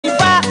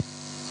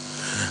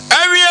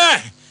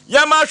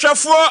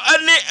Yamashafo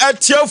ani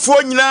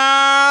atiafo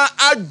nyina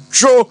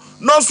adwo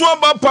no so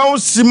ba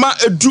pound sima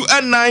edu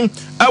enan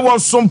ewo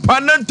Sompa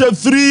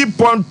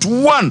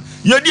 93.1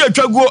 yedi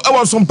atwago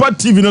ewo Sompa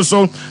TV no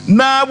so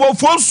na wo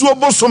fonsuo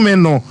bosome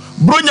no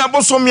bronya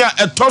bosome a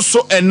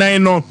etoso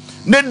enan no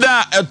ne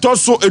da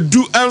etoso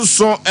edu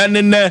enso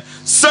enene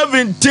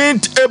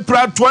 17th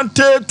April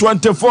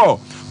 2024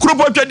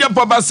 krupotwa dia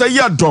pabasa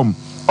yadom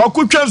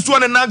okutwa nsuo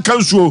ne nanka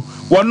nsuo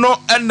wono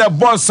ene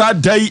boss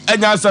adai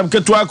enya asam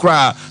keto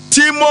akra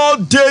Timo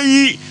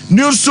Dei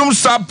Newsum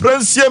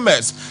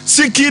Saprensiames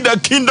seeking the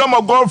kingdom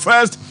of God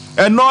first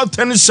and all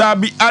things shall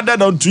be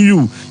added unto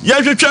you.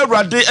 Yahweh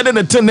rade ene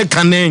ne tene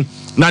kane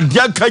na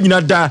dia ka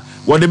nyina da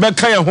wo de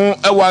beka ye ho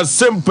e wa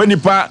Asem Mpe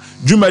Nipa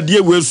dwumadie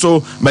we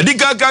so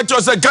medical ka cho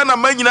se kana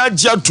manyina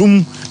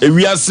agiatum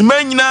ewiase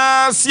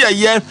manyina se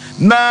ye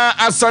na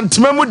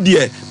asantema mu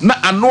de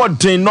na ano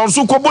den no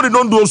so kobodi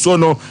no ndo so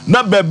no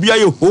na babia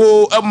ye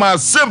ho e ma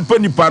Asem Mpe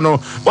Nipa no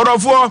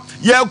odofo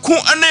ye ku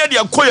ene ye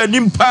de koya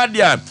nimpa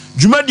de a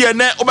dwumadie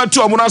ne obete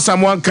omo no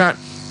asamonka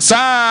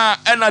sa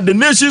ena the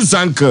nation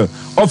zank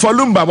of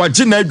Alumba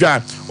wagina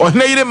adwa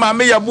ohne yire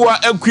maame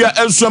yaboa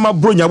akua ensuama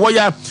bronya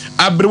woya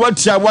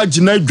abrewatia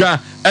wagina adwa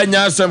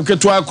enya asem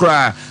keto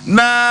akra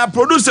na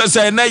producers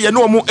na ye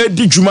no mo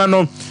edi dwuma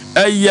no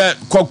eye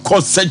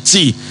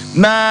kokosachi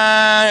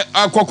na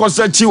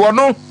akokosachi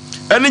wono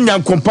ene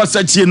nyankompa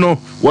sachi no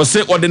wo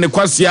se ode ne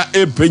kwasea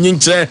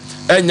epenyinche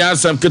enya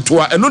asem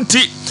keto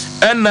enunti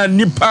ena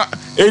nipa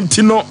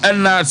entino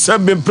ena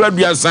sebe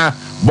pladuasa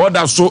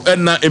border so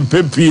ena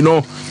empepi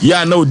no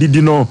ya na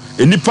odidi no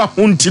enipa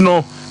hunti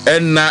no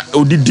ena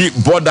odidi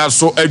border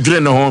so adwere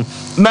ne ho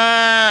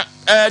na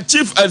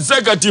chief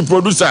executive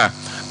producer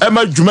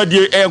ema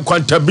dwumadie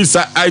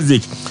Kwantabisa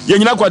Isaac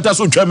yenyina kwata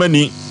so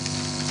twamani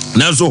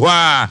na so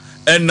hwa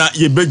ena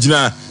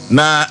yebegina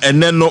na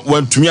ene no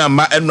wantumi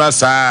ama eno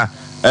asa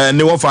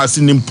ne wo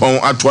faase nimpon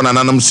ato na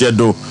nanam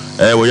sedo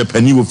wo ye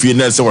pani wo fie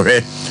na se wo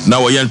hwe na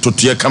wo ye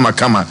ntotoye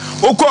kama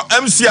uko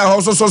MC a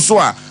ho so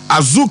a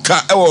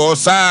azuka ewo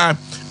sa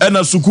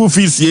ena school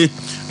fees ye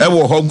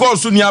ewo ho go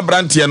so ni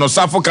abrantie no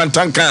safo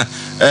kantanka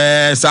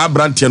sa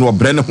abrantie no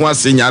bre ne ho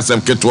asenya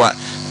asem ketwa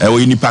ewo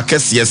nipa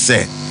kese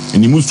se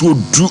ni musu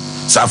du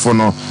safo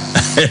no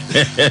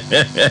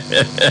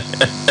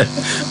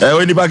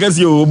ewo nipa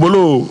kese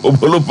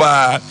obolo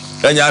pa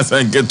enya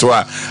asem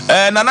ketwa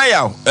nana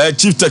Yaw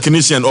chief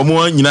technician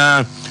omo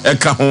nyina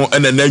eka ho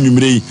ena na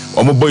nwumire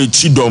omo boy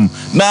chidom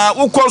na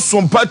ukọ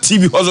Sompa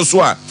TV hozo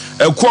so a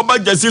eko ba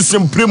jasi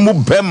simpre mu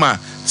bema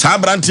sa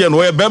brante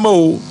no ye bema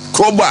o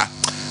kroba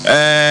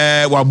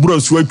wa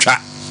burasu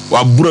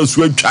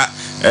atwa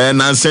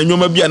na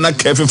nsanyoma bia na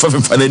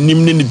kefefa na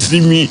nim ne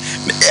trimi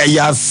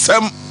ya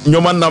asem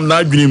nyoma nam na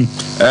adwinim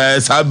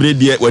sa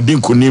brede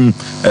wadin kunim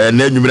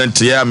na nwumire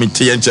nte ya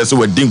mete ye nche so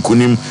wadin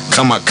kunim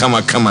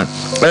kama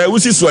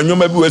wusi so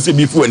nyoma bi wese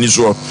bi fu ani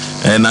so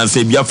na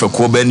nse bia fa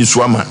ko ba ni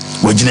so ama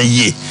wagina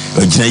ye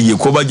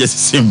ko ba jasi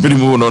simpre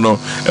mu no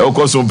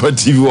eko Sompa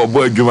TV wo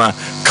bo adwuma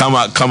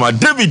kama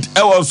David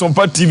ewo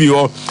Sompa TV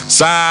ho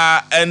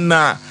sa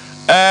ena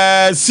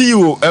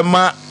CEO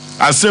ema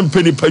Asem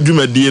Mpe Nipa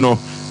dwumadie no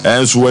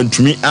enso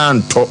wantumi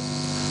anto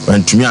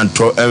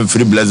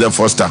free blazer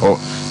foster ho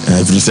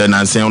free say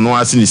na sen no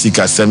ase ni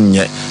sika sem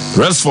nye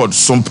Resford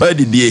Sompa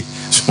didie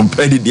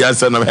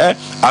asana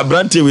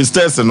abrante we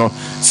stairs no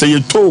say you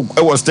talk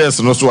ewo stairs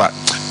no so a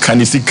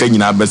kanisika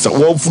nyina besa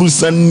wo furu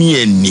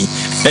sanni ani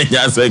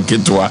enya se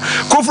ketwa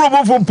kofro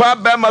bofo pa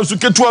ba ma so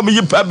ketwa me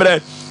yipa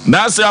bre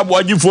na Osei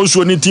Aboagye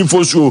Oforisuo ni team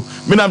Oforisuo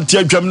minam tie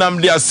atwam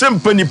nam de Asem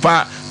Mpe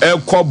Nipa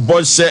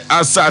ekobose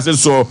asase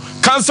so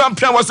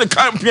kansampian wase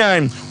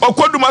kampian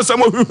okoduma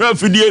samo hwehwe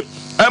afidie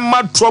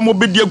emma tromo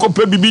bidie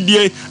kopa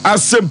bibidie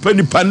Asem Mpe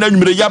Nipa na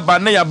nwumire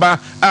yaba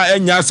a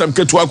enya asem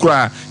keto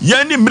akura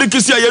yani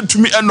mrikisi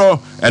ayatumi eno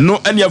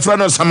ene afra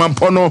no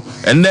samampo no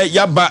ene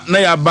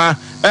yaba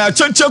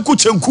chencheku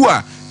chenku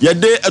a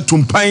yede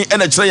atumpan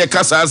ene kire ye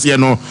kasa ase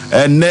no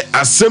ene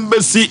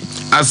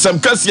asem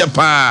kase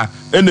pa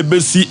ene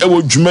besi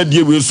ewo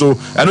dwumadie we so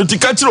eno ti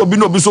ka kire obi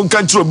no obi so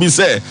ka kire obi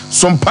se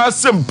Sompa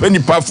Asem Mpe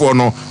Nipa fo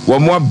no wo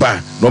mo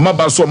aba no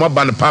maba so mo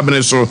aba ne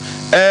pabene so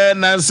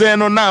na nse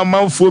no na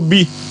amanfo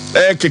bi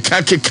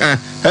keka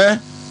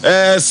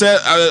se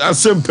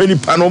Asem Mpe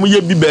Nipa no mo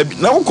ye bi ba bi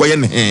na wo koye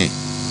ne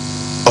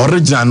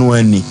original no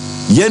ani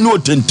ye no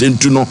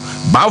tententu no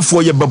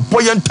baafo ye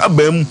beboye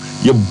ntabam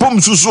ye bom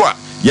susu a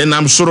ye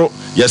nam soro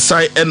ye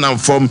sai enam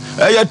fom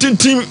ye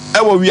tintim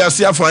ewo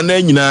wiase afa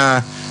na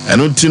nyina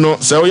eno tino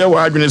se wo ye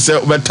wa adwene se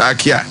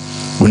obetake a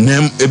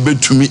onem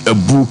ebetumi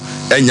abu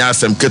enya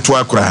asem keto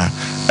akra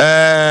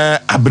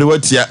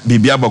abrewatia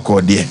bibia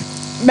bokode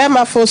be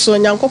ma foso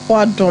nyankopo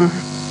adom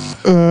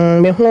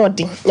me ho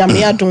odi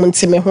nyame adom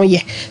nti me ho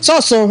ye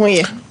so ho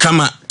ye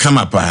kama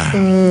pa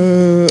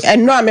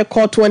eno a me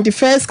call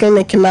 21st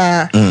clinic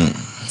na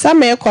sa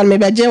me call me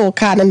beje wo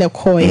ka na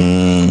koy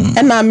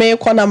na me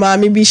call na ma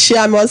me bi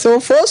hia me so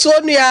foso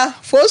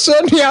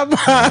nua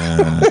ba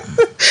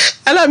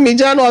Ala mi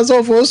jano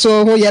aso fo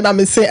so ho ye na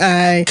me say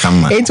ai.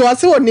 Enti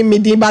wase woni me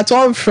di but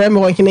on frame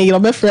wo hine ye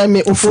be frame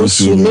me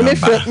Oforisuo.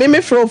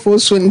 Me frame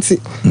Oforisuo nti.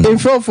 Me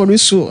frame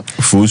Oforisuo.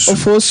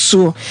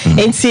 Oforisuo.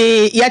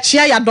 Enti ya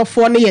chia ya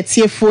dofo ne ye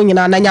tiefo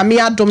nyina na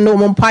nyame adom ne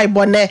wo mpai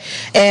bo ne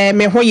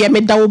me ho ye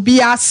me da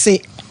obi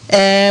ase.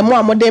 Mo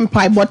amode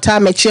mpai bota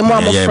meche mo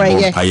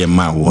amofranye aye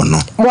ma wo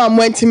no mo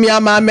amwantimi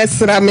ama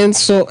mesra men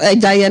so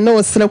ejaye no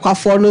osre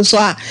kwafo no so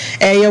a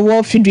ye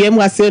wo fidue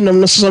mu ase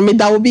no so me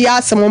da obi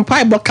ase mo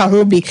mpai boka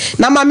ho bi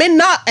na ma me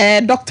na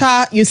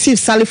Dr. Yusuf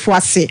Salifo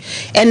ase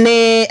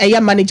ene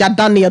manager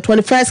Daniel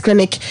 21st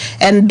clinic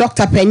and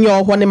Dr.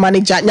 Penyo ho ne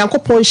manager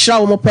nyankopon hira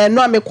wo mo pe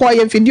no amekọ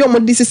ye fidue mo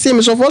disisi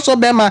me so fo so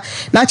be ma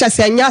na cha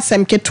se anya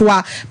asem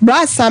ketoa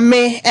brasa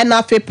me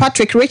na fe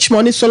Patrick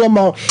Richmond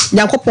Solomon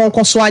nyankopon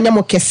koso anya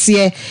mo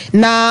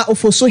na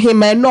ofoso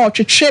hima no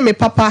twetwe me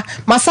papa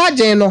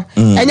massage no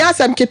enya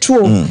asem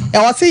ketuo e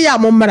wose ya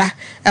momra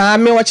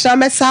me wo kira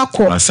mesa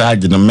akọ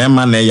massage no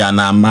mema na ya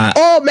na ama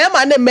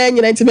mema na me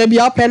nyina nti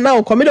bia open na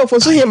ko me do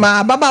ofoso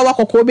hima baba wa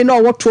kokko bi na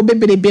woto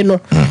beberebe no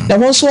na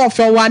ho so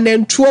ofe wa na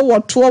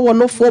ntuo wo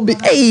no fo bi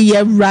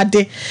ye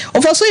wrade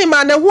ofoso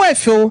hima na ho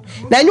efo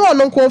na enyo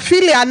no ko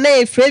filia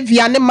na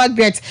Frevia ne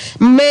Margaret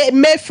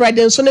me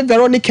Friday so ne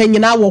Veronica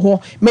nyina wo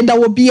ho me da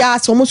wo bia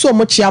so mo so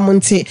mo chia mo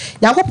nti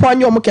yakopon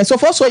nyo mo so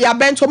for so ya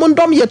bento mo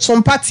ndom ye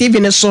Sompa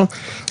TV ne so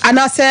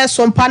ana se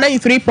Sompa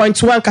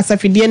 93.1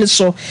 kasafidie ne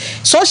so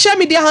social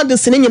media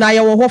handles ne nyina ye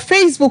wo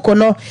Facebook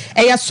no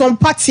ya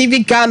Sompa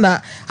TV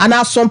Ghana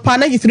ana Sompa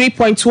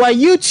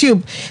 93.1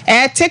 YouTube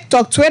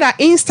TikTok Twitter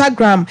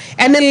Instagram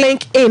and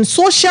LinkedIn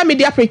social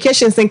media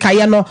applications in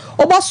kaya no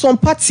obo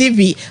Sompa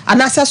TV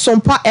ana se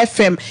Sompa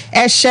FM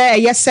share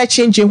ye search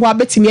engine ho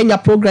abetimi anya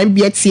program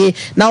bi atie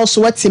na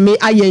also watimi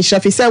aye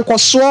nhrafi se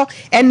nkoso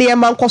ene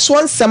ma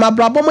nkoso nsem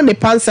abrabo mo ne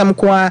pansem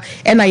ko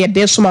ena ye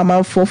de so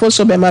mama fo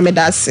so be ma me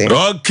da se.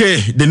 Okay,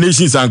 the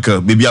nation's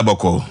anchor Baby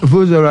Aboko.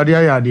 Fuzo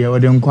radio ya de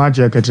wode nkwa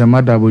che ketre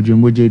mada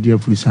bojumboje di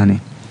afurusane.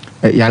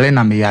 Yale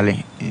na me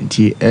yale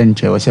nti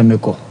enche wo se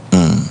meko.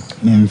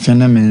 Me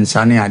mfene me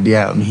nsane ade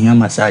a me hia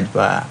massage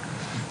ba.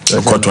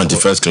 Ko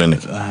 21st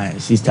clinic.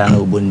 Sister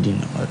no bondi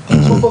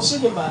no.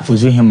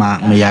 Fuzo hima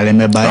me yale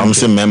me ba. Am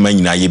se mema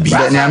nyina ye bi.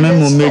 Na me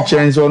mo me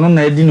chance ono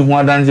na edi ne ho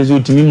adanse so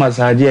timi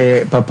massage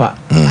e papa.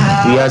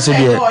 Ya se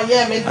de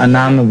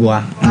anam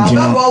boa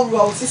ntino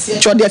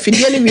chode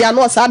afidie ni wi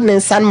ano sad ne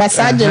san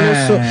massage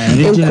no so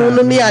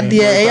enkunu ni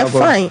ade e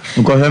fine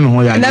ko he me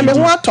ho ya na me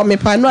ho ato me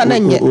pa no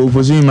ananye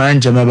ofosu ma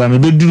nche me ba me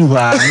beduru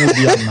ha no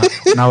bi ama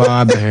na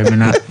wa ba he me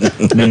na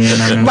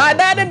me ba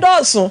dade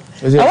doso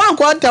awan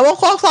ko te wo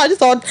ko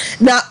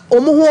just na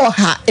omu ho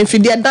ha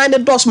afidie dan de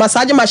doso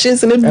massage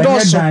machines ne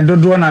doso dan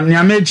do na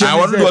nya me che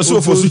awon do so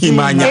ofosu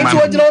hima nya ma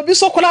enti ojira obi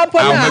so kola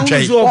pa na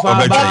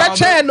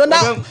obetwe no na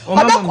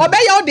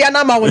obeya odi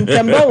na ma won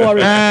tem don't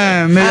worry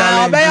me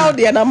ya obeya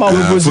odi na ma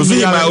ofosu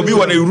hima obi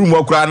wona room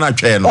okura na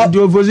twe no odi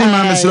ofosu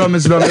hima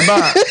mesro me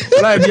ba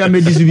la bia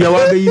me disu bia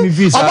wa be yi mi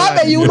fees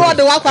oba be you no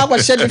de wa kwa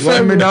she de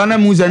frame me da na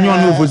mu za nyo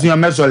no ofosu hima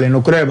mesole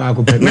no kura ba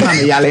ko pe me na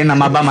me yale na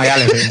ma ba ma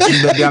yale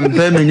be bia me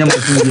pe me nya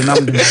masu bi na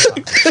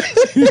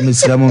me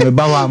sira mo me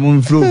ba wa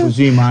mo fro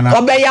ofosu hima na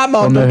obeya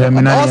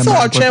ma also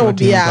otwe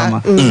obi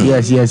a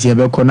yes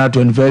be ko na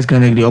 21st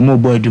clinic de omo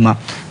boy duma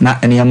na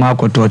ene ma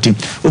akototi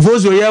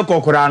ofosu ye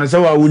kokora no se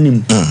wa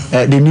wunim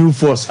the new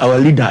force our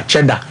leader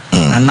Cheddar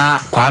na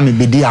Kwame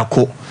Bedi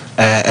Ako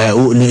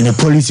the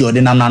policy or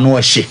the na no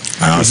hye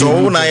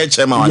so na ye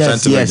chairman wa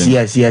chanting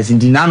yes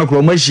ndi na no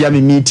kro mo hia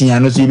me meeting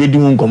ano so ye bedi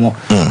hu nkomo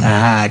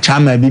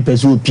chairman bi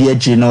peso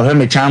PH no he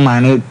me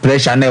chairman no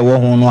pressure na e wo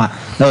ho no a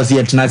na o se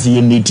ye tena se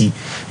ye meeting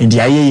ndi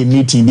aye ye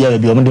meeting bia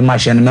bia o mo de ma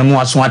hye no memo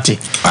aso ate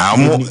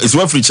mo is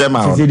what free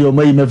chairman se de o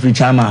mo yi me free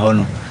chairman ho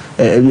no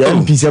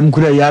MPSM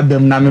kura ya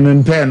bem na me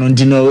mpe no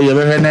ntino ye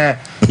be na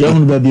ye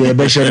hunu ba bia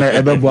be hye na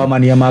e be boa ma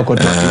na ye ma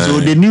akoto so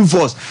the new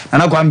force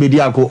na kwa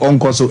Bedi Ako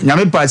onkoso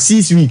nyame pa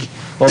 6 week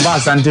oba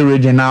Asante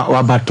region na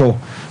wabato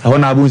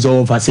hona abu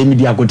so fa se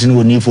media akotini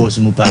wo new force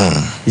mu pa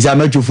isa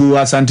matwufu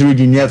Asante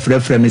region ne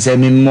frefre me se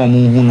me mo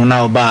hunu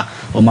na oba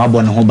o ma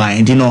bo ne ho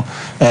ban ntino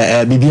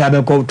bibia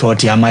be ko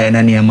toti ama ye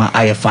na ne ma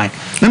aye fine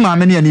me ma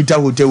me ne Anita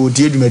hotel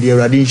edumadi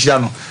awrade nhira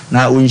no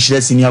na o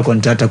nhira senior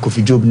contractor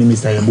Kofi Job ni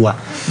Mr. Yeboa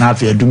na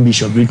afi Adum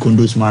Bishop Reed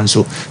Kondos man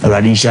so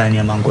awrade nhira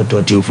ne ma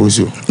nkototi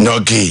ofosu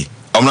okay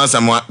omna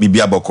samwa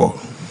Baby Aboko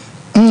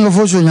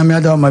ofosu nyame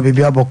ada ma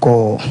Baby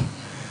Aboko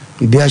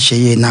bibia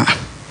hye na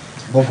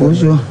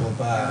ofosu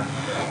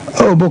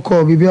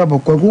Boko Baby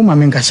Aboko ku ma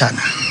menka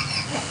sana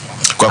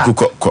ko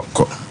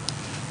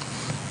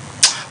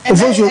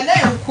ofosu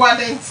kwa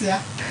dentia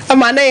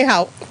ama na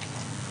how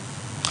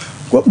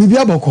Baby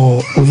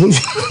Aboko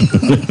ofosu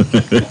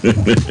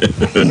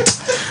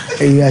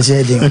ya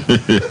jede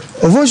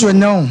ofosu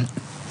no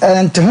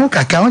ente ho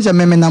kaka ho je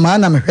meme na ma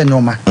na mehwe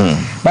no ma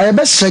ba ye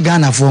be sre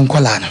Ghana fo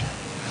nkola no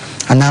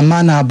ana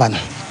ma na aba no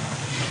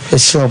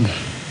esom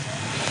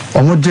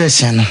omo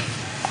dress no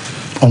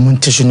omo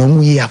ntisho no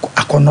mu yi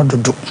akono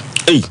dodo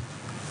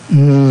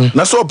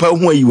na so pa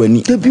hu ayi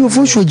wani de bi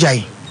ofosu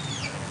jai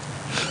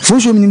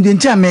fosu minim de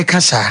ntia me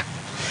kasa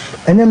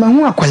ene ma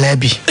hu akwala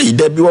bi e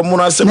da bi wo mo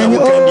na asem e wo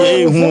kan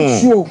bi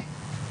hu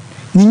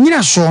ni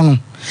nyina so no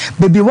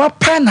baby wa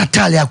pa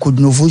Natalia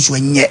Akodu Oforisuo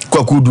nye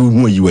kwakudu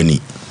hu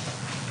yiwani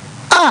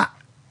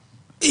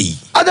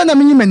adana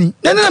me nyimani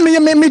nana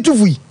me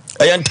tufui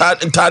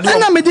ntade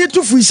na me de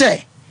tufui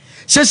se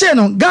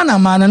no Ghana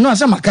man no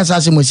asa makasa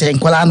ase mo se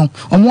nkwala no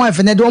omo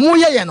afa ne de omo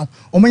yeye no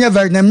omo nya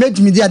very na make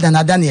me dia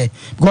dana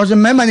because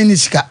me man ni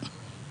sika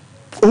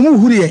omo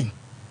huri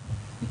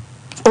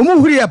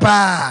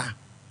pa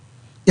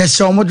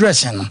yes omo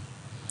dress no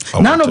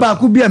na no ba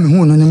ku bia me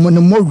hu no ne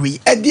mo wi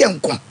e de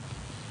enko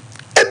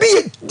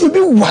ebi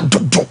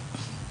wadodo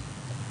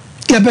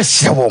ya be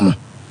se wo mo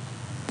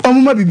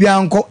omo ma bibia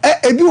anko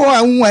ebi wo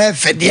anwo e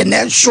fede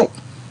na nso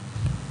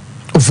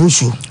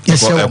Oforisuo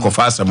yes e ko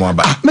fa asem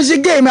aba me se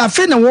game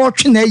afi na wo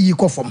twe na yi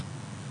kofom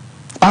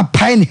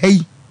apai ne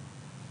hai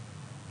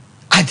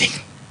ade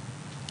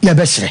ya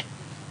be sere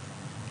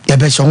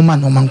wo ma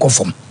no man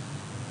kofom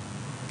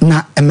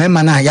na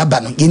emema na ya ba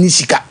no yeni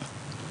sika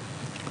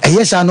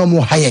eyesa no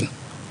mo hayen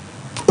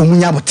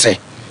omunya botre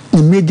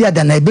ni media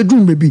da na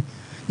ebedum bebi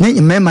na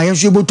emema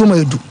yenso ebotom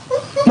edu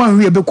mo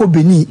anwe ebekọ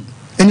Beni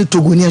eni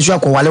Togo ni enso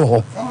akọwale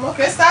ho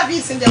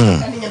Christavis nje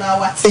kan nyina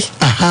wate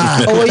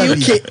o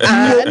UK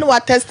no wa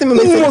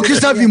testimony mo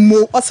Christavis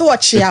mo o se wo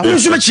chia wo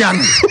so chia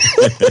no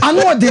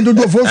anu de do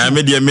Oforisuo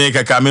me de me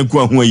kaka me ku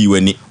ahu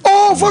ayiwani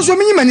Oforisuo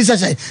me nyimani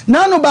sese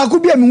na no ba ku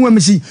bia me hu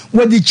amisi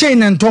wo di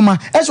chain and toma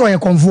eso ye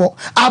konfo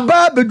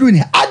aba bedu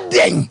ni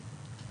aden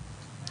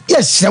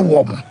yes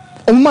wo mo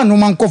o ma no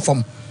man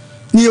kofom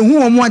ni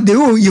ehu omo ade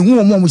o ye hu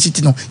omo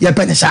siti no ye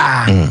pene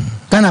sa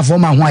kana fo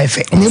ma ho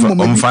efe ni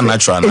mo fa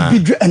natural na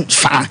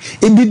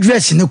ebi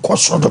dress ni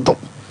koso dodo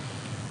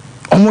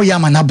omo ya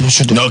ma na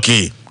bruso dodo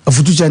okay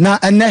afutu che na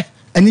ene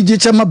ani je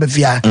chema ba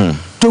fia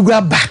Togo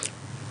aba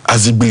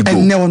azigbebo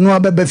ene ono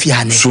aba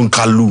fia ne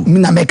sunkalu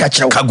mina meka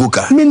chew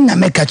kagoka mina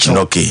meka chew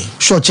okay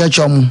so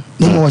chechom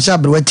ni mo sa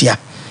brewatia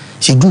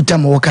si duta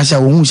mo kasa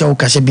wo hu sa wo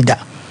kasa bida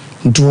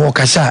ntu wo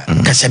kasa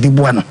kasa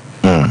bibuano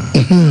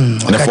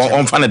ne fo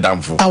on fa ne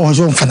damfo awon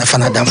so fa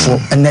na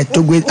damfo ene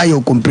Togo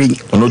ayo complain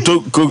no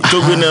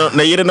Togo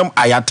na yire nam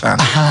ayata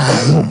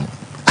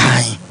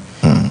ai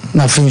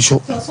na fin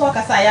so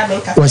kasa ya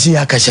menka wasi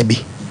ya kasa bi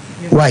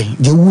why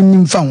de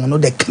wunim fa wono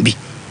de ka bi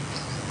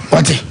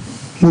wate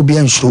mo bi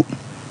enso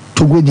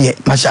Togo de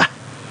masa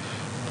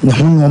na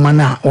hunu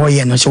mana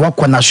oye no se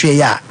wakona so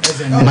ya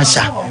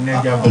masa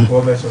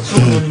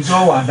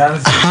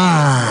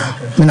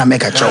mina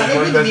meka chow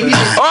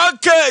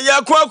okay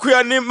ya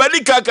kwakuya ni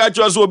malika ka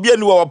chow so obi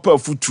ani wa wapa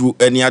futu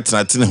ani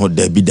atenatene ho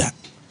dabida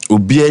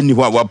obi ani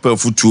wa wapa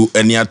futu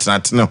ani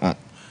atenatene ho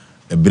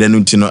ebire no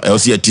ntino e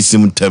osi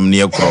atisim tam ne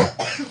ekro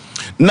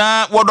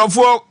na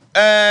wodofo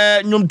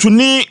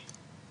nyumtuni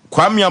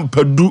Kwame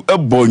Ampadu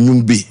ebo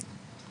nyumbi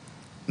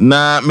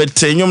na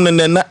mete nyum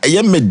ne na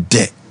eye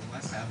mede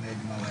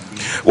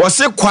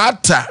wose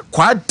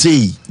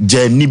kwate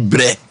jani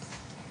bre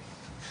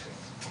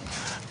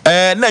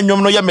na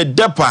nyom no ye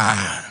medepa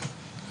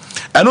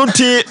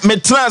anunti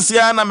metrans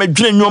ya na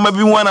medwene nyoma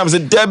bi wana mse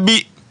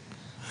dabi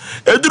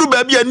eduru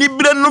baabi ani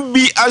bre no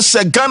bi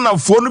ahye Ghana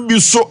fo no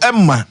bi so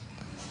ema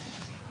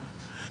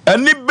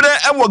ani bre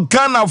ewo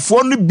Ghana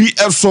fo no bi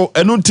eso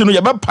anunti no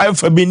ye be pai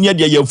fa bi ne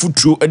de ya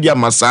futuo de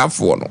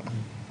amasafo no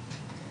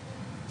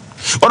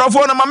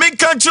orofo na mama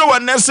kan kire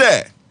wonne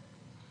se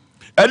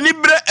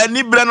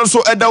anibre no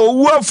so eda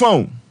owu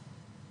afon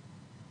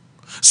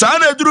sa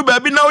na eduru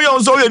baabi na wo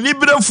ye so ye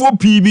nibre fo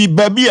pibi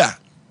baabi a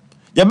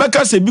ye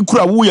beka se bi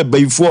kura wo ye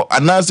baifo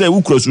anase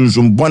wo kura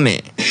sunsun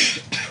bone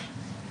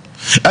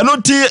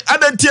anoti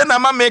adantie na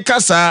mama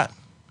kasa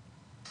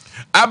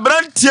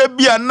abrantie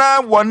bia na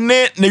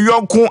wone ne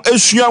yonko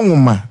asua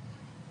nwoma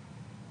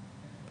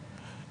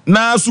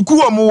na suku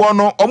omo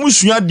wono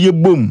omusua de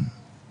bom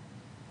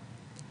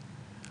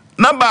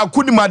na ba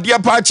ku ni made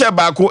pa che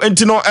ba ku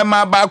entino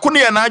ema ba ku ne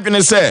ye na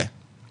adwene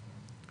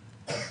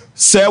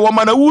se wo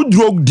mana wu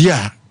drug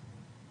dia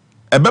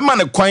ebe ma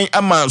ne kwan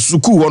ama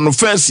suku wono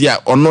first ya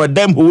ono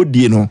edam ho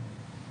die no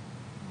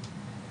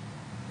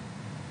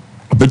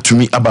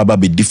obetumi ababa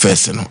be di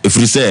first no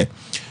efiri se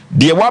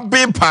de wa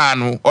be pa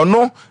no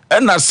ono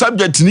na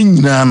subject ni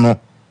nyina no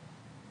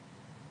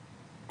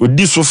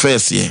odi so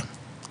first ye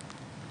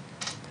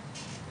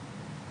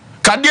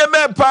kadie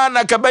be pa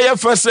na ka be ye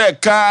fese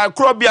ka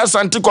krobia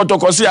santi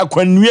kotokosi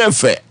akwanue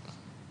efe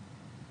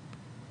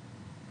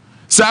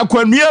sa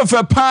akwanue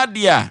efe pa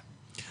dia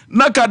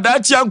na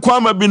kadachi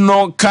ankwama bi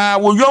no ka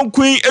wo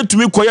yonkun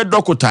etumi koye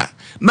dokota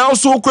na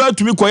oso kura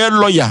etumi koye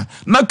lawyer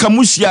na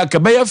kamusia ka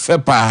be ye fe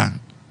pa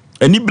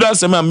ani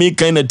brasem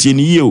American na tie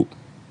ni yeo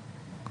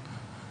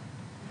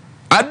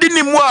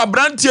adini mu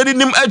abrantie ni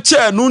nim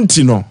eche no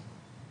nti no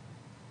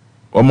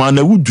o ma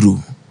na wuduru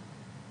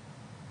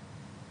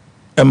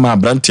ema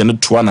abrantie no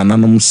toa na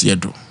nanom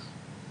siedo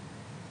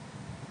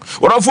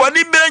orofo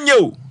ani benye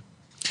o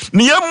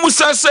ni ye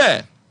musa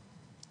se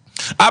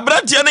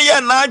abrantie no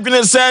ye na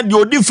adwene se de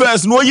odi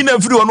first no yi na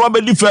firi ono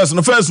abedi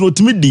first no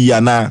timi di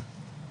ya na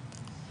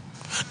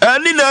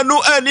Ani na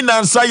no ani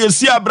na nsa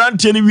yesi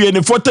abrante ne wie ne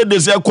 40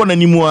 days ekona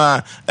nimu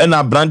a na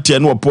abrante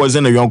ne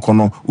opoise na yonko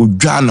no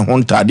odwa ne ho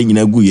ntade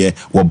nyina guye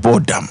wo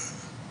bodam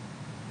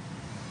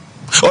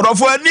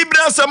orofo ani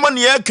bra samo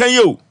ne yekan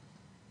yo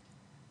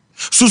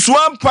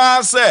susuan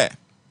pa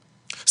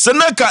se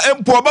naka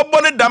empo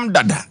obebo ne dam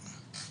dada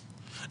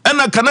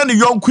ena kana ne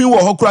yonko wo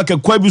hokura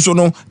kekwa bi so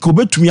no ka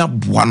obetumi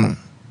aboa no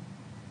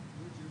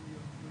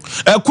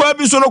ekwa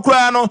bi so no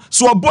kura no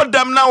so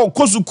obodam na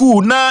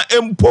okosuku na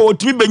empo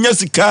otimi benya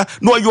sika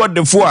na oyo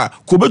defo a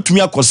ko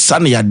betumi akosa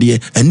ne yade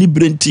ani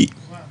brenti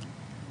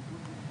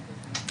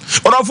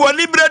orofo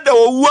ani bre da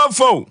owu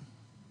afo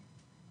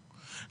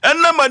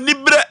enama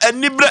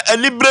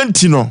ani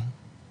brenti no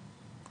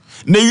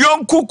ne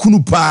yonko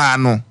kunu pa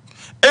no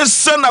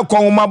ese na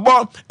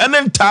kwomabo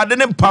ene ntade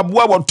ne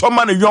mpaboa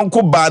wotoma ne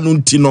yonko ba no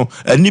nti no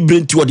ani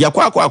brenti wode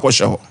akwa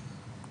hye ho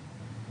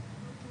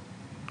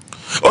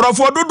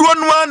orofo dodo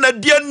no na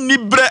dia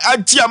nibre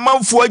achi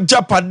amanfo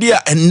ajapade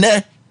a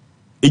enne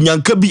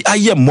enyanka bi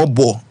aye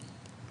mobo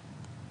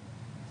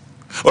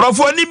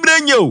orofo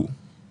nibre nyew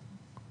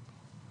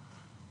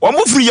wo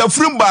mufri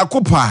yafrim ba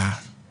kopa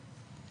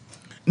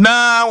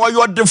na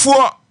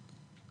woyodefo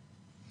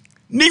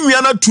ni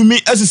nwia na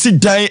tumi asisi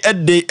dan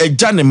ede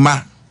agane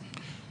ma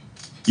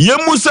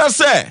yemusa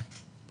se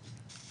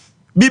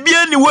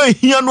bibia ni we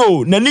hia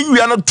no na ni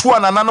nwia no to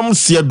anananom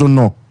se do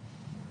no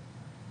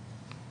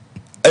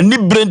ani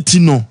brenti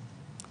no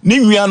ni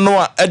nwia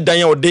no a edan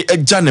ya ode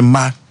agane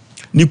ma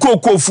ni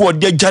kokofo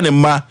ode agane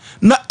ma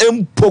na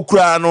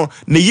empokra no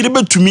ne yire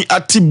betumi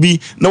atibi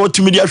na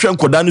watumi dia hwe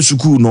nkoda ne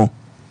sukuu no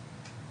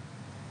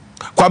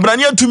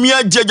kwabrani atumi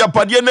agye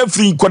japade na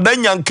firi nkoda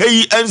nyanka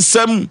yi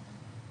ensem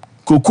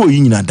koko yi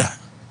nyina da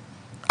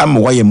ama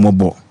waye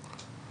mobo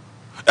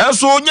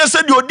enso onye se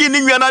di odi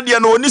ni nwia na de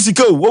no oni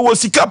sika wo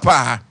sika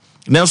pa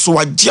nenso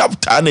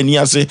wagyapta na ni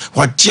ase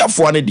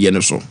wagyafo ne de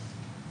ne so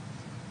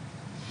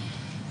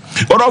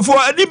orofo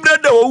anibre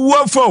da owu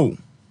afo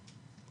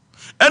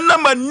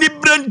enama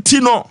nibre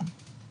ntino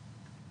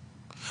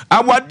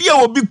awade a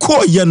obi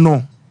koye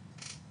no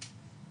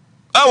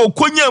a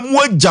okonya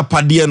mu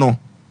ajapade no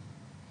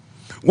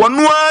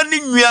wono ani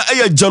nwia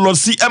aya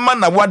jealousy ema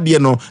na wade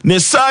no ne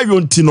sayo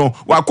ntino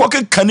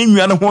wakoke kane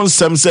nwia no ho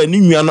nsem se ni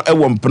nwia no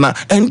ewo mpena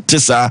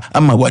entisa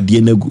ama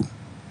wade nagu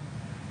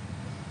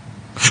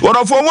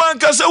orofo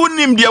wanka se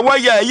wonim de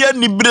waya ye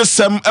nibre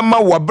sem ema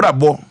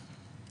wabrabo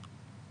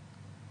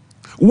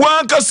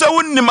wanka se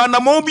wonim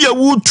anamo bia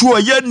wutu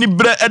ye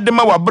nibre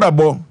edema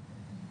wabrabo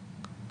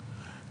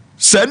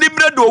se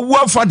nibre do wu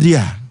afade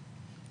a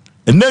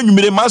ena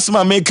nwumire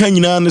masema meka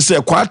nyina ne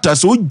se kwata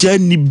se ogya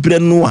nibre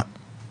no a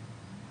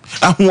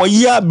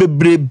ahoya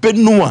bebrebe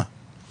no a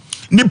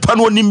nipa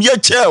no nim ye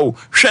cheo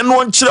hwe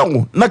no nkyere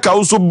wo na ka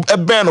wo so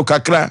eben no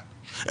kakra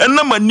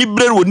ena ma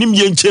nibre wo nim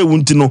ye nkyere wo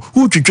ntino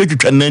hu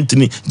twetwetwa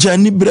nantini gya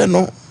nibre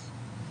no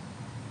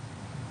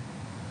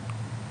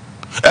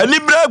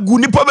enibre agu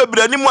nipa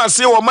bebre ni mu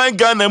ase wo man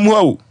Ghana mu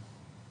ha o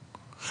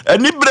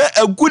enibre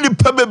agu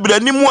nipa bebre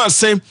ni mu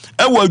ase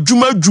e wa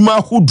adwuma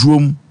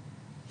hoduom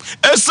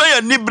esa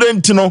ya nibre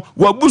ntino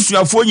wa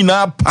busuafo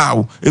nyina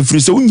paaw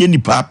efiri se unye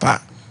nipa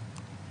apa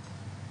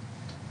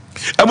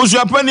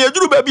abusuapa ne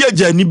aduru ba bia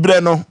gya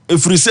nibre no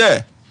efiri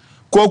se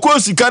koko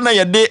sika na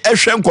yede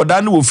ehwe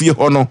nkoda ne wo fie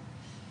ho no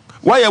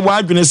waye wa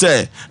adwene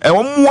se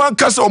wo mu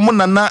akasa wo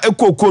nana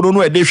ekokoro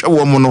no ede hwe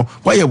wo mu no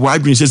waye wa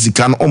adwene se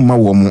sika no omma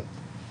wo mu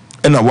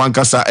ena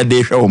wankasa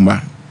ede hwe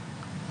oma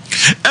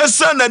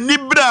esa na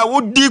nibra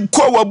wodi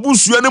kwa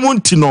wabusua ne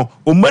muntino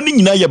omani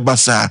nyina ye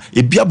basa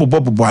ebia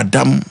bobo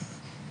adam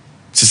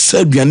se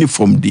saduane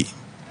from di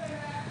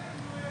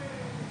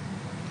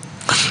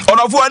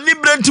onofo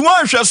nibra nti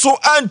wanhwe so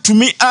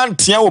antumi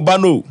antia wo ba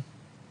no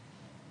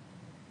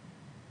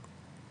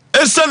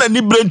esa na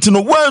nibra nti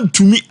no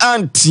wantumi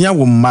antia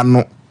wo ma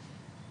no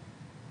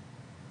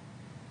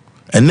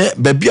ene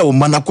babia wo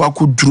mana kwa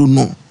koduro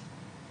no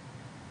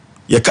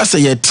yakasa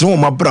ye tene wo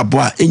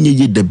mabrabo a enye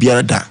ye da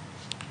biara da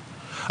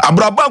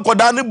abraba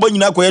koda ne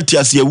bonyina ko yete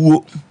ase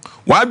awuo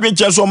wadwe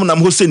kye so mo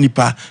nam ho se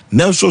nipa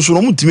nanso so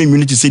no mutime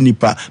immunity se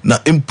nipa na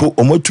empo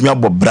omotumi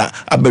abobra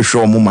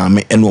abehwe omo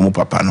maame ene omo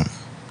papa no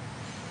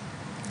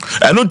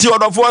eno ti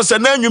odofo se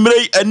na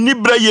nwumre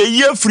anibra ye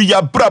ye firi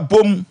ya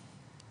brabom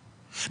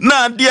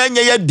na ade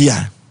enye ye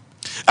dia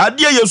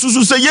ade ye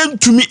susu se ye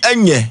ntumi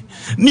enye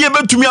ni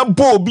ebetumi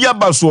abo obi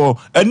abaso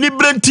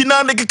anibre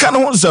ntina ne keka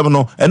ne ho nsem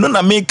no eno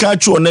na meka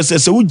chuo ne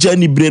se wugya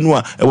anibre no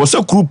a e wo se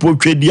krupo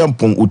twedi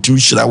ampon otimi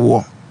hyira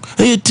wo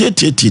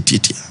tete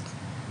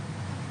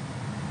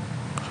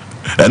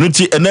eno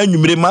ti ena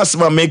nwumire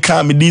masema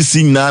meka me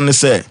disi nyina ne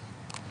se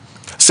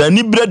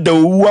anibre da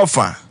owu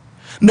afa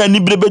na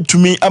anibre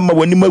betumi ama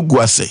wani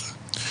magu ase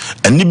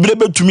anibre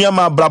betumi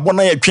ama abrabo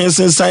na ye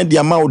twensensan de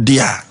ama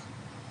odia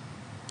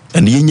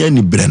ene yenya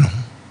anibre no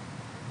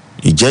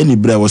ijani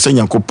bra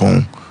wasanya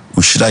kopon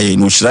ushiraye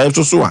no ushiraye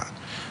so a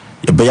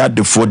ye be ya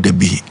defo da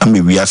bi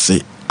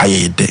amewiase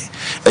ayede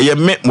eye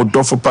me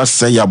modofo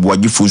Osei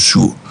Aboagye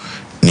Oforisuo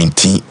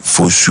 19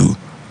 Oforisuo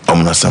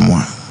omna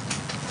samoa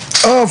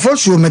Oh, for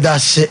sure, me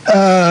that's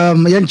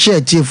young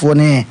chatty for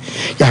ne.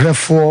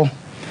 Yahwefo,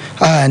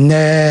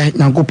 ne,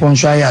 Nankopon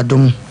Shaya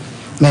Dum,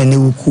 many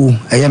wuku,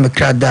 I am a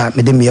crada,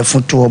 me de me a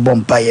foot to a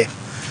bompaye.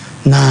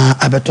 Na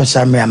abeto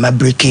Samia, my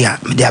break here,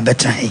 me de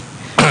abetan.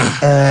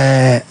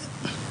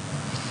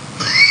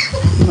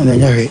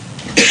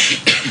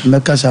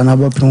 Mekas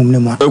another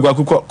premium.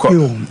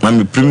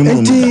 Mammy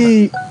premium.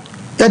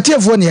 That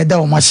for near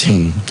down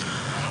machine.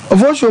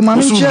 Of also,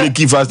 Mammy,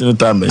 keep fast in the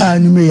time.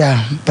 Numia,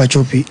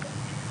 Pachopi.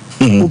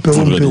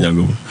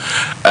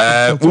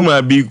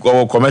 Woman be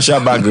our commercial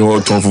bank or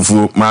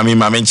Tonfu,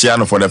 Mammy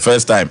Chiano for the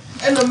first time.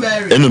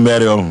 And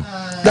marry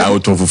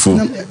out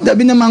Tonfu. There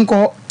been a man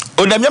called.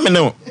 Oh,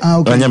 Damino.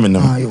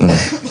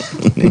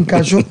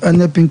 Pinkasho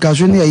and the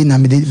Pinkasho near in a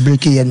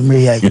breaking and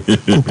Maria.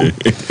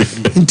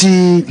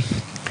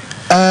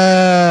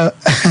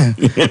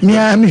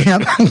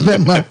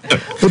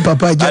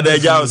 Papa,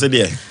 Yaw said,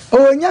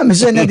 oh, Yam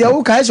said that the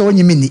old guys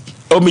only minute.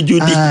 Oh, me,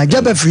 Judy,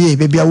 Jabba free,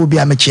 baby, I will be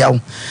a machiao.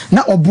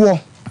 Now,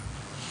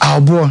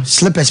 our boy,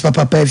 slippers,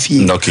 Papa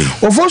Perfy. Okay.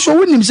 Of also,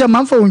 wouldn't himself,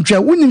 man for one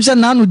chair, wouldn't himself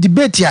now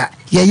debate ya,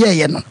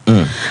 no.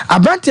 I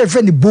brought a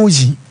friend,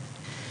 Bozy.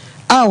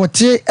 I would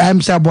say I'm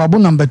Sabuabu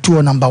number 2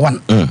 or number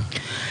 1.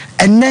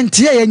 And then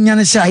Tia and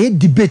Yana say, I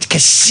debate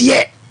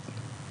Cassia.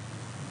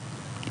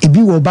 If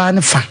you were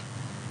ban fa,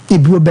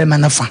 if you were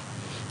Bemanafa,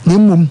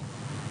 Nimum,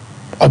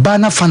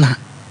 Obana Fana,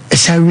 a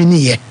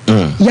Sarini,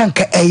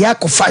 Yanka, a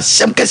yak of fast,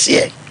 some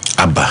Cassia.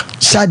 Abba,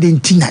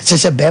 Sardin Tina,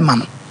 says a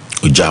Beman,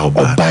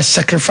 Ujaoba, by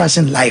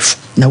sacrificing life,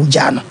 no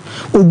Jano.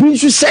 Obi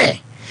should say,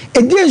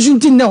 a dear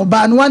Juntin no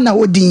ban one now,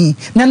 Odin,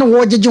 none of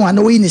what you want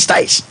to win his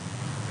ties.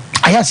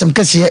 I had some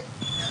Cassia.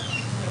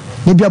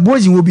 Maybe a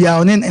boys will be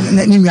out in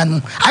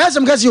Nimian. I have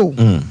some Casio.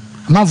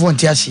 Man for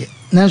Tiasia.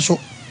 Nanso,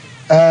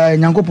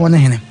 Yankopon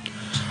him.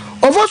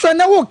 Of us, I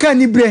know can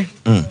Nibre.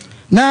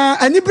 Now,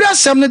 a Nibra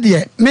Sam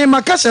dear, may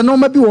Macassa no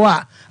maybe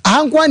wa, a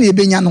Hanquani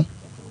Benyano.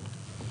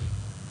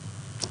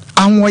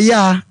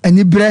 Anwaya, a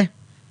Nibre,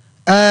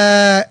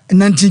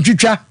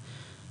 Nantichucha,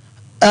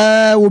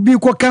 will be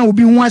Quacan, will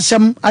be one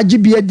some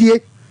Ajibia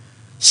dear.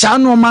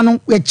 Sano Mano,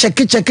 we check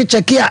it.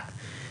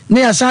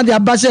 Near Sandy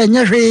Abasa and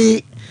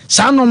Yari.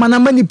 Sano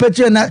manamani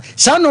petri na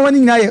sano wani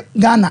na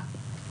Ghana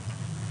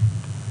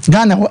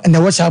and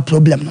there was our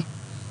problem no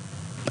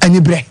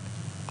anibre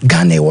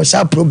Ghana was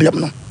our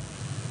problem no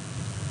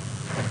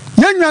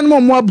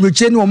nyanwan mo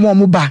abroche ni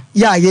mo ba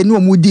ya ye ni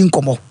mo di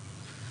nkomo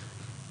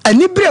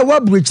anibre wa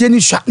abroche ni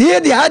swa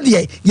ye de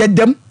ade ye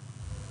dam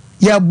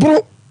ye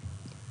bro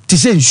ti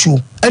se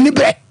nsuo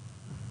anibre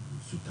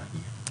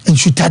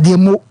nsutade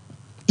mo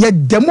ye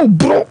dam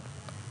bro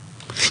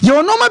ye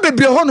onoma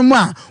bebre ho no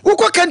ma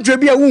ukọ country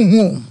bia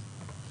wunhu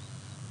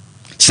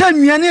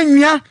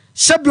Samuania,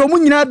 Sabio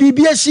Munina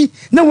BBSC,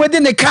 no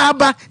within the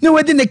Kaba, no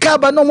within the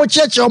Kaba, no more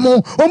church or more,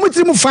 or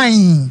Mutimu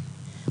fine.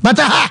 But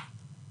aha!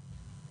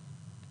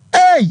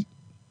 Hey!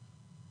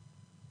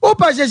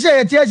 Opa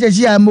say, yes,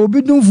 I am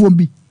obedient for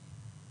me.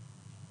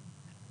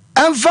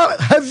 And for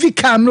heavy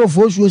camera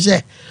for you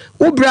say,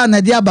 Ubra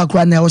na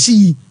diabakwana or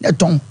see a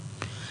tongue.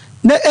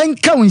 Ne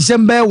encounter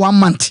Sembe 1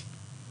 month.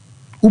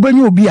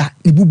 Ubenu Bia,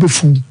 the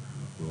Bubefu.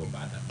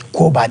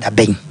 Go by the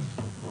bang.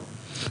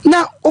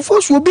 Now, of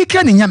course, we'll be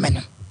canning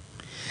Yaman.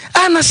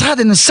 Anna sad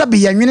and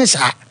Sabi and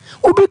Minesa,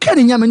 will be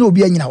canning Yaman will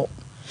be now.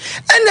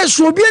 And that's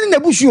will be in the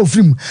bush of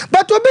him,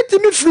 but obey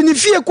me free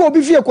fear ko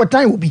be fear what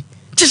time will be.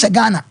 Just a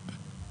Ghana.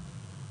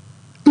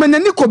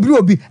 Mananico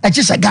Broby, and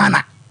just a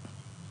Ghana.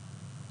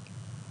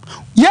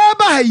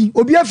 Yabai,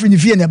 Obia free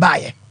fear in a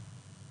buyer.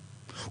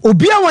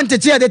 Obia wanted to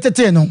tear the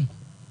Tetano.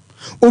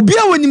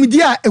 Obia when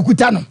Nimedia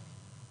Ecutano.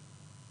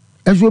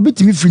 As will be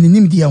to me free in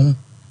Nimdia.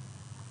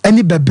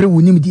 Any bebre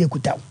will Nimedia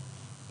Cutao.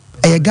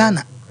 A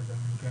Ghana.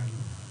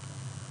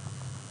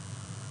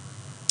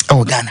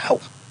 Oh, Ghana.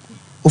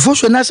 Of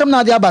course, when I am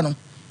not the Abano.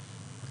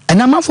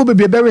 And I'm for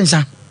baby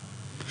Berensa.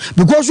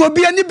 Because we'll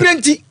be any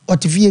Brenty or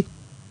TV.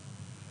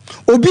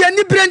 Or be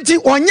any Brenty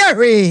or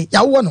Yare,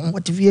 Yawan,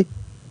 what TV.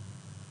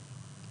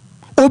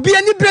 Or be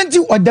any Brenty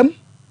or them.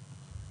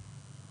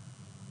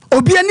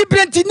 Or be any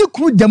Brenty, no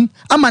crew them,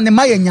 I'm an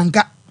Maya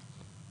Yanka.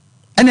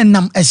 And then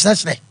Nam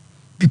Essay.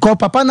 Because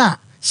Papa na.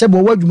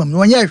 Sebo wadwuma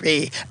no nya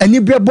hwe ani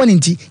bre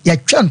boninti ya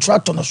twa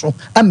ntrato no so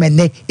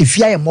amene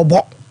efia ye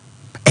mobo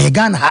e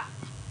Ghana ha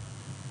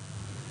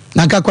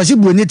na ka kwasi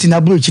buoneti na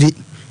brochiri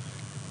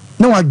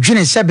na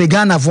wadwene sebe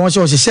Ghana fo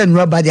so se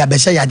nura ba de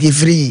abese ya de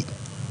free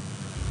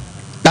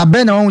da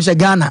be na won se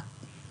Ghana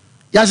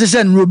ya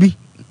se nuro bi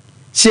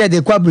se de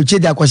kwa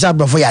brochiri de akwasa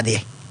abrofo ya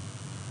de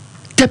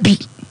tabi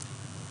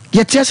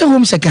ye tia se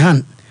home second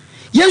hand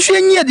ye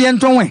hwe nyi de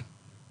ntonwe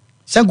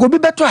se go bi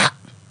beto ha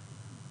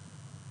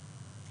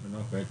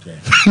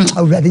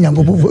already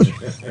yango bobo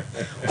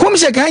come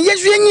se kan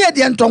yesu enye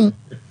de nton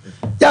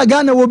ya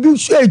Ghana wo bi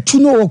so etu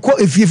no wo ko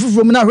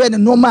efiefufu mu na hwe ne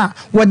no ma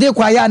wo de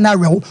kwa ya na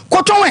rewo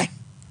koton we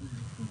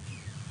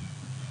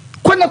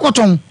ko na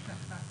koton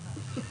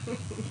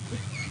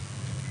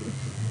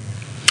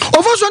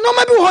ofo so no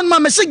ma bi hon ma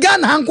me se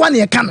Ghana hankwa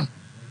ne ka no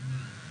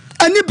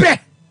ani bre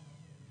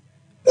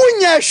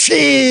unya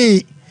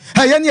hwe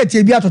ha ye ne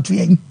tie bi atoto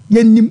yen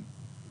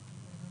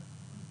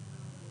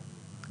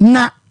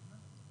na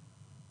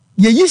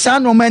ye yi sa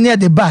no man near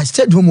the bar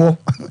stadium wo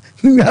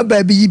nwa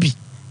ba bi yibi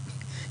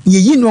ye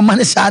yi no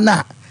man sa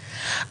na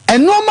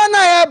eno man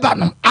na e ba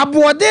no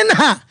aboden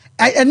ha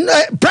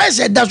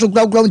price that so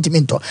grow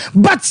ntimento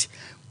but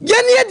ye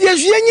ne de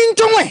asu yin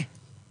ntonwe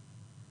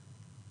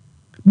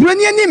bro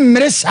ne ni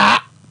mmere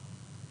sa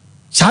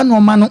no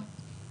man no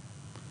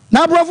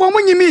na brofo mo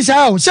nyimi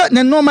sa o se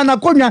ne no man na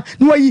konwa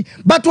no yi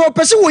but o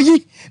pese wo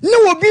yi ne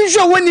wo bi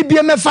nso woni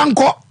bi me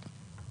fanko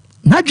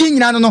na dwe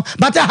nyina no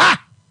but ha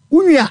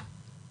unua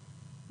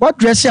what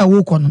dress ya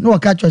wo kono no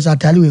ka choose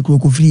atale we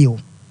kroko free o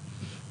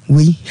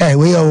we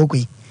ya wo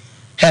kwi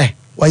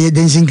wa ye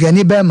dancing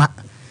krani be ma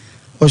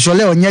o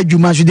sole onya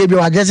djuma so de bi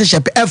wa dress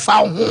shep e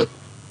fa ho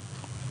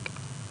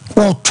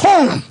o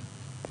ton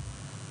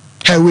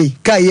we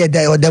ka ye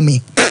da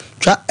odami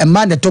twa e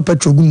ma de to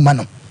petrol gum ma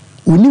no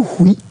oni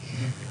hui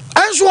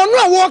anso onu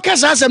a wo ka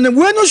sa asem ne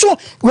we no so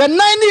we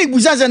 9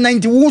 igbusa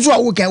 90 wo so a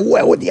wo ka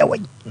wo de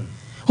awai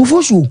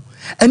ofosu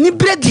ani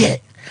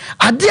brede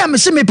ade a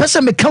mese me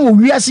pese me kan wo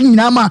wiase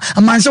nyina ma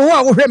amanse wo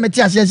a wo hwe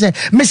meti ase se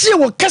mese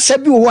wo kasa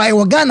bi wo ai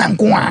wo Ghana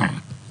nko a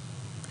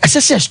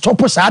ese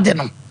stop sa ade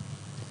no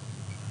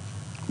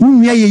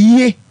unwa ye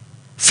yie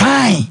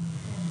fine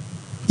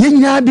ye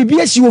nyina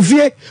bibia si wo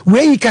fie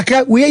we yi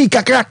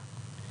kakra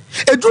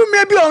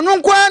edrume bi onu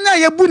nko na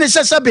ye bu ne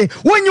sesabe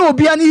wonye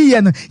obi an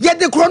yiye no ye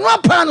de krono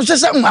apa no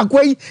sese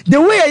akwai the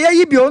way ye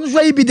yi bi onu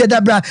so yi bi de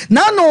dabra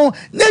na no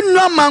ne nu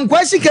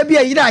amankwa sika bi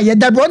ayira ye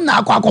dabra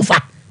na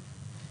akwakofa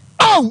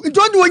oh it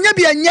don't wonya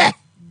bi enye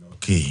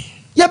okay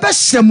ye be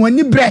sem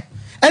ani bre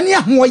ani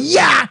ho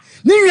ya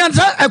ni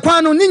nwanza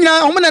ekwan no ni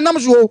nyina o me nam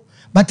so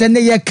but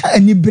ne ye ka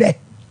ani bre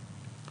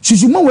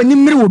susuma wani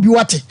mmiri obi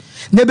wate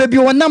na be bi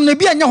wonam no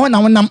bi enye ho na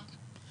wonam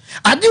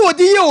ade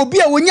odi ye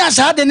obi a wonya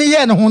sa ade ne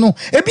ye ne ho no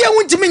ebi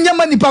awuntimi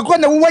nyama nipa ko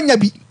na wo wanya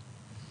bi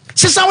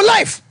sisa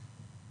life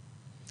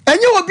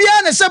enye obi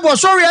a ne sebo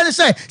sorry a ne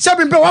say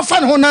sebi mpe wa fa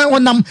ne ho na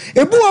wonam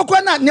ebu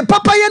okwa na ne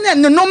papa ye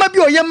ne noma bi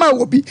oye ma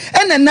obi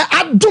ene na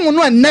adum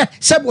no enne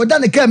sebo da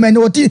ne ka ma ne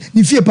oti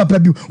ne fie papa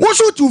bi wo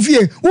so tu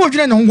fie wo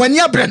dwene ne ho wani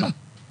abre no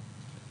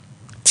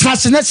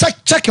trasene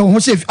check ho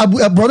se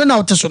brother na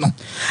oteso no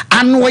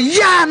ano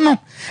ya no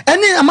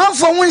ene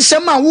amanfo wo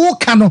nsem a wo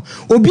ka no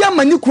obi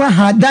amani kura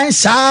ha dan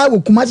saa wo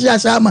kumasi ya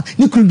saa ma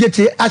ni kuru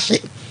gete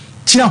ahye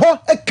tia ho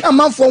e ka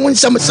amanfo wo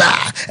nsem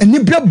saa ene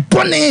bre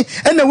bone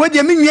ene we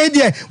de menwie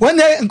de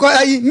wona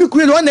mi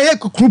kuru no wona ye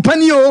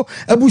kurupani o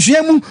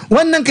abusuamu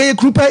wona nka ye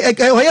kurupa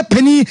ye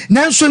pani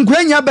nanso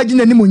nkuranya abagi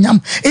na nimonyam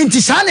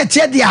enti saa na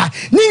tie de a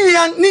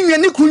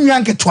ni kuru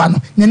nwan ketwa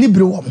no na ni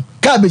bre wo mo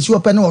ka be si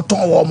opa na oton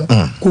wo mo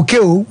koke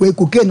o we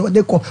koke no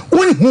de ko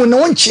won hu na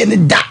won chie ne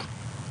da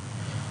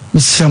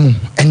misam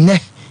enne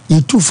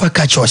ye tu fa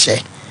ka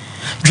chose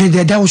dwe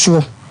de da wo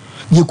so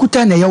ye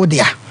kuta na ye wo de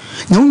a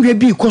na unwe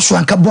bi ko so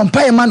anka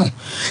bompa e ma no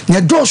na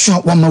do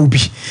so wa ma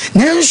obi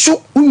na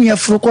nso unwe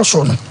afro ko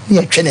so no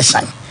ye twene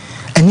san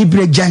ani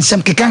bre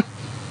jansam keka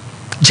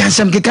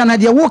na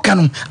de wo ka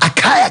no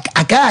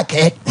akaya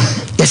ke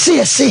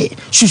yesi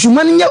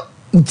susuma nya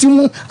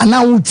utimu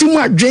ana utimu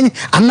adwen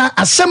ana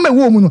asema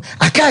wo mu no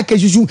akaya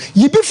susu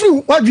ye bi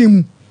firi wadwen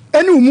mu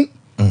ene mu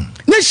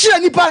na hira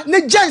nipa na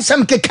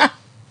jansam keka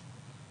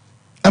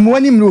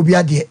amwani mre obi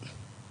ade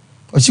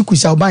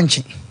osikusa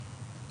obanche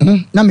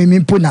na me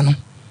mpo na no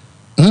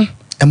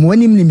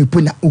amwani mre me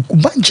po na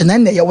okubanche na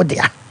na ye wo de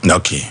a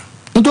okay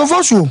nto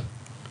fosu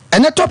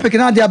ene topic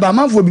na de aba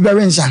manfo bi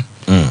berensa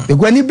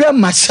egwani be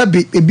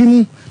masabe ebi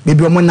mu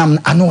bebi omo nam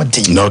ana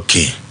odin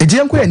okay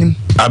ejie nko anim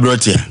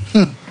abrotia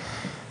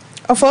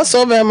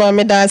Ofoso be ma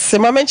me da se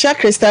ma mencha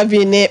Crystal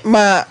V ne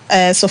ma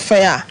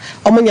Sofia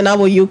omo nyina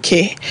wo UK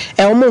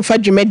omo mfa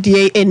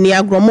dwumadie eni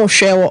agro mo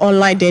hwe wo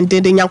online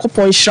den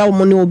Yakopon hira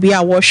wo ne obi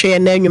a wo hwe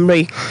na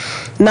anwumre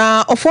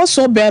na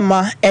Ofoso be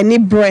ma eni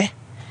bre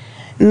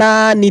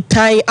na ni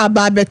tai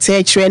ababete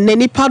ekire na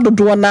nipa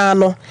dodo na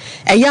no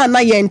eya na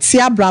ye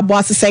ntia brabo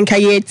asesenka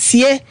ye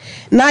tie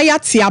na ya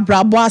tie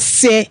brabo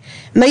ase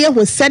na ye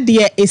hu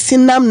sede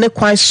esinam ne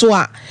kwan so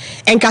a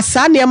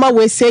enkasa ne ma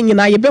we se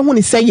nyina ye be hu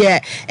ni se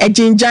ye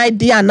ejinjai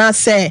dia na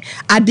se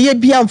ade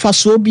bia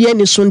mfaso obi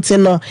ani so nte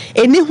no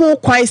eni hu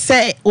kwan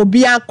se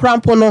obi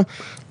akrampo no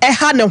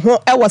eha ne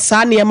ho ewo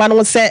sa ne ma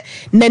no se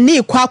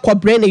nani kwa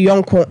akobre ne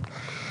yonko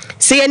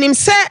se yenim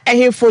se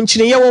ehefo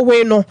nkyire ye wo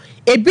hwe no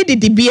ebi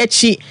didi bi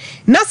achi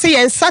na se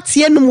yen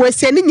satie num we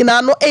se ni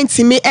nyina no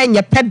entimi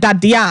enye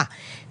pedade a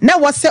na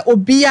wo se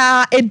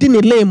obia edi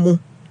ne lemu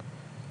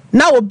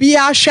na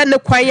obia hwe ne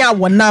kwan a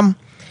wonam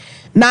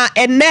na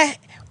enne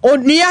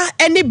onua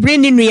eni bre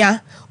ni nua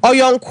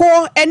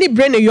oyonko eni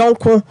bre ne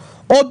yonko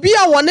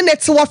obia wone ne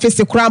te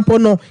office krampo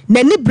no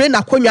na ni bre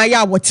na konwa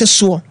ya wote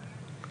so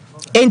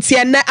enti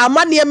enne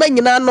amane ma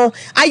nyina no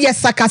aye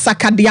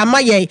sakasaka de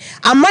amaye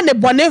amane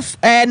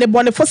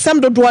bone fo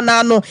sem dodo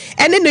na no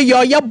ene ne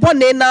yoye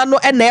bone na no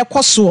ene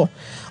ekoso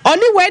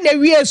Oni when a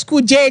we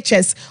school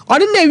JHS,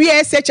 oni na we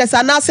SHS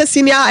and also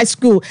senior high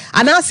school,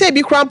 and also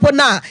be crampo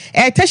na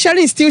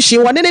tertiary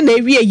institution, one in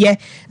a we ye.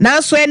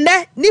 Now so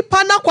ene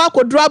nipa na kwa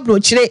kodra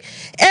brochire,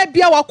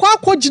 ebia wakwa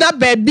kojina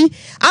baby,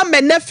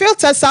 amene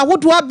filters a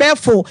wodwa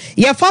befo,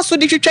 ye faso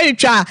di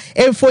twitwa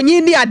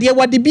emfonyi ni ade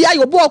wode bia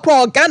yobo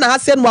okro Ghana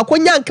hasen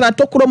wakonya nkra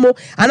tokromo,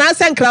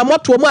 anase nkra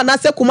moto mu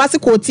anase kumase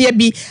kotie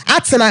bi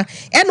atena,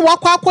 en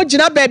wakwa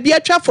kojina baby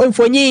atwa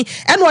emfonyi,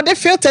 en wode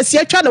filters ye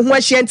atwa ne ho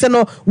ahye ente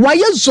no,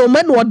 waye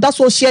zoma na oda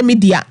social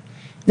media.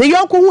 The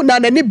yonko hu na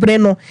nani bre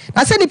no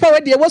na se nipa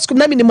we de waskum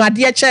na minimum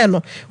ade che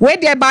no we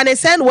de ba ne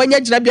sen wanya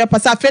gyina bia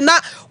pasa fe na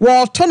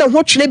wo to ne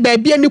ho twene ba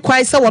bia ni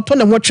kwan se wo to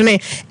ne ho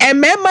twene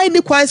emema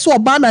ni kwan se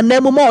oba na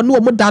namu ma ono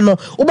mu da no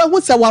wo ba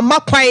hu se wa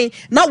makwan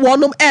na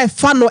wonom e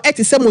fa no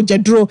eti se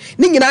mogyaduro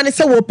ni nyina ne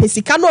se wo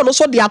pesika no no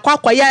so de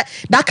akwakoye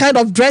that kind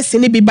of dress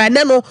ni bi ba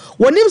ne no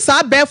wonim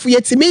sa befu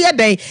yetimi ye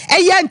den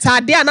eye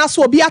ntade ana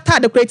so obi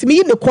atade kretimi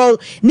yi ne kon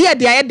ni ye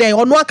de aye den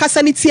ono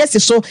akasa ni tie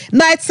so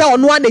na etse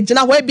ono ana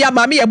gyina ho bia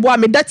ma me ye bo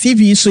that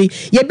TV so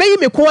ye be yi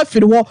me ko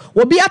afiri ho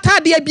obi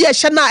atade bia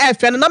hye na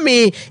efe na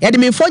me ye de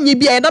me fonyi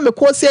bia na me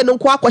ko se no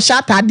ko akɔhye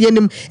atade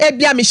anim e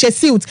bia me hye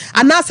suit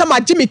anasa ma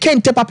Jimmy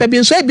Kente papa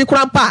bi so e bi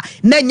krampa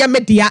na nya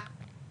media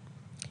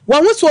wo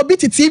hu so obi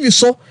ti TV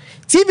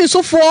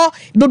so for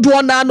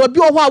dodo na no bi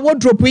ho a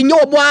wardrobe nye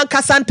omo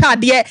ankasa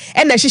ntade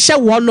e na hyehyɛ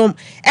wonom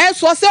e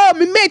so se o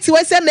me mate we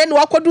se na ne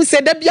wakodu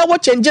se da bia wo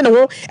change ne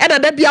ho e na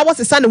da bia wo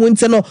sesa ne ho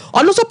nti no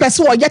ono so pese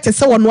wo yete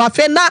se wono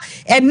afa na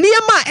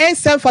eniema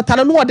ensem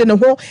fatano no wode ne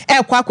ho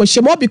e kwa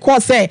akohye mo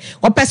because se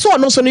o pese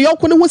ono so no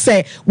yonko ne ho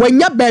se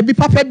wanya baabi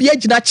papa bia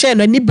gina che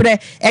no ni bre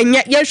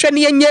enye yehwe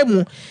ne yenye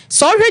mu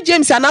so hwe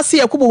James anase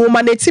yakubu ho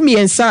ma na etimi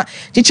ensa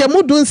chiche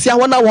mudu nsia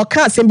ho na wo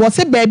ka asem bo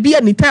se baabi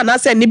anita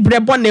anase ni bre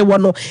bone wo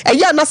no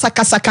ya na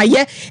sakasaka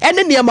ye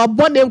ene ne ma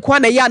bone nko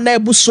na ya na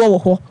ebuso wo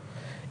ho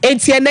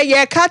enti ene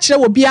ye ka kire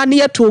wo bia ne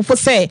yetofo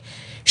se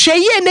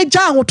hweye ne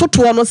gya ho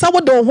toto no sa wo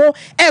do ho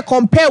e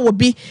compare wo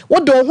bi wo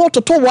do ho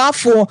toto wo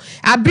afo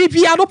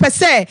abribia no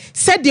pese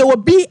se de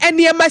obi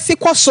ene emasi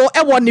koso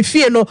e wo ne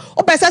fie no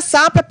wo pese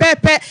sa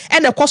pepepe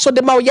ene koso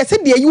de ma wo ye se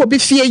de yi obi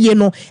fie ye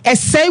no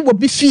esei wo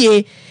bi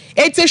fie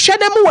eti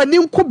hwede mu wani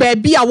nku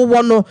baabi a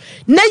wo no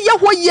na ye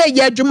ho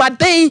ye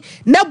adwumaden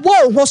na bo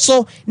ho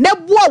so na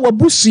bo a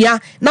wabusua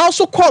na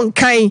so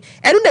konkan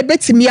eno na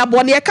betimi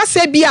abo na ye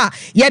kasa bi a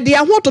ye de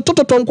ho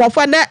totototo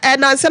nkofo na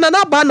nanse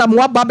na ba na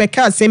mo ba be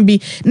ka asem bi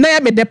na ye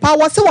me de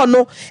power se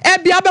wono e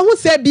bia be ho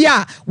se bi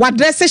a wa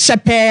dress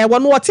shepe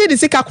wono wote de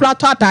sika kura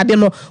to atade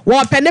no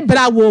wo pe ne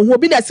bra wo ho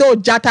bi na se o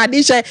jatade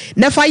hye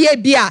na fa ye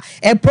bi a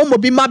e promo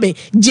bi mabe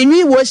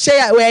jinwi wo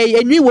hye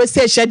enwi wo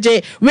se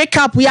hye wake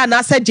up ya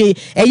na se je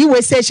we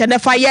say she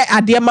never ye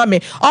ade mame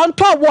on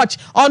to watch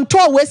on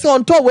to we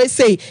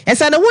say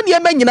esa ne hu ne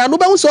ma nyina no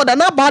be hu so da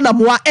na ba na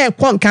moa e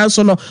kon kan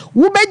so no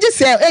wo beji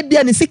se e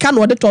bia ne sika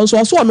no de ton so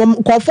no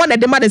kofo na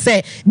de ma de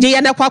se je ye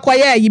ne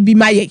kwakoye yi bi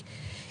maye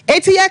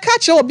eti ye ka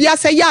che obi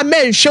asa ya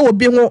menhwe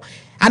obi ho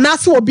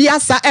anase obi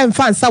asa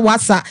emfa nsa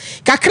wasa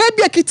kakra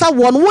bia kita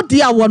won wo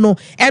dia wono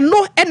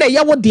eno ena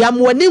ye wo dia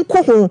mo ani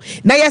nko ho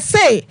na ye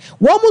say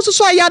wo mu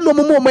so ya no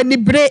mo mani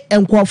bre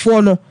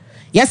enkofo no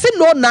ye say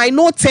no 9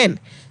 no 10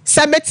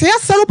 Sametia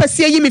sero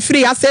pese yi mi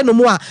free ase no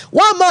mu a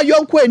wa ma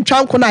yonko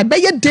entwanko na be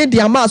ye dedi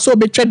ama so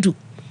betwadu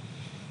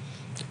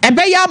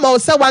ebe ya ma o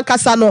se wan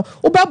kasa no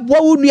wo be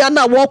boa wo nua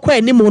na wo kwa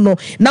ani mu no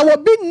na wo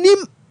bi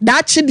nim da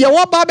chi de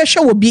wo ba be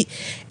hwe wo bi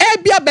e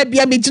bia ba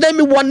bia me gina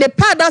mi won ne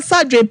pa da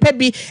sadwe pa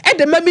bi e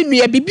de ma mi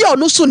nua bi bia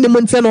ono so nim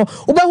nte no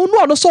wo be hu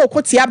no ono so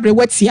okoti abre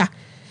watia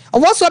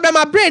owoso be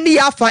ma brain ni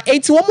afa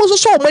enti wo mu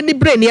so wo mani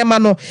brain e ma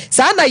no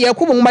sa na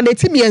yakubu ma na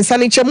timi ensa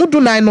ne che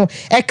mudu nan no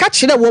e ka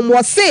kire wo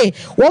mo se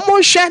wo mo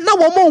hwe na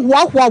wo mo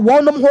hoahoa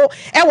wonom ho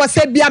e wo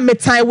se bia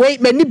metan we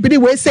mani biri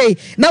we sei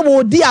na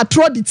wo di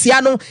atro di tia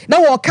no na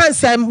wo kan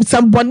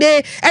sambone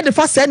e de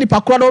fa sa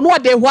nipa kro no no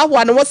de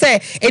hoahoa no wo se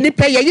eni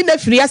pe ye na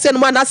firi ase no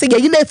ma na se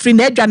ye na firi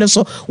na adwane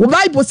so wo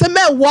bible se me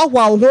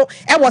hoahoa ho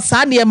e wo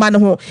sa ne ma no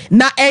ho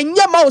na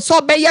enye ma wo so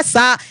be ye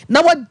sa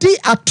na wo di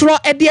atro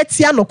e de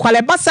tia no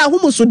kwale basa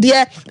humusu de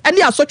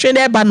ani asotwe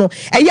na eba no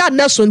eya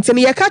na so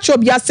ntene ye ka cho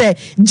bia se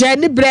je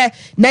ni bre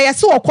na ye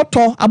se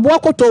okoto abo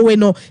okoto we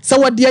no se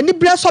wode ani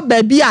bre so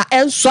ba bia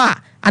enso a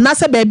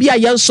anase baabi a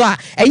yenso a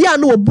eya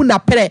na obu na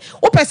pere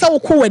wo pese wo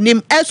ko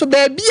wanim enso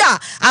baabi a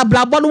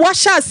abrabo no wa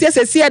sha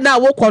asese na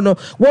wo ko no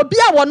wo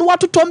bia wo no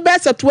watotom be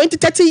se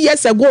 20-30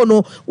 years ago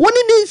no woni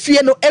ni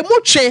fie no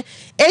emutwe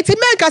eti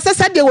menka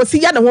sesa de wo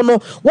si ya ne ho no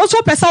wo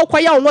so pese wo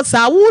kwaya wo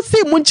sa wo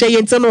si mu nche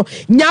yente no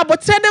nya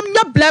botre dem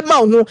nya blema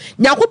ho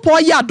nya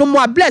kopɔ ya adom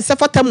a bless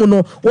fata mu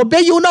no wo be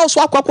yi na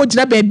so akwa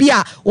gina baabi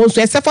a wo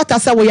so fata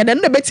se wo ye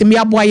ne betimi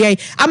aboa ye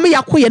ame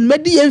yakoye ne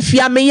medi ye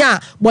mfia me ya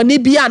boni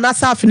bia na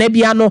sa afena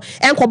bia no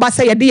enkoba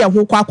se ye de ye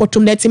ho kwa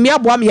akotum na timi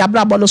aboa me ya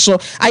brabo no so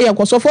aye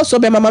nkosofo so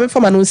be mama me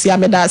fama no nsia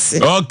me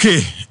dase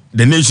okay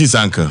the nation's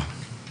anchor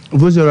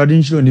vozo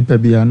radin shiro ni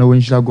pebia na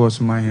won shira gos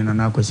man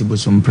na akwasi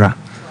bosompra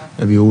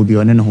ebi obi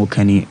one ne ho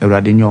kani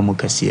awrade nye omo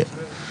kase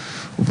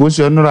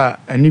vozo nora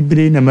ani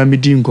bire na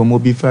mamedi nkomo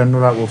bi fa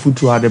nora wo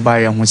futu ade ba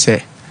ye ho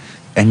se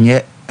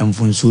enye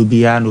mfunso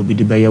bia na obi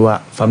de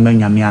beyewa fama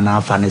nyame ana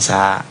afa ne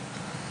saa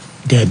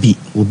dabi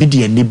obi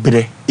de ani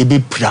bre ebe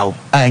prawo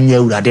anya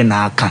awurade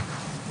na aka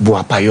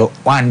boapayo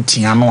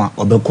wantia no a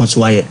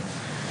obekoso aye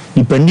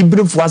nipa ni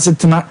brefo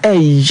asetena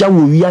ya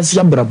wo wiase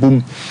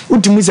abrabom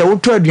utimi se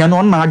woto aduane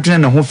on na adwene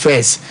ne ho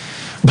first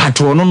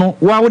but ono no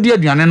wa wo de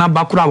aduane na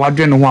bakura wa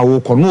adwene ho a wo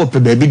kɔ no ope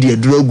baabi de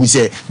aduro agu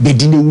se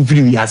bedi ne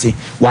wufiri wiase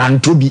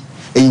wanto bi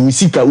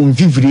usika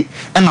umfifiri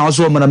na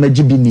also mana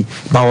magibi ni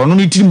ba ono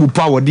ni tiri mu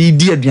pa wo de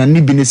di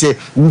aduane bi ne se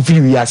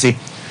wufiri wiase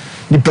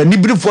nipa ni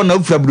brefo na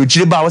ufura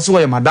brochire ba wo se wo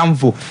ye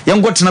madamfo ye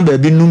ngotena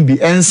baabi num bi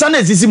ensa na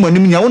esisi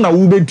manim nya wo na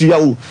wo betua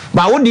wo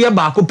ba wo de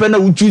ba akopɛ na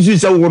wo tusu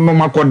se wo no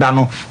makoda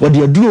no wo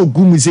de aduro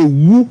ogu mu se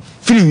wu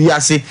firi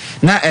wiase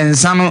na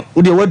ensa no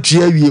wo de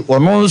watua wie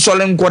ono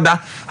nsole nkoda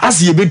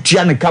ase ye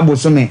betua ne kabo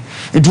so me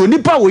etu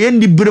onipa wo ye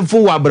ndi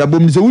brefo wa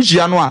abrabom se wo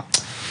hia no a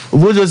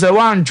obozo se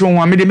wa ntwo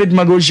ho me de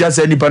metima go hia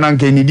se nipa na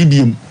nka ni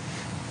dibiem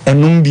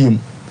enum biem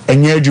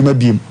enye adwuma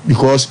biem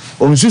because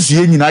onsusu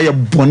ye nyina ye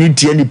boni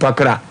tie nipa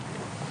kra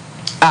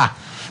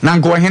na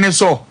nko hene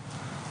so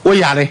o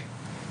yare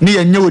ne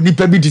yenye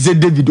onipa bi ti se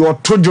David o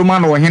tojoma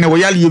na o hene o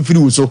yale ye firi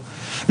wo so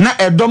na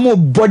edomo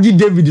boji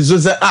David so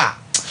se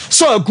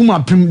so akuma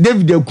pim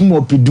David akuma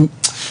opedu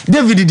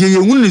David de ye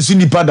hunu ne su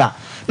nipa da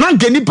na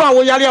nke nipa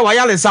wo yare a wa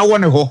yale sa wo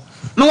ne ho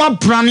na wa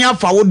prane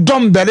afa wo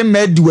dom bere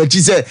ma di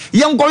wachi se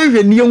ye nko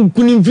hwehwe ne ye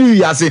nkuni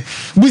firi ase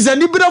buza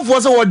ni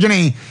brefo se wo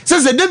dwene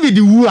se David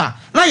wu a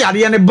na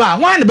yare ne ba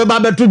wan ne beba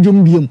beto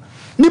dwom biem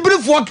ni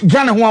brefo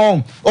gane ho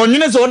a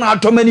onwene se wo na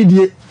atomani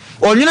die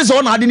onyine se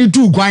ona ade ni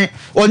tu kwan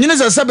onyine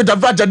se sebeta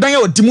fracha dan ya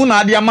otimu na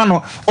ade ama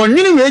no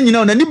onyine we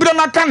nyina na nibira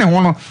na ka ne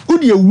ho no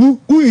udi ewu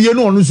uwie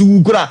no onu so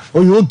wu kura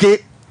oyo oke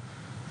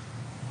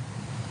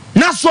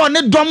na so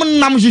ne dom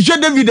nam hwehwe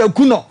David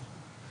akuno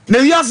na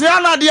wiase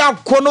ana ade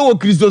akono wo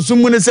Kristo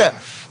sumu ne se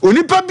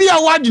onipa bia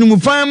wadwene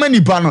mu fan ma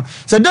nipa no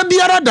se da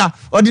biara da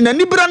ode na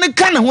nibira ne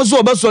ka ne ho so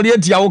obesori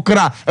atia wo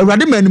kra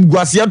awurade manim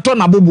guase to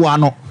na boboa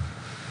no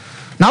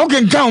na wo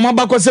kenkan o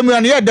mabakosem ya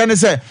ne ye da ne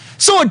se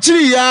so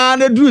chiri ya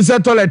na duru se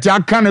toilet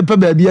aka ne pe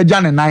ba bi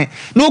agya ne nan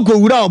na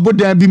okowura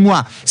obodan bi mu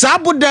a sa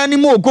abodan ni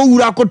mu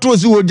okowura akoto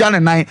si wo gya ne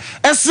nan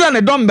ese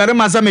ne dom bere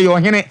ma se me yo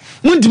hene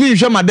muntimi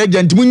hwe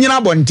madagya ntimu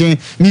nyina bonten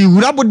mi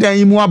wura abodan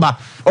yi mu aba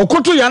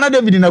okoto ya na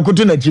David na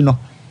koto na chi no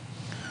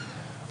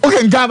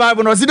okay nka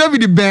Bible no si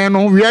David ben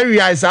no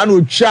wi sa na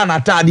otwa na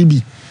taade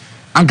bi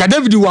anka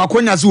David wa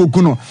akonya se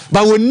okuno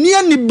ba woni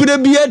ani bere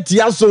bi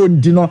atia so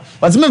ndi no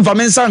wase me mfa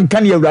me nsa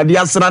nka ne awurade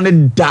asra ne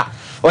da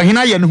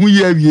ohina ye ne hu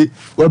ye awie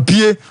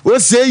wapie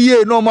Osei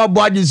ye no ma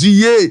Aboagye su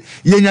ye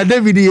nya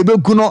David ye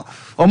beku no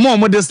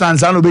omo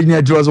distance an obegina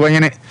adros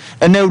ohene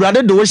ena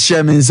awurade do wo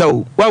hye me nsa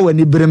o wa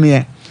wani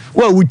bereme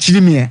wa wo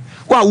chiri me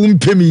wa wo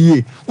mpemi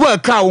ye wa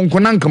ka wo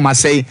nkona nkama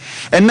sei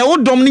ena wo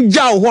dom ni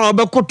gya wo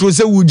obekoto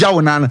se wu gya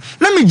wo na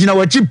me gina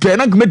wachi pe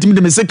na nkametimi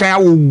de me se kan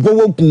awo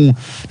gowoku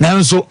na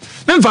nso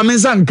me mfa me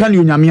nsa nka ne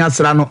onyame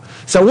asra no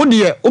se wo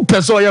de wo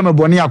pese oya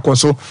mebone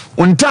akoso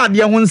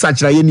ontaade ho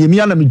nsakira ye ne emi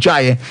na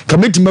metwaye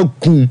kametimi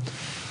ku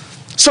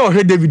so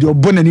he David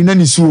obonani na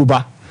ni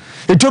suoba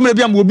etomre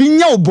bia mo obi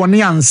nya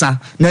obone ansa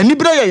na ni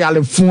bere ye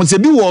yale fun se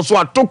bi wo so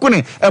atoko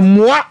ne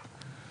emoa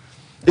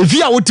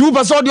efi a woti wo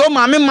pese o de o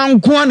ma me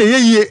manko na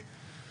yeye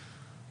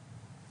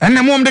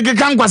ene mom de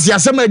kan kwase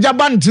asem agya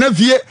ba ntena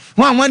fie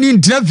ho amani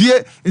ntena fie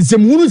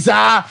nsem hunu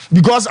saa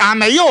because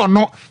amaye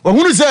ono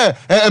hunu se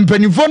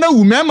mpanifo na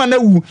wu mema na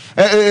wu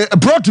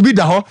pro to be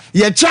da ho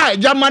ye cha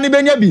agya mane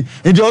benya bi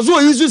nti ozo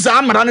oyisu saa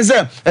amara ne se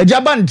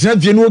agya ba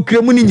ntena fie no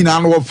okremu ni nyina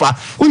no wofa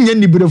unye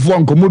ni berefo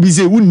nkomo bi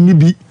se wunni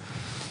bi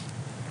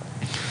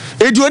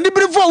edu ni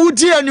berefo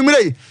wuti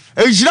anumre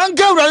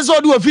ejiranka awurade se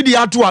odi ofidi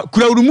ato a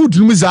kura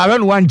urumutu mu zaare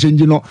no wan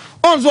change no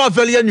onzo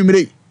afeli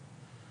anumre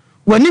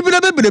wani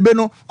birebe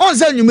no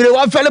onse nyumire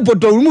wa fele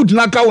poto remote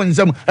na ka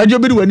wonsam ajo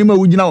bi wani ma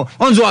wugina wo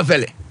onse wa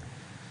fele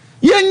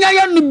yenya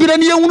ya no bire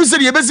ne yehunu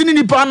se ye besi ni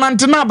nipa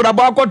nante na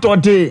abraba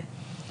akotote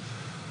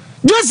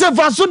Joseph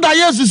asoda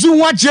Jesus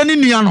hu achie ni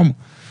nuanom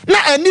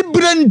na ani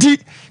bire nti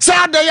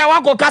sa da ya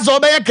wakoka so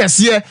obeye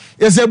kese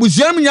yese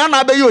busuam nya na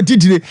abeyi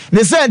otitire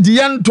ne se ndi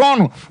ye nton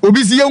no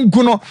obisi ye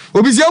nku no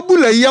obisi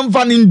abula ye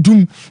mfa ne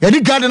ntum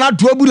yedi ka de na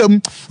to abulam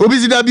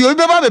obisi da bi obi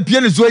beba be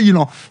pie ne so yi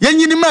no ye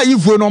nyini ma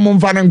yifuo no mo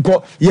mfa ne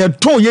nko ye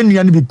ton ye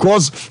nuan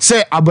because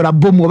se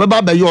abrabom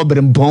obeba be ye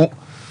obrempon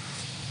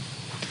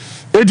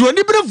edu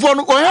oni brefo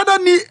no ohada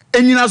ni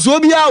enyina so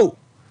bia o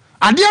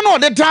ade no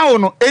ode tawo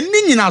no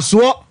eni nyina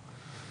so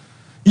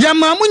ya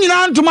mamu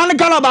nyina ntoma ne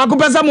kala ba ko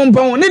pesa mo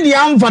mpon ne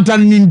dia amfata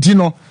ninti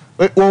no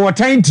wo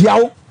tan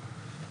tiawo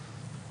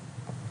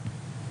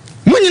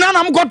mu nyina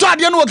na mkoto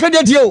ade no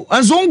okede tiawo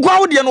enso nkwa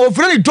wo de no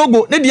ofre ni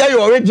Togo ne dia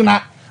yo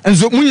original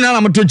enso mu nyina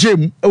na mto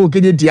chem e wo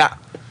kede tia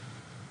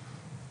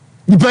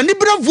dipani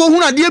brafo hu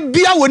na de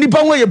bia wo nipa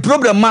ho ye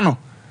problem ma no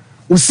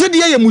wo se de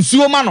ye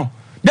musuo ma no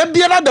da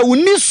bia da wo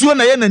ni suo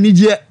na ye na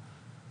nigye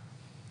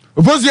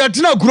ofosu ya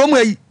tina kurom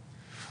ayi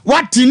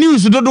what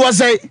news dodo wa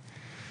say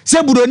se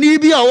buroni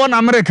bi a wo na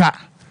America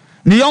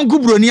ne yonku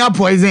buroni a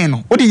poison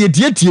no wo de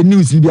yetie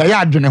news bi a ya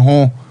adwene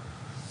ho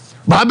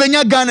ba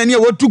benya Ghana ni e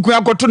wotukun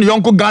akoto ne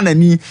yonko Ghana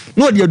ni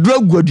na odi aduru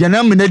aguadua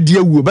na me na die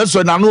awu be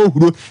so na no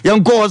ohuro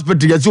yenko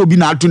hospital ye se obi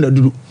na ato na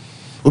duru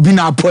obi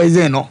na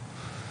poison no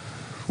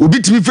obi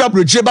timi fi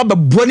abrochie baba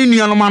buani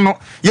nuanom ano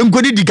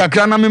yenko di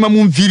kakra na mema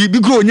mu mfiri bi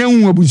kro onye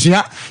hu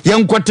abusua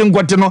yenkote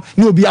nkote no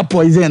na obi a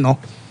poison no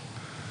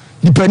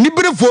nipa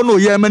nibrefo no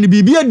ye mani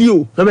bibia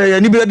dio be ye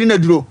nibra di na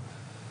duro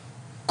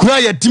kura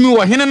ya timi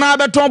wo hene na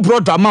abeton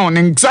proto ama on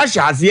nsa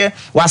hyase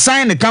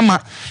wasan ne kama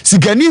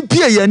sikani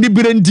pie ya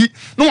nibra ndi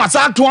no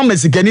wasa ato ama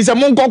sikani se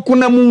monkoko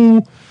na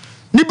mu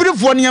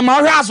nibrefo ne ma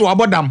hwa aso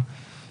abodam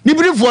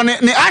nibrefo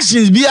ne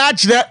actions bi a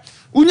kire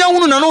unya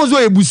hunu na no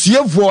zo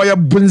ebusuefo ya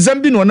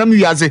bunzam bi no na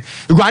wiase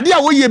igwade a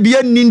wo ye bi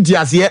ani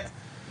ntiase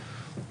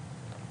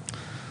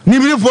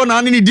nibrefo na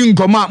ani di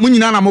nkoma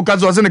munyina na moka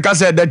zo se ne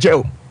kasa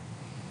edacheo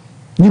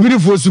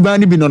nibrefo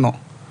subani bi no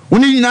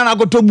Uni nyina na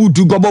goto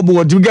butu gobobo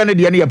wodiga ne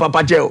de ne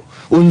papa cheo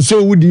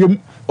onso wudiem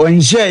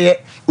onhyeye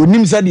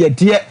onim sa de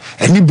tie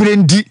ani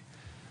brendi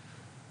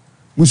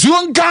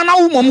musuo nka na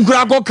wo mom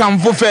kura ko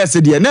kamfo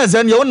first de na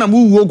ze ne wonam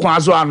wuwo kwa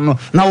so ano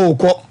na wo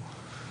ko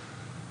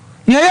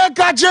ye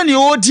ka che ne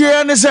o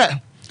tie ne se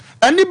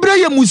ani bre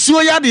ye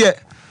musuo ya de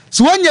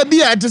so wanya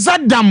bi a etisa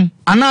dam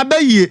ana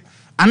bayie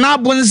ana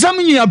bonsam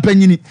nyia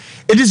panyini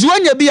etisi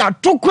wanya bi a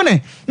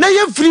tokone na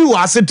ye free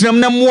wa asetrem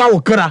na moa wo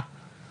kra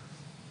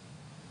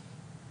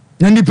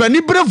na nipa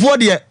ni brefo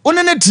de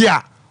one ne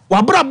tia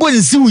wabra bo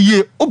nsi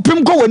wuye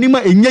opim ko wani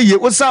ma enyeye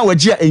osan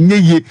waji a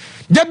enyeye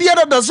da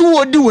bia da so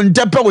wodi wo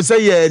ntepe wo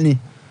seye ani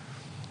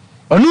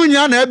onu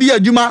nya na bia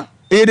adwuma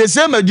e de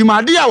same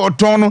adwuma de a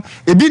woton no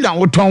ebi na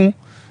woton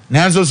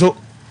na enso so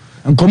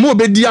nkomo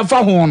obedi afa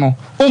ho no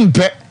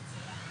ompe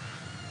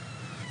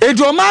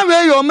eto ma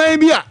we yo man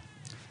bia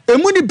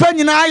emu nipa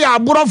nyina ya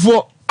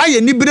aborofo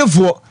aye ni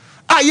brefo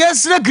aye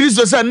sire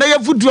Kristo se na ye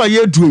futu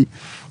aye tuyi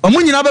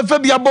omu nyina be fa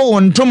bia bo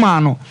won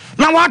toma no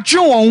na watwe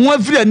won ho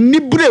afiri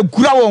anibre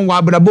kura won wa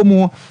abrabo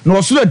mu na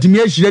osoro atimi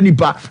ahire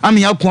nipa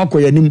ame akon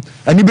akoyanim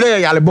anibre ya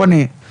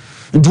yalebone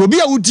nti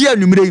obi a wuti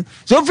anumre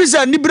so ofisi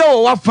anibre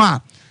wo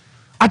wafa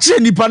a kire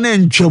nipa na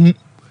ntwam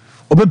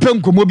obepe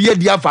nkomo bi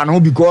adi afa no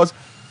because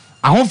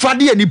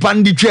ahofade ya nipa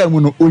ndi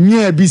twam no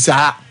onya bi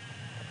saa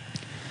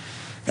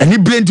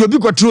anibre nti obi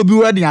kotro obi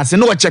wadi ase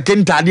no wo cheke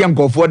ntade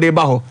nkofo de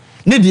ba ho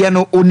ne de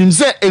no onim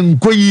se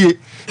enkoyie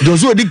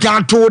dozo odi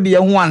kan to de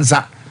ho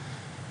ansa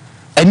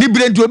ani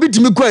brenti obi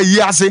timi kwa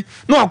yi ase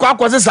no akwa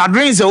akwose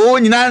sadrin se o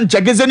nyina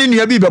ncheke se ni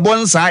nua bi bebo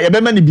nsa ye be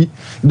ma ni bi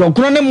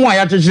donkro ne mo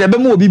aya kyekere be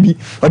ma obi bi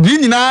odi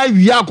nyina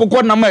wi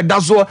akokọ na ma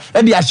eda so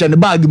e de ahye ne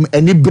bag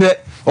ani bre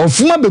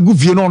ofuma begu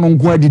fie no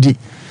nko adidi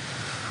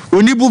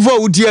oni bufo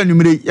uti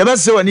anumre ye be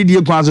se wani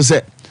die kwa so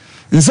se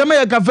nsema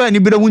ye kafa ani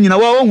bre hu nyina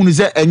wa ohunu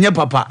se enye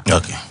papa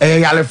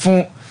okay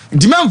yalefo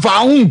ndima mfa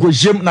ho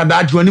nkohyem na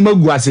daatwe ani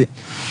magu ase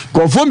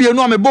kofo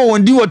mienu amebo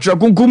won di wotre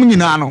kunkum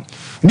nyina no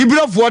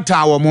nibirefo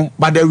ta wo mo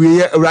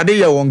badawiye awrade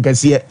ye won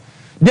kase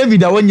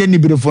David a wonye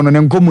nibirefo no ne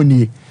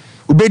nkomuni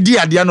obedi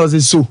ade na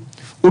ose so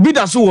obi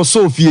da so wo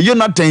so fie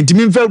Jonathan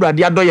timi mfa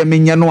awrade adoye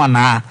menye no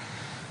ana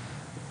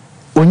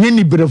onye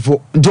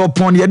nibirefo njo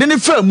pon ye de ne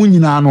fa mu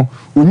nyina no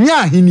onya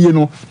ahenie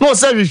no na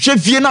ose hwehwe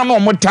fie na na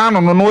omotan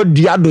no no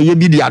odi adoye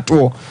bi di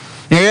ato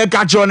ye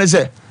ka che one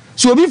se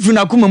so obi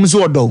fina kuma mu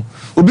so odo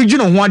obi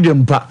dwene ho ade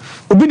mpa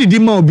obi didi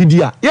ma obi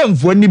dia ye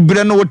mfo ni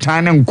bre no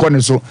wotan ne nko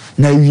ne so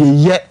na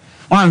wieye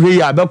wanwe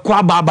ya be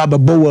kwa baba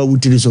bebo wa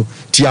wutiri so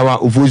tiawa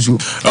Oforisuo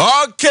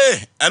okay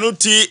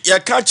anuti ya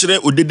ka kire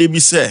odede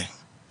bi se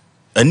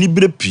ani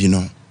bre pi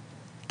no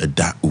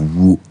da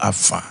owu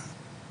afa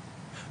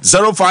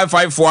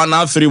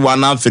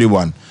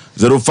 0554931931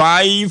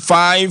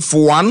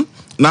 0551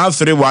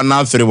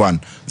 931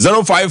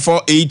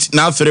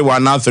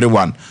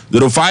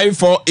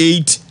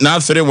 0548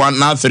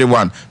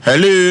 0548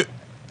 hello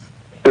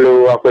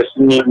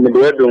akwesini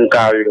midwedu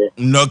nkawe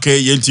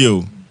okay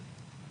yetio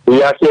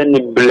ya se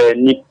ni ble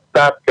ni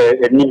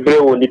pape ni bre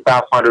wo ni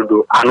pa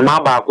fadodo anuma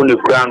ba ko ne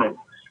kura no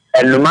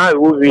enuma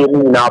wo wie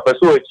mu na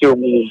peso o chi o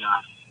mu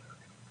na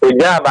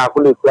eja ba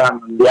ko ne kura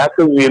no ya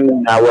ke wie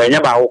mu na wo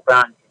nya ba wo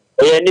kura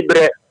ni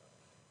bre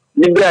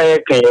ye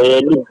ke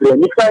ni bre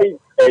ni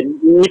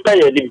pa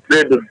ye ni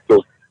bre do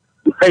to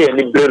pa ye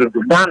ni bre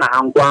do na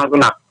hankwa so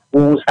na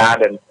wu sa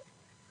den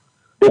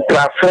o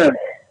trafon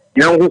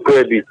nyangu ko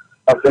bi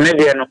afune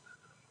de no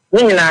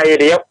ni na ye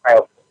de ya pa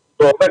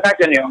so pa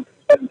ka ni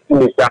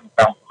ni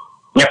sampa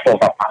ni fo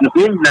papa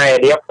ni na ye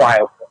de ya pa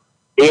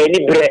ni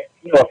bre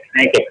ni o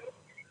snake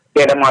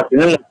ke da ma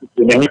tinu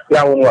ni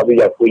pra won wa bi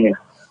ya ko ni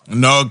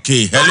no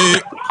okay hello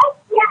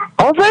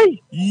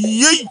Osei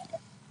yey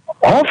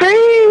Osei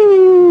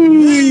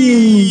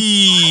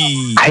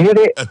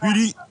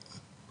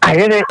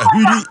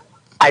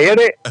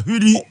ayere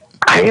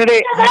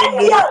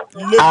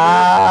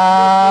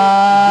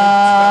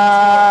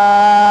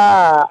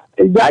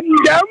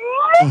jandam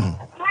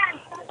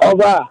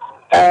oba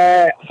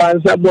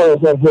fansa bo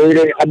for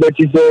foire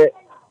abeti se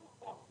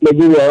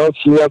Nigeria o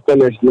senior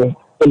college no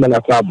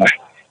na kwaba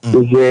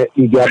je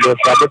idia bo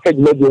sa be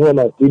meji ho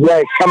na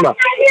idia kama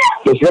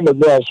ke se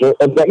be so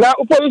na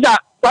upo visa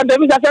kwanta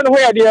visa se no ho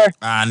ya de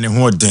ne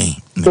ho den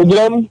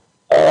program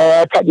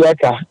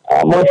kadiaka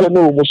mo se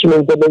no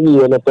musume ko be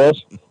yi na pes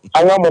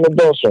anga mo no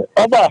doso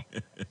oba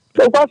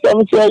the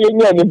person say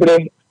yenya ni bre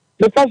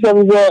the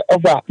person say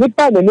oba the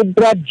person ni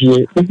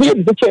bradie the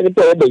be the che ni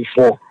pe be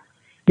fo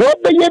no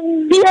be ye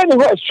bia ni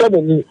ho so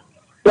ni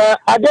na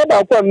ade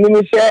ba ko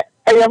ni se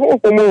eye ho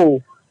ko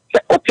mo se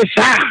o ti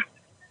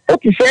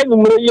sa ni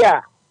mre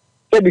ya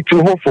se bi tu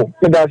ho fo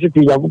se da se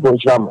ti ya ko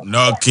sham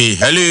okay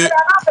hello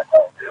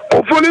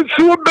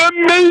Oforisuo be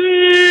me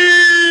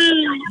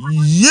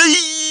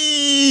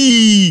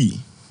yey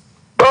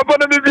Papa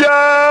na bibia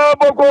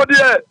boko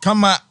de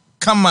kama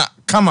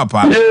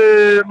pa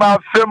ma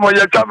femo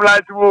ye come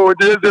light wo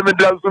de se me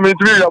dance me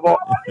tiri yabo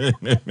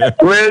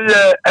we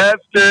ye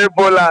SK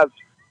Bolas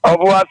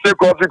Obuase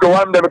coffee ko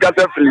one dem ka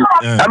se free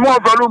am o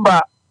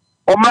volumba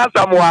o ma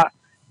samwa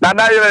na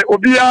na ye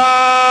obia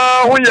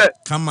ho ye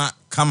kama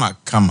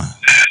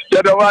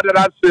ya do wa de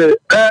na se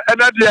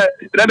na de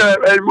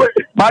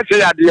ma se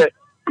ya de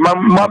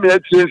ma me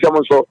tie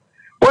nsem so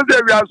o se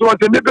wi aso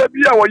se ni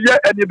bia wo ye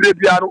anibre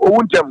bia no o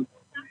wuntem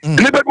ni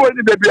bia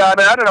ni bia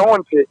na ya na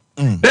wonte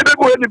ni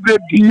bia ni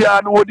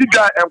bia no odi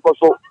ga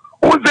enkoso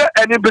o se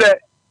anibre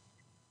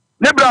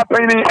ni bra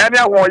pani ene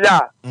ho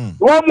ya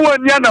wo mu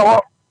ania na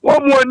ho wo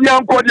mu ania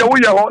nko de wo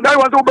ye ho na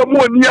wo se wo be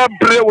mu ania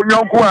bre wo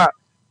nyonko a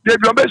de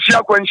bi o be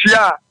hia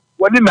kwanhia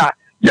woni na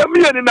ye mi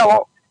ni na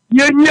ho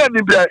ye nyia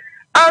ni bre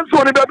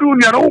anso ni bedu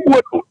nia no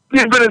wo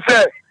ni bre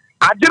se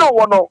agire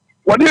wo no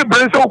woni bre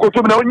se wo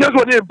koto na onye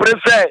so ni bre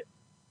se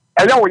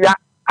eya wo ya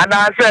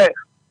ana se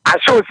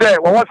asho se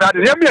wo wo sa de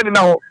ye mi ni na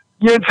ho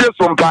ye ntie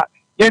sompa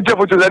ye ntie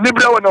foto se ni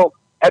bre wo no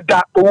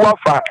eda owu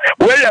afa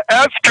we ye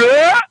SK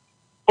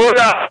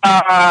Ola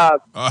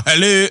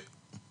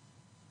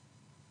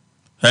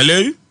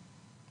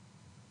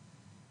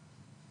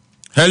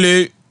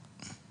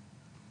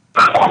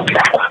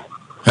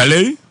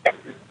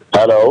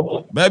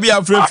hello baby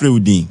afrefre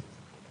udin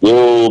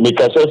yo make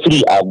us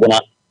free abuna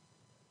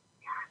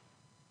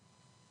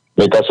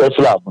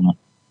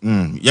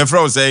your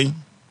friend say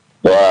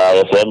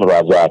your friend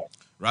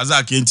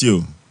Razak can't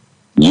you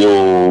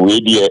yo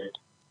we dey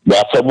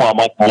ya femo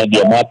amaka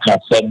dey maka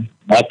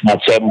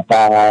sem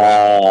pa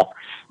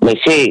me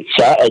say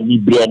sa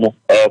anibria no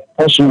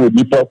possible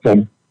di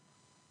person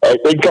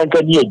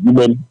enkanka ni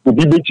adwuman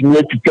obi betimi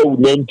atwitwa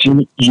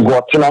unanti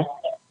ihotena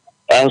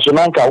enso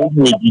nanka wo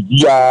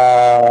megidia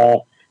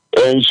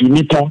enso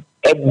nipa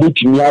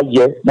betimi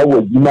aye na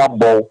wadwuma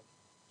bɔ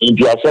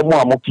nti asɛm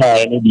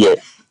amaka ne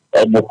de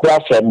nokra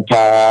asɛm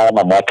pa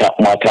na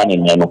maka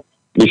ne no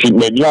if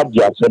many of the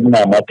asɛm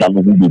na maka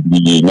no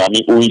bi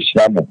nyame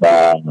onhyira mo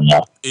ba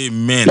na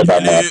amen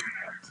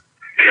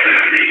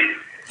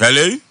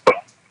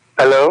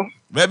hello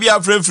baby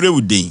afrefre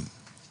udin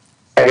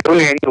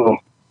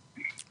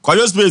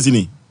kwayo space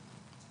ni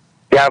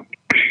ya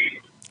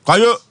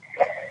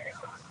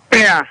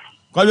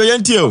kwayo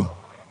yentio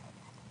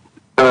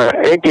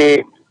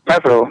eke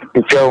mafro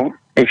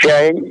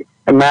ifya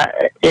ma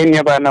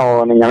enya ba na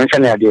o nyame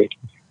sane ade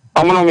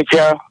omono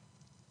mifya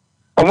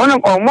omono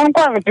kwa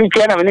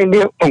mifya na me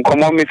ndi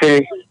nkomo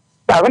mifere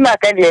ba na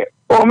ka de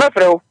o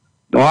mafro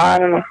no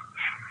ano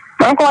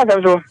man ko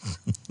asa so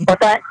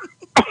ota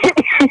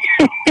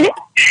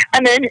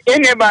ana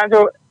enya ba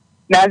so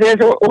na de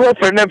so o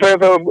fere na fere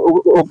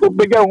o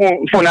beja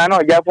hu funa na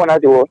o ja funa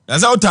de wo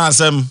asa o tan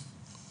asem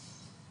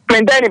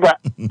mentani ba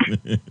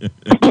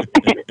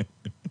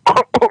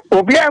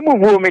obi amu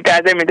bu mi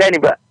ka se mentani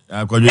ba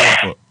akwajo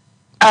yako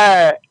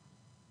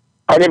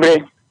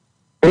onibre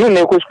ni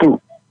na ko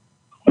school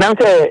na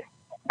se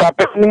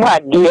papa ni ma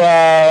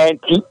dia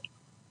ti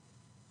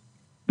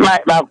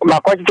ma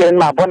ko ti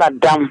ma bona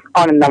dam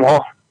on na ho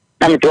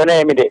na mi to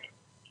na mi de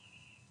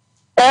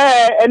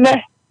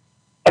ene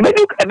ebe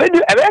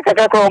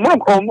ka ko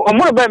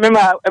mo ba me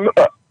ma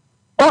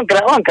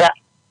onkra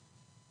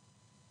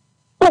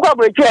uko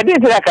brechi adi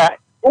tiraka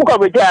uko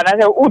brechi na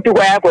se utu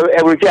kwa yako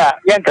brechi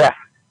yantra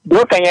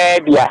do kan ya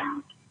bia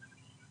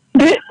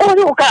di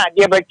o ka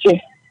de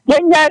brechi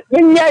yenya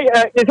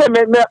se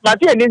ma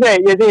ti ni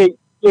se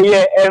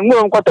ye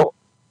ngoro nkoto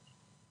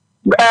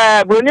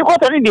bro ni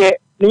koto ni de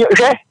ni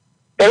hwe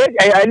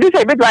edi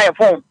se betu aye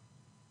phone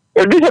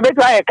edi se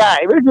betu aye car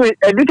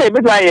edi se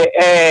betu aye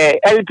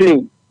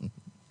airplane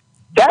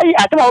dai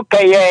atama o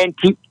kai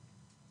enti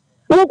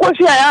uko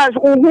si aya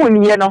uhu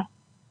ni ye no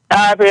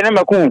pe na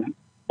makun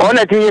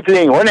ona tiye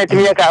plane ona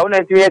tiye car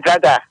ona tiye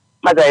tractor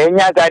mata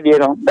yenya ka de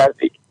no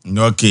that's it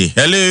okay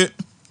hello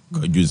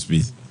god you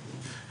speak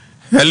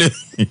hello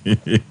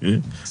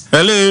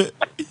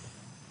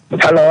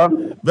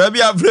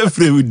baby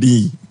afrefre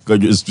udi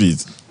god you speak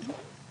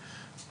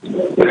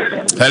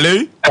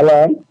hello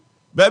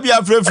baby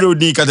afrefre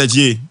udi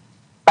katachie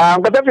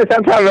katafi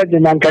central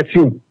region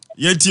nankasi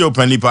yeti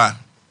opanipa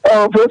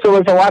first of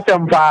all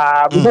Asem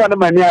Mpe before the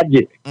money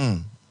aje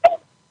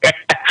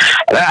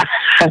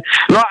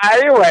no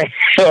anyway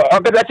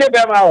okatache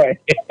be ma we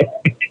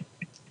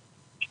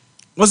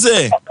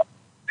Osei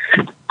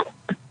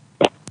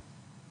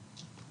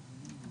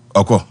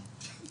Oko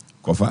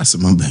Kofa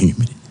Asem Mpe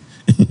Nipa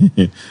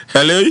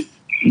hello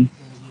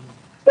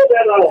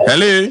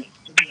Hello.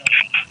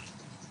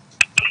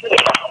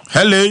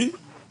 Hello.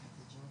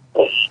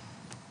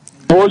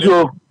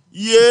 Bonjour.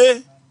 Yeah.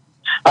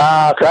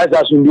 Christ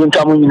has been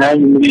coming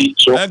in.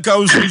 So, I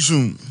can't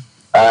soon.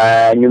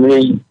 You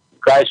may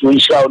Christ will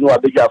show no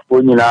abija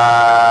phone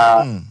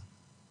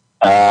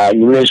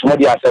you may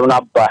somebody has 7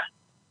 up.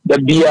 The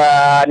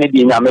beer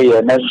needing a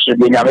mayor,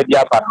 necessarily a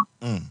media panel.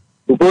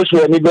 Because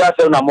we are neither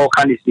 7 more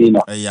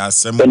candidates.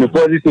 Yes, and the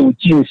positive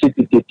team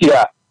city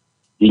here,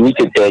 you need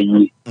to tell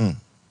you. And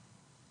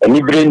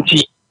you bring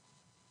tea.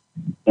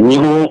 And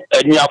you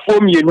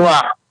form you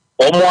know,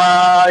 or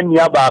more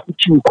nearby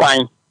 2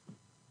 coins.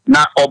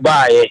 Na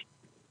obaye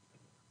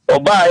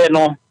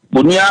no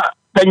bunia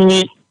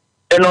panyi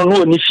eno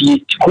no ni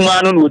fie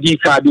kuma no odi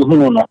ka bi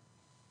hunu no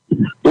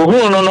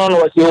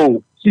no se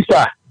o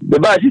sister the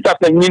ba sister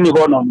panyi ni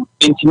ho no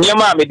enti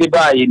ma me de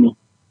baaye ni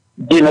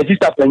de na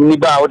sister panyi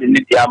ba o de ne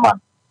ti ama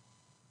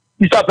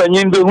sister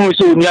panyi ndo hu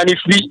so onia ni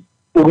free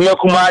onia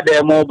kuma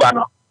da mo ba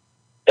no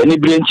eni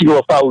brenti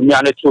no fa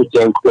onia ne to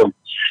jenkrom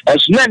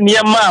enso na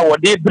niema wo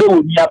de bre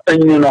onia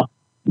panyi no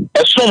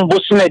Esum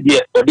bosine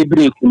de odi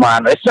break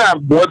man esa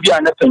bo bia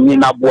na panyi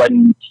na bo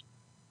ani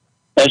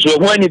enso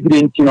ho ani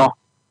brenti no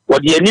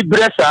odi ani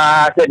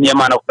bresa se ne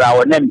ma no kra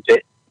wo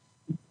nempe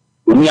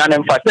onia ne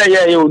mfa se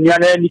ye onia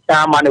na ni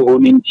ka ma ne ho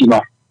ni nti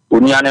no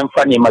onia ne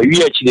mfa ne ma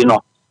wi akire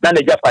no na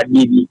ne japa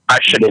di bi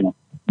ahwere no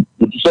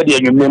nti so de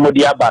anwumme mo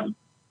de aba no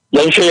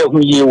ye nhwe ye hu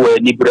yi wo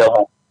ani bre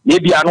ho ye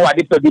bia no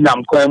ade pa bi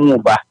nam kwan mu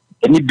ba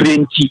ani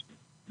brenti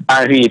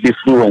ahwe be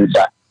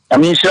fluenza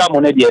ami nhira mo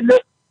ne de le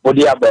mo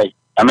de aba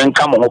Yamen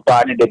come on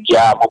pa ni de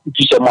kia mo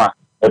kutisema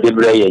o de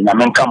breye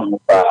yamen come on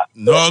pa.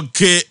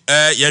 Okay,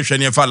 yes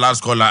shani fa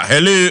last caller.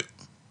 Hello.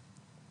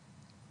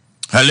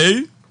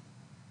 Hello.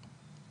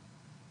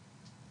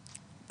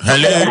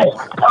 Hello.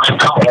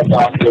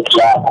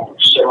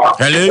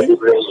 Hello.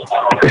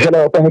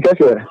 Hello,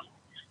 Panikase.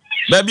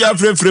 Baby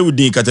afre with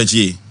the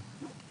katachi.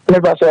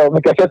 Never saw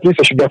me kase please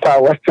should be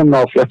far western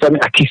of the family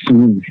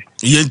akisi.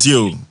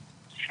 Yentio.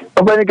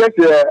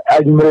 Panikase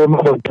ajimre mo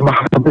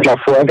to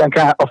for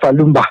kan of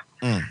alumba.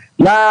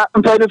 Na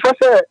mpani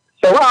fose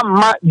se wa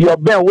ma de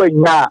oben wa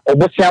nya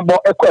obosiabo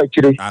ekọ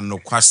akire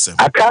anokwasem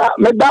aka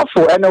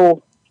medafo ene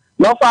wo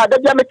no fa da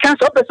bia me kan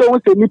so pese wo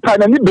se nipa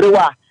na ni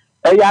brewa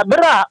ya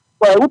bra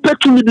wo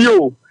petumi bi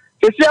o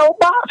se wo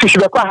ba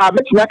fishbe kwa ha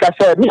metina ka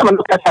se mi ma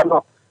no ka sa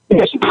no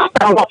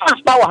wa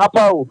fasta wa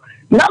hapa o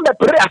na be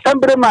pre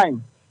assembly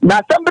man na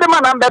assembly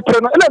man na be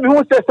pre no ina mi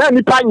hu se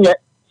nipa nye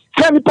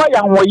se nipa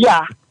ya ho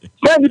ya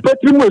se nipa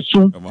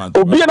trimusu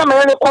obi na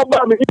me ne ko ba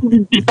me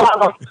ndi pa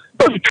no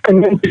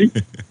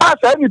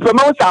asa ni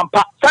pema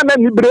Sompa sana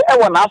ni bre e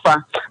wona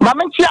afa ma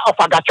mentia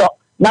ofagacho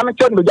na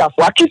mentia no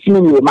jafo akisi ni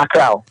we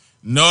makrao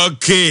no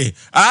okay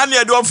ani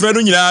e do ofre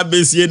no nyina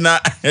besie na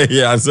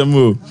ya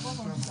asemo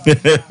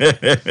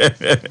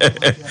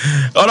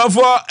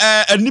olofo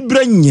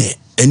anibra nye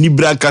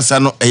anibra kasa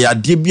no e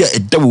yade bia e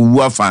da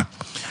wuwu afa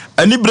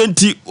anibra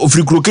nti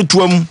ofrikuro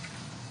ketuam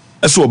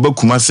eso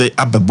obakuma se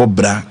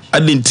abebobra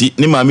adenti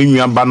ni ma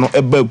menwa ba no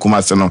e ba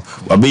kuma se no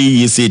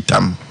wabeyi yese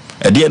tam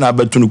ede na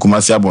abatunu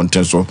kumase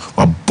abonten so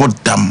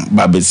wabodam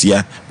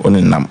babesia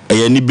onenam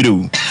eye ni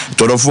brew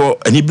torofo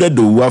ani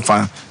bredo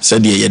wafa se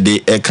de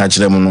yede e ka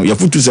kire mu no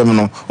yafutu sem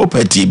no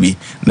opati bi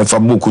na fa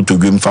boku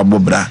todwem fa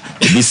bobra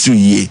ebi su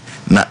yie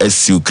na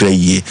asi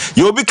ukraye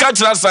ye obi ka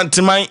kire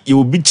santeman ye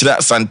obi kire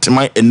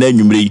santeman ena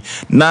anwumre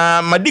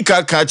na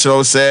madika ka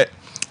kire se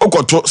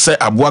okoto se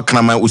aboa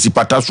kraman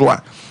osipata so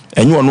a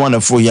enye ono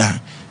anafo ya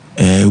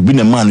obi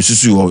na man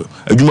susu ho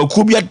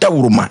adwumakuo bi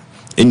adawroma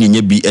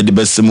enye bi ede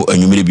besemu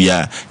anwumre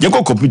bia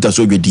yenko computer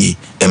so dwedie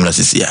emra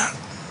sisia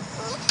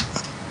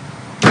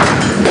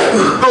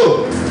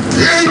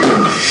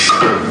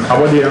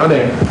abode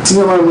ade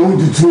tinema no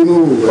dutu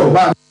no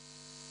oba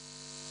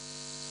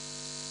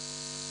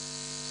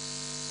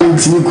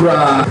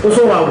Tinikura.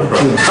 Also,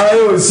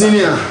 ayo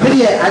senior. Me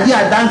adi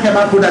adanke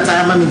ba product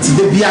ayama me ti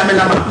de bia me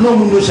na no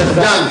mu no she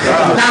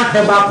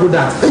danke ba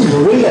product.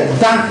 We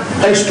dank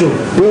extra.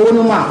 We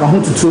wonu ma wa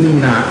hu tutu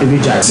ni na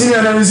ebeja.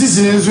 Senior na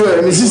misisi ni nso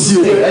e misisi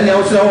e. And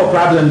also no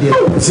problem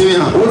there. Senior.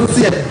 What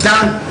see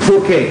dank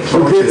proke.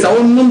 Okay. So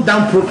wonu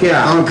dank proke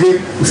a. Okay.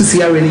 Sisi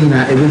ya we ni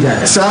na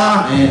ebeja.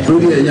 Sa.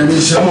 Really ya me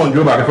sha. Come on,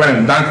 do ba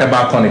friend danke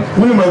ba tonic.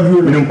 Muni ma bi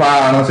o Minum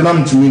pa na se na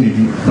mtumi ni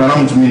bi. Na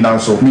mtumi dan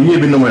so. Mi ye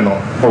bi no me no.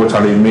 O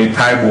chale me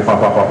taibo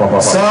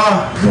papa.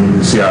 Sa.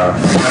 Sia.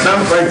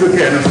 Madam fight to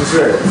care na so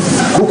say.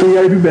 Ko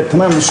ya bi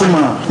betana me so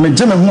ma me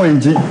jama ho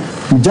enje.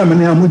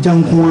 Jamani amuja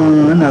nko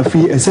na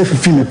afi ese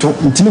fifi meto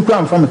ntini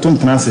kwa mfa meto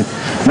ntenase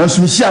na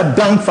so mi hia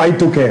dan fight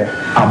to care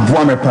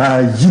aboa me pa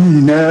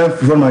yini na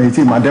fi na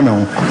yeti madam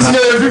ho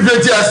Senior every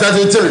day as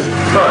that tell.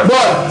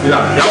 Boy. Ya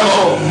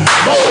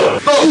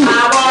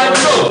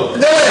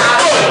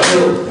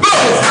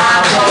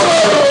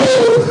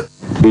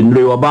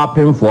Indre oba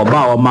pemfo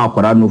oba o ma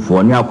akwara no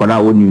fo ne akwara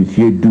woni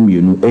mfie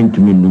dumienu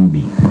entumi num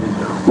bi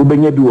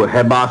ubenya bi wo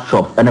herbal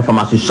shop ene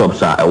pharmacy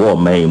shops a ewo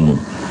man mu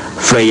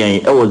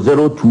Freyen,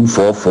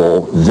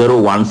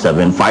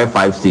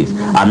 0244-017-556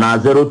 and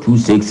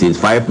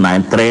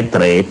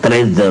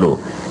 0266-593330.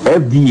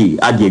 FDA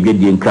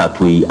Adjegedian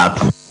Kratwe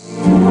Atu.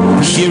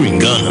 Here in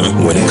Ghana,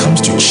 when it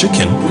comes to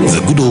chicken, the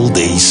good old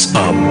days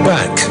are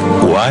back.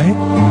 Why?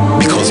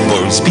 Because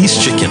Boris Beef's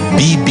Chicken,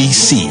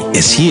 BBC,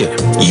 is here.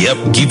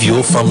 Yep, give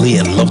your family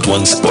and loved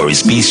ones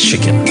Boris Beef's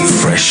Chicken.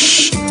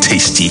 Fresh,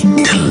 tasty,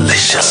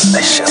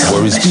 delicious.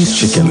 Boris Beef's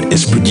Chicken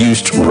is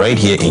produced right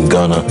here in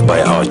Ghana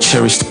by our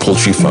cherished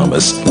poultry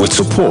farmers with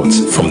support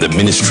from the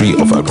Ministry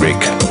of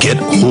Agric. Get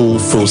whole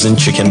frozen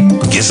chicken,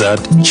 gizzard,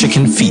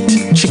 chicken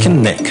feet,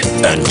 chicken neck,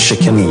 and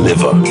chicken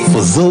liver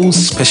for those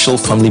special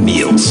family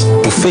meals,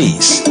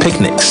 buffets,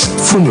 picnics,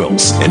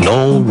 funerals, and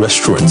all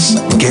restaurants.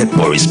 Get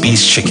Boris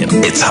Beef's Chicken.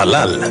 It's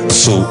halal,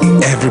 so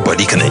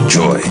everybody can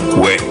enjoy.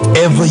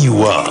 Wherever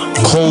you are,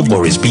 call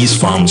Boris Beef's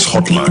Farms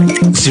hotline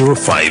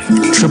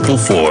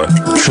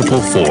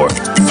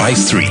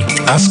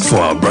 05-444-444-53. Ask for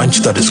our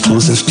branch that is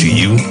closest to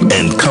you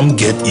and come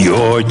get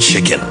your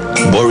chicken.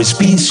 Boris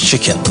Beef's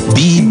Chicken,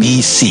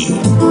 BBC,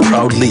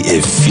 proudly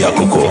a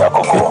Fiakoko.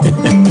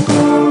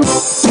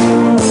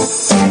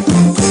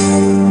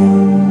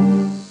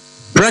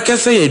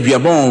 Prakasa ye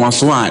duabon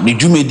waso a ne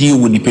dwumedi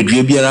wo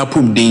nipadua biara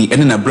pomden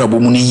ene na brabo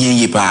mu ne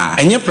hieye pa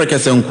enye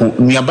prakasa nko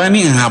nuaban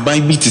ne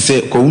nhaban bi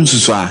tise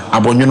kwunsusu a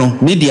abonwono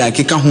ne dia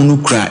akeka ho no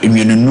kura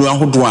enwenunu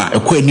ahodo a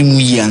ekwa animu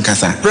yi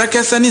ankasa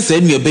prakasa ne sa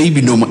nuaban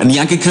bi nom ne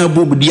akeka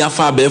bobudi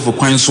afa abefo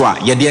kwan so a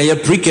ye de ye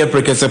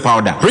prakasa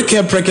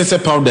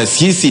powder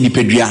siesi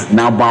nipadua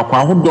na abakwa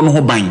ahodo no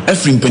ho ban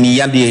afrimpani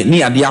yade ne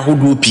yade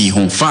ahodo pi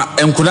ho fa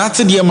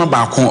enkodate de ma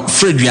baako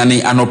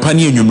freduane anopa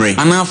ne enwumre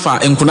anafa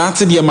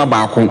enkodate de ma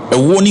baako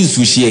woni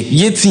sushie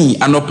yeti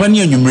anopa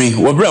ne anwumre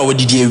wobra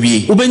wodidi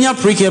awie ubenya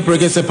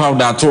prakasa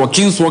powder to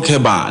Kingswalk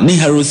Herbal ne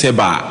Heroes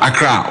Herbal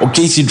Accra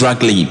Okesi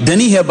Drug Lane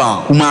Dani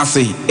Herbal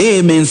Kumase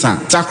Mensa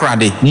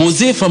Takrade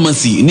Mose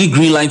Pharmacy ne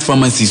Greenlight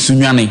Pharmacy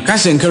Sunwane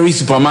Kashenkari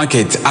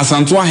Supermarket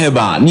Asantoa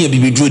Herbal ne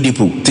Bibidro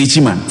Depot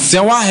Techiman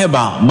Sewa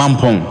Herbal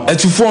Mampong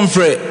etufo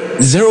mfre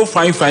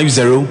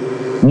 0550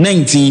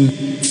 19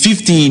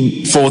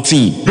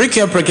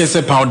 15-14.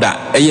 Prakasa powder.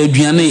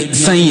 Aduane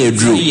san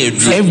yedro.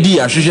 FD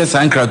ahwehwe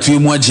sankratu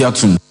emu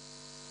agiatum.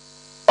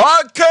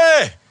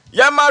 Okay.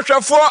 Ya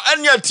mahwefo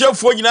ene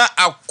atiefo nyina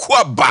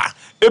akwaba.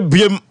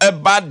 Ebiem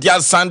eba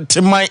dia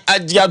santeman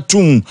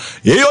agiatum.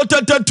 Yeyo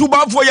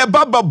tetetubafo ye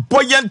baba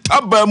boyen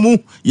tabamu.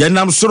 Ye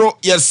namsoro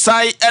ye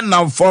sai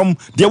enamfom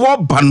de wo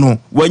ba no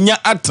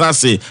wanya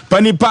atrase.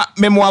 Panipa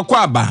memo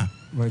akwaba.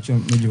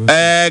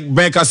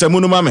 Beka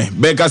semunu mame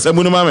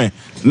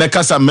ne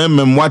kasa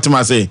memme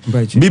mwatma se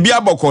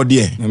bibia boko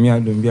de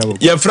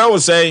ye fra wo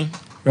sei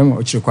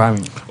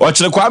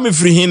ochire kwame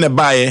firi hin ne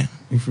baaye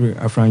firi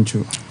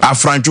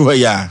afranchu ha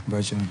ya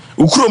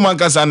ukuro man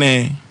kasa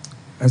ne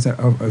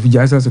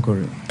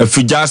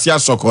afijasa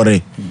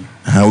sokore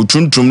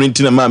utuntum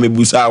ntina ma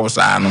mebusa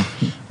awosa no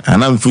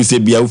ana mfuse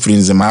bia ufiri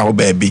nzema ho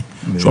baabi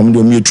so mde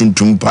omi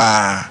tuntum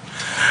pa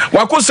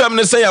wakosam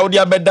ne say awde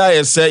abeda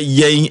ye say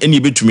yen eni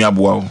betumi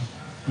aboa wo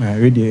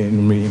ready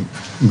numeri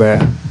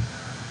ba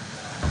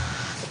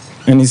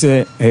eni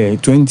say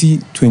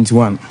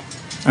 2021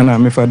 ana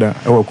me father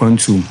e wo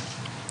kwantum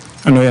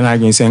ana ye na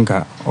agin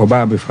senka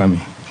oba be fami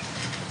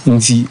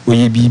nti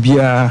oye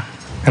bibia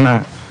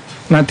ana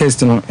na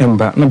test no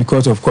emba na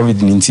because of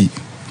COVID-19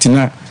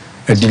 tina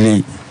a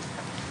delay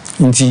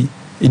nti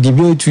e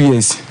debate 2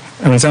 years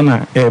ana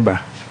sana eba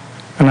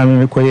ana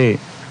me koye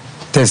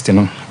test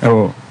no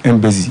e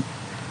embassy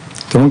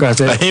tomuka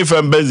say I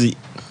from embassy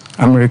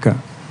America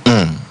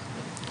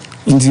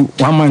inti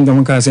 1 month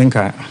tomuka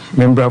senka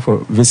member for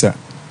visa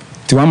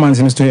ti 1 month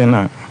no story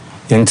na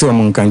yenti o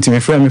munka nti me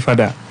frɛ me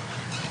father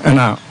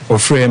ana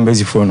ofre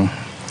embassy for no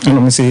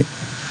ana me say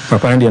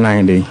papa ndi na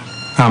yende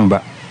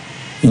amba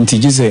inti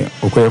jise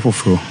okoye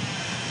foforo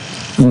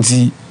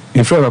inti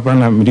me frɛ papa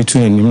na me ditu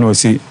anim na o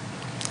say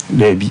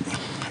debi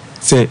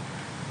say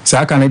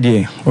saka na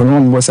de ono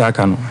mbo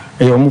saka no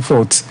e yo mu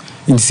fault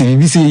inti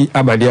BBC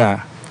abade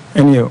a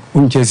ene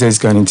unchese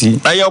scanti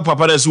ayo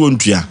papa da so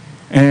ontua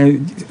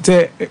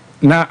te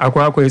na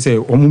akwa say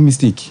omu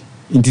mistake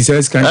inti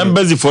say scan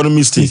embassy for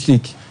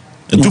mistake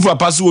tu fa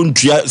pass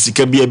ontua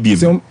sika bia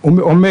bia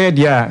o me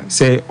dia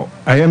say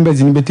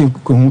embassy ni beti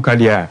ko hu ka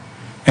dia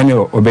ene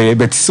obeye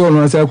bet so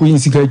no say ko yin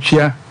sika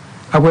twia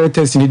akwa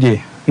test ni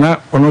de na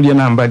ono de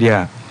na amba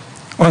dia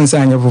on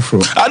say anya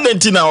foforo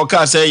anenti na o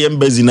ka say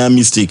embassy na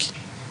mistake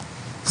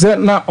say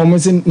na o mo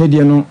sin ne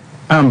de no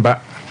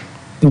amba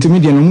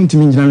intermediate no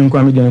muntimi ngina me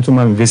kwa media no to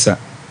ma visa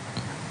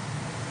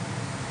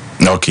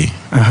okay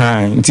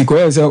nti ko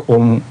yesa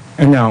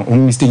enya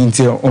mistake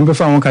nti be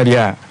fa won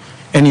kadia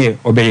ene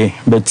obeye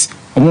but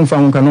fa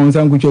won ka no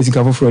nsan kutwa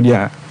sika foforo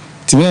dia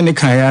timi ne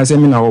kan ya se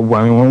me na wo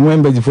bua me won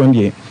embassy fo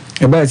ndie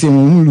e ba se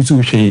mu lutu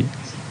hwe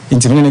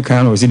nti me ne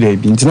kan na o si da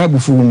bi nti na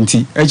bufu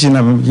nti echi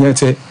na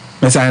yete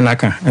me sai na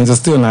kan and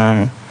still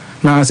na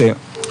say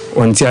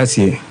on ti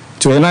asie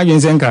to na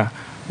gwen senka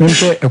me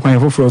pe ekwan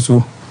foforo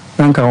so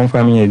nanka won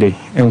family dey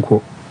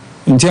enko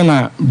ntia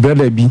na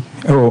brother bi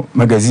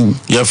magazine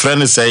your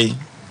friend say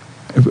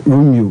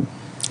Romeo.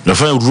 The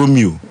friend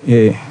Romeo.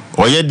 Yeah.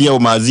 Or ye dear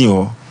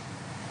Mazin.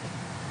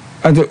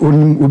 And the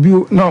Obi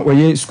no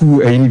oye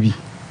school a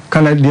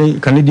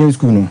Canadian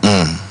school no.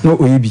 No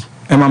oyebi.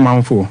 Emma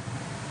man for.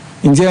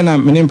 Indiana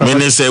menim papa.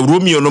 Men say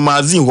Romeo no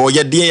Mazin or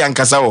ye dear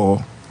Yankasa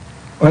or.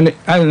 Only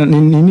I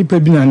nipa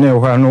bi na na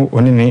ho no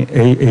oni ne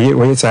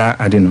oye sa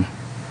ade no.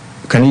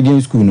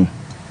 Canadian school no.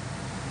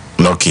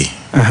 Okay.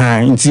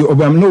 Nti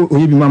obam no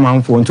oyebi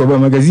mama for nti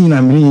obam magazine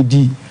na me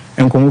di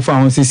enkomo fa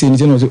hon sese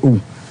nti no say oh.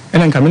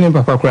 Ena nka menim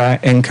papa kra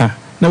enka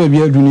na ba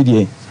bia du ni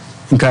de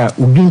nka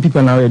ubin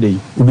pipa na we dey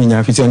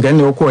ubinya fi nka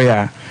ne okọ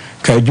ya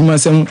ka adwuma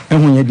sem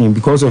ehunye din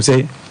because of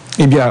say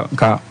ebia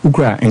ka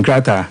ukra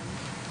enkrata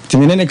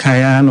timene ne kan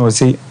ya na o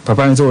say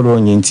papa nse wo do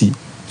onye nti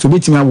so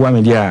betimi aboa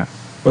me dia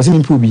o say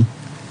mpu bi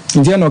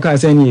nti na o ka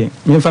say ne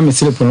me fa me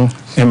slip no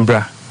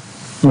embra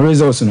me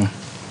results no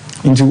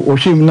nti o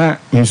hwem na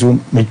nso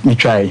me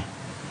try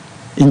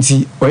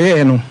nti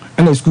oye no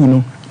na school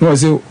no no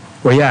say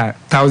oya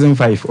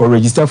 1,500 or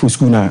register for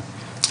school na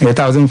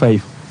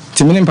 1,500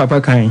 timene papa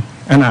kan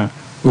ana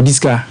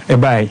odiska e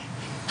buy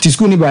ti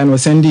school ni buy no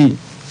send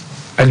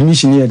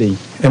admission here dey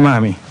e ma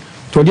me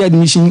to the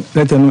admission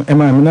letter no e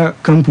ma me na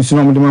campus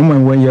no mo de ma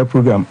 1 year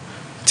program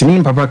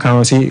timene papa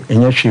kan say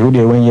enye hwe o de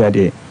 1 year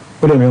dey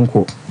o de me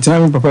nko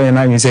timene papa ya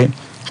na me say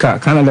ka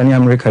Canada ni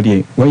America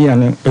dey 1 year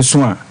na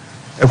esu a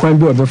e kwan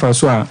bi obefa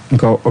so a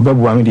nka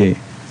obeboa me dey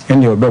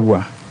ene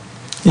obeboa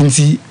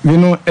nti we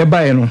no e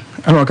buy no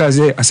ana ka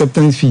say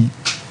acceptance fee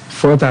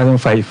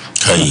 4,500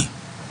 kai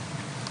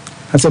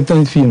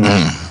acceptance fee no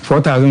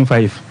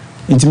 4,500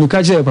 nti me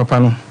ka che papa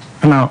no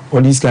ana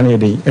odi scan e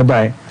dey e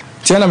buy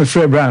ti na me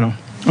frɛ bra no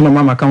ana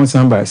mama account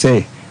number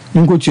say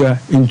nkotua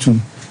ntum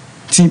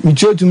ti me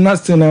chotum na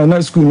still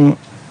na school no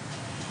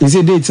is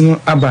a date no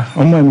aba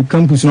omo mi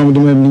campus no mo de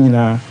ma mi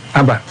nyina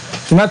aba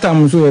ti na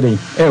tam so e dey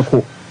e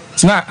ko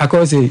ti na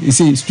akose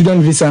is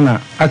student visa na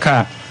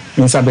aka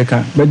in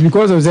Sabeka but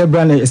because of that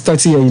brand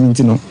start here in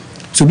no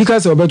so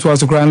because of beto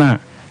asokra na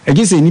e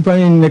gi say nipa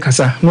ne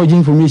kasa no gi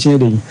information e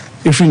dey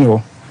e free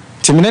no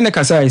ti me ne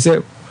kasa I say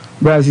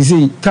bra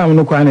say time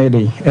no kwa na e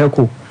dey e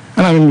ko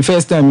ana me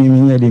first time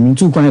me dey me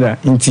too kwan da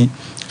nti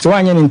so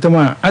anya ne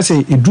ntama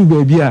ase edu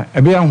ba bi a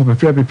e be ya ho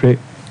pepre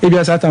e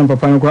bia satan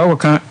papa no kwa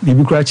ka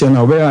bibi kra che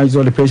na obe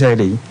isolate the pressure e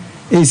dey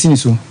e sin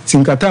so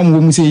tinkata mo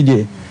mu say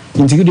dey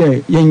nti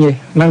dey yenye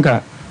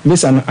nanka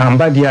visa no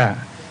amba dia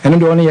eno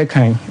do no ye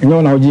kan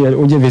enyo na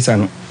oje visa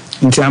no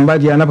nti amba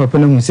dia na papa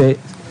no hu say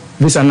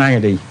visa na ye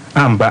dey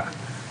amba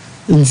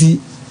nti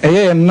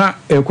eye na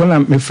e ko na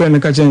me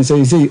friend ka chen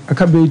say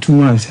aka be 2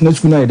 months na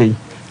school na ye dey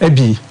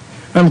abi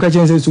am ka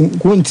chen say so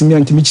ko ntimi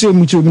antimi chire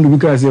mu chire mu bi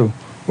ka say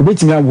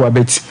obetimi abo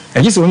abet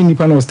agi so oni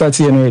nipa na start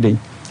here no ye dey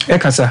e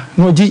kasa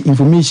no gi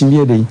information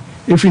ye dey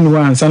if you know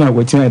answer na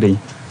wetin ye dey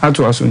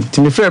ato aso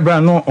nti me friend bra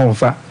no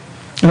onfa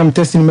na me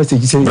testing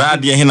message say bra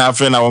de he na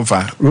friend na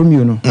onfa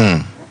Romeo no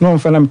no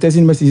onfa na me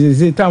testing message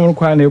say time no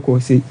kwa na e ko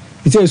say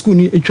it's school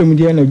ni etwam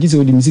dia na gi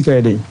so di music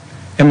ye dey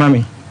e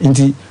mami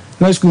nti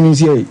na school ni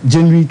say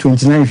January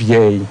 29th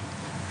year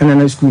and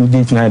na school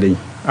date na dey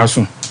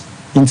aso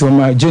nti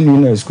ma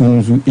January na school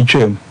nzu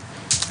etwam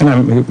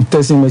and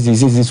testing message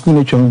say school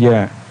ni etwam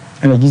dia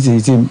and gi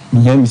say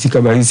me music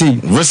ba say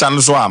visa no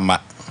so ama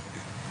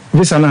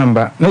visa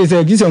number na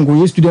say gi say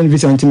nko student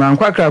visa nti ma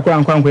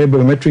ankwa e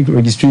biometric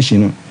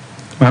registration no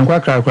ma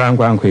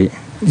ankwa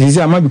this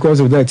ama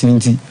because of that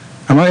nti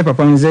ama e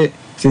papa nze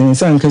say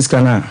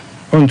nsan na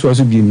on to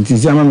aso bi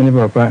nti ama me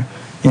papa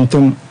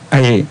intom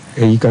aye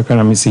kaka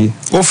na me say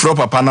o fro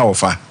papa na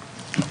ofa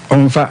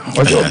onfa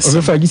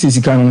o fa gi say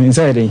sika no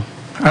inside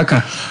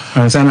aka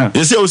ansana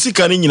you say o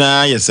sika ni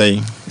nyina ye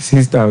say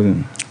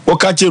 6,000 o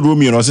ka che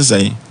Romeo no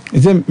say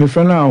ise me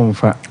friend na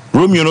onfa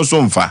Romeo no so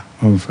onfa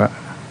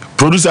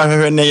producer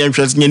hwehwe na ye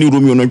hwese nyani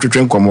Romeo no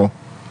twetwe nkomo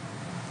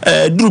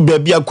duru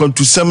baabi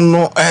akwantusam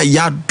no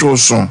ya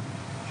doso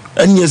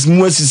anyes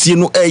mu asisi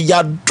no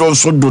ya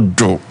doso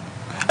dodo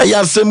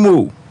ya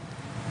semo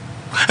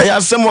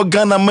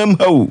Ghana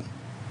memha o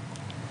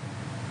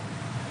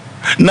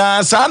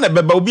na saa na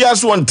beba obi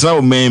aso ontra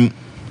o mem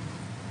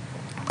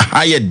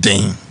aye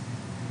den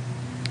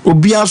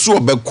obi aso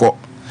obekọ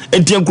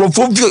enti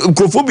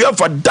nkrofobia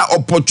for that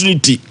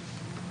opportunity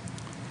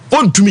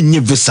ontumi nye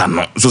visa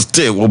no so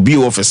stay obi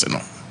office no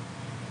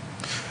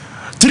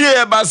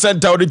 3 eba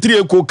center or the 3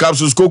 eco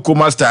capsules cocoa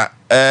master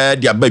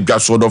dia badwa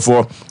so do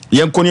for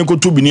yenkoni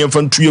to bi ne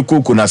fan 2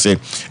 eco na se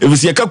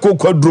if ye ka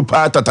cocoa drop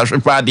atata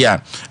hwepa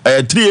dia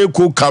 3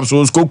 eco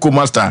capsules cocoa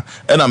master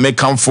na me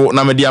kamfo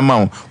na me dia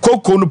ma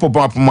cocoa no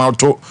pop ma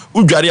to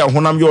udware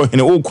ahonam ye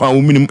ohene okwan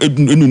wo minim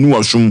enunu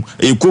wasum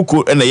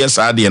cocoa na ye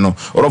saade no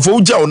orofo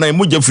ugya ona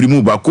moja firi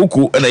mu ba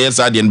cocoa na ye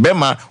saade no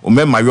bema o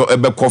mema yo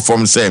ebekọ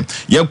from se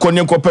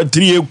yenkoni pa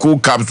 3 eco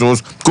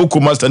capsules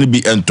cocoa master ni bi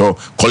ento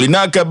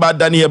kolinaka ba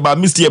dani ba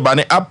misti ba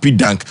ne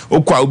apidank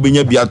okwa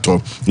obenya bi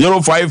ato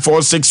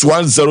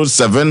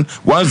 05461071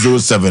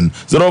 107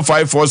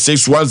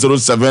 0546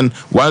 107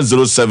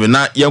 107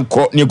 na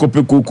yenko ne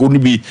kope koko ni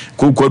bi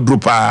koko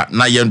drupa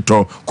na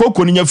yento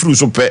koko ni nyafiri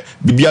so pe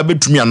bibia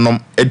betumi anom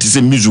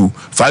etise mizu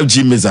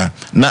 5G meza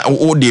na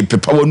o de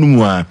pepa wonu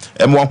mu a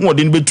mo ho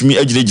de betumi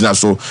agirigina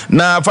so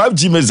na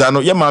 5G meza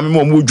no ye maame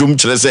mo dwom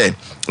kire se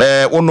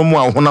wono mu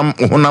a honam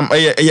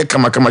eye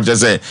kama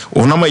jese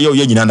honam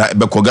ye nyina na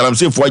beko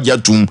galamse fo agya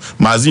tum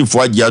mazi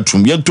fo agya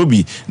tum ye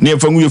tobi ne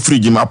fa nwu ye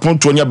fridge ma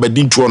ponto nya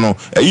badin tuo no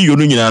ayiyo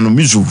no nyina no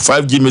mizu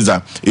 5G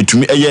meza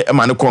etumi eye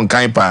ma ne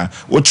konkan pa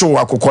wo chewo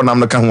akokọ nam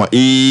no ka ho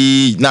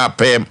na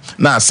pe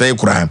na asai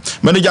kura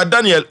manager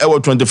Daniel ewo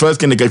 21st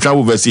clinic atwa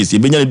overseas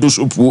ibenya ne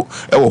dosopu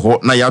ewo ho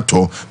na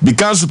yato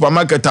Bikan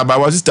supermarket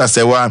abawa sister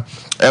sewa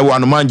ewo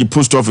anomanji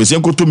post office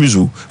enkoto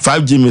mizu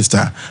 5G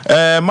mister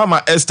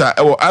mama Esther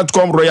ewo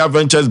Outcome Royal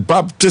Ventures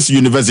Baptist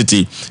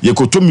University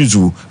yekoto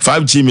mizu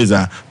 5G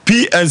meza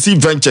PNC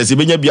Ventures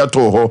ibenya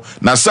biato ho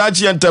na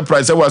Sachi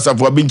Enterprise ewo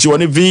asafo abinchi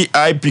woni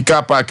VIP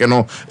car park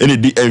no ene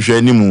di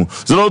ehwe ni mu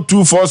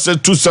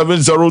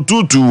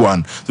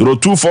 0246270221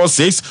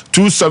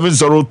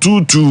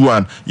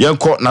 0246270221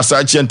 yenko na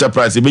Sachi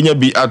Enterprise ibenya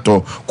bi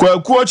ato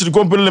kwa chiri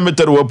company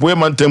limited wapoe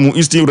mantemu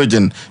Eastern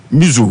region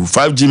mizu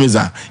 5G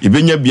meza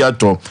ibenya bi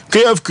ato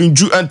KF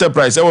Kinju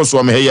Enterprise ewo so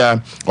amheya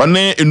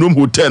one enum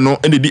hotel no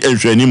ene di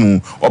ehwe ni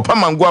mu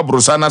opamango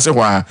abrosa na se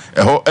hwa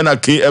eho ena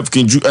KF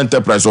Kinju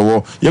Enterprise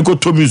owo yeko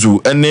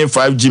tomizu ene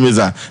 5G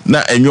meza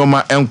na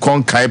enwoma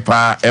enkon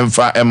kaipa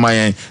emfa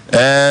emayen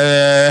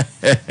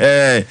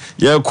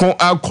yeko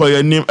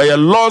akoyanim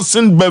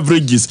Lawson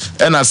Beverages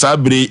ena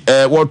sabre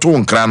woto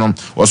nkra no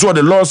so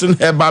the Lawson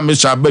Herbal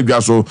Mixture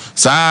abadwa so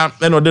sa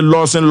eno the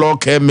Lawson Law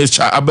Care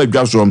Mixture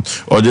abadwa so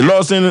or the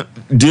Lawson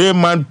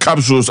Dayman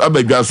Capsules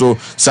abadwa so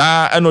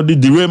sa eno the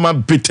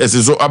Dayman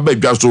Bitters so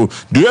abadwa so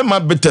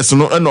Dayman Bitters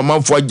no eno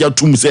manfo agya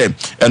tum se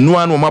eno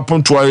anu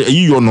maponto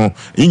ayiyo no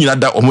nyina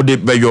da omode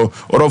beyo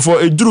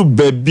orofo eduru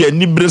baabi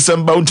ani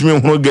bresamba untimi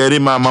hono gari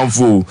ma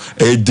manfo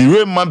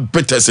Dayman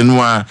Bitters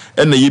no a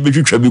ena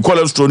yebetwitwa bi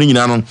cholesterol ni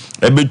nyina no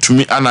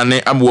ebetumi anane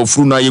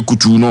amwofuru na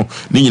yekutu no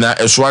ni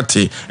nyina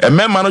esoate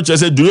emema no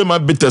chese Dayman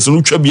Bitters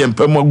no twa bi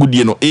empam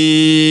agudie no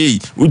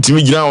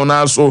untimi gina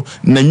ona so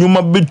na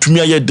nyuma betumi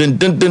aye den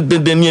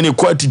ne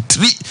kwati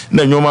 3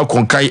 na nyoma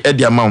konkai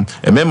edi amam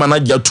emema na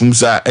gya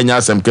tumsa enya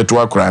asem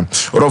keto akra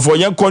orofo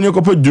yenkonye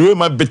kopo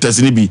Dayman Bitters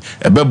ni bi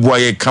ebeboa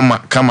ye kama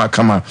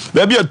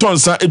baabi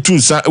etonsa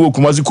etunsa ewo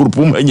kumazi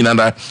kurupum enyina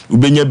da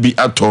ubenya bi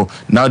ato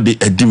na de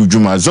edi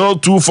wudwuma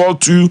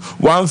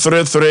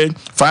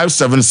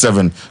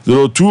 0242133577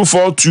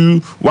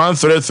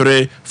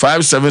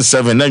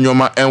 0242133577 na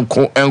nyoma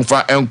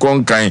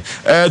enkon kan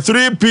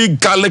 3P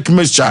garlic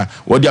mixture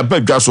wodi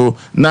abadwa so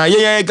na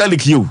ye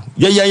garlic you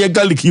ye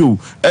garlic you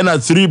na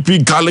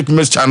 3P garlic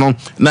mixture no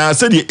na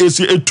se de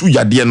esi etu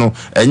yade no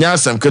enya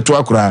asem keto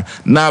akra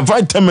na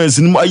vitamins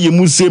ni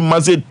ayemu se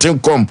maze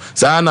tenkom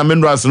sa na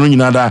minerals no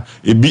nyina da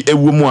ebi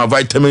ewumu a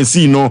vitamin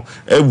C no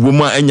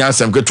ewumu a enya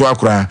asem keto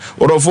akra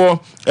orofo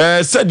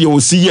said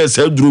you see yes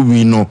edru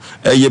wi no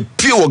ye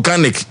pure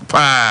organic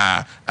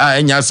pa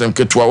enya asem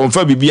keto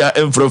wonfa bibia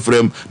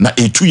emfrefrem na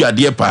etu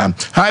yade pa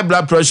high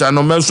blood pressure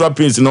no menstrual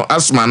pains no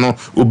asthma no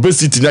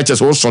obesity na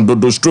chese wo son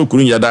dodo stroke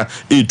ni yada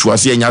etu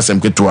ase enya asem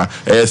keto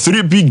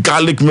 3P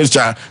garlic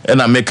mixture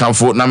na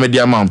mekanfo na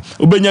mediamam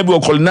obenya bi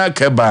okolina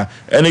keba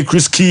ene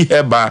crispy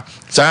heba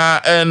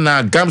sa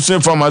na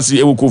Gamson Pharmacy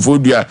ewo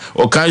kofodua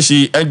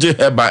okanshi enje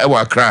heba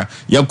ewa akra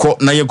yenko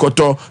na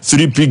yekoto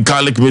 3P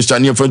garlic mixture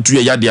ne fantu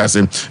ye yade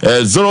ase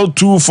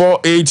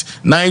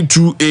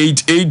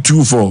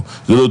 0248928824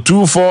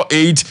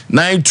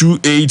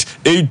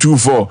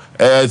 0248928824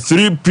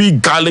 3P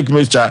garlic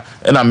mixture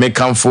na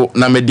mekanfo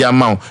na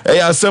mediamam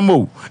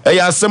asemo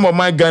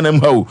my Ghana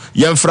mho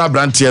yemfra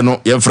brantie no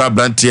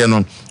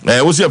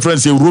wo se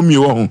friends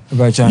Romeo ho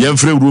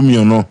yemfra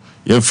Romeo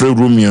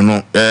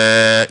no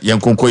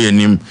yenkonko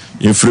yenim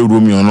yemfra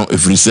Romeo no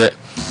efrise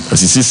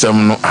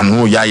asisisem no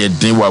anu ya ye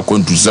den wa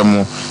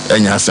kontusem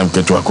enya asem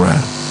keto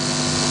akora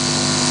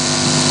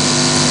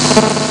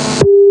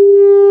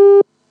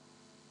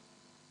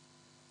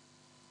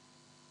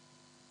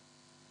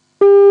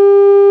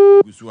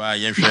Busua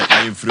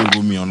yemfra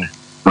Romeo no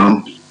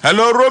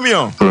Hello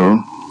Romeo.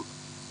 Hello.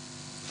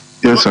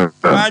 Yes sir.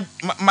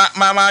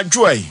 Mama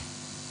Joy.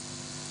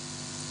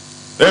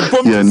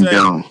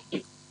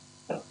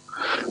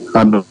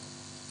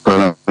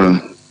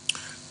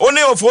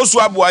 Only of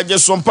Osei Aboagye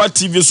Sompa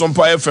TV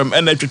Sompa FM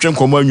and twetwe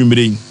nkomo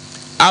anwumire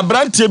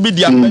abrantie bi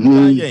dia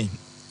yen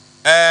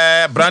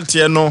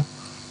brantie no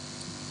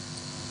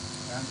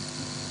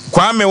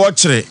Kwame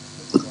wochire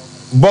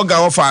boga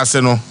ofa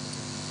ase no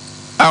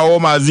awo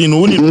mazin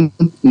woni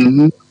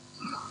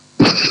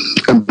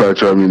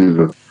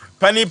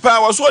Panipa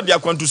was what dia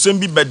kwantusem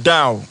bi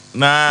bedown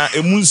na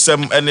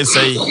emunsem ene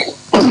sei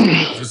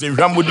se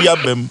hwamodi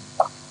abam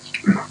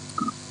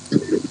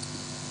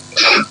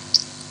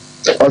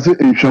Ase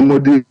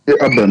hwamodi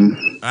abam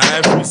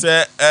I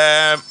say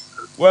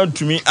want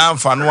to me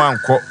amfa no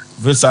anko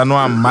visa no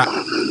amma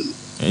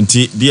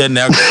enti dia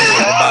na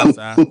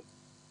basa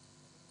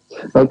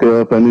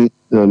Okay Pani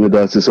Yeah,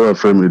 that's our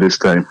family this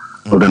time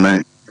of the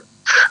night.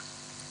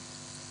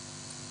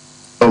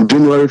 On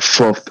January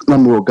 4th,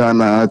 I'm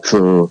Ghana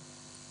to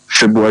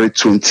February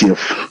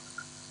 20th.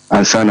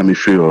 And Sana me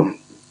feel.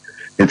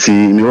 And see,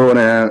 you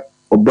know,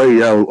 obey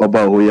Yaw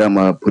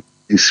Osei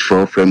police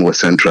for firm was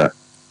central.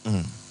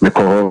 Me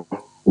call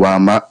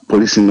Wama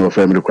police in no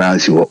family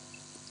crimes you.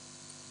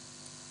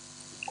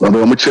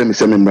 Although much me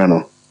say me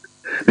brano.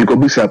 Because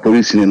we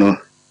police, you know.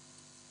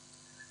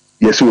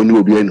 Yes, we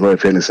will be in her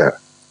friends, sir.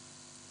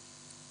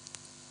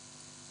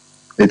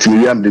 It's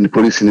me am the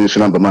police in the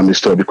number my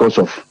store because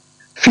of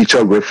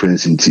feature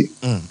reference in T.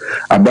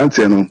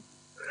 Abante no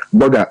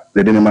boga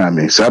the didn't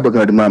me. So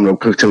boga the man of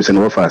cultures and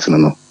offers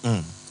no.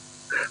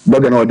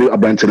 Boga no do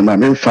abante no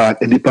man fan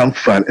and Nipa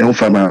fan and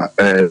fan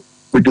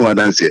we do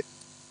dance.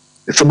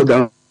 It's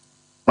boga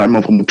my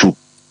mom from 2.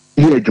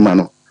 Here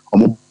jumano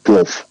omo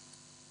 12.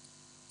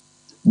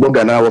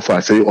 Boga na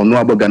offer say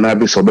ono boga na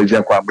be so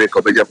beja kwa break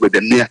obeja kwa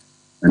the near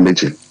and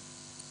mention.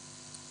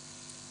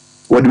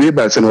 What do we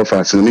buy some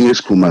offers in the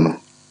school man?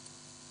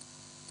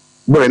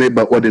 Boy,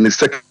 but what in the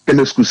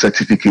secondary school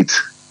certificate,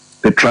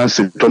 the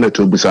transit toilet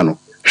to Busano,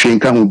 she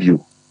can't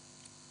you.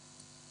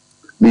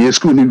 The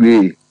school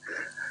anyway,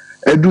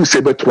 I do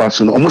say but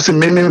twice, almost a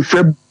million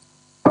Feb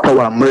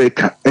power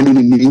America, and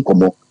in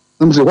income.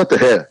 I'm saying, what the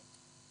hell?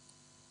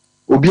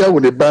 Obia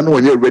with the ban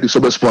when you're ready,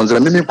 so sponsor,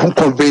 and then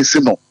convince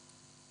no.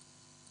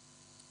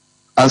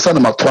 And some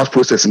of my class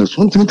processing is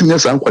something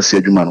else. I'm quite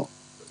saying, man.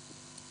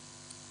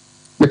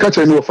 The catch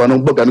I know of an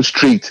old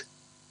street.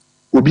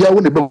 Obia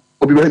when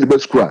the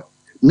best school.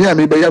 Me and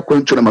me by your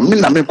control,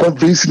 me and me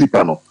convince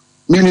Nipano.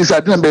 Means I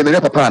didn't be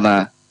a papa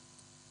na.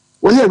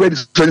 When you're ready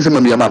to train some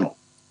of your mano.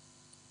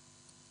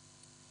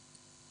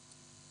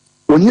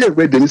 When you're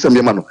ready to some of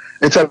your mano,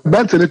 it's a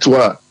bad thing to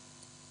her.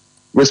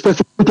 Respect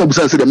to put up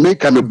say the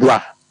make and a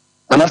bra.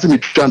 And after me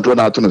trying to run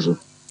out on so.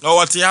 Oh,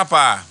 what's the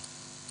hapa?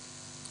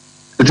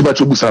 It's about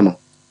Busano.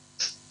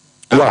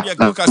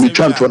 Me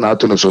trying to run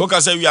out on so. Okay,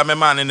 say we are a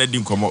man in a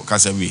dinkomo,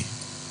 Casavi.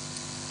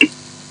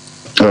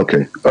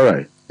 Okay, all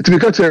right. It's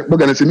because we're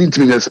going to meet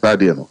me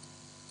yesterday.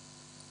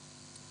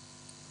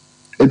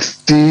 It's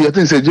the I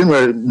think it's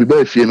January. Me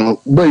buy you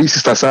know, buy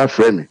sister sa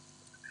friend me.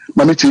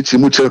 Mami chichi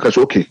mu chere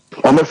kaso okay.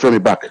 I'm my friend me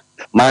back.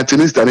 My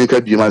tennis that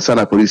make be my son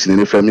a police in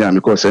the family and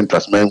because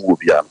centers man will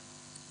be am.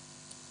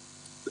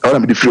 I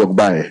want to be free of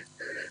buy.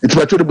 It's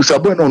about to be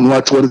sabo no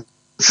what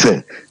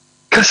say.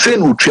 Kase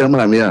no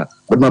twema me a,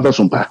 but my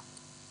Sompa.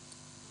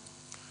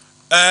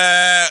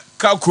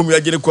 Ka kum ya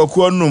gire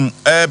kwakuo num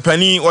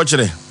pani o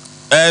kire.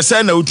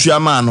 Say na utua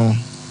ma no.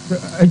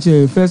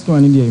 Actually, first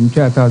one in the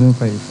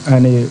 1,005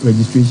 and a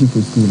registration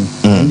for school.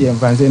 And the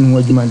advance and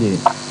what you might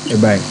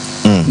buy.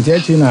 The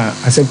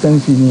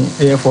acceptance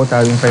fee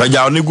 4,500.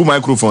 I only go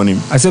microphone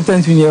him.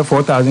 Acceptance fee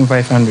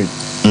 4,500.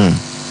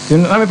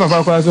 Then I'm a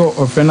papa kwazo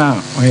or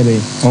fena on a day.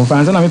 On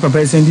fans and I'm a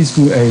papa send this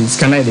school a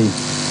scanner day.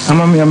 I'm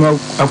a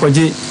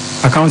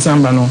account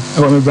sambano,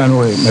 I'm a brand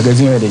way,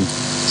 magazine a day.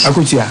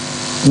 Akuchia.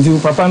 Into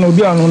papa no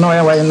be on no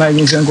why and I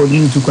can go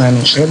to Kwan.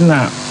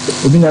 Edna,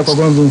 Obina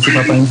Kogon to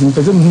papa in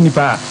Asem Mpe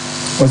Nipa.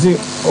 Was it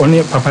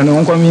only papa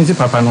no convince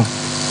papa no?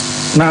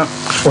 Now,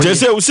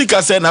 just say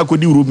Usika said I could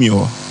do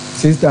Romeo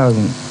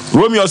 6,000.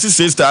 Romeo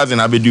 6,000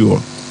 I be do.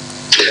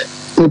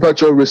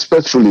 Patrol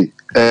respectfully,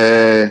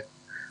 say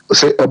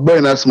a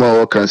very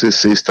small can say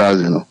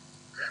 6,000.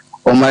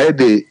 On my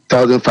day,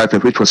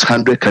 1,500, which was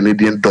 100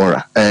 Canadian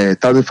dollar,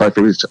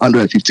 1,500, which was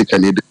 150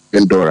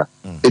 Canadian dollar.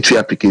 It's your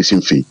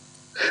application fee.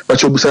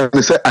 But you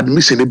say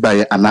admission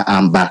by an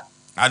amba.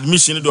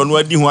 Admission don't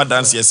know who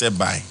dance yes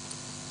by.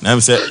 Now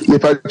say me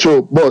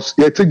patrol boss,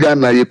 yet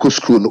Ghana ye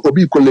school,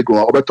 obi colleague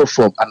or better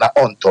form and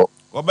on top.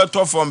 Or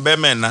better form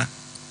Bemena.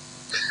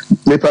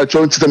 Me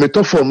patrol to the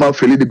metal form my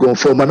feel go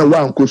form and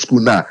around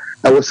school now.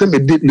 I was saying me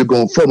did the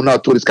go form now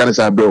to this kind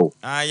of bro.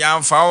 I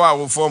am for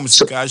our form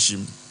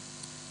Sikashim.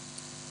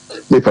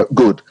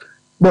 Good.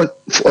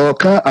 But for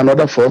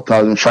another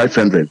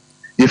 4,500.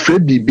 If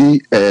it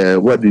be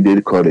what did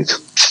they call it?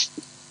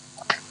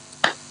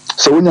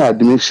 So when you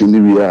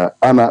admission, we are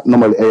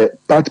normally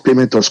part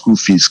payment of school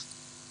fees.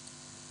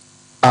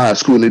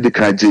 School need the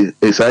kaji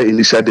is our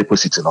initial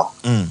deposit no.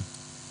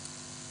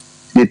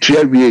 The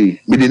 3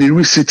 we the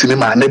receipt in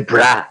my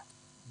bra.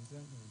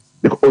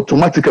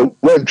 Automatically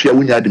when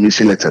you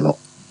admission letter no.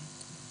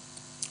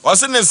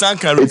 What's in the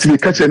sanka? It's be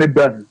catch any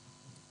brand.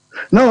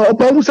 No,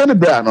 opa send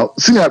bra no.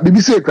 Senior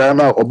BBC cry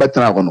now or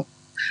better no.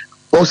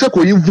 Or say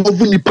ko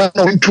involve nipa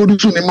no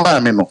introduce ni ma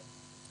me no.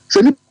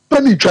 Say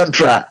nipa ni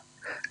try.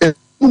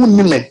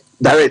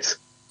 Direct.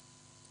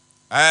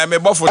 Me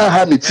bofo. I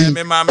have it. And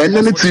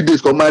then 3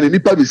 days come man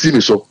nipa be see me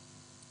so.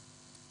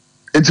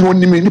 Enti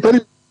woni me nipa ni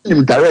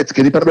direct ke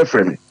nipa be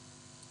friend me.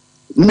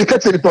 Me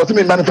catch the report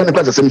me man friend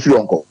nipa say me free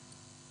onko.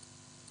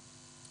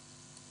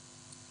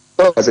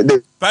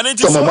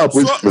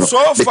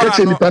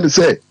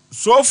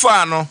 So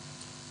far no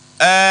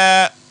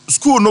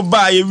school no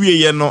buy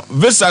ye no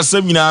visa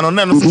seminar no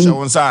na no fisha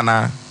won sa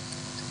na.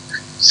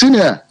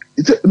 Senior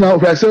now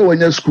if I say when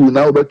you school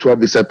now better to have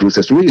visa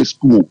process we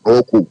school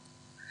or cool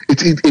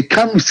it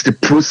comes to the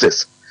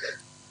process.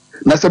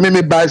 Na se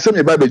me buy se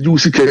me buy be you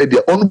see kere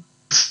dia on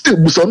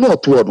buso no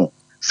to no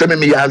se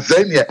me ya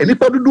zania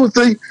enipa do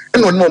say e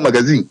no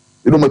magazine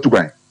e no matu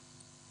kwan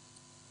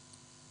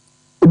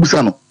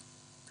obusa no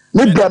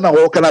me bra na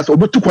wo kana se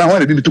obetu kwan ho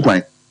na de tu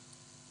kwan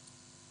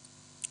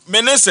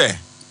menese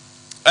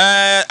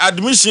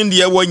admission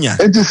de wonya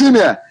enti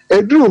senior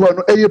edru ho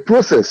no eye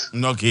process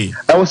okay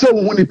I was say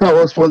who nipa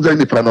was sponsor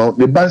nipa no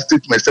the bank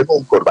statement say no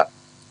nkorba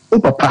o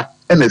papa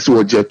ene se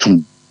wo je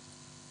tum.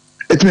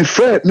 It's my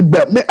friend,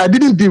 but I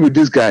didn't deal with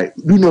this guy.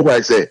 You know why I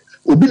say?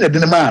 Obi na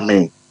dene ma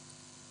me.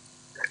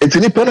 It's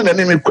any person that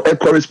name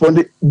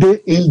correspond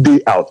day in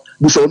day out.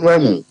 Buso no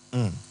emu.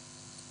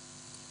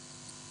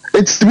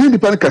 It's me the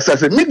person kasa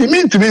say me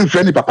to me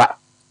friend papa.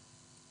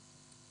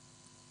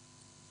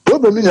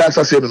 Problem ni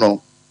asa say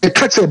no. E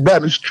catch a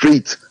brand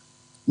straight.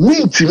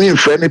 Me to me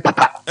friend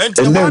papa. And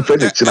then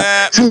friend china.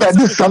 See that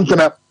this something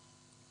up.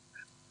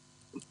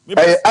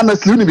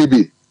 Honestly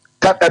baby.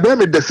 Kat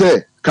abeme de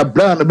say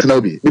Kabran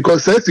Benabi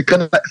because says you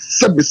can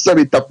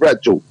sabi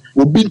tapracho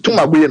will be to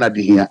my way na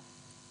de here.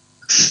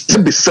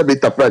 Sabi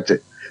taprache.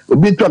 Will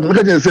be to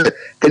me say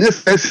can you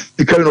say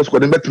the carry no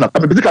squad better na.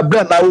 Me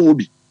Kabran na wo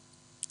bi.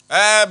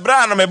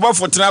 Bran me bo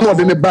for tena ko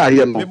me ba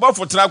here no. Me bo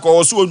for tena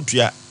ko so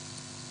ontua.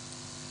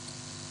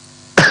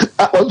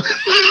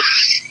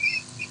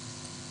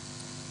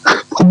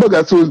 Ko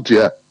boga so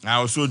ontua.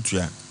 Na so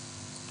ontua.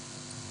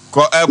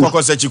 Ko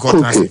sechi ko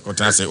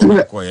transe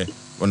o ko ye.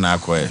 Ona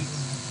ko ye.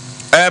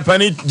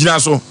 Pani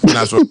jinaso.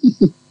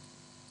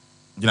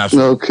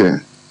 Okay.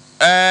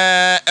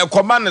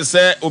 Command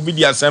say obi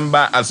di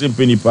asemba Asem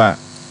Mpe Nipa.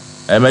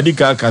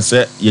 Medical ka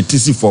say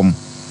yetisi form.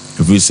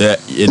 If we say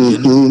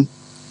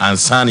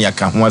ansan ya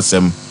ka ho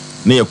asem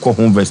na ye ko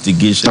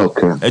investigation.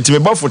 Enti me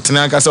bofo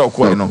tena ka say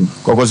okọ no.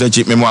 Kokọ say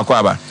chi memo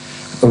akọ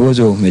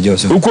Obozo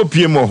mejoso. Uko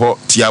pie mo ho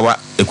tiawa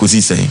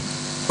ekosi sei.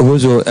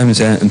 Obozo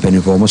emse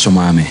mpanifo mo so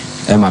maame.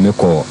 Ma me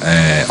ko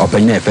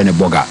opanya efe ne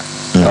boga.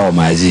 O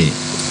mazi.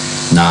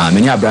 Na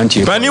many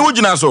abrantie pani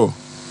wugina so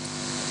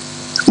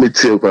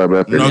metie kwa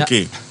bra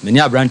okay many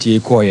abrantie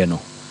ko ye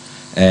no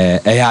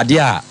ade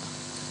a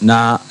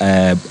na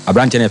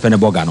abrantie na fene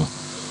boga no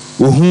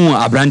ohu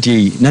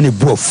abrantie na ne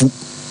buafu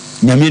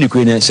nyame ne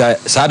kure ne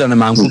sa da na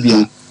manko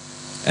bia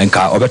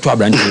enka obeto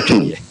abrantie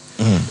tweye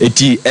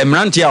eti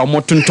emrantie a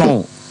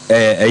omotonton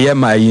eye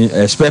mai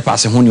spare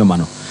pass ho nyoma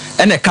no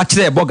ene ka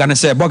kire boga ne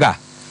se boga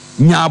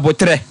nya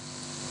abotre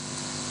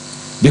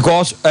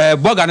because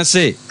boga ne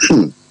se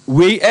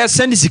we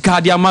send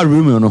sika dia ma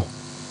room no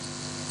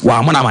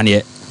wa mo na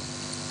mane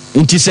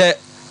nti se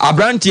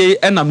abrantie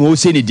na me o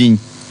se ne din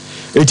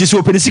enti se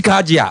open sika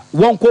age a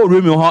won ko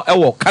room ho e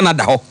wo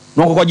Canada ho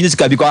no ko gine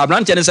sika because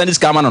abrantie ne send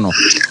sika ma no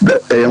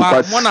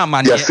wa mo na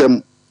mane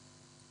yasem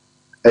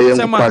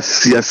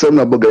yasem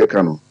na boga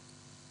ka no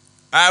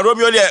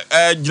Romeo le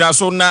gina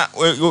so na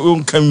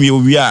kan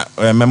wi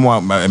a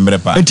memo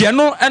mrepa enti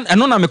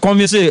eno na me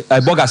convince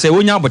boga se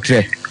wonya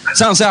abotre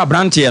san se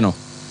abrantie no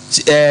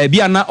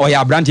bia na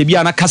oya abrante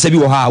bia na kasa bi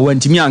wo ha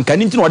wantimi anka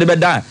ni ntino de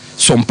beda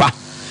sompa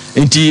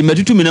enti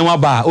metutu mi na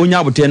waba onya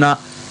abote na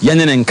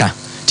yene ne nka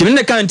timi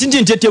ne kan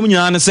tintin tetem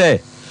nyana ne se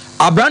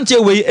abrante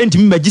we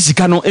entimi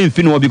magisika no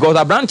emfi no because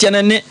abrante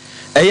ne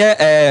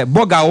eye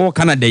boga wo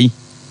Canada yi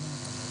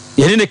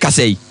yene ne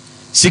kasa yi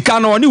sika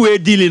no ni we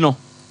deal no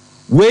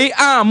we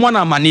mo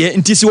na mane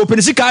enti si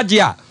open sika age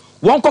a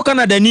won ko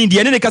Canada ni de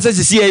yene ne kasa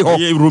sisi yi ho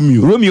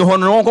Romeo ho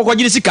no won ko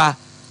gire sika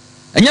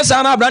enya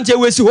sa na abrante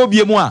we si ho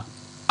bie mu a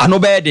ano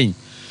bedin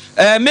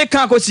me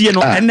kan ko sie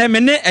no enne me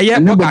ne eye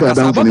boka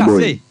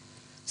se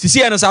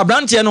sisi eno sa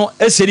abrantie no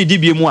eseri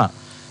dibie mu a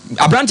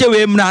abrantie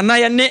we mra na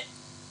ye ne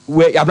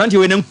we abrantie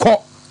we ne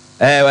nko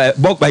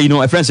bokba yi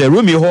no friend say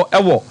Romeo ho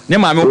ewo ne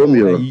ma me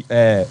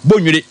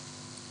bonwire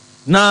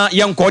na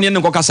ye nko ne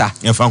nko kasa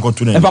e fa nko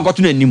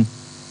tu na nim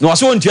no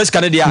so ontua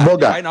sika ne dia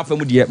ai na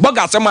afamu die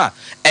boga asema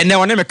enne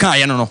won ne me kan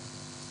ye no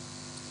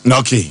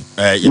okay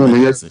no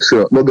yes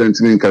sure boga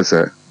ntimi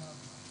nkasa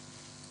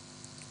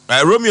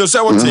Romeo say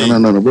what say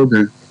no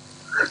boga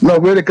no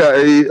we ka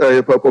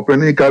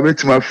popeni ka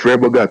betima frɛ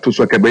boga to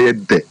so ka be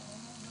de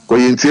ko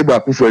yintie ba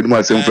ku frɛ mu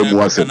asem frɛ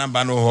mu asem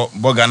number no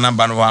boga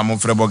number no am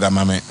frɛ boga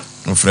mame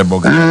no frɛ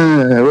boga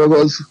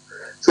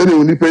so ni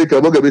uni pay ka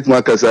boga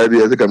betima kasa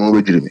dia se ka mo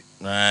be jiri mi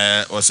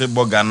o se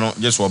boga no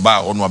just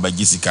oba ono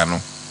abagisika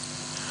no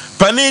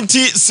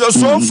paniti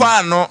so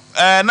far no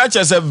na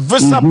chese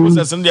visa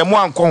process no de mo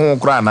anko ho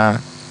kra na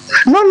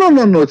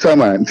no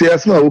tama nti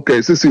asma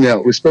okay sisinya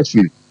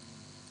respectfully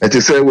it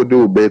is say we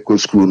do Beko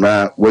school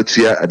now, what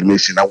year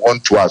admission, I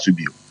want to ask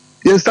you.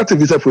 You start a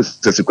visa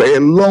process, quite a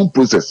long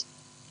process.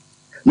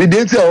 Me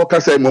didn't say, okay,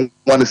 say,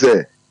 one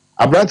say,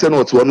 a branch and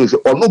what's one is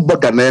or no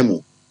bugger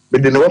name,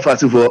 but they never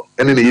fast for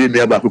any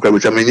nearby,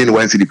 which I mean in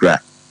one city cry.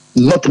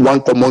 Not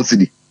one common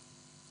city.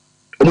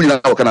 Only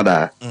now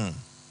Canada.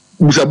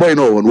 Which a boy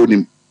no one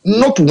him.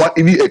 Not one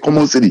even a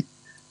common city.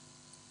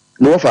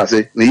 No fast,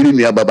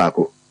 near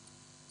Babako.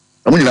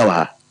 Only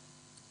now.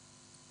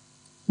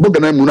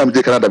 Bogana Munam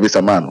Canada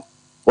visa man.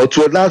 Or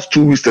to the last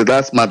 2 weeks, the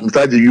last month,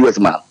 inside the US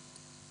man.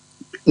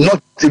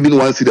 not even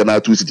 1 cedi na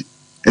 2 cedi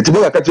enti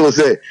boga ka tell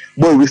say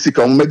boy we see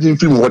come imagine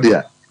film what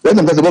there let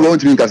them say boga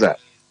want to be in casa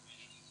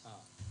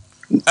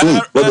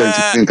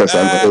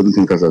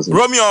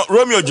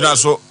Romeo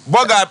Jinaso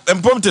boga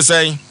empom te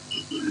say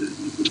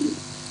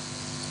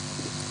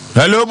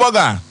hello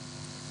boga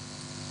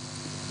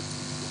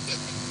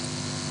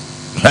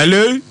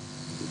hello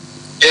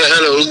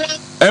hello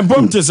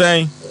empom te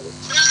say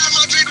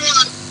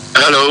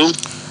hello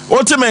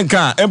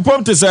Otimenka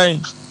empom te say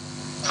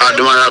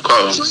Adumaya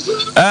call.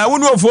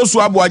 Wunu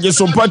Osei Aboagye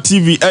Sompa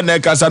TV ene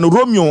kasa no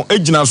Romeo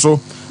ejina so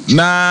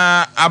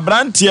na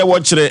abrantie wo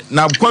kire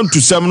na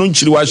kwantu sem no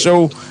nkiri wa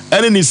hyew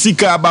ene ne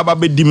sika baba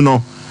bedim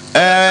no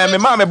me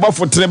ma me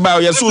bofo tre ba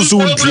ye so so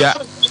ntua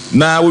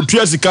na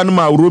otua sika no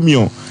ma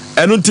Romeo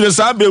eno ntire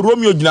sa be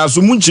Romeo jina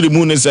so mu nkiri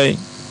mu ne sei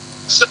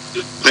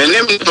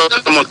menem ni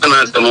pa mo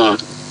kana demo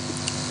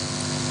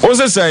o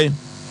se sei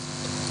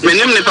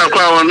menem ni pa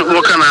kwa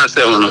wo kana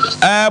asem no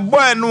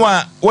boy no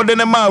a wo de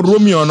ne ma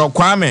Romeo no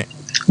kwame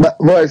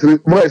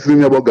voice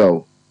nya boga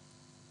o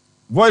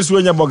voice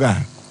we nya boga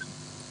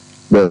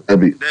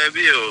Debbie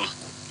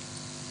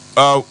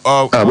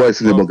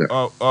voice nya boga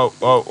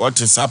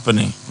what is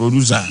happening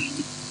producer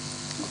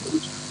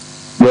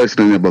voice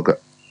nya boga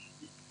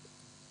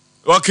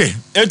okay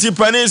enti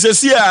pani se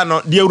sia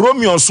no de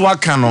Romeo so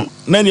aka no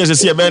na ne se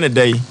sia be ne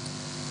dai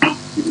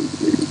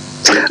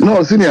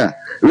no senior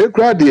we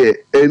crowd there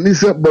any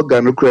se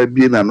boga no crowd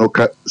bi na no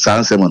ka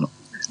sansem no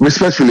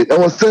especially I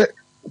was say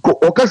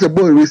oka se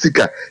boy we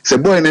sika se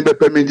boy ne be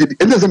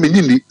permanent and se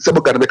menyini se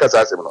boga no be ka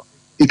sansem no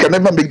he can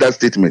never make that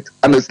statement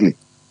honestly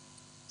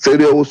say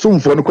there was some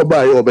for no ko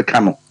ba ye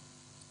obeka no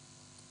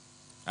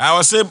I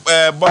was say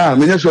boga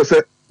me sure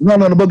say no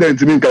boga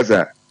ntimi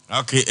nkasa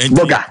okay enti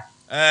boga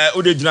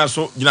ode jina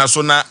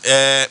so na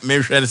me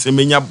hwere se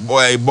menya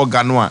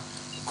boga no a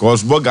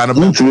cause boga no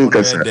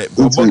boga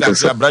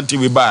se abranti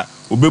we ba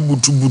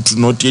obebutu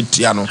no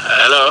tetia no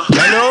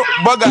hello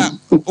boga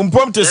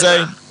umpom te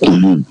say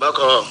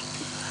bako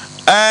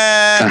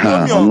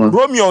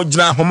Romeo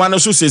jina homa no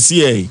so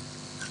sesi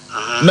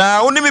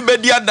na oni mi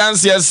bedi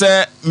adanse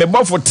se me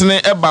bofo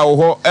tene eba wo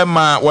ho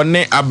ema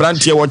wone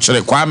abranti wo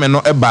kire kwame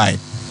no ebai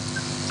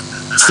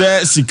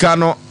se sika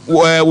no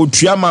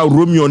wotua ma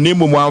Romeo ne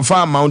mo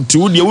amfa amount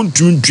wo de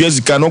wontu ntua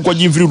sika no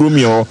kwaji free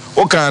Romeo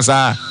o kan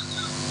sa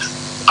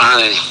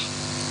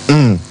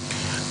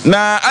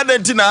na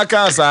adenti na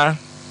aka sa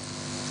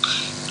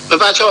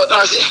baba cho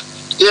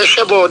ye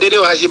shebo de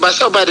wa ji ba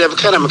so ba de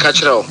kana me ka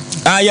kire o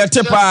ya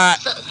tepa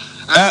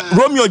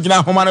Romeo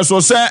gina homa no so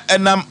se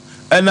enam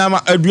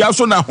adua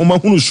so na homa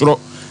hunu soro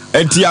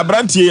enti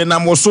abrantie na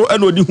mo so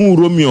ena odi hu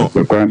Romeo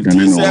se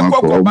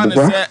kokko ba ne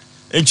se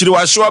enchiri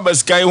wa show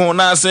baskai ho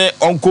na se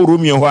onko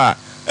Romeo ho a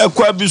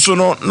ekwa bi so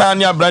no na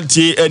ani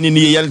abrantie eni ne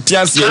ye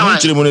ntiase hu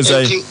chiri mu ne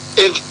sai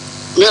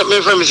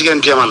me fa mi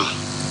sigan tiama no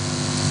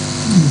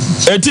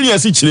enti ne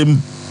si chiri mu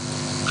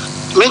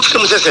me chiri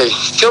mu se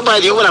se ba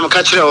di wo na me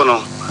ka chire wo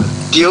no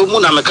di o mu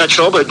na me ka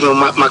chire wo ba du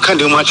ma kan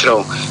de mu chire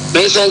wo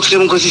me se chiri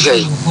mu ko si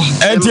sai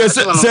enti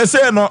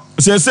se no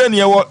se ne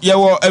ye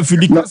wo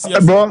afidika se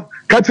bro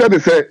ka chire de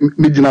se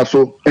me gina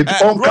so enti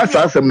on ka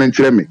sa asem na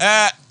chire me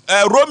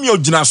Romeo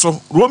jina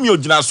so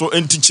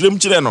enti chirem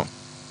chire no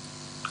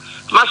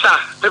masa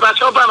be ba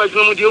so ba ma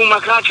dum mu di o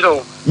maka chire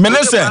o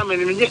menese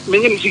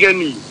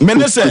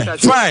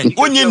fine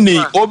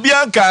onyini obi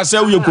anka se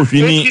wo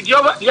yekohwini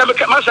ya be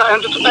masa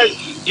ento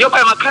yo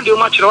ba maka de o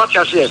ma chire wa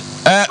tiase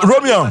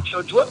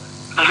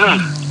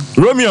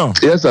Romeo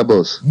yes sir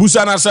boss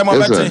busa na se mo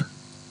bete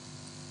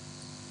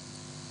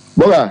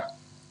boga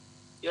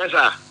yes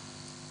sir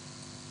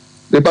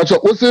le pacho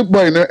o se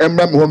boy na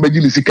emra me ho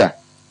meji sika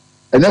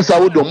enya sa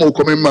wo do mo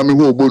ko me ma me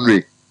ho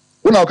obonre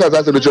una o ka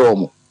sa se do che wo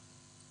mo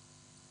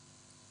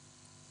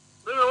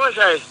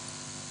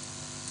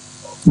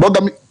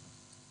boga mi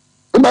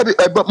umadi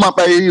ma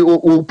pa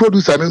o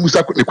producer na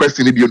musa the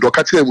question bi do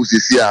ka tire mu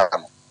sisi a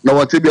na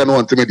won te bia na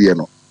won te me de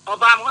no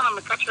oba mo na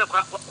me ka tire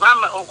kwa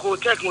ma o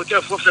take mo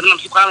tire fo fe na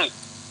msi kwa me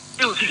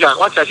e u sika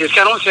what I say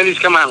can on send this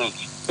come on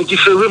nti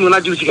fe we mu na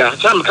ju sika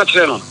cha me ka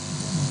tire no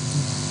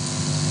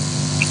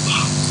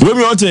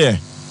Romeo ote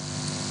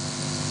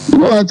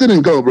no I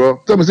didn't go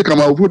bro tell me say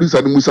come on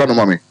producer na musa no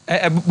mame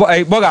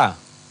boga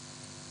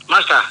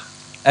master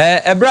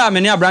ebra me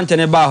ne abrante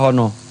ne ba ho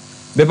no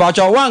be pa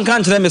cho wan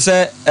kan kire me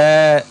se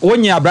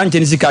wonyi abrante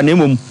ne sika na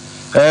emom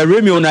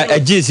Romeo na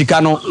agi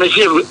sika no me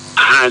se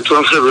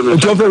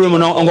Romeo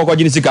no onko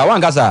gi sika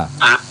wan kasa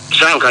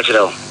san ka kire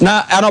o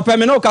na anope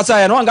me no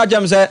kasa ye no wan ga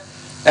jam se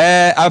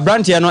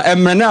abrante no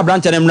emre ne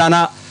abrante ne mra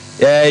na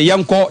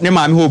yenko ne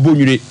maame ho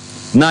bonwire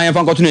na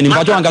yemfa nkoto ne nim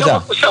pa cho wan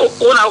kasa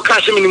ona o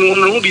ka se me ni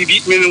mu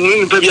bibi me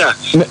ni pa bia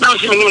na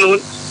se me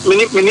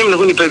ni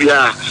no ni pa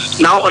bia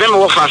na o re me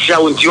wo fa sia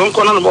wonti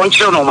onko no bon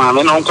kire no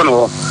maame na onko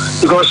no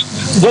because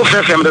go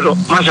fm do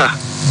masa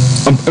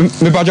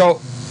me pa cho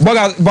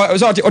boga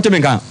so o te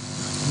menka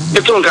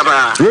eto nka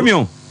ba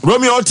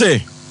Romeo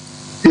ote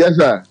yes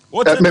sir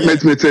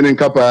me training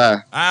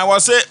kapa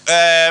was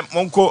say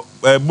monko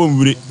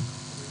bomwire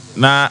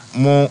na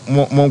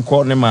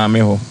monko ne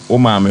maame ho o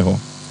maame ho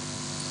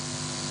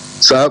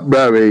Sir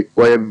Barry,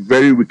 we're a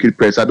very wicked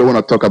person. I don't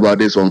want to talk about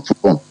this on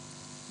phone.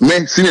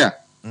 Me, senior,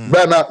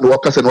 Bana, the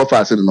workers and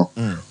workers, no.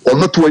 Or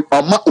not to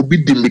a ma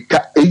obi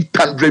dimika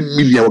 800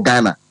 million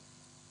Ghana.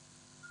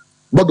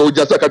 But the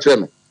just like a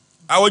channel.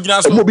 I would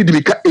just obi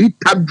dimika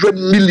 800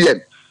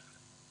 million.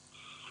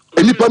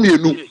 Any pami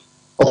you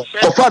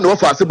ọfa na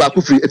ọfa ase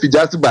baako firi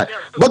efijasi ba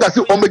bọga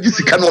se ọmọ egi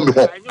sika na ọmọ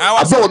hɔ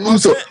aba ọnum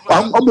so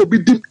ọmọ obi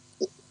di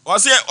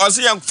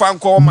ɔse yɛn fa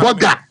nkɔ ɔma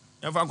bọga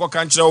yɛn fa nkɔ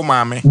kankyerɛ wo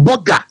maame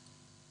bọga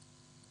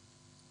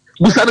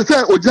busane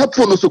sɛ ogya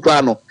phone so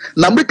kora no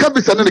na America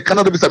visa ne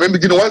Canada visa me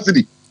gyi no 1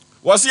 cedi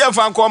wɔse yɛn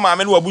fa nkɔ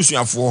maame ne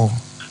wabusuafoɔ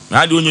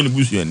na ade onye ne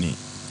busuani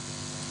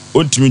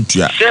ontimi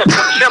ntua sɛ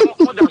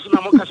mo da so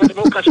na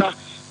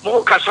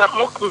mo kasa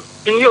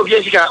ni obi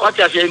esika what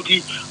you say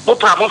nti mo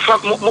pa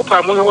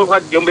mo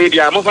what dem baby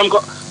mo fam ko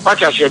what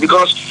you say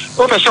because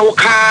o pesa wo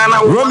kana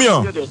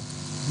Romeo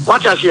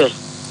what you say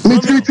me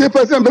tie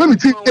person but me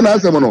tie na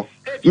asem no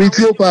me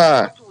tie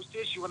pa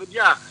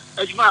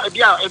ejuma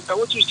bia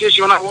wo tu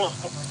station na wo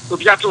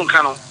obi ato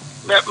nka no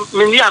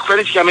me ni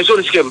akwere sika me so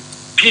ni sika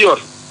period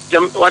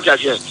what you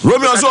say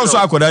Romeo so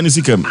akwada ni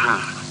sika m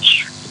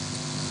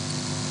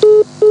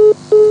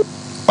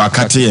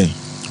wakati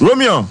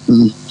Romeo.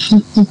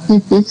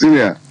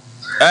 Senior.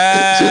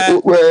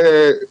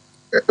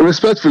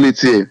 Respectfully,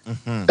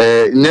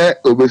 ne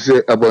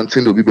obese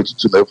abontin obi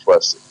betutu na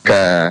fast.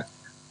 Ka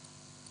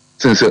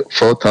since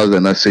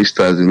 4,000 and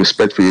 6,000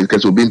 respectfully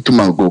because obi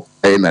ntuma go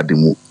na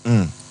demu.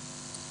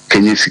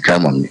 Kenye sika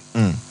mami.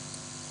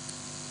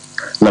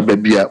 Na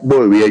babia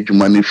boy we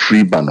adwuma ne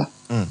free ba no.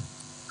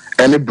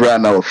 Any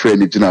brand na offer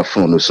ni gina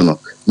phone so no.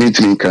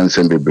 Nintini kan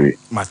sem bebre.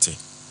 Mate.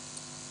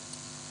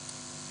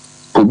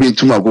 Obi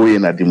ntuma go ye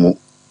na demu.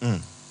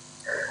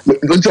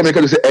 Don't you make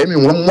us say any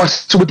one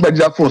must to put my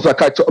job phone so I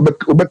catch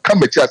obe come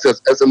with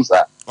Asem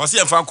sir. O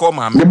se fa call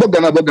ma me boga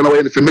na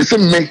we me say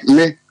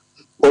me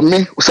o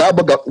me sa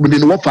boga we dey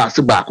no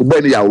fast back o boy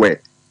ya we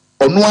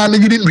onu an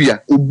yiri ndua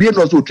obi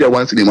no so otua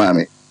wan sini ma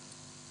me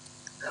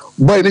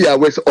boy ni ya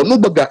we onu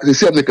boga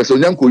say me kase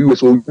onyanko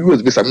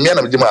US visa me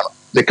na mjima no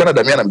the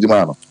Canada me na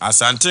mjima no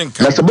asante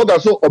nka na se boga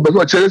so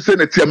obezo chere say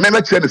na tia me na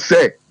chere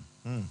say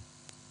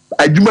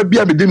adwuma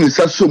bia me de ni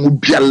sa so mu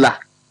biala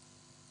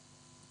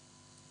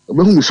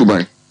we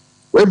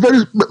very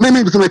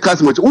many people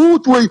cast much to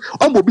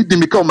be the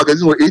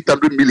magazine for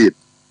 800 million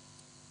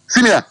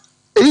senior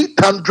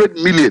 800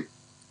 million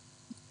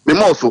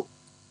me also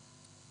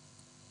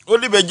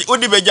odi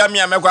be jami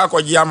amekwa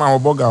akoji ama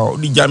oboga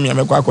odi jami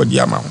amekwa akoji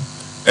ama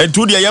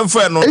etu de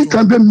yemfa no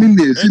 800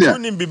 million senior etu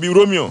ni bibi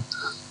Romeo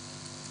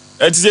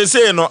eti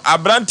say no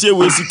abrantie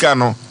we sika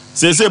no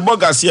say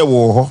boga se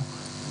wo ho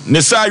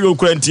ne sa yo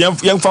kranti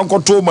yemfa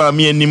nkoto ma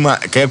me anim a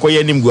ka ekoye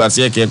anim gu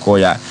ase ka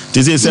ekoya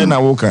ti say na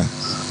wo ka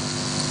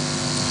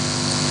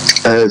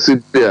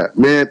Sipia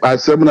me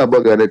Asem na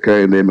boga de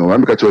kai ne me wa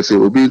me ka cho say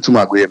obi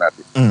ntuma agoye na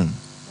de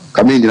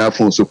ka me nyina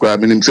phone so kra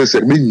me nim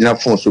say me nyina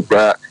phone so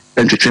kra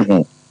entwetwe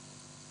ho.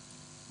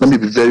 Let me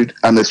be very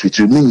honest with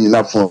you, me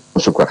nyina phone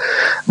so kra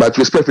but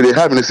respectfully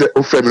have me say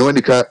o friend me when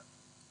you ka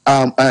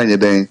anya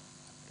den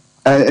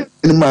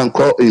any man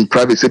call in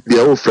private say be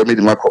o friend me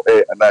the man call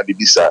na the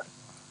visa.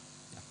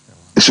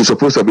 It should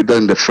supposed to be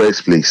done in the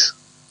first place.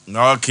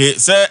 Okay,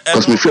 say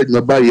because me friend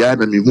me buy ya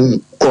na me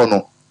hu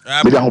kono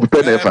me da ho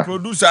pe na efa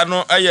producer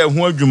no aye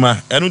hu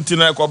adwuma enu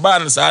ntina ekoba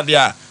na sa de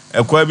a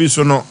ekwa bi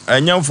so no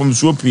enya mfom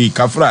so pi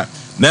kafra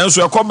na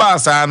enso ekoba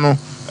sa no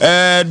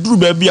duru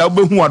ba bi a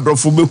obehu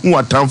adofo behu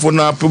atamfo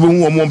na pe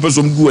behu omo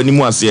mpesom gu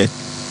animu ase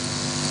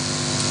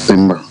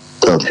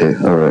okay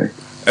all right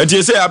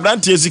eti say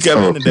abrantie sika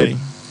me ne dey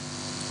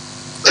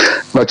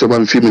but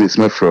about 5 minutes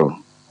my friend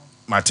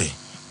mate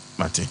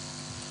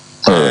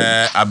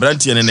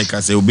abrantie ne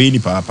ka say obe ni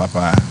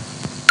papa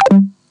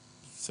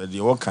said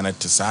you what can it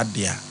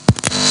sadia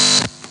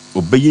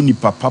obey ni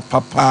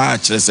papa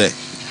kire say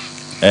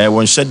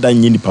won sheda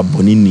nyi ni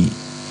pabonini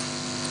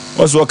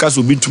oso waka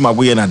so bituma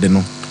go ye na de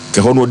no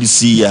ke ho no di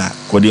si ya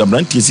ko di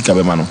abrantie sika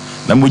be ma no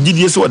na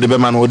mogidie so de be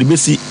ma no de be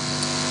si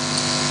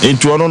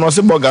enti ono no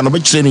se boga no be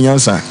kire ni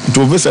nyansa enti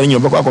ovesa nyi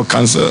obekwa ko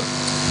cancer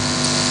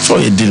so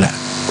ye dila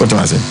what am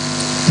I say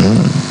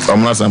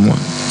famuna samwa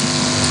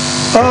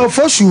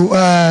for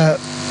sure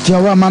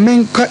Jawa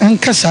mamen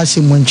nkasa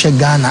se monche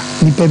Ghana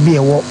nipa bi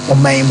ewo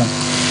oman mu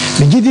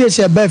megidie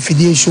se ba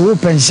fidie so wo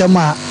pensem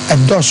a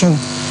edoso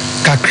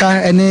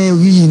kakra ene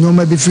yi no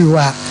ma be firi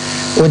wa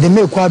o de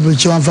me kwa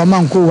brochi wan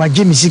fama nko wa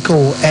gye misika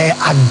o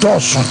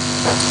adoso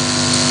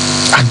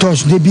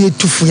de bi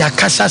etufu ya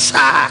kasa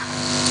sa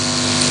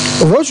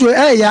o so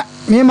ya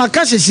me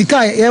makase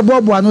sika e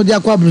bobo anu de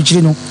akwa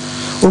brochi no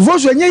o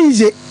so enye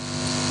yize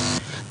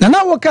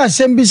na wo ka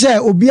asem bi se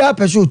obi a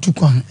pese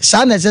otukwan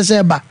sa na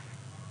sese ba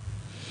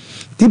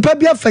tipa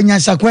bia fanya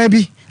sakwan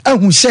bi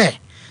ahu se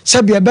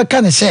bia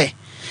beka ne se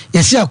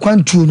yesi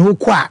akwantu no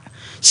kwa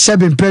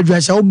sebe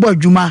mpedwa se obo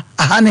adwuma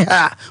ahane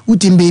ha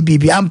utimbe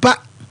bibi ampa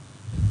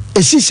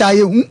esi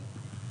saye hu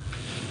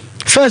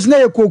first na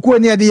yekoko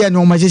ne de ye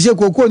no ma se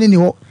koko ne ni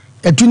ho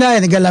etuna ye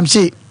ne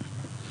galamse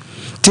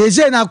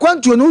teze na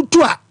akwantu no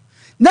utu a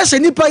na se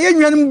nipa ye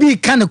nwanum bi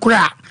ka ne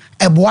kora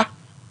eboa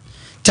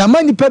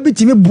tama nipa bi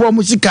timi boa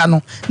mu sika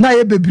no na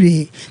ye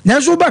bebre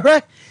na so ba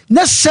hwe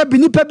na sabi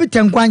nipa bi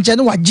tenkwanche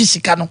ne wagye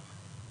sika no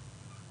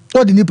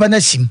o de nipa na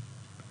sim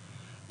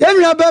ye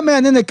nwa ba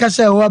me ne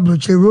kasa o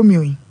abroche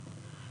Romeo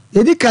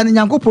yedi kan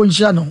nyankopon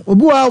hia no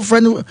obi wa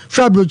friend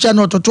fra abroche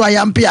no toto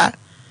ayampia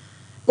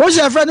o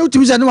se friend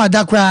utimi se no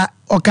adakra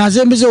o kan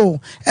se mbi so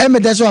e me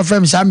de so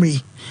friend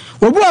samri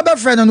obi wa ba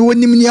friend no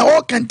wonim ne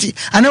o kanti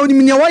ana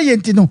wonim ne wa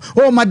yenti no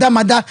o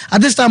mada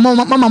at this time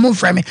mama mo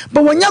frame me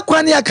but wonya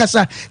kwa ne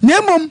akasa na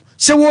emom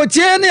se wo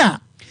tie ne a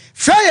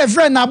fra ye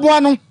friend aboa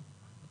no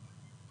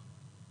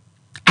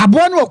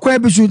okwa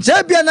bisu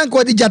se bia na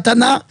nko di jata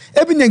na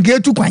ebi ne nke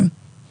etu kwan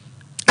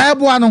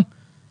aboa no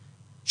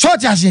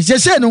short ase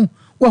se no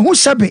wo hu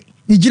sabe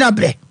ni gina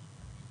bre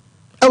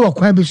e wo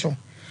kwa bisu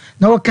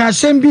na wo ka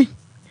sembi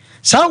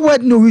sa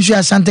word no wisu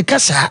asante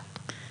kasa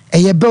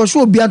eye be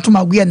so obi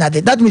antuma gwe na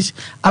that means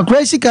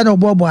akra sika na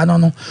obobo ano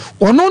no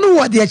ono no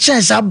wo de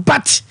chance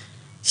but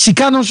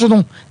sika no so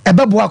no e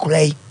be bo akra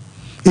yi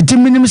eti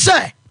minim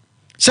say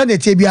na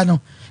tie bia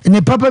no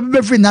ne papa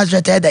be free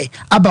Nazareth edai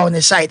aba on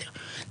the side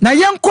na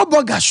yenko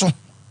boga so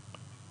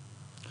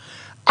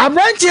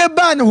abrantie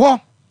ba ne ho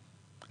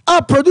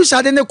a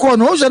producer de ne ko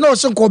no so na o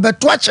sen ko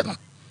beto ache no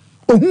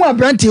ohun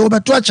abrantie o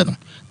beto ache no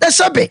na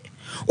sabe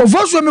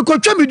ofoso me ko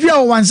twa me dua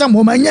o wansam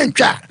ho ma nya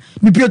ntwa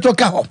me pieto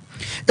ka ho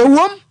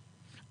ewom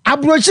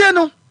abroche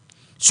no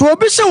so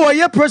obi se wo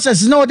ye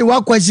process na wo de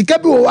wa kwa sika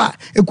bi wo a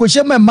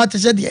ekohye ma mate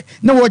se de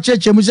na wo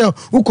cheche mu se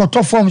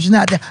ukoto forms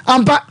na de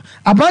ampa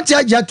abrantie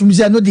agya tum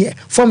se no de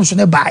forms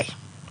no bai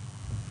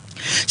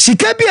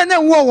sika bi na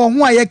wo wo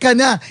ho a ye kan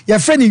a ye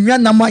fe ni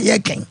nwanam a ye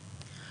kan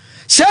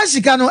se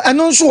sika no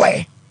eno nso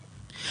e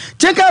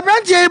tenka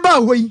abrantie ba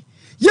hoyi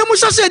ye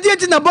musa se de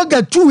ti na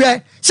boga tu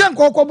he se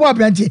nkoko bo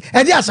abrantie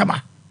e de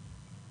asama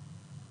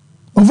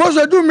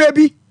ofoso du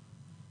mrebi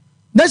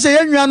na se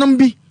ye nwanam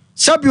bi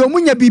sabi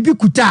omunya bibi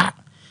kuta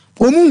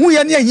omunhu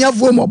ye ne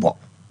ahiafo mobo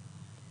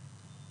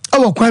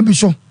awo kwan bi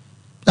so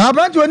na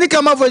abrantie oni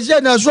kama fo se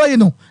na so yi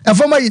no e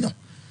fo ma yi no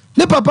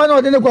ne papa na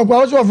ode ne kwakwa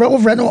wo so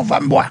ofre ne wo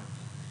famboa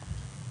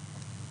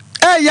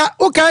ya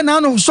uka na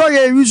no so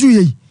ye wizu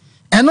ye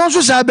eno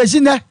so sa besi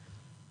ne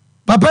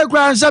papa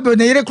kura sabe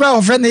ne yire kura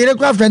ofre ne yire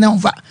kura ofre ne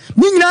onfa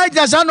ni nyina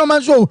ja sa no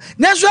man so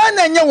ne so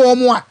na nye wo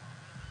mo a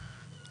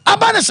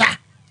abane sa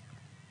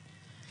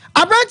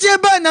abrantie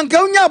ba na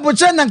nka unya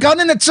aboche na nka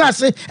ne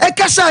trase e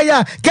kasa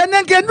ya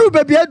kenen ke ndu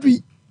baby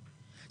adui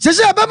se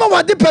ba ma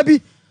wade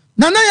pabi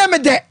na na ya me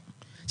de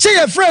se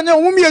ye friend ne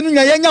wo mienu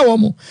nya ye nya wo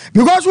mo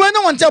because we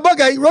no want to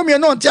boga Romeo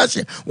no want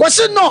ase wo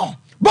se no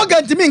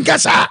boga ntimi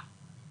nkasa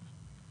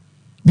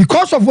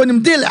because of when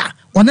him dealer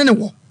one ne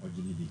wo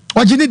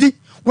oginidi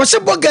wo se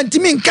boga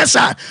ntimi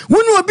nkasa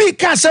wonu obi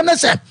ka asem na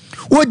se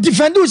wo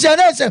defend you say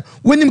na se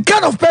when him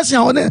kind of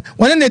person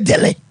one ne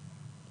dele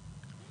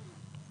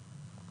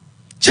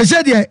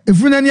se de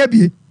efuna ne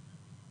abie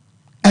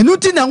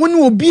enuti na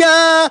wonu obi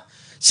a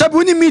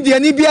sabuni media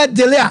ni bia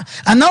dele a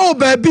ana wo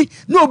ba bi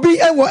na obi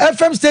e wo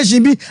FM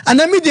station bi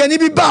ana media ni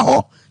bi ba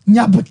ho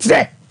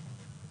nyabotre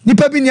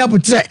nipa bi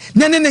nyabotre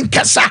ne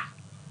nkasa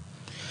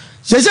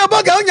se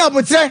boga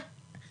nyabotre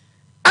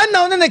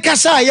ana one ne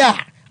kasa ya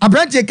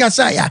abrantie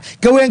kasa ya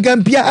ka wen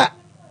kampia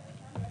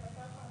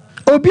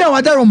obi a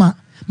wadaroma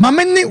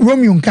mameni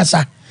Romeo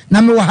nkasa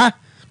na me wa ha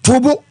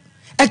tobo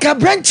e ka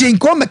brantie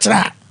nko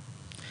metra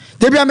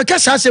de bia me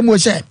kasa asem wo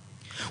se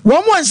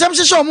wo mo nsem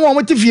hye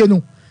wo tifie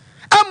no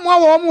amwa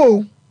wo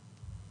mo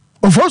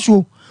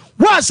ofosuo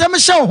wo asem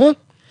hye ho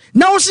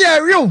na wo se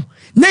arew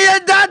na ye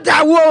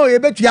dada wo e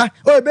betua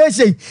o be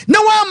sei na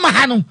wa ma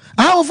ha no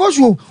a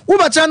ofosuo wo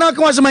bata na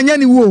ka wasem anya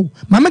ni wo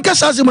ma me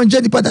kasa asem anja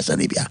ni pada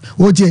sane bia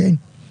o je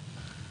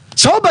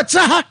so bata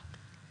ha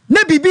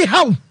na bibi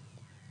haw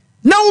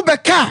na wo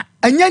beka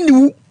anya ni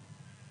wu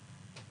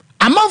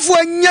amafo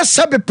anya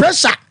sabe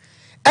pressure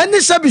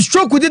eni sabe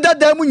stroke di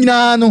dada mu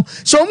nyina no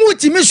so mu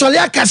timi sole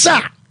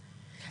akasa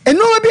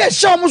eno bi e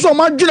sha mu so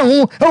ma dwene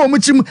ho e wo mu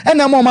tim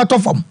ena ma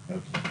tofam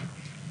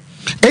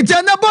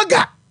etiana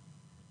boga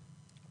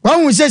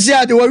wan sesi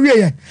ade wo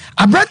wiye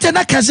abrante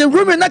na kase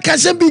Romeo na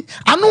kase bi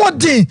anu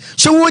odin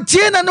so wo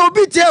tie na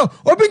obi tie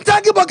obi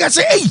ntagi boga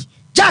se hey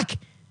Jack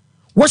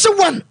wo se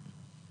one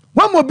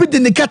mo bi de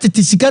ne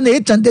katete sika na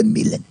 800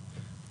 million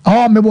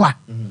oh me boa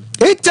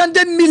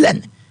 800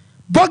 million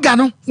boga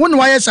no wonu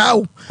wa yesa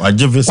o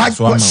waje visa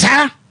so ama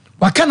sa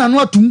wakana no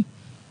atum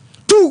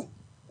tu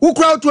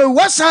ukura to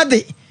wasa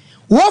de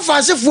wo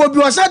fa sefo bi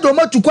wasa do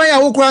matu kwan ya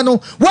ukura no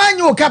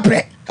wanyi o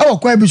kapre e wo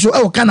kwan bi so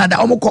e wo Canada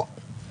omukọ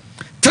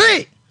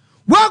 3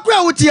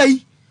 wakura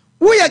wuti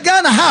wo ye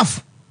Ghana half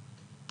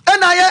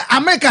ena ye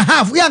America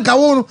half ya nka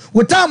wo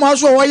wo time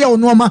aso wo ye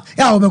onoma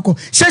ya obeko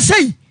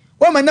sesei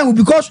wo mena hu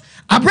because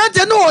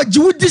abrante no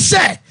ojiwudi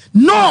se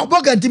no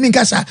boga ntimi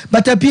nkasa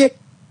batapie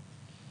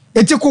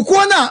eti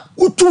kokko na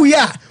utu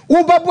ya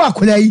wo babu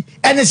akola yi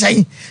ene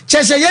sei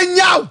chese ye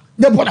nyaw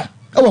de bona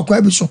e wo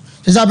kwa bi so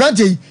sese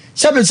abrante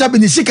sabe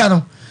ni sika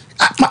no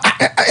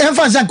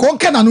emfa san ko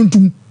kana no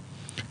ntum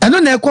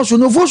ɛno na ɛkɔ so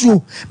no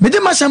Oforisuo mede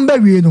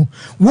masamba wie no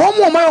wɔn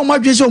mo ma wɔn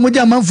adwe sɛ wɔn de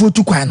amanfo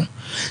tu kwan no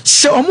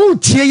sɛ wɔn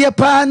tie yɛ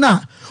paa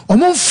na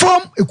wɔn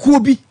form ekuo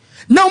bi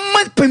na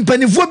wɔn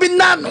pempanifo bi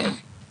nano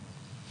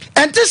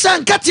ɛnte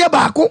sɛ nkateɛ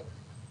baako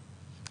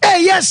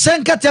ɛyɛ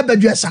sɛ nkateɛ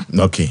bɛduasa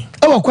okay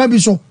ɛwɔ kwan bi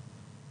so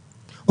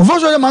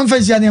Oforisuo de man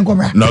fɛnsia ne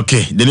nkɔmra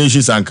okay the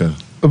nation sanka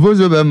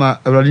Oforisuo bɛ ma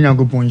awurade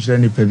nyankopɔn hyira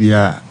nipa bi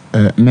a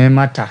me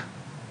mata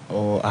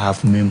or I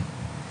have mem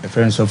a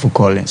friend of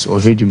Collins or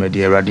Regiment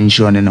the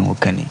Radinshon and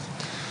Okani.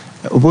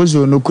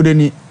 Oforisuo no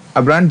couldn't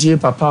a brandy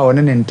papa or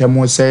an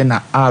entemo say na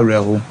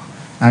areho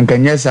and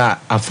can yes a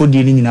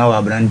fooding in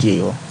our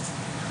brandy.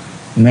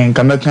 Men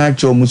come back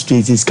to almost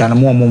streets is kind of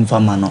more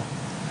famano.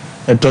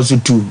 A toss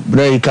two,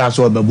 break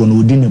castle babon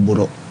within a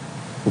boro.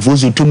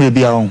 Oforisuo two may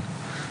be our own.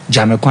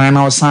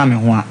 Jamaquina or Sammy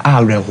one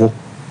areho.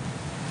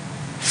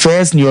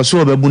 First, your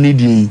so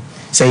babunidi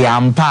say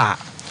I'm pa.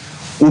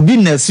 Obi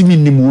na simi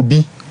ni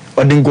mobi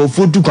odingo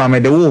fotu kwa me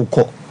de wo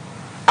kɔ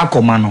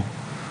akɔma no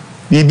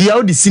bibia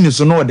wo de sini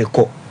so no de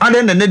kɔ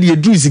ade na de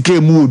edu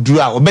sika mu odu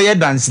a obɛyɛ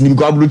dance ni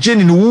ko abroche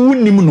ni wo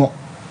nim no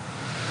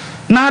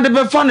na de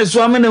be fa ne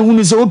so amena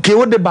hunu se okay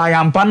wo de ba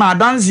yampa na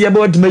dance ye be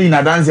otuma yi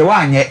na dance wa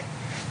anyɛ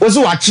wo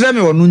so wa kyerɛ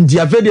me wono ndi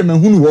afa de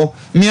mahunu ho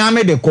me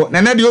ame de kɔ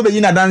na de obeyi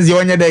na dance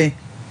onye dɛn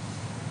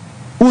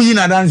wo yi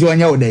na dance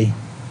onye wo dɛn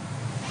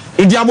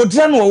idi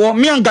abotre no wo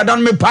me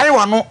ankadan me pai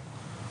wa no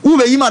wo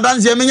be yi ma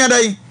dance me nya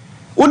dai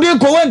wo de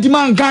ko wanti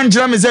man kan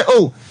kira me say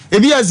oh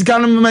ebi asika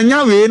no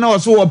manya we na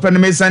so wo pene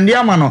me sande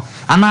ama no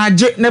ana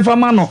age ne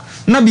fama no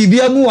na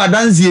bibia mu wa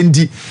dance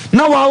ndi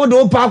na wa wo de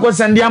wo pa ko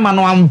sande ama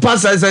no ampa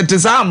sai te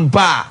sa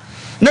ampa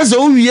na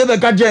so wo wiye be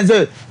ka jen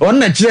say on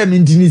na kira me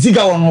ndi ni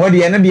sika won ho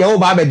de ne de wo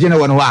ba be je ne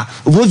won ho a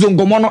Oforisuo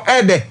nkomo no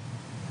ede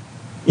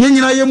ye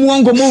nyina ye mu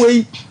nkomo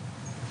we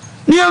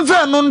ni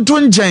enfa no nto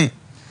nchen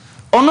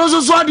ono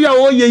so ade a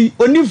wo ye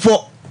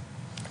onifo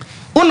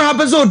una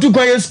apese otu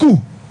kwa ye school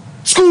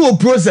wo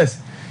process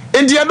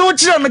enti ya do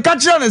kire me ka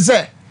kire ne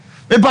se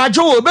me pa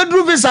acho wo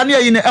bedru visa ne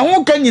yi ne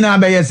ehun ka nyina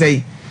be ye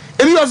sei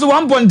ebi was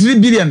 1.3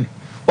 billion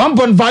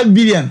 1.5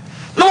 billion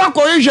no wa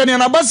ko yehwe ne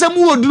na basam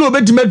wo duro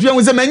betimatu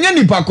ehun se menya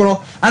nipa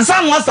koro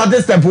ansa no start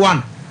step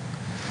 1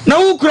 na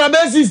wo kura be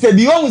sister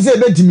bi ohun se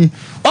betimi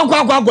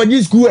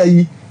akwa school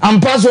ayi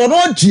ampa so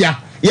no tia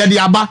ye de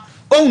aba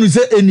ohun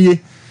se enie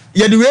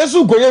ye de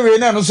wesu koye we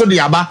na no so de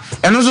aba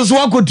eno so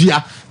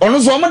wakotua ono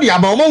so mo de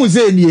aba o mo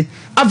se enie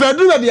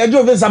afadu ba bia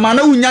jo visa ma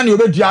na wunya ne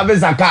obetua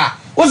visa ka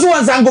wo so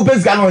wan san ko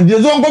pesika no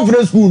je so ko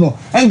free school no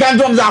enka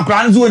ntom za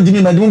akra nso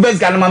ndimi ma dum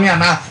pesika no ma me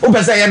ana o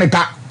pesa ye ne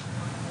ka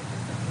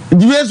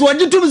diwe so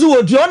wanje tum so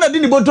wotua na di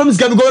ni botom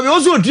sika bi ko be wo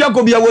so otua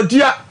ko bia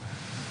wotua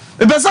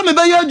e pesa me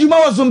be ye adwuma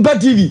wo Sompa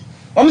TV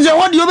o mo se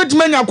wo de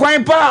obetima nya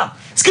kwan pa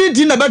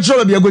skiti na be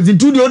tro bia go tin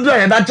do odura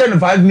ye da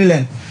 5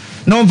 million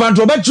no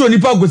mfanto be tro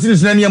nipa go sini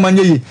sina ne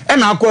manye yi e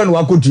na akọ no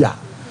wakotua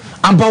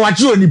ampa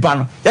wachi onipa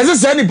no yese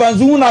se nipa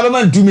nso hu na be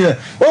man tumi e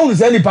ohun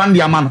se nipa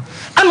ndi ama no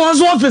ana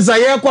onso officer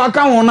ye kwa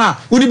aka ho na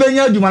udi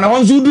benya adwuma na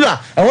onso udura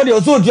e ho de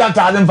oso otua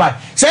 1005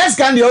 se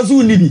scan de oso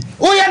unidi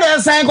o ye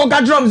de san ko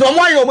katrom so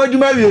mo ayo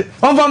madwuma wie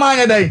onfa ma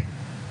anya dai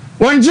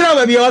wonjira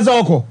ba bia oso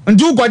okọ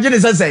nti ukwaje ne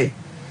sesei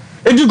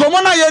edi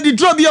komo na ye di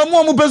tro bia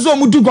mu peso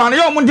mu tu kwan ye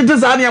mu ntete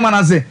sa ne ma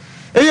na se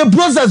eye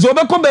process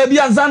obekọ ba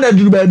bia ansa na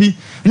duru ba bi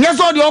nye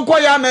so de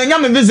okoya ma nya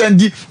me visa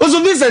ndi oso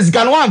visa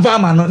sika no wan fa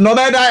ma no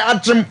be da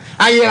atrim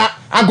ayira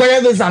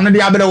akoya visa no de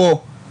abere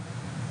wo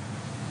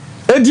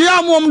edi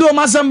amom do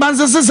masamba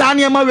nse sa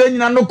ne ma we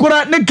nyina no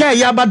kora ne ka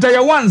ya bata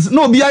ya once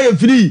no obi aye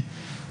free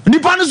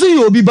nipa no so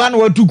ye obi ba na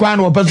watu kwan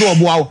no opeso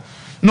oboa wo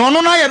no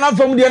no na ye na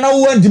fam de na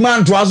wo antima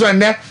anto aso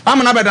ende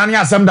amana be da ne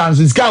asem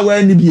danso sika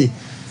wa ni bie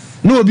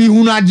no obi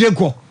hu na agye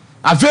ko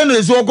afen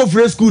no so ko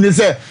free school ne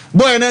se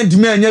boy na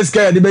ntimi anya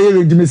sika de be ye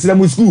ntimi sira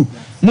mu school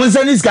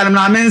Monsani scan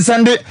na men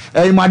sende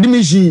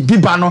admission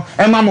pipa no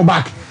ema mo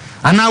back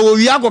ana wo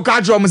wi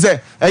akoka tro mo se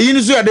eyi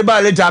ni so ye de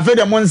ba later afa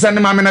de monsani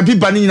ma me na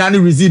pipa ni nyina ni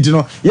receipt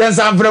no yen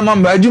san frem mo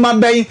adwuma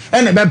bɛn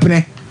ene be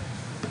pene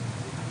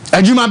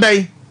adwuma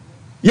bɛn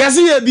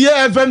yesi ye bi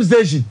FM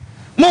station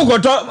mo ko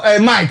to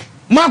mic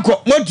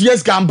mako mo tu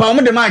yes campa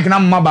mo de mic na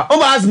mo ba o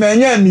ba as me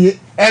nya mi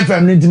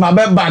FM ni ntima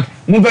be back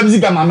mo fam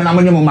sika ma me na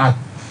mo nye mo mic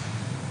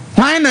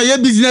why na ye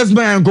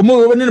businessman ko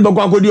mo ni be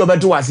kwa kodi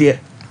obeto wase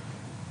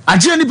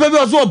achie ni pebi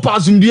oso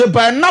pasundue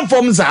pa na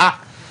form sa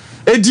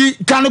edi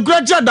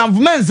kanokracha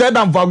damfo men se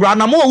damfo agora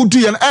na mo wutu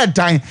ye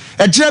airtime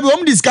e kire bi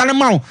o mdi scan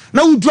ma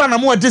na wutu na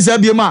mo wete sa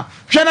bie ma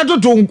hwe na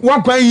toto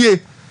wakwan yie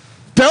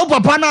pe o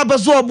papa na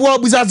abeso obo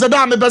abusa se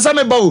da me pesa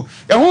me ba o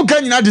e ho ka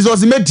nyina de so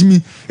se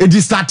metimi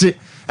edi start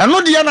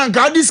eno de na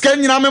nka di scan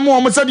nyina me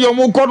mo se de o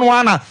mo kɔ no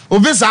ana o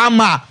visa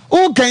ama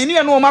o kan ni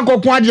eno o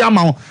makɔko age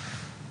ama o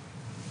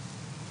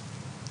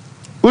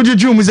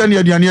ojuju mu se ne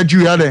aduane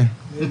atu ya de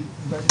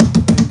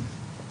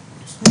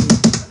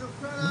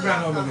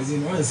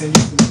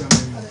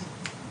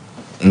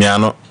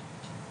Miano.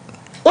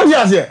 What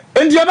you say?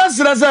 And the best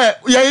say,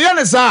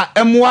 ya sa,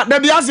 and what the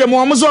bias, and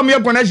one so me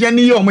connection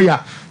near me.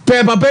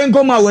 Pepper pen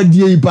come out with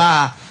ye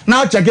pa.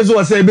 Now check it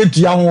was a bit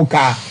young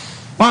car.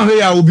 one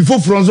way I will be for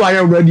friends who are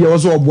already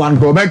also one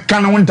go back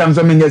can one time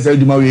some years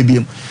do my way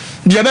beam.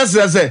 The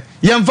best say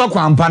yam fa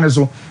kwampane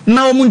so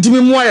na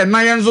omuntimi mu aye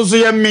na yen so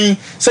yemi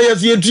say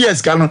yes ye 2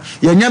 years kan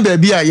ye nya ba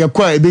bia ye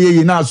kwa ebe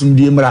ye na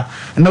asumdie mra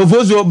na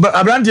ofoso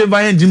abrante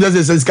ba yen tim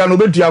say kan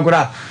obetu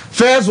akora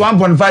first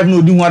 1.5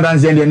 no di more than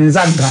say the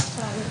nzanka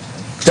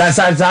that's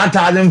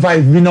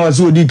 1005 bi na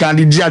so di kan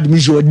di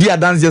admission di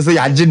dance say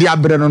ya gide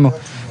abre no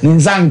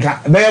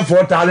nzanka be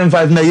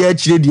 4005 na ye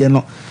akire die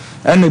no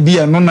ene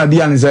bia no na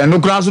bia ne say no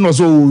kra so no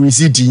so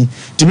receipt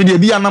timi de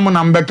bia na mo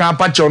na mbeka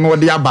pa che no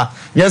de aba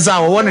yes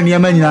a wo na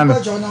niam anyina no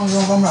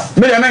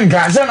me de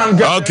nka se na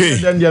nka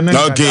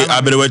okay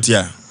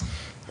abrewatia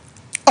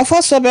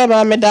Ofoso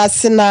beba me da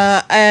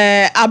sina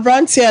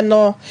abrantie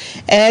no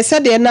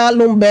said de na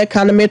lumbe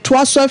kan me to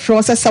aso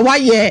afro se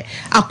waye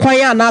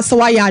akwan na se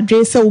waye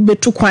adwen se wo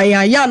betu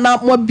kwan ya na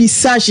mo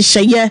bisa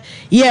hyehyeye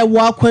ye wo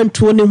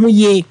akwantuo ne ho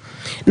ye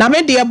na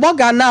me de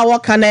boga na wo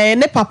kan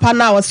ne papa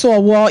na wo so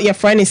wo ye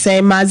friend say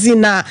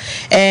mazina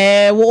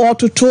wo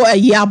toto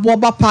ayi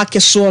aboba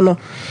park so no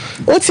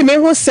otime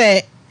ho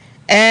se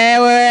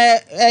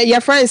ye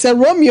friend say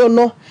Romeo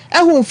no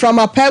ehun from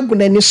apegu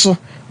nani so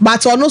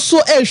but ono so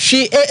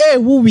ehwi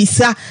ehu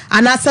wisa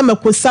anasa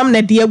makosam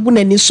na de agu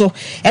nani so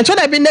eto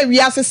da bi na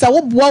wiase se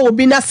wo boa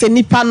obi na se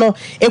nipa no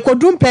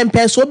ekodum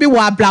pempen so obi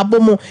wa ablabo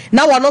mu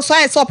na wono so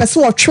ayese opese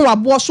wo twe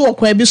wabo so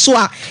okwa bi so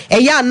a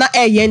eya na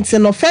eyente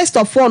no first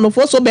of all no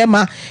fo so be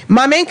ma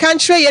men kan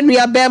kire ye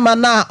nua be ma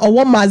na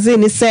owo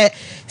mazini se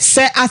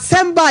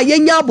asemba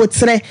yenya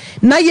abotre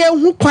na ye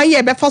hu kwan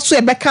ye be fa so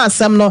ye be ka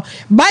asem no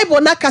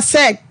Bible na ka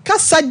se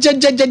kasa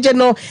jejejeje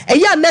no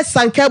eya na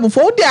sanka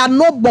bufo de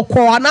ano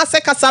boko na se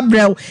kasa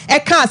brew e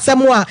ka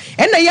asem a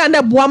ena ya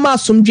na boa ma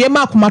asomdwe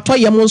ma komato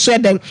ye mo nso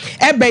eden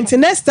e bent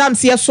next time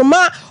se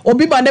soma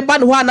obi ba ne ba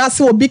no ho na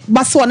se obi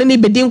ba se one ne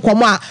bedi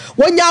nkomo a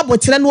wonya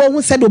abotre no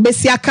hu se de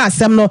obesi aka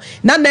asem no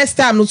na next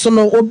time no so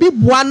no obi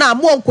boa na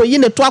mo nkoyi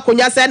ne to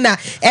akonya se na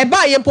e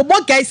ba ye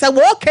mpobo gai se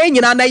wo kan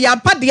nyina na ya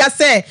mpa de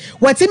se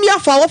watimi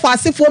afa wo fa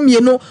asefo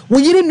mienu wo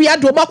yiri nua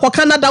do ma kwa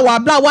Canada wa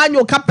bla wa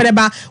anyo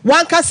kapereba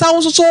wan kasa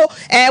wo so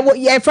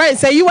your friend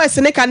say US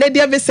ne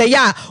Canadian visa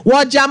ya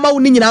wo jama wo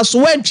nyina so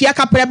wantua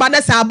kapereba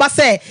na sa aba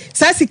se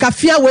sika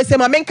fia we se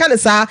ma menka ne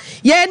sa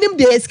ye nim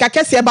de sika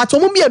kese ba to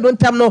mu miedo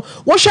ntam no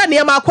wo hwa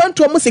ne ma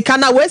kwanto mu sika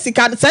na we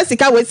sika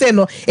sika we se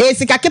no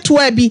sika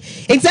ketwa bi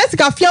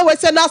sika fia we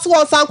se na so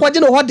wo san kwaje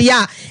no hode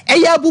ya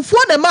ya bufuo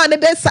na ma ne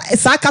de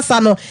sa kasa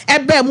no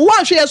ebe mu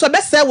wan hwe so be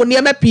se wo ne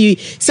ma pi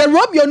se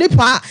Romeo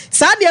Nipa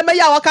sa ne ma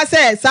ya waka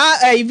se sa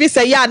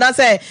visa ya na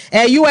se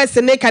US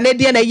ne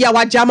Canadian ya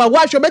wa jama wa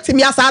hwe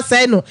betimi asa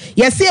se no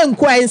yesi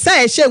enko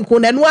ensa ehye enko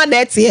na no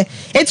ana etie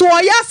eti wo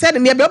ya se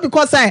ne be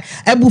because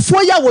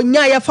abufuo ya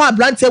wonya ya fa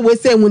brante we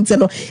se enwunte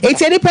no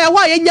eti ni pa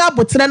wa ya nya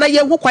abotre na ye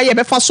hu kwa ye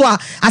be fa so a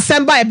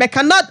asemba e be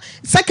cannot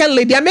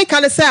secondly the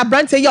American say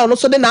brante ya ono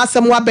so de na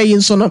asem wa be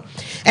yin so no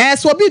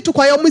so obi tu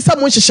kwa ya mu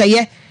samu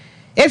hyehyeye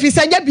efi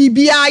sanya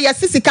bibia ya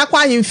sisika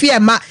kwa hemfi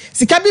ema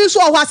sika bi so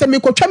ho asem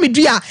ekotwa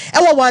medua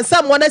ewo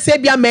wansam wona se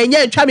bia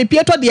manya ntwa me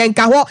pieto de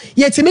enka ho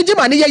yetimi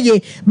gima ne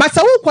ye but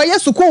sa wo kwaye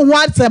suko ho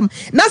atem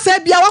na se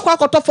bia wakwa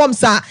akoto form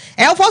sa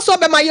fo so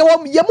be ma ye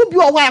mu bi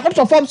ho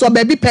akoto form so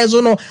ba bi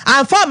pezo no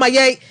anfa ma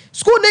ye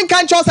school nin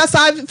kan cho sa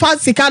fa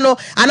sika no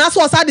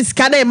anaso sa de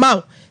sika na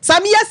ema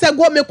some years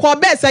ago me call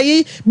best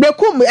say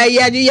bekum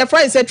your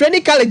friend say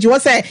training college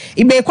was say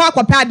e be kwa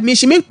akwa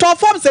admission me to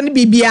forms and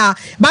bibia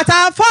but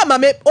our farmer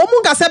me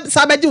omunga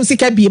sabaji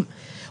usika bim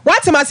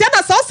what ma say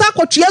na so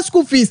akotua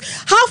school fees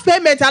half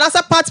payment and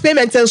as part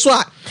payment and so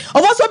a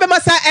also be ma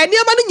say eni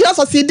ma ni nyina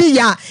so cd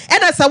ya e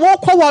na say wo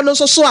kwa wo no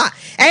so so a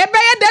e be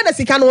ye de na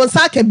sika no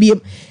nsa ka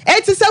bim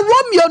it is a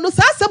Romeo no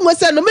sa asem we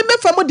say no me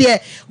fam de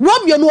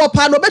Romeo no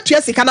opa no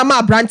betua sika na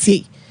ma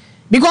branti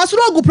because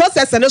no go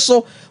process and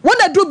so when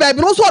I do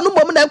baby no so no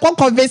mom na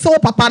convince wo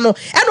papa no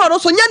and no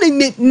so nya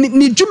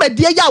ni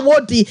dwumadie ya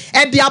wodi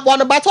e de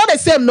abono but all the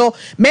same no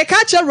make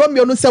a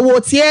Romeo no say wo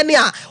tie ne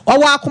a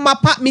owo akoma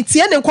pa me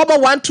tie ne nkomo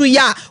 1-2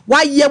 ya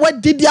wa ye wa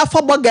didi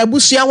afoboga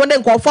abusua ho ne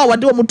nkofo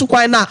wode wo mutu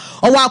kwan na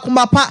owo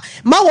akoma pa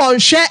ma won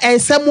hwe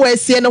ensem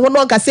asie ne ho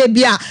no nka say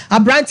bia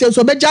abrante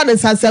so beja ne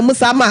sansam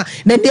sama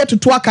na de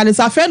tutu aka ne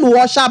sa fe no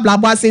wo sha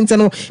blabo asente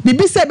no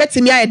bibi say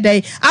betimi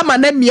ayedai ama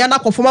na mia na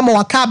kofo ma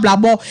waka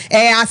blabo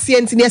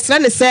asienti ne sra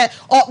ne se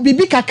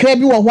bibi kakra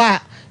bi wo ho a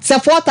se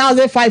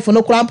 4005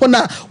 no krampo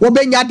na wo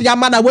benya de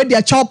ama na we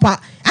de chopper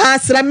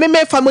asra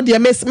meme famu de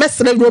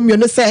mesre Romeo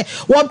no se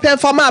won pen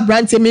fama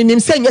brand me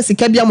nim se nya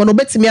sika bia mo no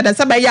betimi ada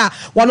se ba ya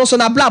wono so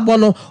na blabo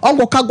no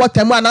ongo ka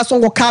gotamu ana so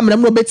ngo kamera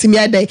mo betimi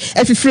ada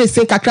efifire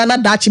se kakra na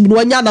dachi bi no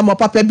nya na mo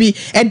papa bi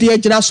e de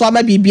agina so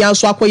ama bibia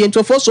so akoye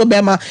ntofo so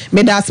be ma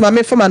me da asma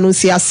me fama no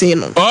si ase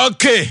no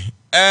okay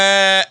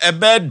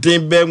ebe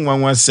den be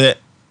nwanwa se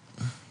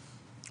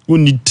who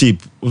need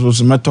tape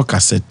also metal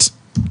cassette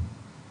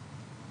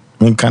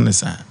when can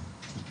say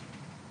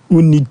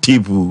who need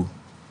tape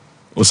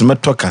also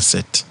metal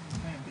cassette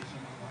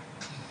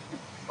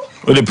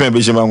o le pen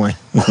be je ma wan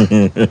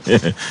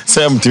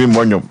say am timi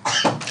monyo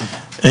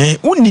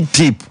who need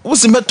tape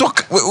also metal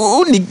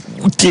who need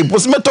tape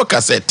also metal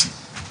cassette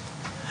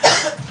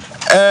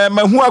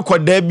mahu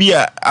akoda bi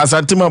a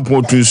Asantema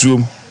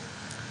Oforisuo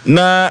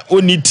na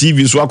oni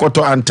TV so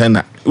akoto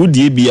antenna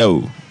udie bia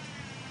o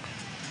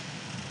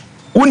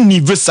wonni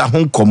visa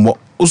ho komo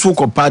oso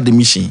ko pa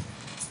admission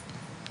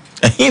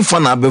fa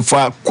na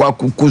befa kwa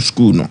kuku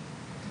school no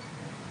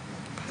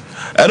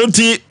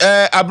eroti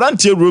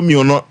abrantie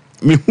Romeo no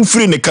me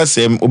hufiri ne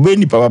kasem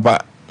obeni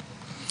papa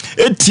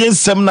etie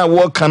nsem na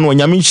wo ka no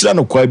nyame nhira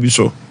no kwa bi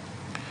so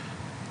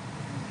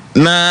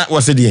na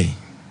wasede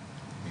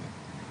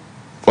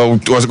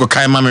was ko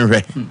kai mame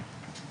hwe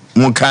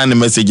mo kan ne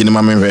message ne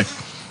mame hwe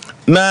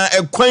na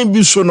ekwan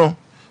bi so no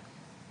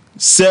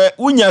se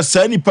unya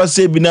sa nipa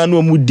se bi na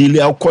no mu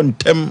dile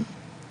akontem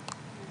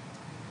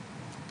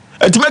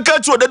etimeka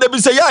tu odede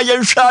bi se ya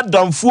yenhwa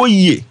damfo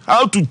yie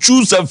how to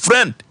choose a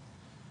friend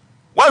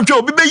wan hwe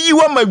obi be yi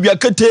wa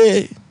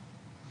mawiakete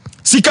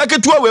sika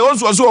ketua we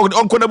onso so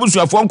onko na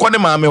busuafo onko ne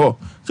maame ho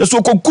se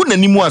so koku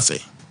nanimu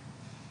ase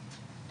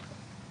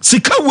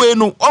sika we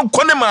no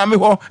onko ne maame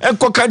ho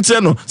enko ka kire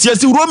no se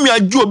si Romeo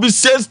aju obi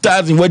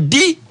 6000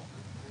 wadi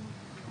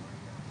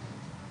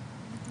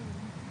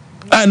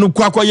anu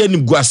kwakwa ye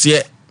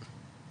nimguase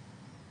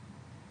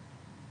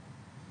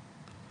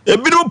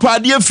ebiru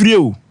paade afire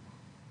o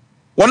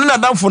wona na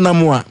damfo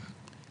namo a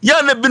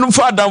ya na binu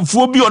fa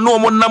damfo bi ono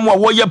mo namo a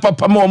wo ye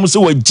papa ma wo se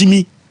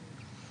wajimi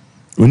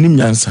onim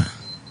nyansa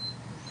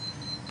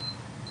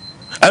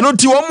anu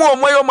ti wo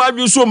mo yo ma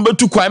adwi so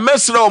mbetu kwan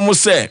mesre wo mo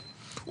se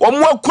wo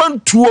mo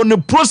akwantuo ne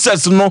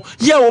process no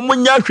ya wo mo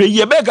nya hwe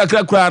ye be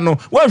kakra kra no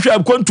wo hwe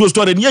akwantuo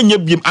story ne nya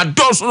biem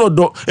ados no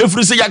do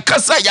efiri se ya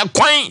kasa ya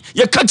kwan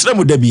ye ka kire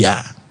mo da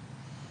bia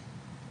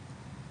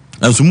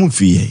asumu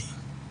fiye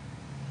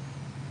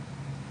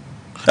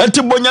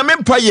enti bonyame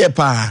paye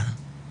pa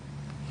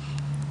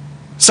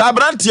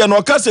sabrantie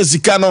no kasa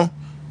sika no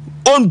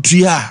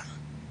ontua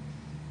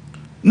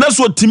na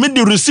so timi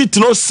di receipt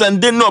no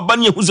sende no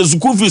banye hu se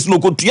school fees no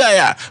kotua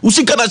ya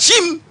usika na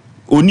chim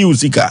oni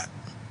usika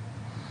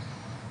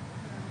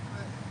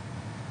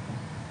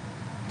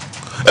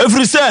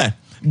every say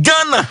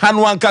Ghana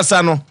hanu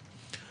ankasa no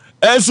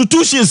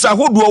institutions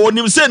ahodo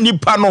wonim se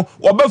nipa no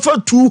obefa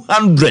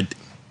 200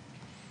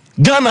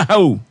 Ghana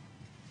how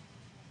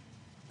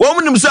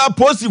women say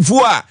positive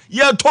a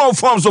ye ton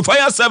forms of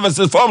fire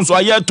services forms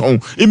or ye ton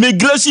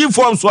immigration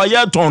forms or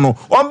ye ton no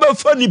on be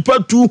fa nipa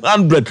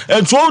 200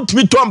 and so to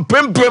me ton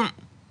pempem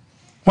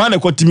wan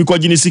ekotimi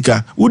kwagini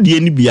sika wodi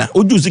eni bia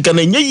oju sika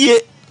na nyeye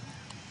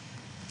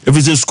if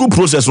it's a school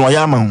process no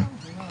ya ma ho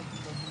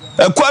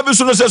ekwa bi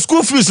so no say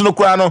school fees no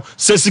kra no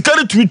say sika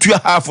re tutu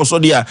half so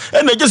dia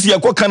e na just ye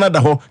kwa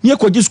Canada ho ne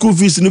kwaji school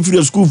fees no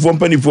free school for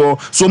company for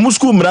so mu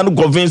school mra no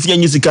governance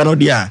ye sika no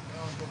dia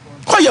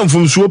kwa yam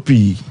from so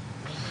pi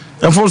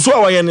and so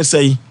away ne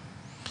say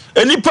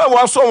enipa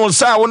wa so won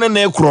sa won na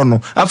ekro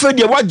no afa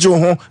de wagye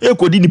ho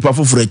ekodi nipa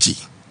fofurachi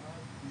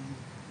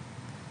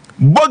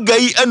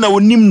bogai ana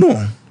onim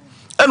no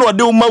ana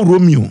ode wo ma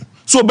Romeo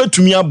so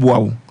betumi aboa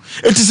wo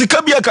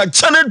etisika bia ka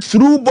channel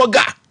through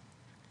boga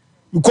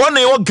ko na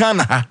yo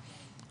Ghana ha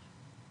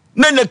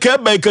na ne ka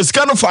ba ka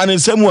sika no fa ne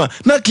nsemu a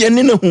na ke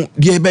ne ne hu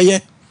de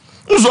beye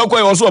nso akwa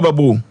yo so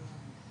obabo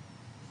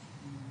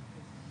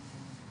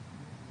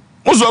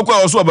nso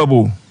akwa yo so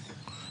obabo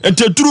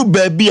eteduru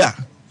baabia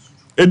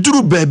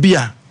eduru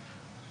baabia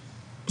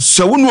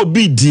se wonu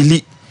obi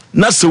dili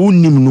na se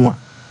wonim no a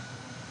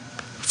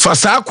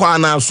fasa kwa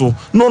na so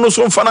no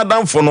so mfa na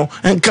damfo no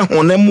enka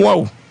honemwa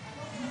wo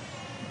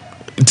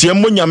tie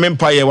mo nyame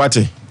mpa ye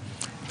wate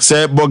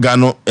se boga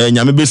no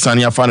nyame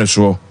besane afa ne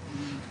so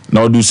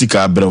na odu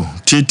sika abrɛw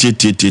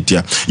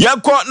tietietia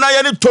yakɔ na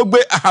ye ne togbe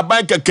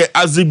ahaban keke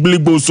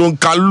azigblibo so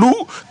kalu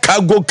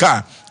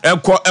kagoka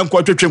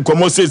enko twetwe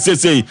komo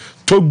se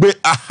togbe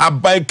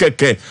ahaban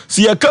keke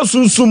si yaka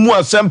sunsumu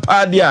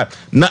asempa dia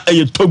na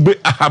eye togbe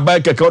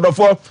ahaban keke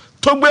odofo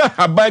togbe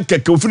ahaban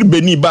keke ofiri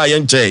beni ba ye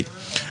nche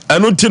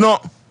anu ti no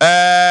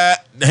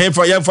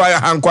hefa yefa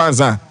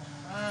hankwanza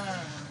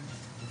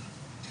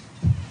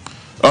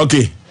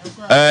okay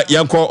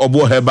yanko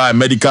obo heba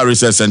medical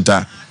research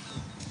center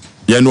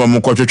yenu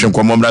amko twetwe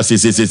komo mra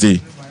se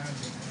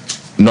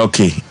no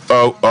okay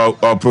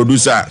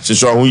producer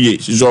siso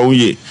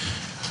hunye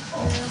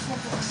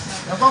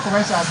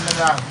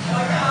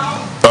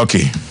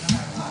okay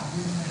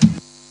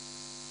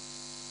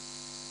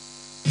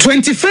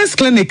 21st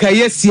clinic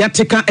aye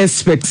sciatica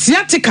expert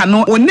sciatica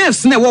no o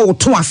nurse na wo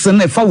to ase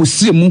na fa wo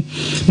siremu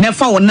na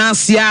fa wo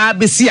nansia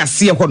besi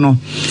ase ho no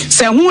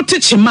se ho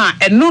techima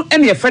eno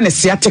ene ye fa ne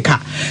sciatica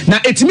na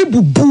etimi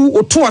bubu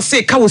o to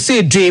ase ka wo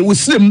se dwe wo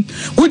siremu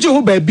woje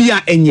ho ba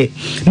bia enye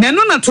na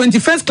eno na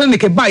 21st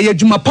clinic ba ye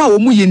adwuma pa wo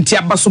mu ye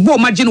ntia basobo o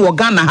magine wo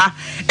Ghana ha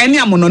ene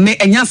amono ne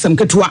enya asem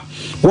ketua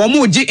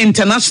wɔn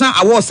international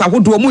awards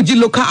ahodoɔ wɔn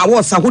local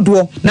awards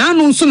ahodoɔ na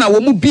ano nso na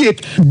wɔn bie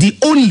the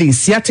only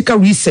sciatica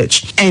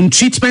research and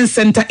treatment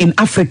center in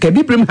Africa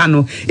bibrim ha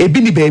no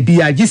ebi ni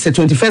baabi a gye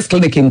 21st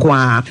clinic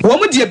nkoa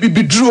wɔn de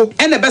bibiduro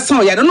ɛna bɛsan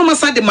ɔyare no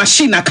masa de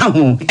machine aka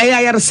ho ɛyɛ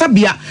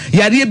ayaresabea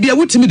yare bia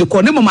wotumi de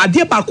kɔ ne mama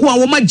adeɛ baako a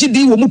wɔn agye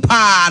di wɔn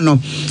paa no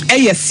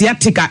ɛyɛ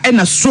sciatica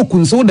ɛna stroke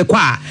nso de kɔ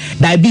a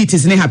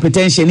diabetes ne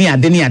hypertension ne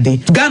ade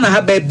Ghana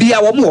ha baabi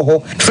a wɔn wɔ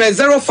hɔ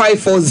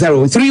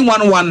 0540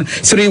 311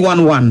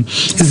 311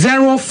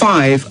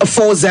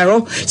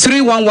 0540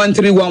 311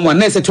 311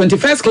 na ɛsɛ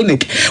 21st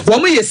clinic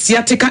wɔn yɛ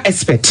sciatica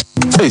expert.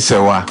 Hey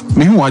sewa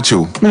me hu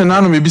wacho me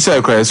na no me bisa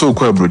ekra so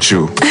okwa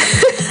brochu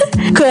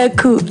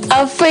Kwaku,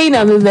 afei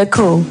na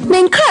mebeko.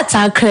 Me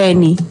nkrata akra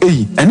ni.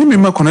 Eni me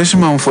ma connection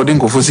man for den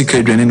kofo sika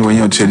adwane ne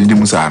wanya otwa didi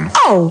musa no.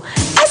 Oh,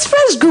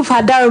 Express Group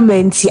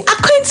adarmenti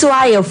akwantu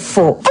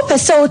ayefo.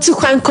 Opese otu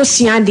kwan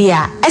kosua de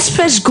a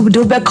Express Group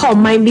do beka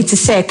man bi to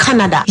say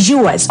Canada,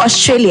 US,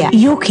 Australia,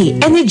 UK,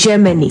 and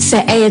Germany.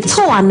 Say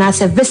to ana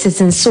se visit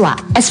nso a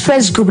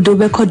Express Group do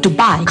beka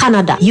Dubai,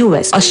 Canada,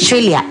 US,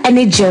 Australia,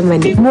 and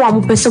Germany. Mo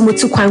amopese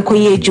motu kwan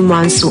koye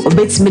adwuma nso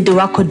obetimi de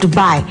wako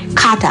Dubai,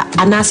 Qatar,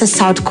 and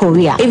South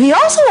Korea. If you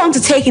also want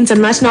to take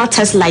international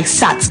tests like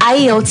SAT,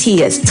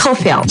 IELTS,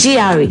 TOEFL,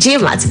 GRE,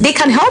 GMAT, they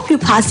can help you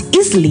pass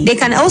easily. They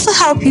can also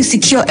help you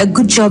secure a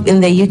good job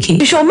in the UK.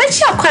 You should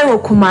mention Akwa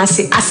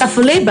Kumasi,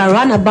 Asafo Labour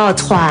roundabout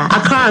Hwa,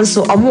 Accra and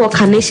so Omo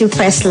Carnation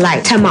First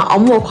Light, Tema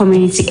Omo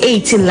Community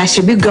 18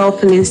 Lashibi Girl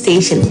Filling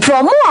Station.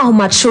 For more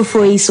Ahomacho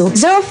for ISO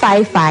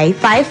 055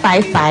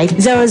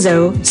 555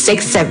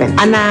 0067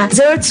 and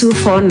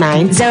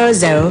 0249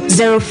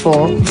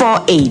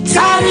 000448.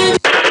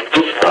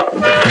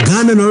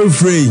 Ghana no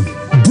free.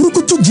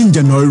 Burukutu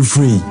ginger no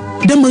free.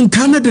 The man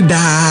Canada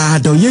da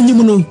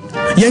yenyimuno.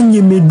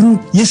 Yenyimedu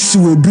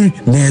yesuwedu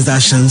neza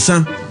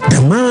shansa.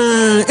 The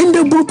man in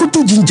the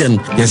burukutu ginger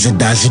yes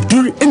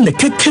dazidur in the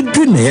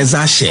kekedu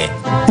neza she.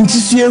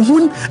 Intisye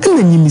hun and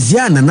the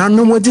nyimiziana na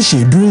no what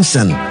she doing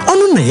son.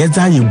 Ono na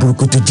yeza ye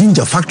burukutu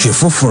ginger factory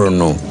foforo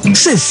no.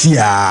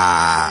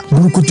 Sesia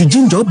burukutu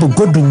ginger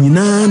obogodu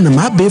nyina na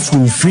mabe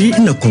free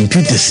in the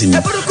computer sim.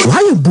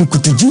 Why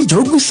burukutu ginger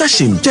ogu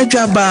sashim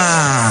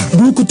jajaba.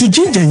 Burukutu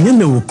ginger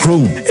nyene wo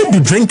chrome. Edu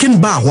drinking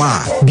bar wa.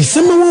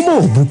 Bisema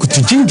womo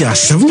burukutu ginger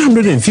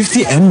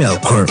 750 ml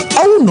cur.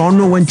 Oh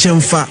no one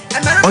chemfa.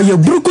 Or your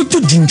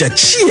burukutu ginger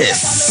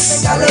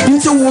cheers.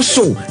 Into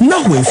woso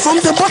na way from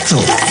the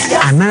bottle.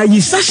 Ana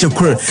yi sasha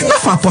cur na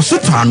fa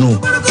posutano.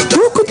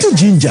 Burukutu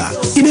ginger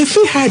in a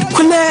free hide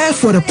clear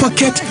for the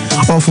pocket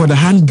or for the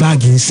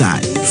handbag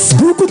inside.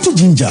 Burukutu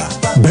ginger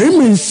very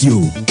means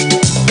you.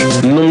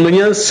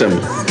 Nomnyansem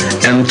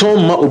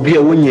enton ma obi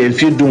a wonya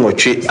mfi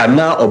dunwotwe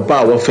ana oba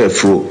a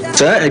wofafuro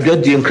saa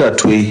adwadie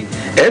nkratoi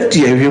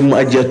FD ahwem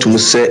agye atum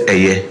se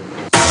eye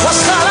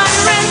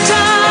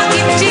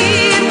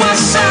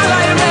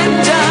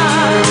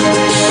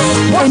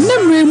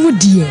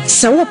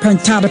sɛ wo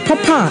pantade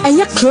papa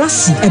ɛyɛ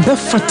classy ɛbɛ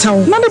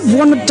fataw na ne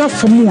boɔ no da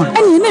fam a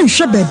ɛne ne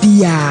nhwɛ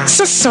baabi a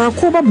sɛ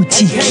Sarakoba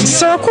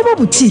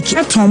boutique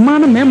ɛtɔn ma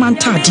no mɛma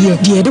ntadeɛ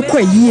deɛ de kɔ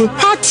ayie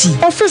party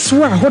office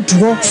wear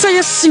ahodoɔ sɛ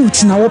yɛ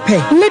suit na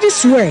wɔpɛ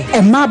ladies wear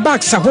ɛma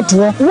bags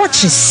ahodoɔ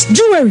watches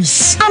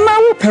jewelries ana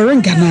wo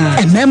perengana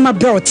ɛmɛma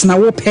belt na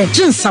wɔpɛ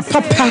jeans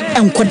papa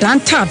ɛnkɔda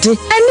ntade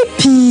ɛne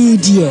pii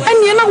deɛ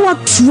ɛne na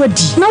watu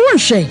adi na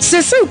wɔnhwɛ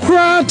sɛ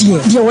kura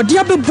deɛ wɔde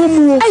abɛbɔ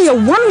mu ɛyɛ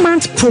 1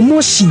 month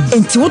promotion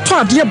enti woto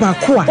ade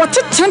baako a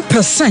wote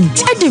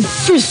 10% ade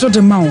free so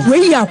de ma wo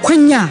we ya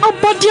kwanya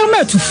abade ma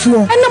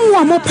atufuo enam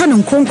wa mopa ne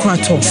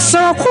nkonkrato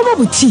Sarakoba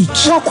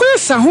boutique wakoye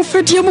sa ho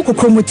fedie mu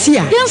kokromoti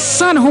a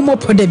yensa ne ho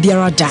mopa da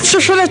biara da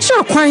hwehwele chi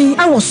akwan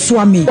awo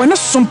soame wona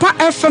Sompa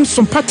FM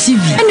Sompa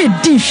TV ene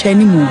di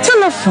hwani mu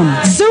telephone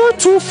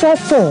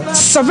 0244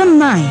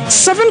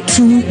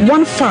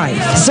 797215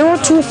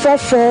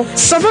 0244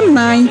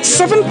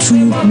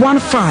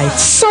 797215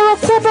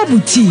 Sarakoba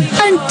boutique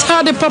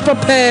enter the papa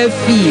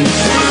perfect.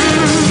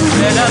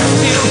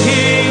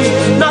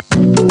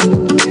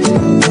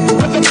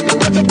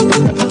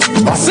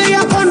 Say I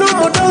no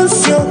more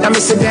dance you. Now me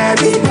say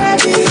baby,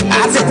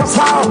 as it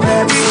fall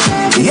baby.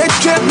 You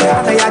trip me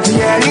on the yachty.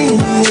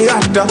 You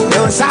don't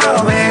know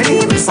how many.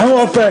 I'm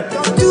off.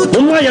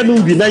 Mama ya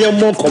nubi na ya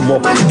mo komo.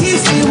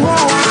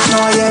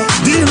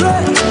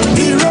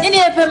 Ini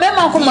epe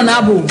mema komo na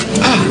abu.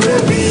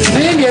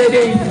 Aye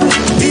dey.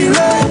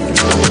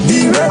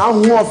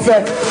 I'm off.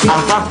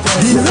 Aha.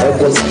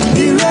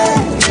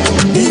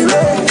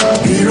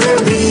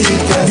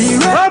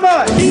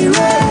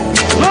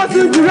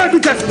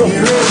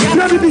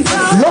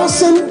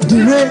 Lawson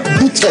Dire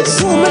Bitters.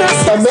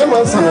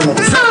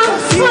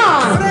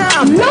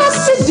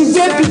 Lawson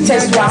Dire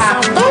Bitters.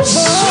 Don't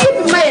ship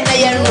my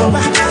name.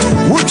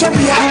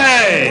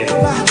 Hey,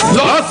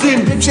 Lawson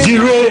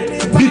Dire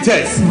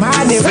Bitters.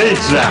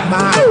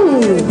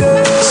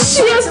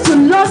 Cheers to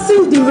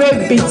Lawson Dire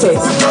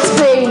Bitters.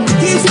 Say,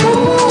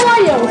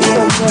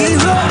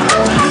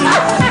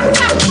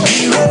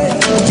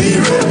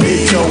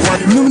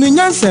 Numni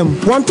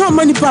Yansem, one time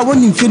money power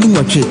in feeling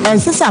what you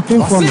and says up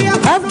in front of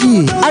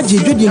FDA, I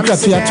did your crap.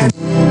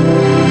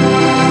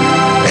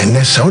 And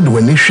that's how do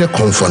we share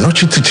comfort not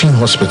teaching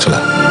hospital.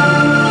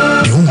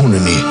 The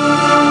Unhuni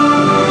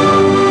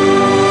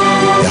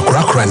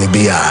Yakrakrani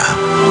Bia,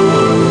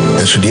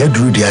 and so they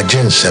drew their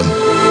Jensem.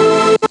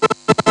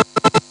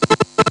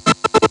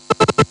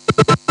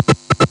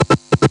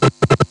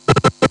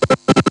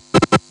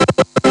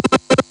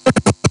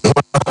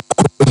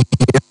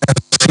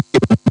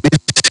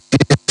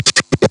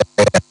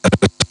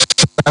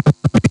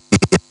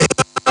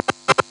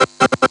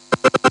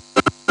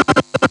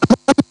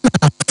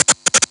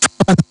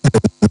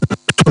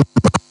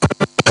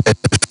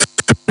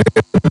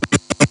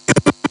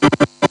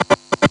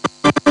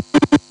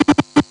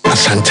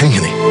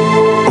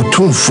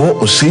 For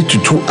Osei to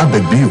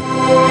Aboagye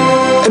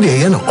and the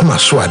Yana Kuma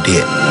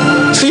Swade.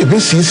 See a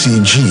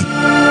BCCG,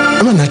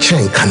 I'm not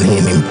chain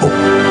canning impo.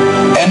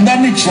 And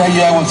then it's a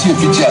year was here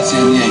for just a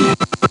year.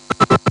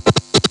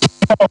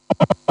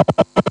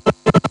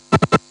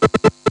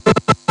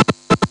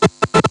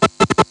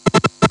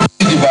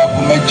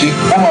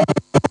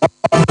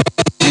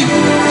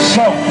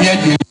 So, yeah,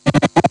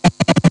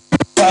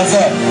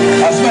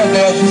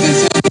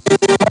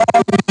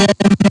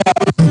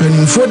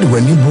 for the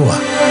Weniboa,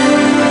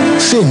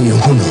 saying you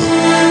who know.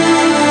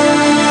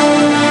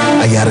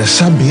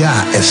 Ayaresabia,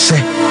 a se,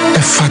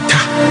 a fata,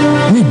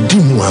 ni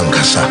dimu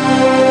ankasa.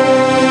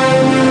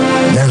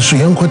 Nansu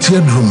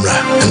yankotia drumra,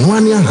 and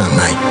 1 year and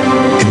night,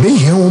 a be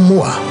here or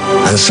more,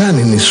 and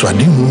signing is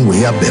swadimu we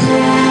have them.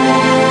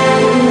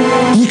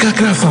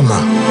 Yika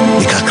Fama,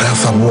 Ika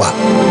Boa,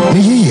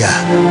 Nia,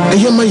 a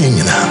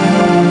Yamayina.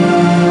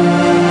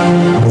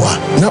 Boa,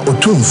 now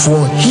a tomb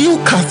for Hill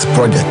Cat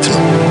Project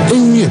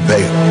in New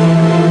Bay.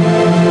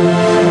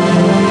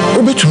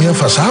 To me,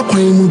 for Saqua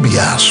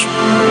Mubias,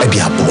 a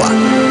diaboa.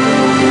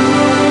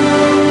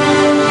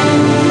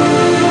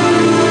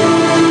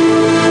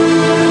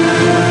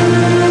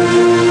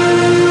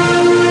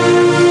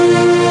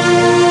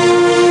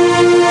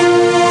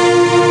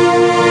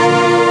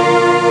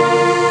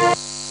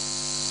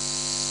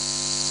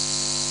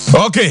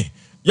 Okay,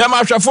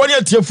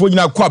 Yamashafonia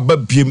Tiafonia Quaba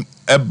Bim,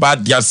 a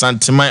bad dia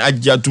santima,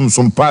 Agiatum,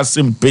 Sompa,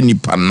 Asem Mpe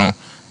Nipa no.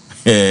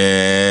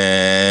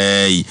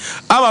 Hey,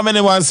 ama many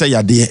one say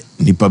ya de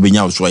nipa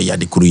benya so ya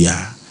de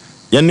kuruya.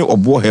 Yene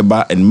obo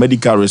heba and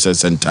medical research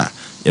center.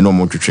 You know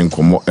mo twetwe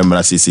nkomo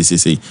emra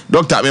CCCC.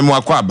 Doctor me mo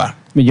akwaba.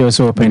 Me jo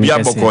so open. Bia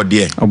boko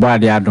de. Oba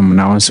de adom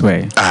na won so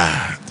e.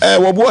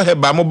 Obo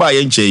heba mo ba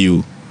ye nche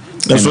you.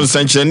 So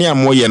sanchene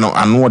am ye no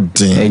ano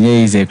den.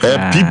 Enye ize kwa.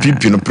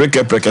 PPP no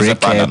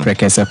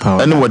preke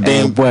sepa. Ene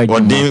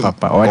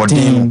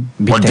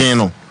odin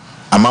no.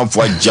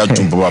 Amanfo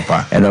ajatum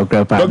papa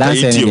doctor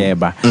that's any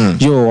eba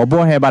yo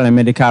obo herbal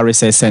medical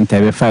research center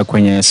be fa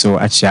kwenye so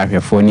achia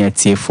hwefo ne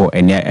atiefo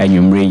ene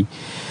anwumre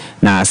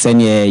na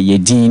sene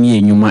yedin ne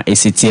enwuma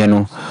esitie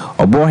no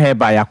obo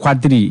herbal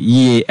yakwadri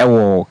ye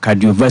ewo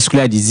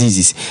cardiovascular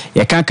diseases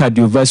ye kan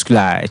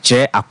cardiovascular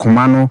che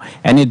akoma no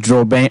ene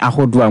droben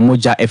ahodo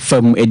amoja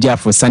efam edi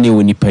afosane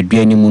woni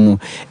padua ni mu no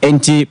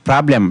enti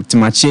problem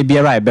timache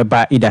biara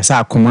ebeba idasa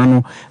akoma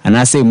no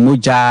anase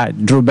moja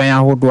droben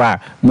ahodo a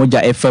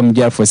moja efam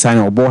di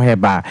afosane obo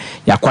herbal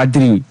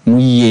yakwadri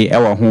ye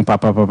ewo ho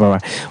papa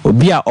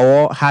obi a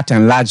owo heart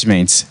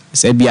enlargement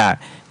se bia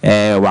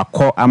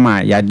wako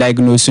ama ya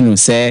diagnose no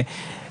se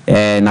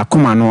na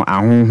koma no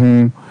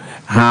ahonhon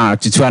ha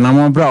tutu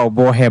anamobra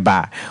obo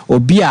heba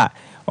obi a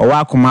owa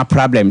akoma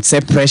problem se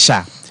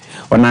pressure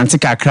onante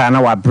kakra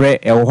na wabre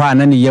ewo ha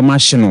na ne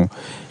yemashi no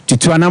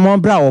tutu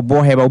anamobra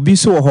obo heba obi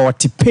so ho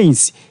ti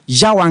pains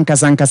ya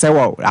wankasankasa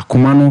wa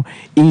akoma no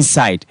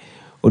inside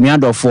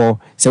onuadofo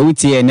se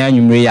wutie na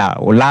anwumre ya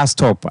o last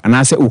stop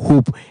anase o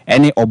hope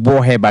ene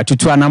obo heba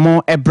tutu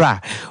anamo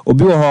ebra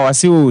obi wo ho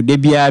se o de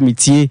bia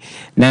mitie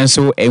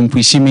nanso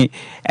enkwishimi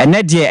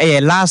ene de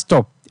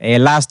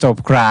last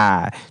stop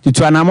kra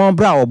tutu anamo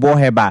bra obo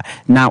heba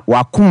na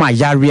wakoma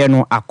yare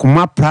no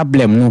akoma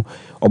problem no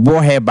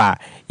obo heba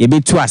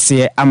yebetu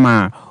ase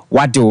ama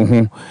wade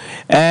ho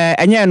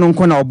enye no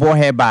nko na obo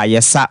heba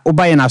yesa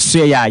obaye na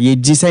so ya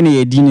yedi sene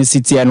yedi ni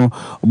sitie no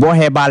obo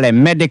heba le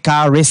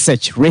medical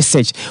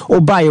research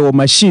obaye o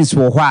machines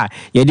wo ho a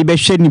yedi be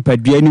hwe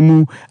nipadua ni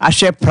mu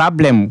ahwe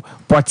problem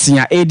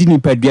potia edi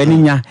nipadua ni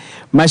nya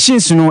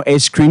machines no a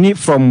screen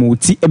from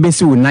uti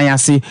ebesi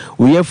unayase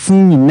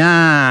oyefun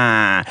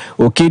nyina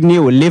o kidney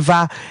o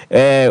liver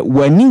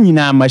wani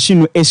nyina machine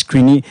no a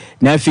screen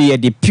na afi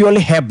yedi pure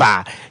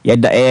heba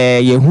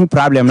ye hu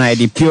problem na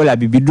yedi pure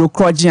bibidro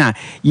kroje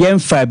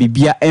yemfa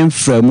bibia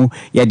emframu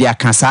ye de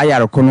akasa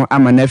yareko no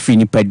ama na firi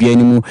nipadua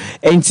ni mu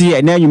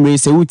enti na anwumre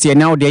se wutie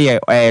na ode ye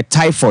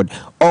typhoid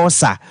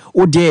ulcer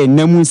ode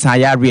namu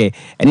sayare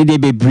ene de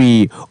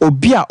bebre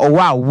obi a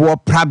owa wo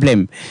problem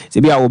problem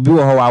se bia obi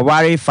wo ho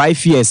aware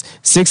 5 years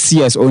 6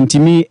 years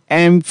ontimi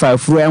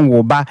fafuru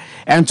enwo ba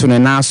ento ne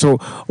na so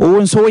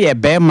wo nso ye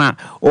bema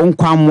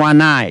onkwamwa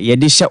na ye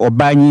de hye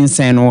oba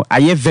nyinsen no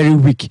aye very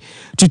weak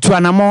tutu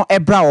anamo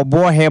ebra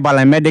obo herbal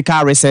and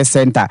medical research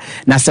center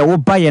na se wo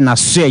ba ye na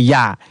so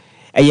ya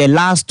eye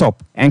last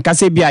stop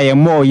enkase bia ye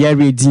mo ye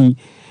ready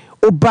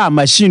oba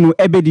machine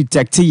ebe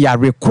detect ya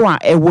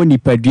rekwa ewo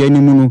nipadua ni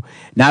mu no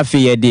na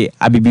afi ye de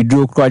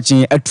abibiduro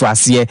crotching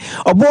atuase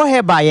obo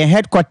heba ye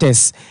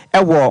headquarters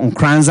ewo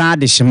nkranza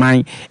de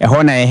hyeman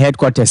eho na ye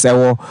headquarters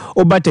ewo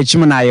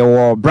obatachim na ye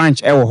wo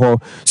branch ewo ho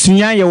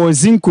sunya ye wo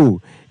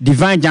zinco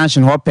Divine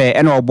Junction hope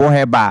ena obo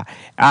heba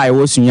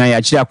ewo sunya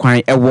ya kira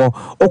kwan ewo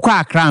okwa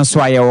akra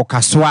nso aye wo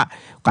kaswa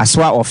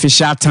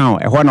official town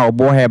eho na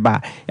obo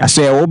heba ya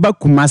so ye wo ba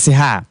kumase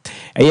ha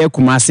eye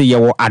kumase ye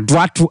wo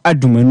adoato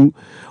adumanu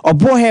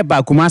obo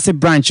heba kumase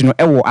branch no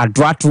ewo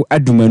adoato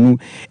adumanu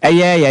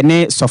eye ye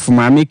ne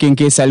sofumame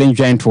kenke selling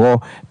joint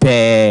ho pe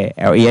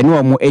ye ne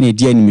omo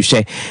enedi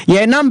animhwe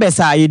ye numbers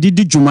a ye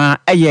didi djuma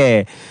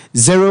eye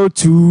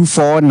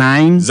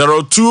 0249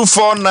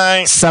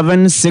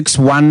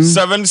 761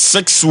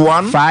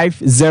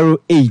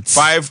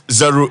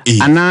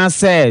 508 ana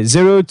say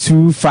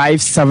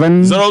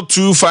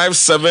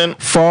 0257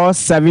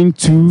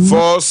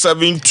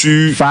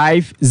 472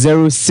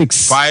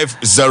 506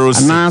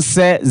 ana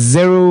say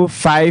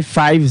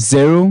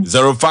 0550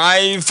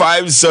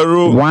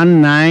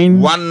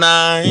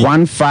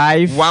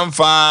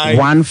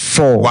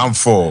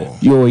 1514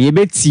 yo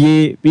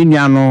yebetie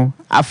binuano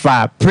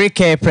afa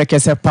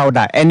prekese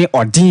powder any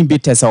odin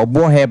bitters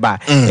obo heba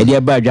e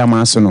de ba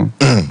adwaman so no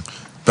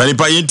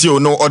Panipa yinti o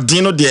no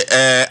odin no de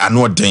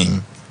ano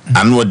odin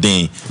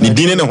ni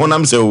dine ne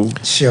honam se o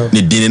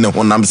ni dine ne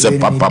honam se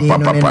papa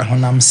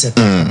honam se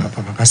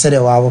papa se de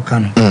wa wo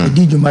kan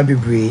di djuma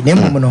bebre na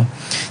mum no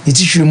ni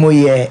tihwe mo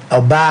ye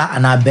oba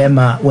ana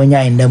bema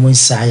wanya indam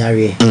nsa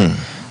yare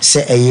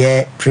se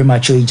eye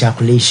premature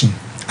ejaculation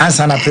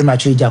ansa na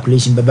premature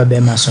ejaculation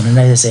beba so no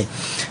na se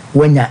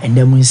wanya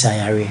indam nsa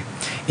yare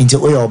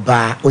into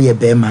oyoba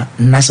oyebema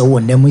nasa wo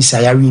ndemu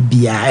isayari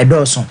bia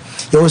edoso.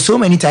 There were so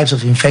many types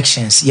of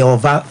infections. Your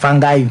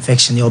fungal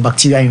infection, your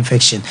bacterial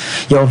infection,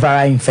 your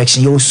viral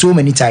infection. There were so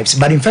many types.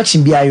 But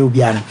infection bia yo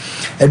bia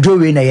a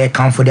drawing a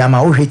come for them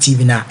or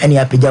TV na any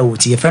apeja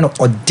wuti. A friend of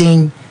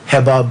ordained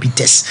herbal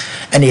bitters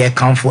and they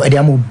account for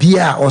them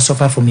bia or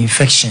suffer from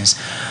infections.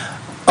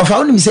 Of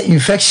how me say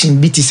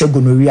infection bit is a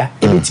gonorrhea.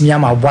 Ebetimi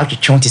am aboagye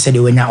chon te say the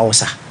wenya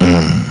ulcer.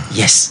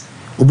 Yes.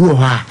 Obi ho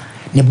ha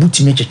ne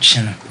butimi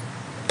twetwe no.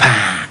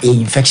 Pa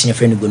infection your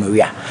friend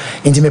gonorrhea.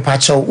 Into me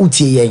patcho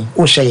utie yen,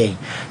 o hye yen.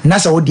 Na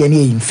sa wo de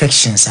ne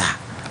infections a.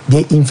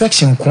 The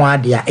infection kwa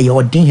de a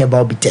ordin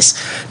herbal bitters.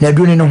 Na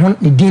do ne ho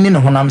ne din ne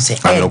honam se.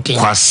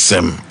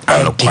 Kwasem.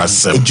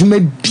 Ejuma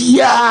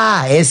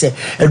bia ese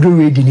edo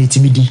ready ne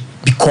timidi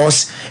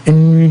because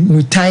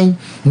no time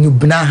no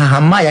bna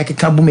hahama ya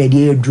keka bu me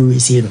de edo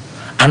ese no.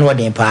 Anu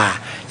odin pa.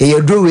 Ye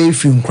edo we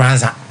fi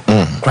nkranza.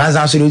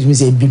 Nkranza so dey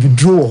say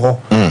bibidro ho.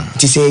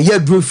 Ti say ye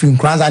edo fi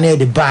nkranza na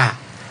de ba.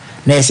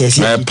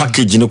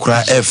 Package no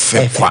kura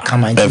efe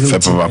kama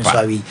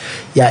papa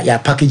ya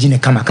package ne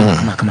kama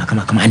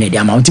na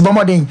dia ma nti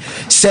bomodin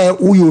say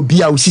uyo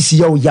obi a osisi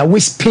ya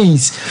waist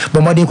pains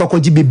bomodin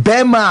kwakoji be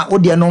bema o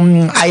de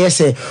no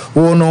ayese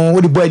wo no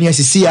wo de boy ni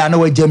asisi ya na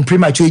wa jam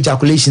premature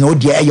ejaculation o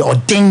de e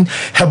odin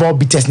herbal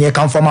bitters ne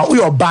kan forma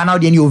uyo ba na o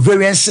de ni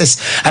ovarian cyst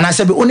and I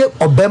say be one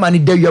obema ni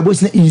da you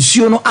abos na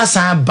insuo no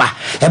asan ba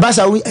e ba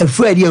sa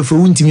afraid ya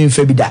afro ntimi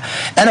mfa bi da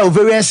and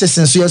ovarian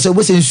cyst so you say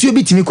bo se insuo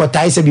bi timi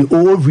kotai say be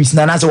ovaries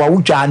na say wa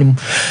wutwa anim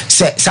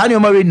say sa ne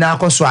omare na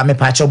akoso a me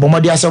pa che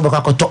bomodi ase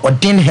obakakoto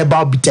odin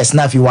herbal bitters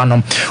na fi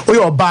wanom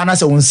oyo oba na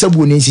say won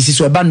sabu ne nsisi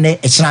so eba ne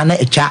ekira na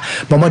echa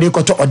bomodi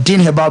koto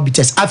odin herbal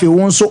bitters afi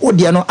won so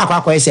ode no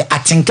akwakoye say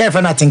atinka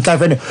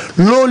fe no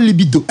low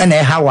libido na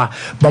e hawa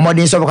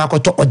bomodi so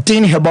obakakoto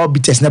odin herbal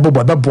bitters na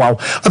bobo beboa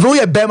afi wo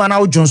ye bema na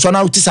odwonso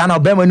na utisa na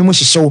obema ni mu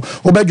hyehyew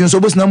obadwonso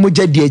bos na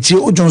mogya di akire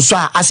odwonso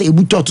a ase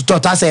ebuto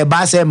asa e ba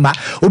ase ma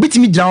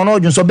obitimi gyina na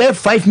odwonso be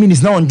 5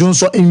 minutes na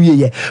odwonso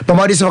enwiye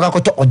bomodi so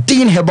obakakoto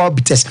odin herbal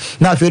bitters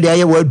na fe de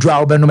aye wo adura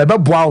obeno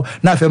mebeboa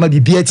na fe ma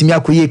bibia timi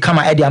akoye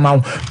kama e de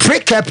ama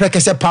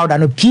prekese powder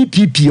no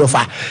PPP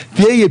ofa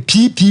ye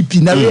PPP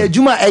na we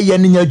adwuma eye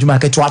ne nya adwuma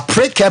keto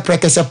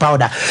prekese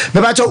powder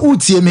meba cho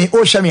utie me o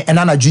hwe me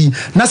enana dwi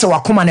na se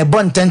wakoma ne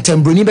bon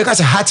tentem broni be ka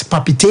se heart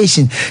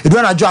palpitation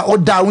edu na dwo a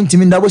oda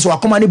wontimi nda bo se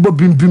wakoma ne bo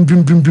brim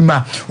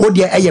ma o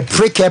de eye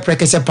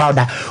prekese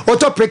powder o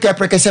to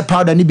prekese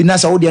powder ni bi na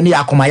se o de ne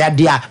yakoma ya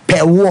de a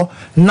pe wo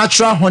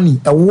natural honey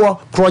ewo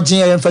progen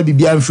ye fa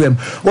bibia mfrem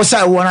wo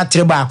sai wo na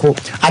tre baako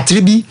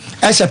atrebi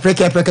e se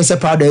prekese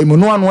powder mu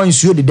no anu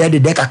nsuo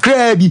de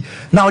kakra bi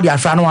na wo de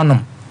afra no anom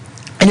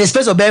in a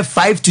space of about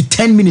 5 to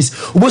 10 minutes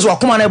ubos wa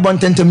come na bon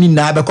tentem ni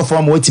na be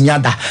perform wetimi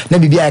ada na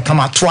bibia e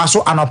kama toa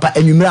so anopa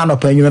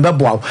enyumre be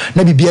boa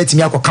na bibia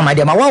etimi akokama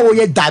de ma wa wo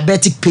ye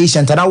diabetic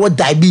patient and our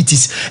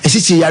diabetes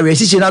esiche yare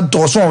esiche na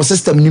doso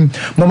system nim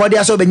momode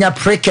aso benya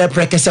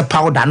prekese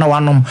powder na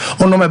wanom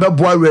onom be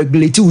boa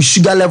regulate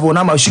sugar level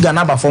na ma sugar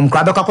na ba form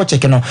kra be kwakọ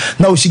check no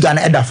na sugar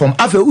na eda form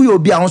afa uyo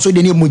obi a won so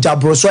de ni moja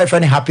bro so e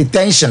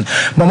hypertension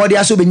momode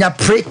aso benya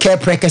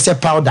prekese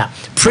powder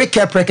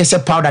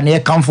na e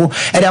kamfo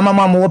e de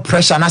mama mo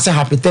pressure na say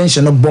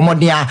hypertension no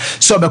bomode a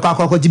so be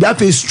kwakọ tibi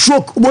afa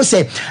stroke ubo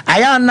say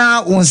aya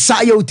na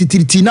unsa ye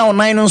utitiriti na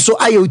onan no so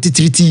aye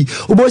utitiriti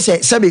ubo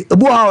say sebe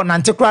ebu ha na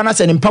ntekra na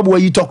say ne mpabo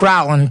yi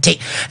tokra onte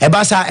e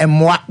ba sa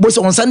emmoa bo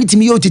say unsa ne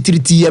timi ye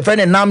utitiriti e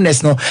friend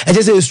numbness no e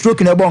say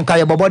stroke na bon ka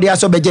ye bomode a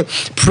so beje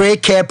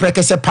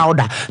prekese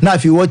powder na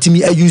if you want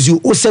me use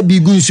you ose bi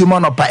gu nsu ma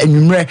no pa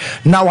enwumre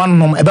na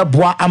wanom e be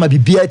boa ama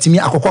bibia timi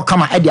akokọ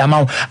kama e de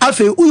ama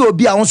afa uyo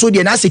obi a won so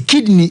de na say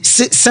kidney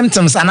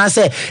symptoms and I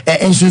say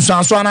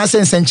ensunsuanso and I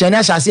say senchene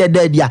a shase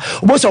da dia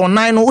ubo say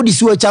onan no odi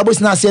si wacha bo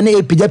sina say na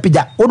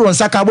epija odo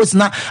nsaka bo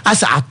sina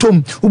asa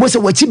atom ubo say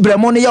wachi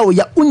bremo no ya o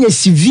ya unya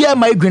severe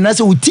migraine na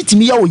say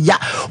utitimi ya o ya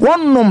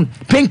wonnom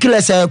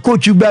painkillers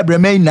coach gba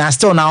bremo na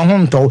still na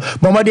honto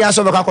bomode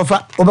aso be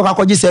kakofa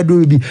obekakogye say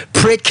do bi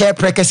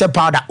prekese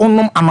powder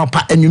onnom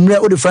anopa enwumre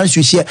o difference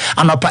you share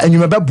anopa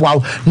enwumre be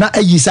boa na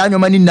ayi sa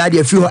nyoma ni na de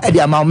afi ho e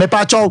de ama me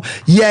pa cho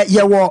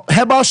ye wo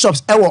herbal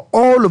shops e wo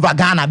all over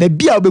Ghana be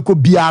bia obeko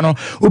bia no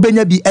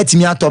obenya bi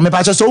atimi ato me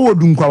pa cho so wo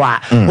dunkwa wa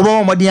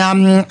obo mo de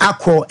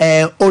akọ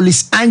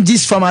Olis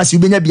Angie's pharmacy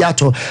obenya bi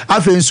ato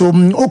afen so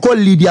oko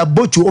Lydia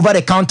Bochu over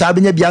the counter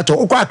obenya bi ato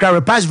oko Accra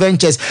Repast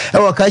Ventures e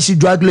wo Kaishi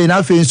drug lane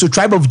afen so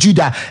Tribe of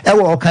Judah e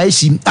wo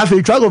Kaishi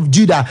afen Tribe of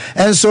Judah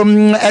and so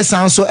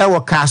esanso e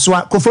wo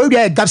Kaswa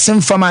Koforia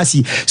Gapson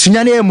pharmacy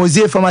Sunyane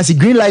Mosaic pharmacy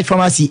Green Light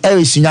pharmacy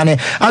e Sunyane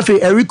afen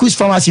Ericus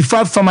pharmacy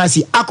Fab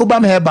pharmacy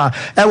Akobam Herbal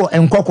e wo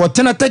Enkoko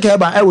Tenatek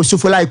Herbal e wo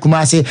Sofola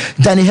Kumase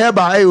Danny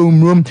Herbal e wo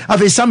Mrum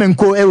afen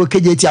Samenko e wo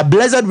KJT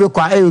Blessed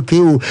Requa e wo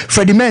KO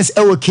Freddie Mens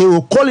e wo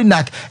KO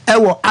Colinac e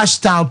wo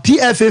Ashtown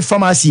PFA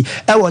pharmacy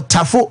e wo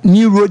Tafo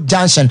New Road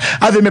Junction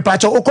afen me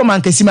pacho oko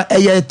mankesima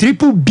e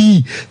triple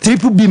B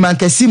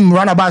mankesim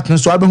runabout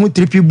nso abehu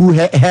triple B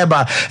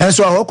Herbal and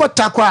so oko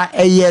takwa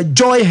e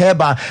Joy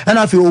Herbal and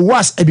afen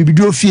was e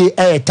bibidio fie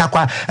e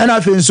takwa and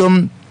afen so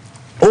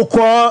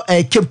oko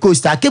Cape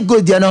Coast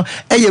dia no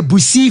eye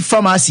Busi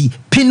pharmacy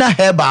Pina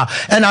Herbal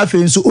and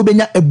afen so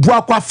obenya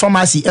ebuakwa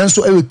pharmacy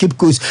enso e Cape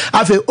Coast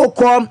afen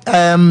oko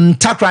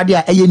takra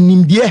dia eye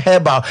Nimdie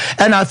Herbal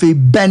and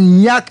afen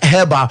Benyak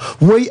Herbal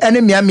we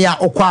ene miamia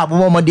oko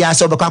abomo de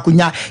ase obekwa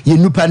kunya ye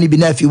nupa ni bi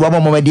na afi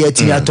wabom de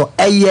atimi ato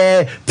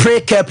eye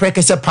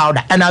prekese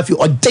powder and afen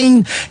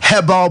Ordain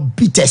Herbal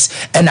Bitters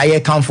and aye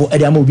kamfo e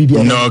dia ma obi bia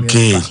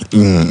okay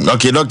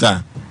okay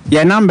doctor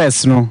your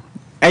numbers no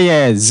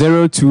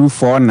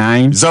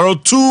 0249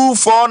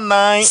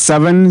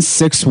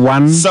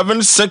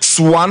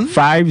 761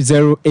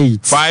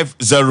 508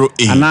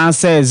 and I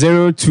say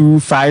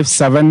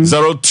 0257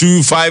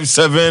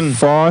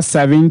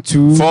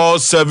 472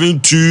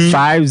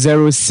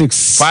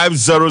 506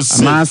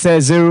 and I say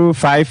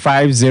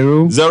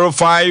 0550 19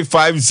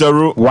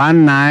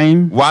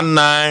 15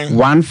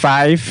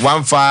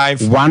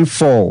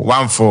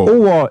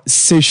 Owo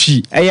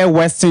Seshi eye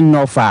Western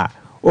Norfolk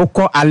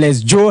oko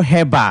Alex Joe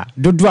Heba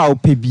dodo a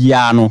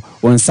opebia no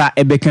onsa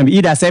ebeka bi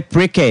ida say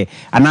preke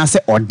ana say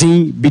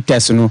Ordain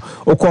Bitters no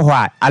oko ho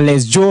a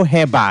Alex Joe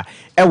Heba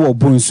ewo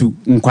bonsu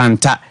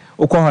nkwanta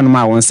oko ho no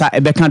ma onsa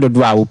ebeka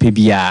dodo a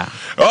opebia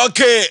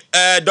okay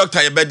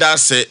doctor yebeda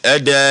say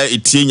de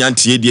itie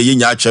nyantie de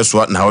yenya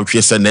acheso na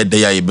hotwe se na de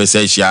ya yebesa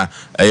hia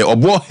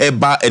obo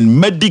Heba and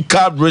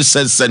Medical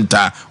Research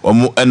Center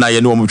omo na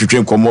ye no omo twetwe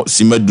nkomo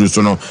simedu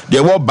so no de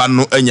wo ba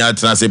no anya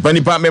atena se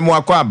panipa memo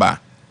akwa aba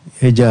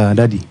Eja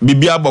daddy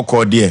bibia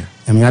boko de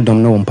am ya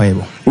dom no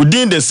mpaibo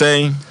udin the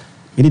saying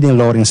we did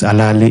Lawrence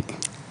Alale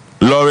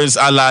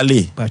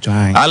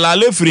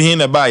Alale free hin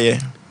na baye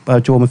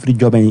pacho me free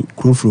job en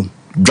Krofrom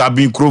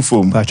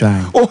pacho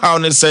oh how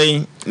ne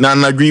saying na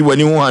nadwi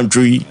wani ho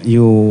antwi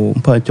yo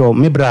pacho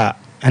me bra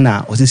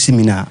ana osisi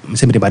mi na me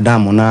se me de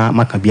badam na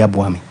makabia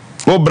boa me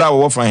o bra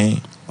wo fa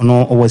hin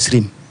ono o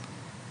wasrim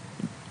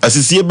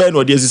asisi e be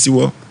no de asisi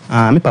wo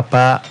me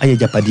papa aye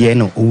japade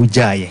no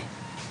owujaye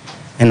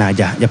na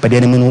aja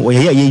japade ne mu no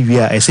ye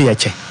wia ese ya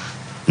che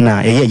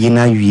na ye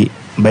na wie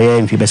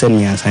baye mfi bese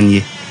ne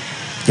ansanie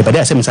japade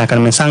asem sanka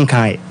me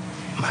sanka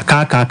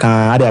maka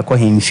ade akọ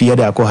hemfi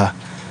ade akọ ha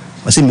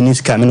wase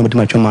miniska me no beti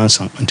matwe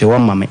manson nte wo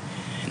mame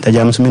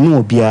taja me so me no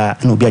obia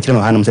na obia kire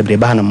me hanum se bre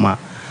ba hanum ma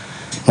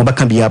mo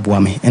baka bia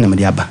boa me ena me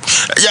de aba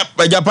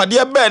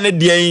japade be ne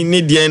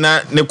dien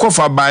na ne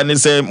kofa ba ne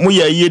se mu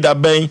ya yi da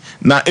ben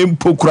na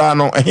empokura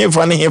no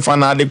hefa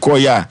na ade ko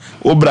ya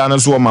obra no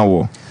so ma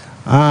wo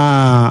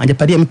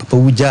ajapadi mi papa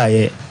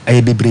wujaye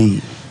aye bebre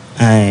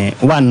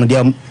one no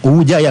dia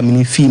wujaye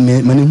mini fi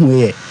mani hu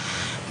ye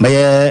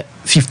baye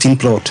 15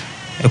 plot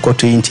e ko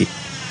 20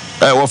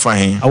 wo fa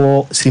hin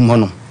awo srim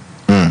hono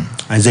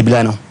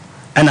azebila no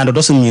ana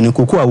do so mienu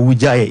koko a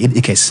wuja ye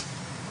ikes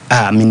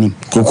minim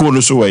koko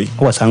no so wai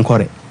o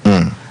sankore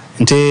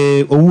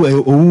nte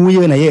owu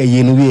ye na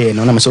ye no wie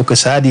no na me so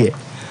kasa de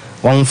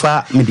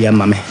wonfa media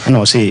mame ana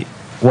o say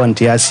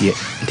wonte ase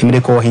nte me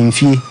de ko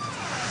hemfie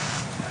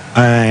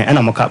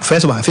ana mo ka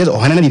first o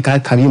hana na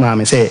kan bi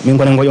mame say me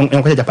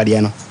ngo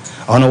japade no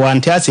ono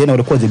wante ase na o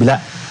de ko zebila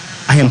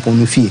ahempo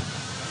no fie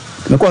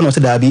me ko no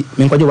se dabi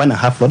me ngo je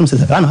 1.5 no se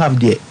 1.5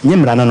 de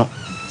nyemra no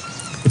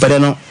ipade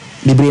no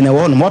libre na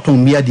wo no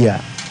moton bia dia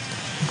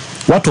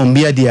waton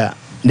bia dia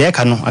de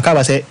ka no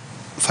akaba se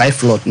 5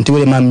 float nti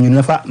we mam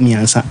nyunu fa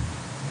miansa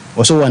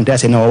o so wante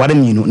ase na o ware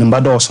nyunu ne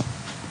mbadoso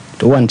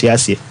to wante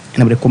ase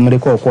ina bre komere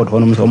ko do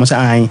no mo se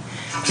an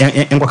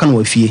enko ka no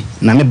afie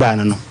na me ba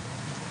na no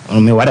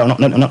ono me ware no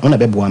na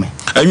beboa me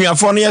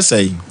anwafo no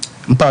yesai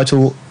mpa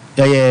to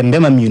ye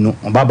mbema nyunu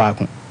o baba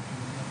ko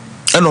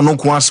eno no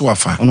ko ase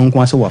wafa ono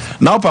nko ase wafa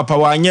na papa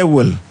wa anye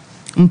will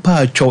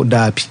mpa cho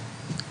dapi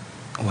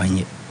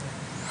wanye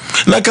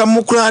na ka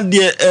mukra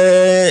de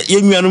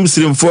yennuanum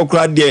sirimfo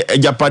kra de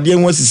ajapade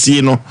enwa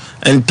sisi no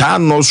enta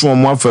no so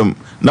mo afam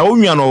na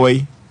wonua no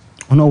wai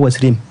ono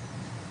wasirim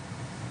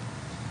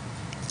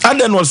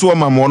ade no so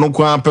ma mo no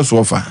kwa peso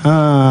ofa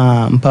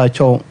mpa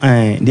cho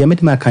de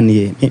metima kan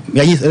ye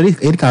ya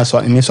yi kan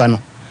so me so no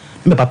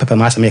me papa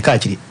ma asam ye ka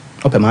akiri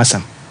ope ma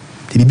asam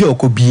te bibi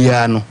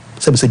okobia no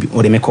sebi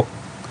o de meko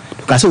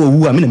to ka se wo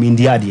wu a me na me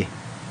ndi ade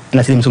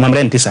na se me so ma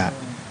mre ntisa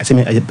ase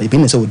me bi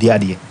me se wo di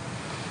ade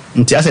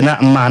nti ase na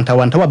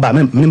mantawantawa ba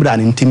me bra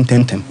ne ntim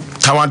tentem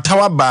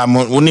tawantawa ba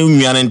mo woni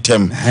nnuane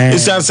ntem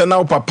esanse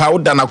na papa wo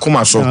da na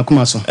koma so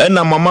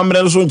na mama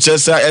mre so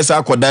nkyesa esa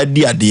akoda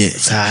di ade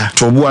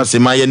tobu ase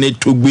ma ye ne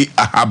togbi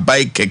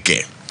ahabai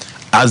keke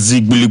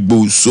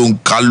azigbiligbo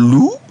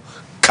sonkalu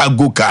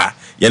kagoka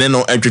yene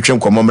no entwetwe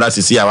nkomo mra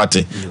sisi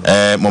awate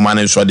mama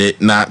ne so de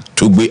na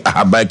togbi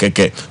ahabai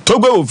keke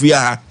togbi ofia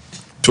ha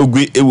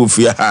togbi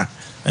ewofia ha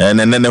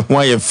ne ho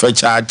aye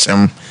fecha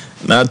achem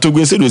na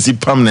togwe se do si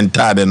permanent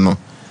tade no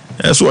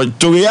so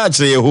togwe ya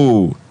kire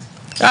ho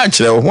ya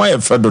kire ho ya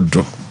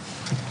fedodo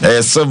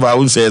silver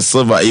we say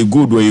silver a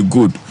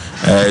good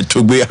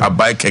togwe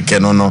habai keke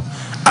no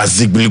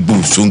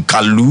azigblibu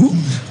sunkalu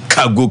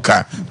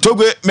kagoka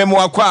togwe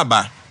memo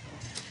akwaba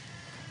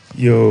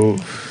yo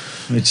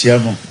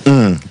mechiamo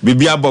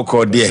bibi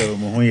aboko de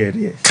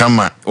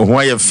kama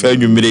ho ya fe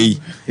nwumire yi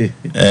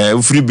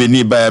ufri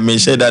beni ba ya me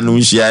sheda no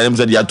nhia em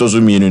se de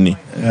atoso mienu ni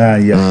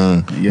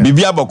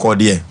bibi aboko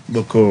de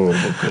boko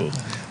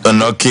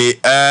okay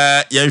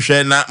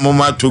yenhwe na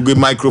mama togwe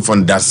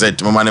microphone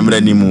daset mama na mra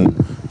ni mu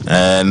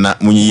na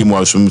munyi mu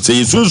asum se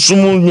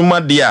yesusum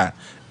nyuma de a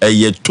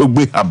ye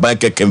togwe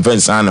abanke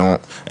kemfensa ne ho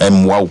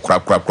emwa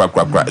kra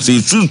se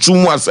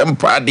yesusum asem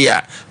prade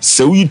a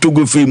se wi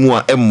togwe fe mu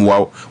a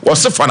emwa wo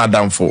se fa na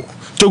damfo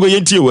togwe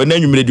yentie we na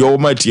nwumire de wo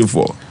ma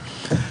tiefo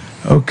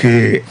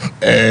okay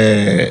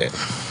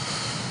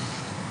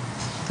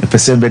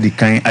pesembe di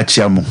kan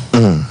achiamu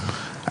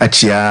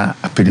achia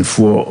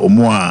apenifuo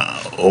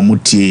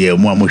omutie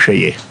omu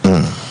amohweye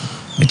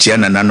achia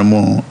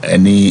nananom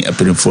ani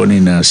apenifuo ni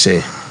na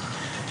se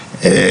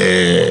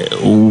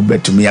u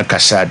betumi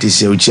akasa ti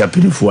se uchi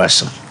apenifuo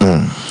aso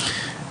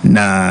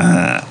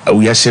na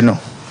uyase no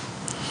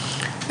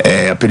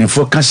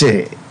apenifuo ka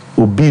se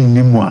obi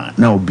nimu a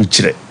na obi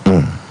kire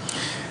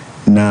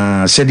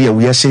na se dia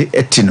uyase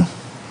etino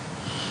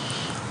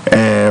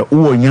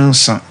uwo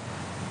nyansa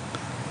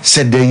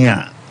se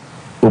denya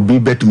obi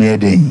betumi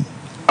eden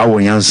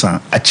awo yansa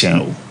achen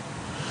o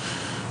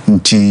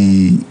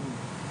nti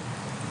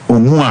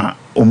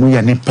omu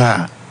ya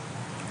nipa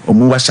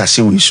omu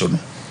wasase we so no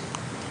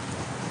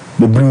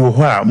bebri wo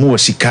ho a mu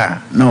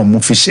wasika na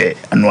omu fise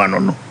ano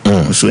no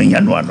so enya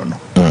ano no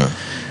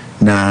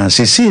na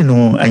sisi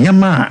no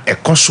anyama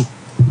ekoso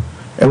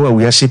ewa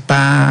wiase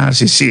pa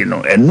sisi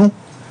no eno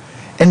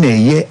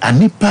ene ye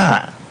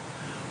anipa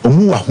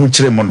omu wa ho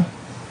kire mo no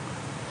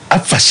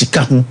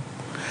afasika ho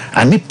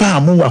anipa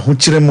amu wa ho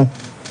kire mo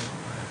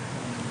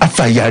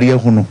afa yare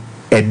ho no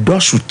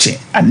edosu che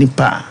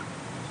anipa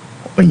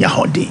onya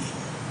hodi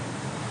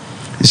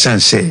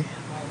sanse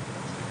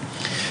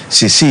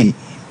sisi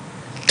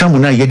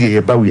tamuna yede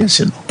ye bawo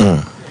yese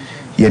no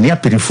ye ne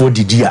apirifo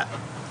didia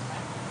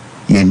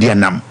ye ndia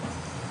nam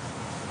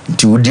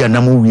nti odi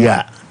anam wi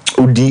a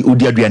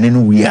odi aduane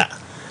no wi a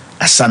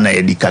asana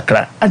ye di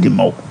kakra adi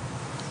mawo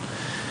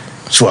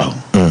so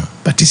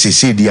but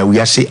sisi dia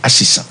wi ase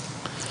asisa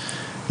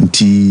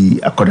nti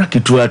akoda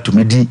kitua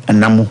tumedi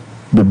anamu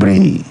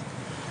bebre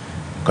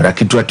koda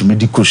kitua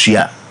tumedi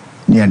kosia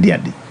ni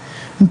ade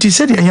nti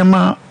se dia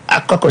yama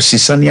akoko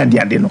sisa ni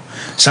ade no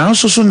san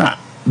so na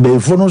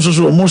befo no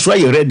so mo so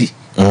aye ready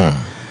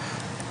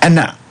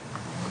ana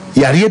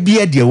yare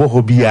bia de wo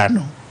ho bia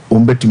no o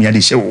mbetumi ade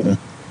hye wo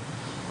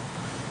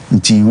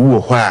nti wo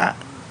ho a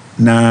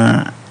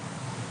na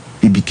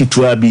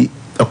bibikitua bi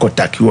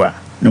akotakiwa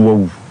na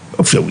wawu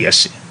ofia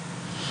wiase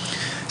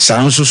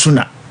san so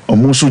na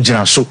omo so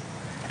gyina so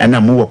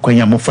ana mo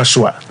wakwanya mo fa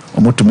so a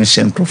omo tumi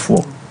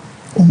sentrofo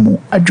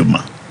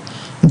adwuma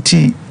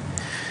nti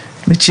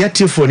me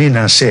chiatifo ni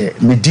na se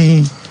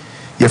medi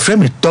ye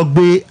frame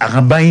togbe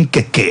araban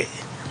keke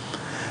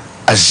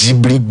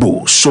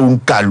azibribo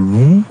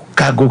sonkalu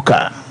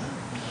kagoka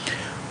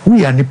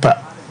we anipa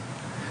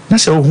na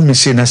se wo me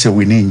se na se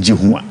we ni nji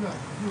ho a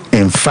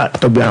en fa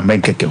togbe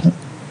araban keke ho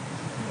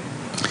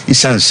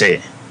isanse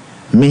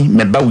mi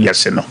me ba wi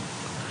ase no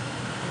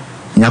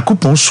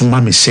Yakupon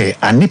suma me se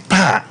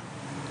anipa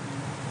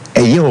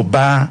eye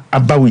oba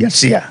aba wi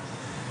ase a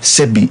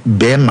sebi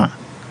bema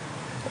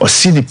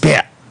osini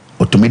pea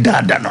otumida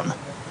adano no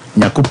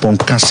Yakupon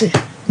kase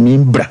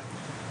mimbra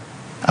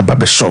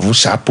ababe solve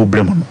sa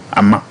problem no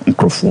ama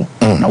nkrofo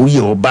na wo ye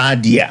oba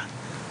dia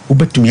wo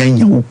betumi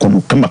anya wo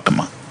kono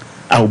kama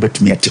a wo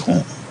betumi ate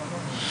ho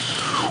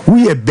wo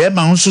ye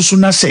bema nsusu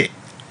na se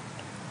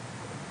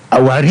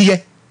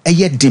awariye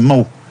eye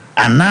dimo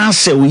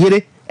anase wo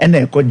yere ena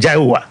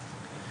ekojaiwa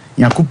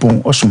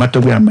Yakupon osumata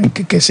gbe ama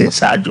kekese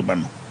sa adwuma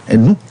no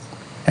enu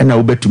ena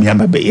wo betumi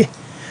amabeye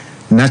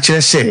na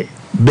kire se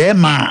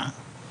bema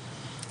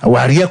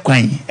awariye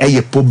kwan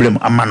eye problem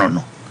amano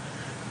no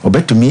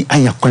obetumi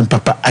anya kwan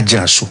papa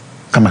agya so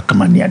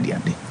kama ni ade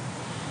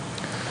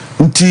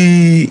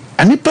nti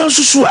anipa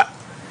susu a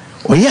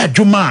oye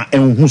adwuma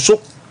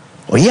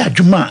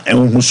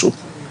enhuso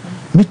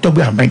mi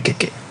togbe ama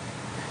keke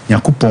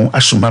Yakupon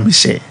asuma mi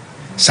se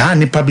sa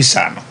anipa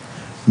bisa no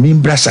mi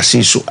brasa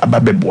se so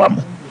ababeboa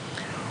mo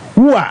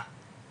wa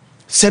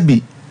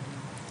sebi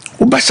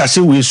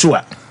ubasase we so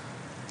a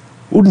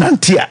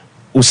unantia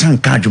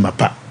usanka adwuma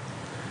pa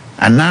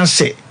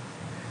anase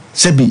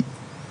sebi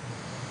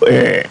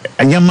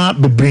anyama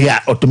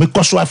bebrea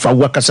otomikoso afa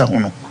wakasa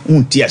hono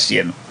unti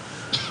ase no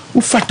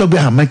ufato be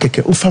ha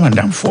mankeke ufa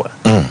mandamfo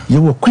ye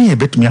wo kwan ye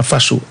betumi afa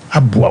so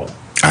aboa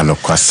ano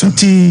kwasa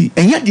nti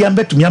enya dia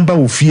betumi amba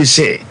wo fie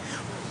se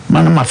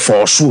mana ma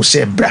forso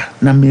se bra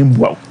na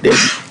memboa debi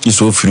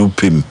iso firi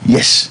upem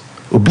yes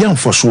obi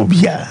anfoso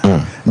obia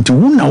nti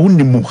wona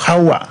woni mu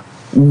hawa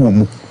wo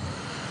mu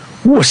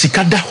wo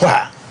sikada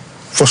hwa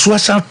foso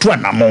asa to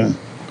anamon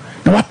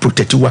na wa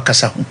protect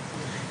wakasa ho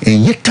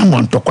enye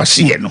tamon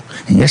tokwase no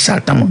enye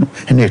sa tamon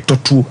ene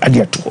totu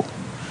ade ato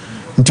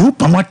nti wo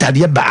pam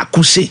atade ba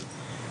akose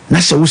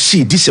na se wo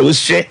si di se wo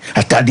hwe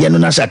atade no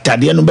na se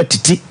atade no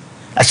betiti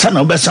asa na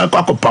wo besa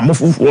kwa kopam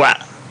fufu a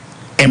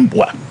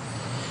emboa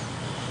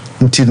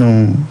nti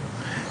no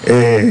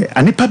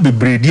anipa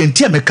bebre di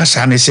enti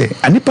amekasa ne se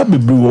anipa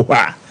bebre wo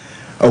ha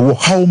wo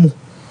hawmu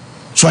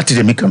so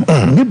atide meka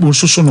no ne bu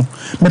soso no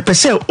me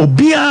pese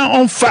obia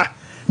onfa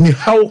ni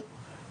haw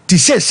ti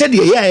se de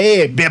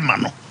ye bema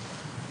no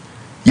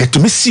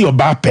yetumi si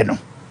oba pe no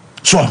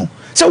so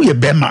wo ye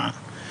bema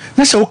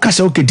na se wo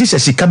kasa okay this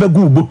is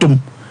kabagu botom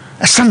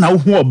asa na wo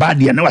hu oba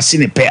de na wase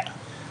ne pe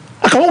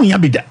aka wo nya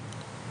bida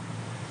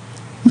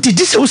nti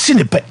this wo si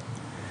ne pe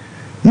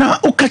na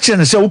wo ka kire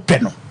ne se wo pe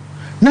no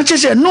na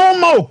chese no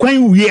ma okwan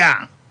wi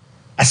a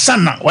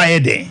asana wa ye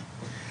den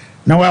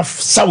na wa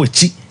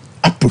sawechi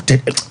a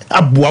protect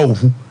aboa wo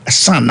hu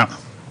asana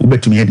wo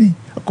betumi ye den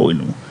akọ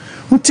inu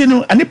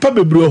mutino anipa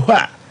bebro ho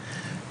a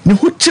ne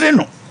hu kire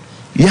no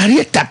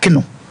yare take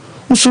no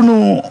so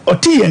no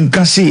oti ye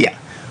nkase ya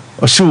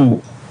oso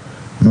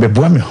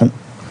mbeboa me ho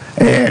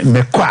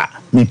mekwa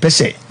me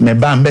pese me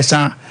ba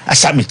mbesa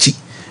asamichi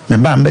me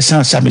ba mbesa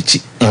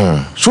asamichi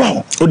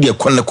so o de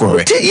kwale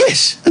kwore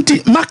yes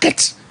nti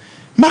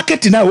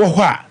market na wo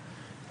ho a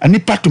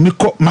anipa to me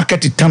ko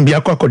market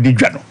tambia kwa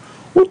didwa no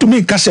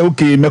utumi nkase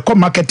okay me ko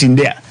market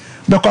there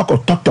be kwa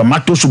talk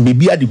tomatoes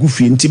bibia de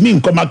gufie nti me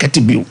nko market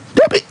bi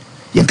debe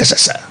ye nkasa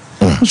sa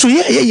so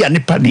ye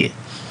anipa de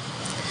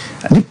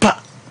anipa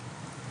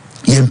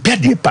ye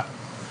mpede pa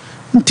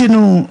nti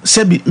no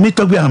sebi me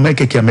togbe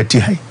ameke ke ameti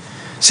hai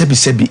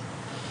sebi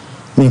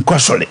me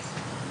nkwasole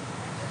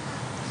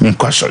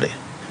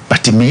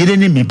but me yire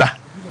ni mi ba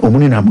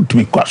omuni na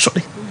mutumi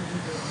kwasole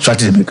so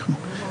ati me kan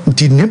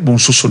nti nebo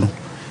soso no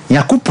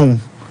Yakupon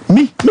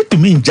mi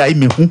tumi njai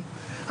me hu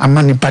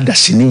amani pada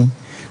sini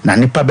na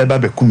nipa beba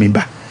be kumi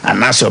ba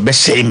anase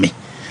obese me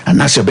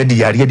anase obedi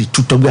yare di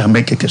tutogbe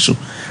ameke keso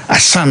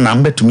asana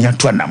mbetumi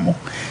ato anamo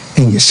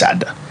enye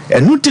sada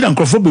enu ti na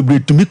nkrofo bebre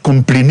tumi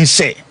complain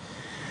se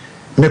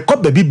me ko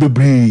bebi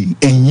bebre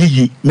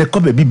enyiyi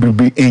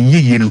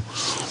no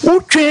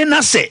utwe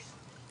na se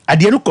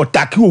ade no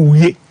kotake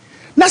owuye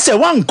na se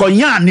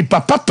wankonya ni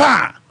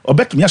papa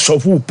obetumi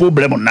asolve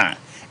problem na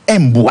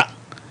emboa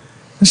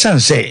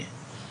nsanse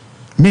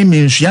me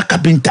nsua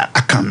carpenter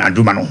aka na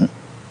adwuma no ho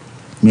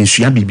me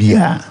nsua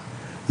bibia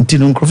nti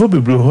no nkrofo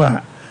bebre ho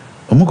a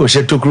omuko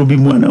shetokro bi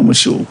mu na mo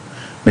so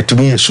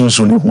metumi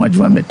yesunsun ne ho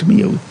adwuma metumi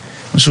yewu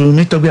so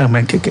me to bi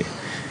amankeke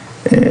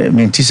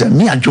me ntisa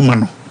me adwuma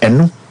no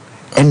eno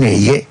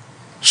eye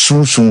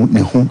sunsun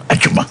ne ho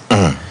adwuma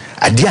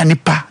ade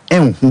anipa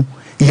enhu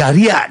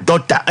yare a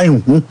doctor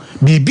enhu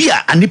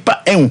bibia anipa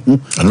enhu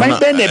mai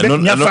be na be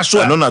nya fa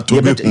so no na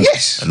togo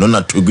yes no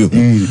na togo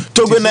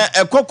togo na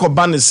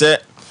ekokoba ne se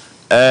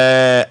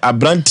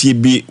abrantie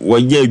bi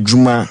waye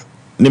adwuma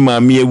ne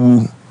maame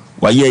ewu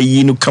waye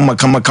yi no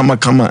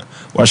kama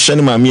wa hye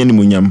ne maame ne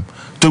munyam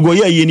togo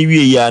ye yi ni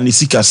wie ya ne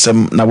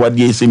sikasem na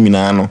wade ese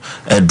mina no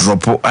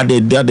dropo ade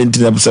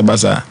ntina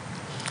basa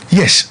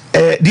Yes,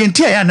 the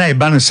entire na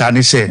eba no sa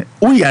ne say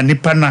wo ya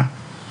nipa na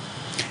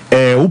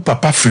wo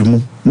papa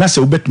frimu na se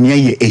wo betumi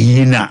aye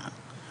eyi na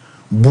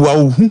bua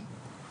wo hu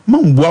ma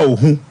bua wo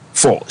hu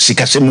for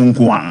sikasemu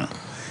nko an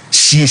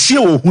siesie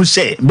wo hu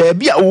say ba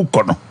bia wo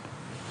kɔ no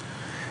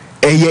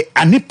eye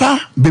anipa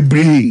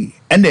bebre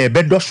ena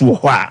ebedo so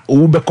ho a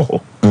wo bekɔ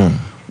ho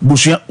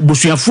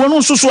busuafo no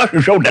nso so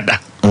ahwehwɛ wo dada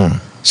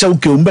sɛ wo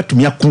ke wo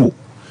betumi akɔ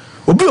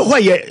obi ho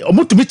ye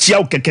omotumi tia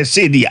wo keke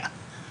se dia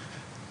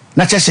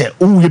na kyese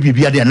wo ye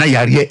bibia de na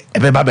yare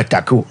ebeba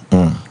betako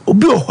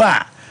obi ho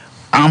a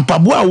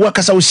ampabo a wo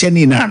kasa wo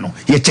hyeni na no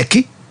ye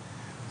cheki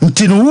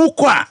ntino wo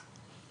kɔ a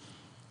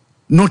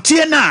no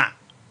tie na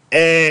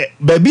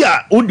baby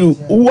a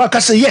wo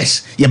kasa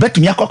yes ye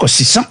betumi akɔ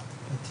sisa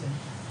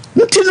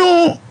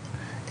ntino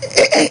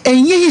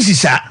enye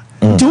yisisa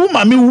ti wo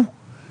mame wu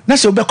na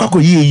se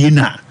obekɔ ye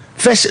na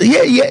first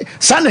ye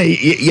sana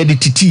ye de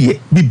titiye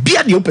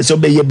bibia de opese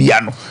obeye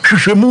bia no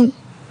hwehwemu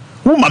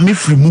wo mame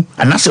frimu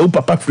anase wo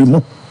papa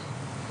frimu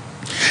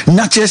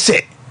na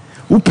kyese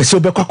wo pese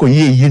obekɔ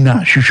ye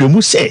na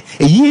hwehwemu se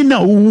eyi na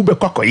wo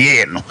bekɔ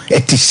ye no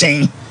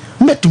etisen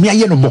metumi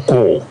aye no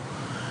boko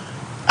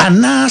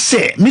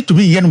anase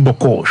metumi ye no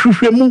boko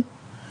hwehwemu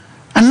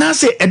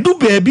anase edu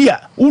baabi a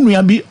wo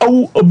nua bi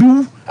obi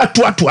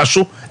atu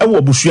aso ewo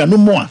obusua no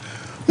mo a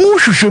mo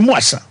hwehwemu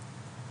asa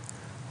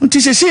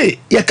nti sese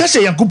ya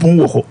kase yakupon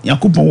wo ho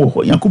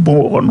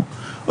no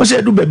o se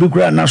edu baabi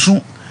kura na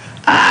so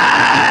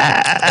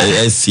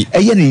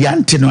eye ne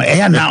yante no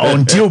eya na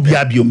onti obi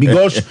abio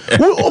because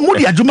mo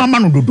di adwuma ma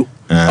no dodo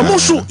omo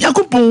so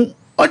yakupon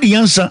odi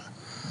yansa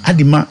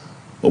adima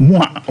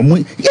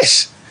omo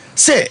yes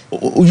say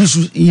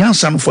use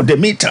yansa no for the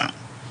meter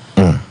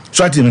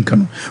so ati me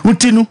kanu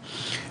utinu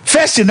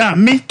first na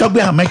me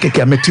togbe ha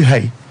makeke ameti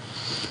hai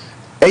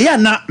eya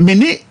na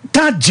meni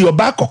taji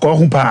oba kokko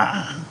ho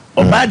pa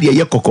oba de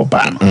ye kokko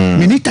pa no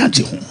meni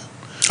taji ho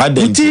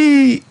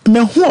nti me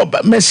hu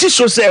oba me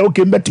siso say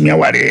okay betumi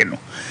aware no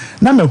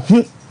na me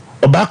hu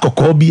oba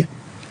kokko bi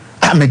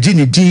a me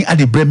gini din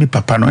ade bre mi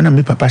papa no na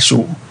mi papa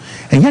show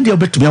enya de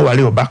obetumi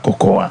aware oba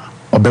kokko a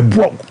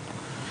obebo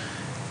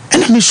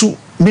ena me so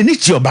meni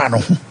ti oba no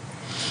ho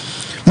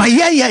ma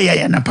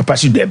ya na papa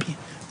si debi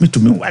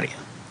mitumi ware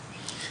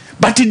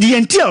but the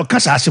entire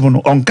kasa asem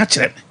no onka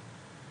kire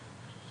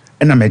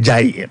ena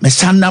mejai me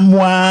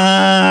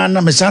sanamwa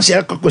na me sanse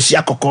akokosi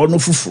akoko no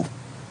fufu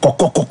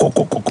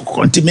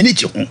kokoko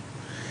ntimenichi ho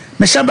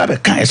me saba be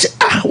kan ese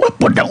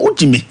wapoda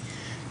ojimi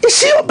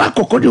isi oba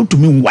kokko de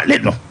utumi wale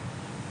no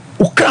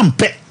o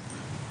krampe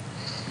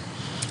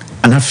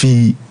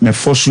anafi me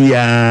fosu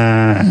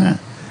ya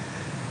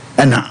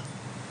ena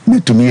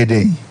mitumi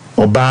yede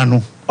oba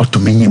no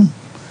otumi nyim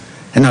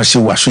ena se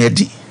waso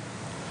yedi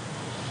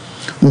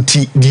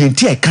nti di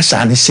enti ai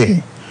kasa ne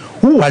se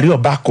wo wale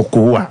oba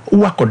kokko a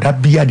wo akoda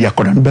bia de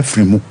akoda no be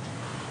frimu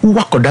wo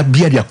akoda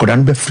bia de akoda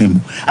no be frimu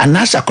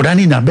anasa akoda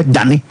ni na be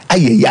dane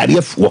aye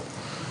yare fo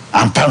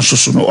ampa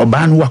nsoso no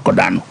oba no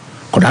akoda no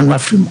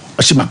afrimu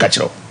osimaka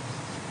kire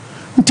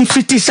nti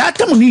fiti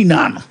satam ni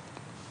na no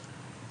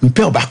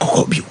mpe oba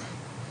kokko bio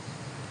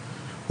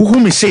wo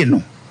me say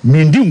no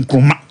mendi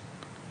nkuma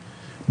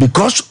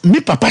because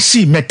me papa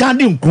si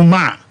metandi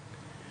nkuma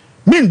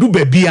me ndu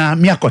babia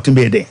me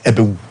akotembe de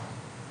ebewu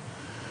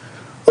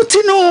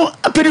utino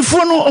aperifo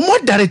no omo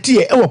dareti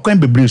e wo kwan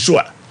bebre so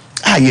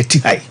a yeti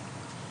hai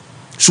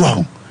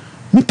so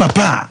mi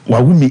papa wa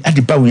wumi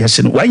adiba wo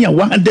yase no wanya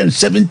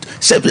 107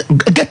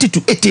 get it to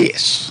 8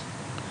 years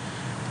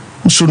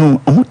so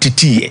no omo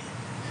titiye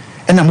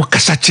ena mo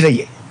kasa kire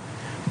ye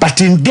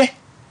batinde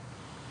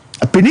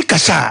apeni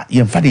kasa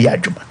ye mfade ya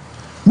adwuma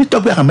mi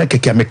togbe ha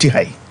mekeke ameti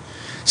hai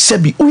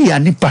sebi uya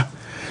nipa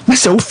na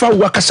se ufa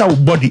wo kasa wo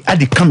body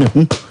adi kame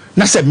hu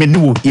na se me ne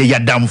wo ye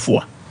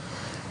yadamfo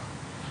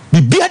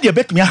bibia de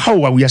betumi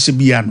hawo wa yase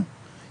bia no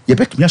ye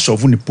betumi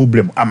solve ni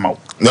problem amaw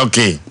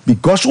okay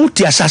because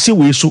uti asase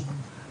we so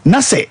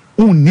na se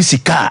unni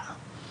sika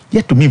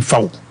ye to mi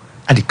mfawo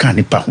adi kan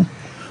ni pa ho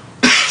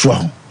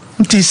so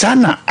nti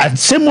sana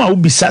asemu a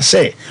ubisa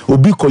se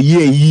obi ko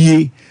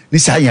ye ni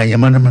sa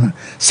yanyama na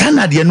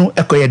sana de no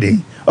ekoye den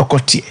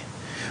okotie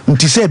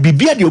nti se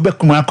bibia de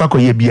obekuma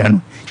akwa ye bia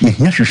no ye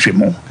hia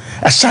hwehwemo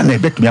asa na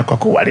betumi akwa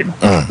ware no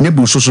ne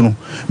bu soso no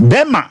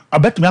bema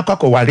obetumi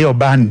akwa ware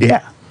oba nde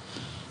a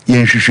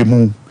ye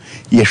hwehwemu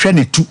ye hwe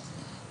ne tu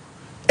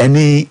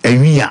eni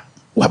enwia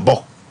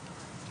wabo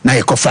na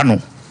ye kofa no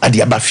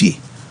ade abafie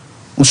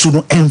nso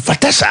no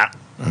emfatasa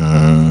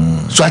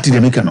so ati de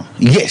meka no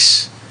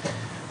yes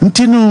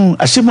ntinu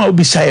asema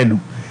obisaye no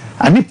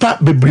anipa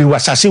bebre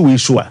wasase we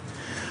so a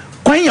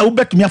kwan ya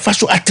obetumi afa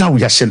so atan wo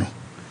yase no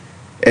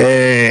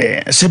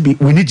sebi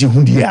we need you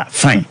dia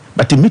fine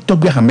but me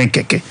togbe ha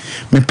menkeke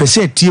me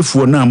pese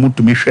tiefuo na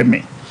amutumi hwe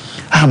me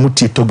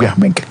amutie togbe ha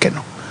menkeke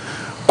no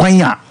kwan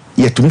ya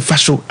yetumi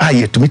faso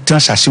yetumi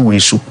transase we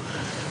so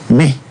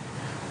me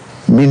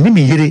ni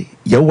mi yire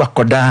ya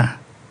wakoda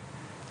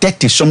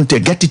 30 something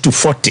get it to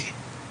 40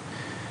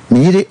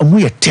 mi yire omu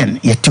ye 10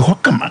 yeti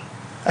hokama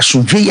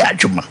asunje ya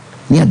adwuma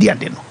ni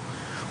ade no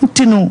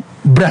ntino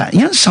bra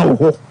yansa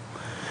wo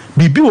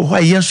bibi wo ho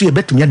ayen so ye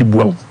betumi ade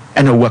bua wo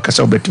ena wo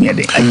akasa wo betumi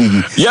ade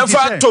ayeyi ye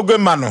fa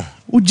togwema no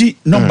uji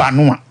number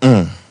no a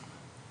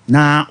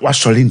na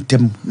wasɔre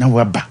ntem na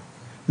waba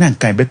na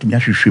nkan betumi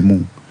ahwehwɛ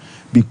mu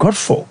because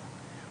for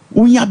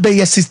unya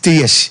be 60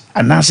 years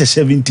anase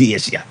 70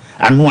 years ya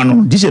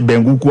ano this is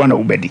benguku na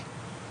ubedi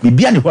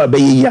bibia ne ho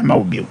abaye ya ma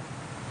obio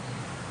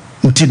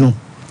ntino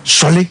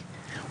sɔle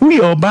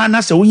uye oba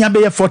na se unya be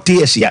 40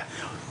 years ya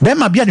be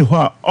ma bia ne ho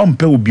a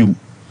ompe obio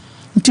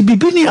nti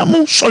bibi ni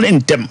amu sɔle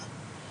ntem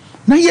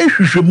na ye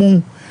hwehwɛ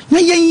mu na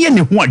ye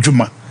ne ho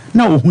adwuma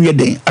na ohu ye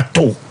den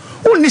ato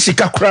oni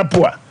sika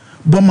krapo a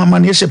bo mama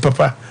ne se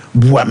papa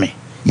bua me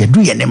ye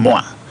du ye ne mo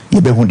a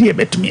ye be hu de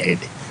betumi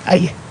ayede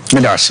aye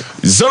me da se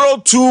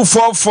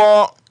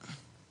 0244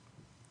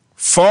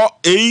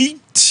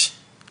 48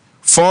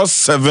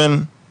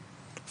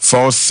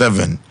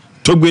 4747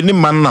 togbe ni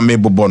man na me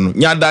bobo no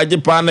nya daje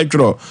pa na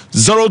twro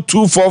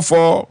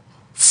 0244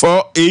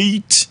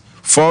 48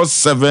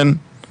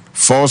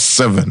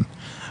 4747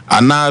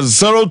 ana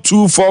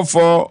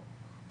 0244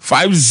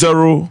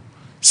 50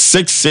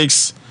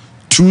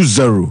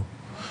 6620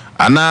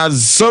 ana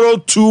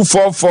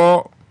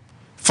 0244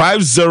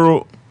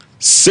 50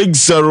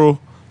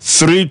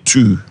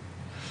 6032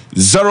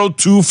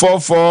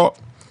 0244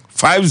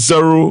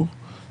 50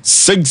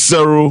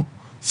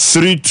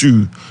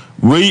 6032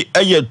 we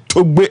aye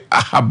togbe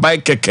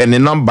ahabai keke ne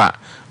number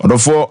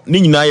odofo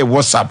ni nyina ye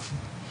WhatsApp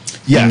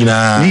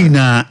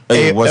nina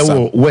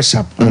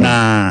WhatsApp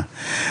na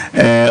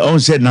on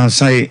said na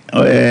sai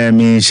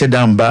mi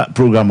shedamba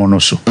program ono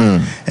so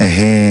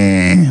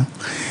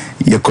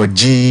ye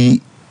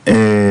koji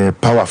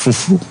power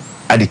fufu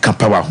adika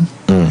power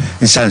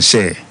insan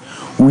say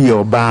we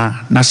oba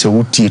na se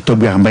wuti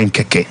togbe ahabai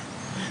keke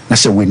na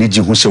se we neji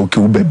hu se o ke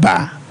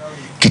ubeba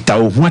kita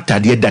o hu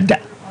atade dada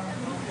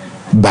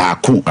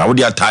baaku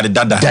awodi atade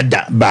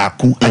dada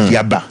baaku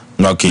adiaba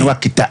okay na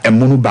wakita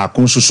emunu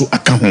baaku susu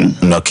aka ho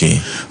okay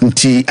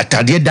nti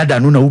atade dada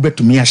no na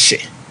wobetumi ahye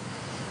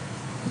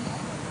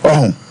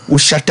wo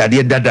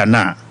shatade dada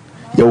na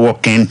ye wo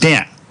kenten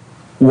a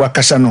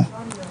wakasa no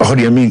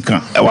ohode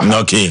aminka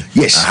okay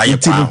yes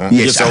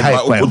yes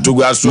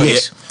obutugu aso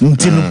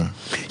nti no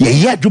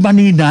ye adwuma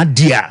ni na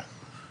dia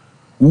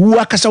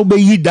wakasa wo be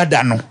yi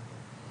dada no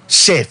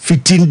se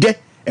fitinde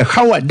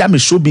how adame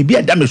so bibi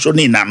adame so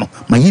ni na no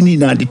mayini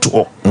na de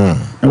to na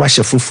wa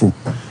shefufu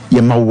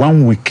ye ma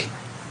 1 week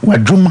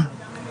wadwuma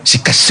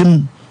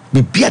sikasem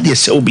bibi ade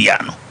se obia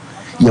no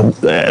ye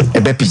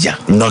ebepija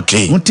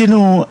okay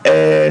ntino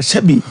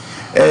sebi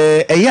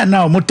eya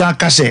na omuta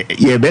kase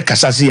ye be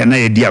kasase ya na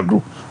ye di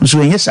agro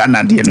nso enye sa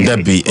na de no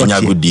dabi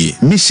enya godie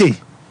mi se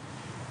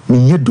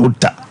mi ye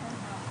dota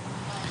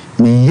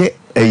mi ye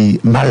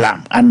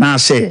malam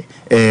anase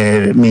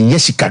mi ye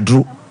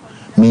sikadro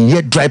mi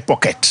ye dry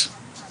pocket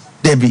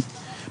debi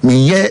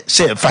mi ye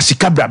se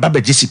fasikabra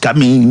baba jessica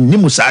mi ni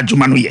musa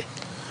adwuma no ye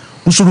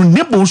usuru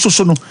nebo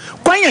soso no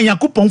kwanya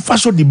yakopon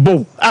faso di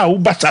bow wo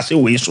basa se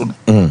we so no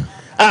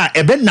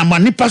ebe na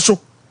manipa so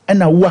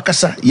na wo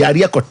akasa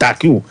yare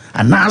akotake o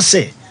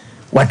anase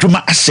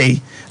wadwuma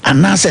asei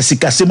anase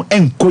sikasem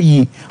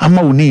enkoyi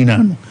ama woni na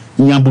no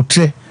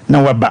nyabutre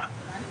na waba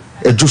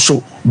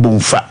ejuso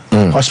bonfa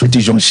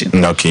hospital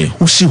junction okay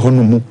usi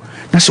hono mu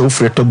na se wo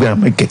frɛ togbe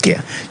amakeke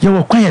ye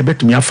wo kwanya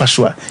betumi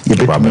afaso a ye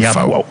betumi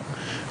afawo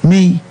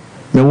me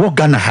wo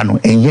Ghana ha no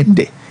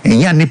enyende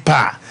enya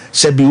nipa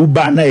se bi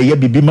uba na ye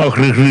bibi ma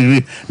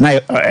riri na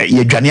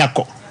ye dwane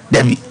akọ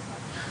dabi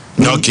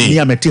okay ni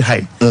ameti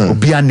hai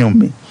obi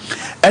anem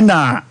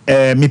na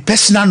mi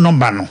personal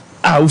number no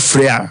wo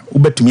frɛ a wo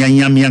betumi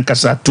anyame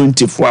ankasa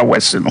 24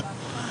 hours no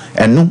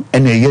eno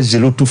ena ye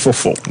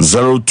 0244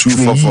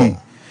 0244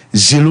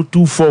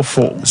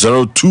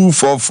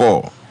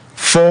 0244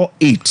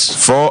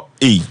 48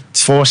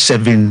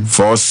 47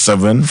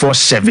 47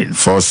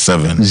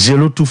 0244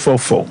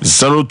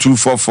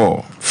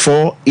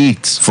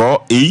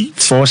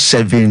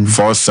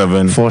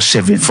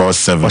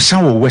 47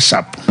 osan wo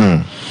WhatsApp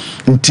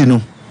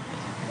ntino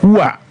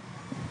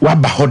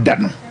waba hoda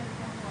no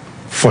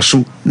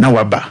fosu na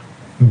waba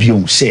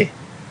biom se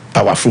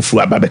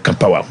powerful aba be kan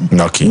power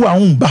okay wa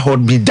ba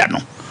hod bi da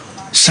no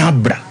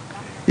sabra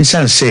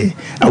insan se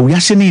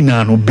awuase ni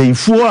na no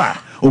benfuo a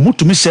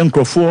omutumi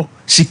senkrofo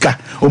sika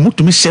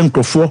omutumi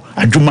senkrofo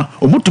adwuma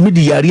omutumi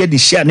di yare di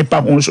hia ne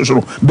pa ho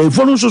sosoro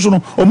benfuo no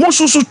sosoro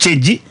omususu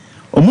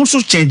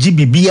change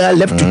bibia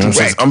left to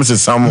right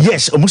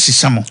yes omusi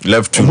samo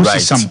left to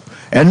right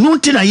enu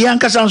ntina ye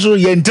ankasa so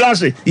ye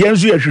entrance ye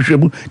nso ye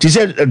hwehwebu ti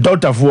se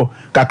doctor fo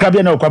kakra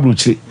bia na okwabro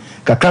chire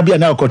kakra bia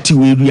na okoti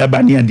weru ya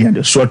bani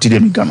ande so ti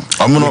dem gano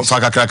omuno fa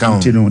kakra kan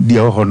ntino die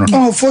ho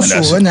no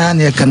foso na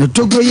na ka no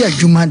togo ye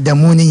adwuma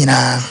damu ni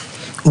nyina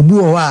obi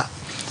wo a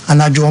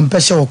anajo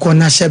mpese woko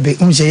na sebe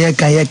unse ye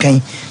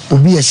kan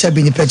obi ye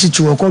sebe ni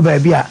petitu woko ba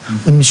bia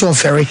oni so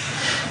fere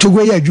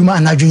togo ye adwuma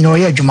anajo ni o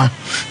ye adwuma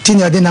ti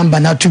ne de number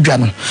na tudwa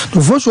no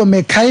to foso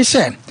me kai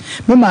se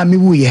me ma me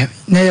wuye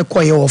na ye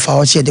koye wo fa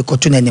o se de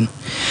koto nanim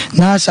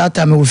na sa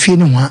ata me wo fie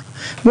ni ho a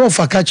me wo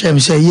fa ka chem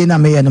se ye na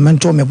me ye no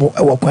mento me bo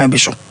wo kwan bi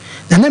so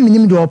na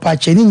minim de opa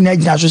che ni nyina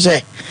gina so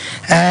se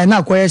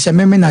na koye se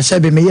me na se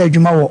be me ye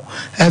adwuma wo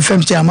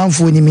FM ti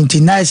amanfo ni minti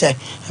na se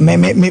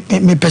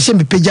me pese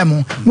me pagya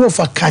mo me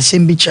ofa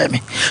kasem bi kire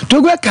me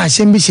to go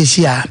kasem bi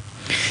sesi a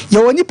ye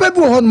woni pa bi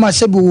wo ho no ma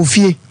se bi wo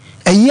fie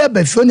eyi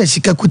aba fie na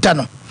sika kuta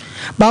no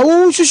ba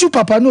wo susu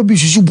papa no bi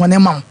susu bone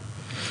ma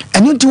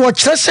enu ti wo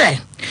kire se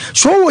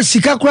so wo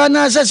sika kura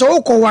na se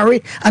wo ko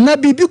ware ana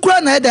bibi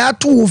kura na da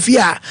ato wo fie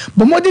a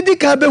bo modidi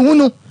ka be hu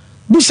no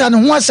bisa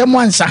no ho asem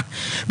ansa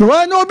be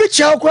wa na obi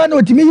chia kura na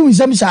otimi hu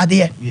nsem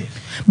sade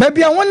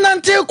baby a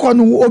wonante ko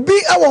no obi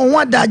e won ho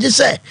adaje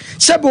se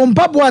bo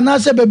mpabo ana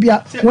se baby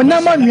a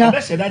wona manua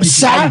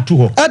sa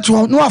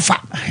eto no afa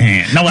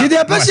did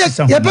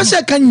ya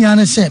pese kan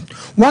nyane se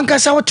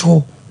wankasa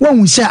woto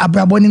won se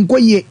abrabo ni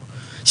nkoye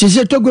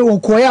sese togwe wo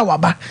koya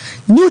waba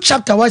new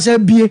chapter was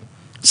bie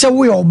se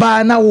wo yo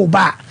ba na wo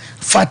ba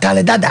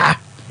fatale dada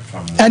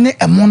ene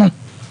emono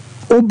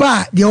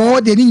oba de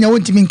o de ni nyawo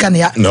ntimi nka na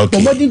ya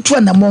obodi tu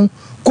na mon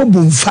ko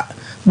bomfa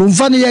no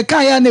ye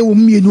kan ya na wo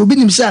mienu obi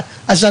nim sa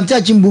asante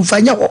achimbu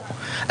fa nya ho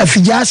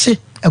afijase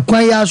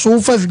akwan ya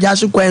so fa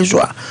afijase kwan so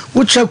a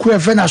wo check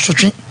fe na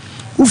sotwe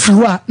wo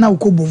fiwa na wo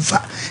ko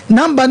bomfa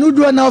number no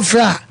do na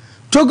ofra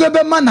togo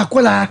be ma na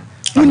kola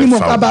woni mo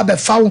ka ba be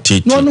fawo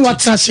no no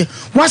watrase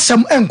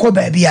wasam enko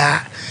ba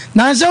bia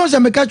na nse wo se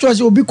me ka cho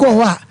se obi ko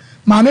ho a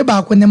ma me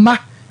ba ko ne ma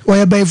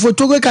oye ba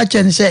foto go ka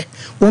chen se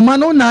wo ma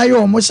no na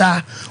ayo mo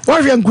sa wo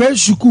hwe nkwa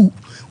suku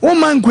wo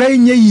ma nkwa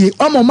nye yie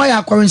o mo ma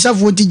ya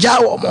kwensafo ti ja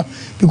wo mo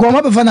because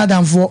ma be fa na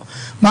danfo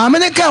ma me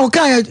ne ka o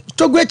ka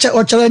togo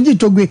o challenge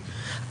togo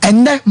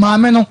enne ma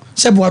me no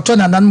se bo to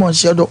na nan mo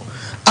se do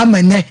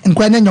amene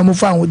nkwa na nyomo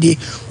fa hodi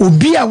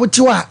obi a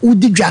wote wa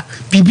udidwa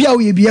bibia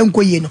wo ye bia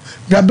nkoye no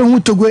brabe hu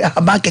togo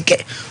aba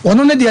keke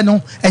wono ne de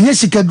no enye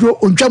sikaduro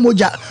ontwa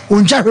moja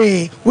ontwa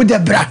hwe wo de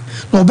bra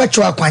no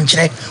obecho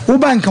akwankyere wo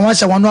banka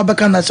wasa wono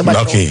abeka na se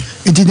ba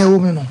idine wo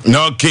me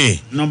no okay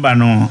number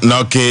no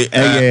okay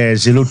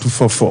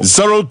 0244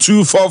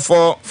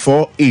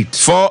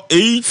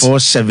 48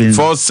 47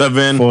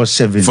 0244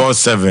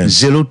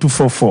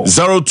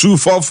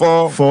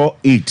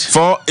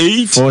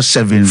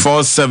 47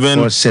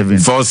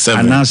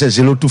 and answer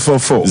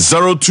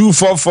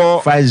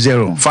 0244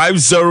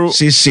 50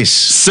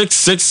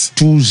 66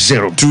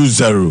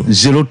 20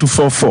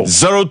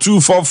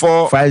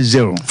 0244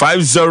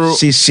 50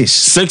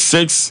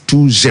 66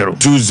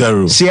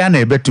 20 see na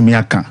ebetumi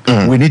aka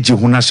we need je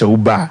huna se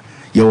uba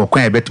ye wo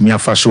kwan ebetumi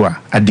afa so a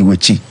ade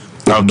wachi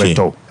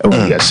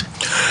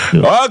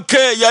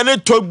okay yani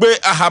togbe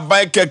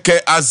ahabai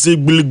keke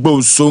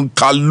azigbilgbo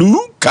sonkalu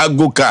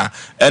kagoka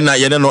ena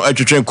yene no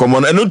atwetwe komo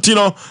no eno ti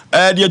no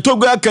de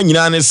togbe aka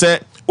nyina ne se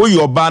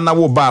oyoba na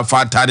wo ba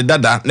fa tade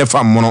dada ne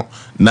fa mono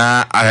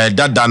na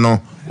dada no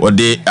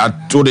ode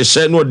ato de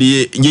she no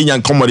de nyenya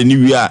nkomode ni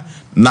wi a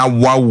na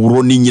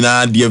wawuro ni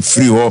nyina de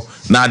free ho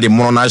na de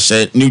mono na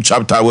she new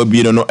chapter wa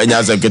bi no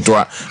enya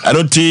seketoa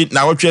eno ti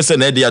na wotwe se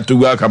na de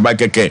atogbe aka ba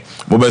keke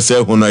bo be se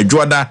hu no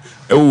adwoda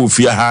ewu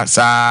fia ha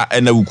sa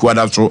ena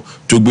wukuada so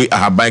togbe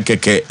ahaban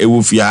keke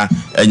ewu fia ha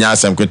enya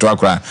asem kweto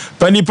akra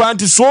pani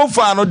panti so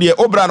far no de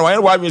obra no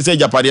wa wi se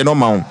japade no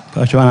ma ho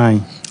pacho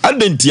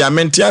adenti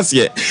amenti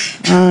ase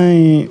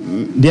ai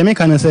de me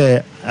kan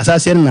se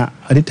asase na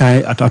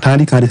aditan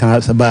atani kan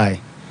aditan sabai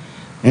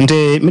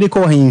ente me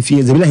ko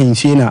himfie zebila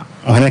himfie na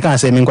ohene kan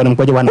se me nko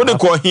nkwaje wana wo de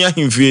ko hia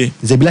himfie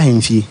zebila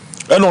himfie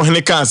ena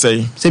ohene kan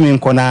se me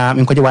nko na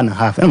me nkwaje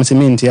 1.5 ena se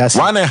me nti ase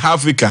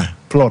 1.5 ka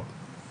plot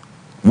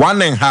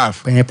 1.5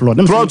 penye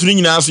plot plot ni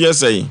nyina so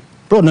yesay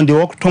plot no de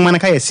work to man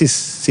ka ye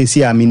 6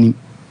 si a mini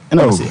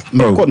ena se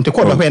me ko nte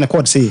ko ba na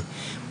ko se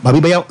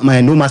babi ba ya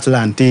my no master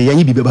land te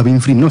yanyi bi babi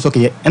free no so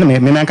ke ena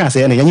me kan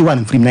se ena yanyi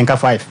 1 free na nka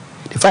 5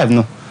 the 5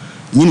 no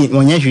nyini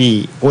onye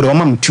hwi o de o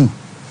mam 2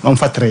 on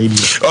fa 3 bi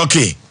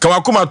okay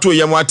kawakoma to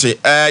yem ate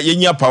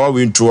yenya power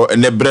we nto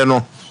ene bre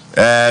no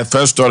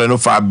first story no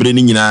fa bre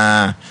ni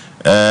nyina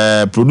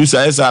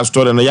producer esa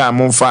story no ya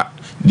monfa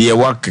de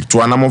work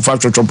to ana monfa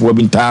twotwo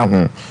bi nta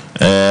ho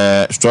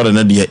story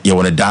no de ye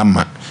wona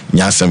dama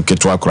nyasem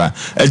keto akra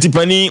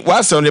altipani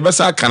wasem ne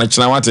besa kana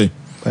kina wate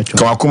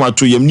kawakoma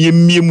to yem ne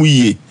miemu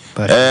yie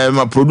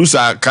ma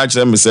producer ka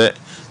kire me se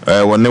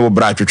wone wo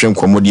bra twetwe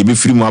nkomode be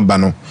firi mu aba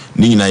no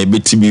ni nyina ye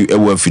beti bi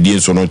ewo afidie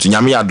so no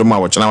nyame ya doma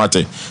wo kina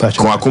wate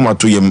kawakoma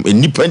to yem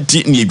enipa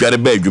nti ne edware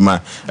ba adwuma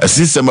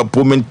asisem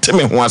appointment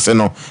me ho ase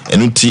no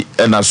enu ti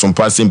na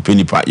Sompa Asem Mpe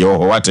Nipa ye ho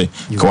wate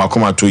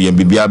kawakoma to yem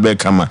bibia be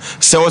kama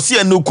se wo se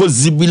enu ko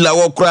zibila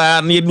wo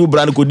kra na ye nu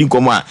bra no ko di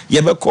komo a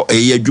ye be ko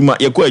ye adwuma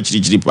ye ko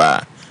achirichiri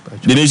pa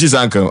de ne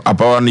shisanka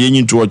apawa no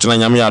yenyi ntu wo kina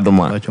nyame ya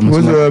doma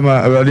wozo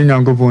ma abadi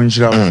nyankopon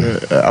nchira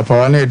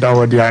apawa na da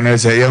wodi ana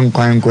se ye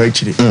nkwan ko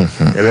achiri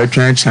ye be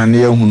twen kina ne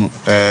ye hunu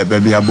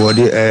baby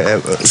abode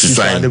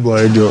suside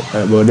body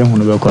body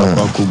hunu be ko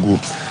kogu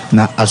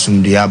na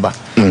asumdiaba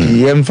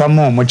yemfa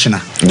mo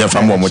mochina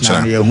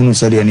yehunu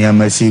sɛ de ne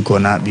amasi ko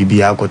na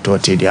bibia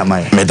akotote de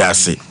amaye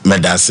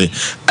medase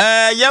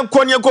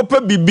yankonye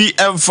kopa bibi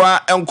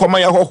emfa enkoma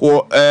ya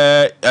hoho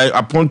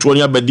aponto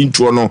ne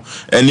abadinto no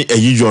ene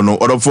ayijo no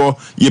odofo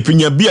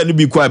yepinya bia ne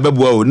bi kwa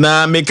beboa o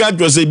na meka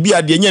twa sɛ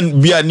bia de nya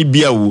bia ne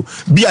bia o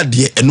bia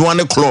de eno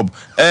ane club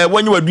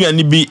wanye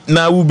waduane bi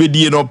na wo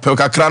bedie no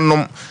kakra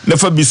nom ne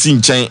fa bi si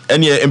nkyɛn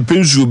ene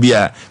empensuo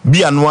bia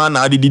no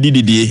na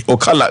adididididie o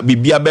kala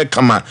bibia be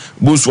kama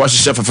bosu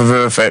ahyehyɛ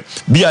fefefefe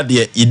bia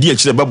de yedi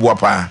akire beboa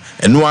pa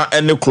eno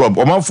ane club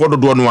o manfo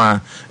dodo no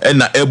a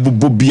na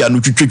ebubo bia no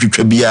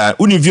twetwetwa bia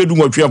uni vie du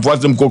nwatwe afo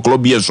asem ko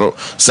club bia so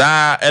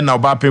saa na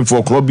oba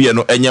pemfo club bia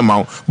no enye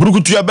mawo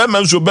burukutu ya be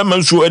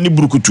manso ani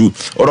burukutu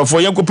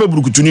orofo yenkope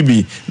burukutu ni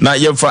bi na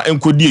yemfa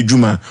enkodi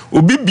adwuma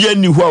obi bia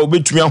ni ho a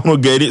obetumi ahono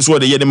gari so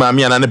de ye ne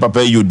maame ana ne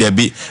papa yo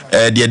debi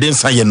de den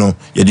saye no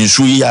ye den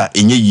so yi a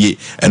enye yie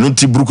eno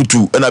ti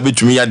burukutu na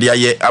betumi ya de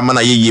aye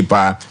amana ye yie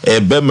pa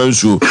be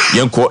manso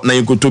yenko na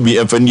yenkoto bi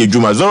emfa ni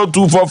adwuma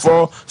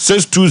 0244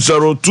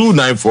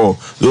 620294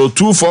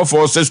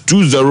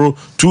 0244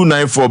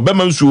 620294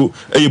 bemansu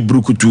eye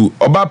brukutu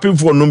oba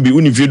pemfo no bi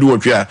uni fiedu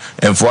wotwe a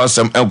enfo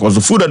asem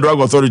enkoso Food and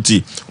Drug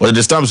Authority or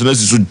the stamps na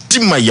sisu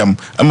dimayam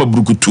ama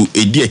brukutu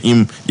edi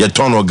ahim ye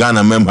ton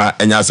Ghana member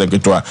enya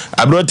sekretwa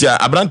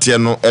abrantia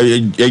no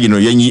ye no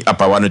yenyi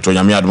apawa ne to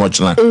nyame admo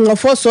chena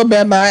ofo so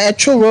be ma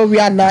etwo wi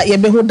ana ye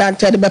be hu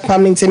dante de be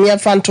permanent ne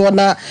fanto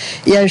na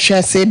ye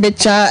hwe se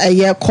becha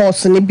ye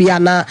course ne bia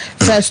na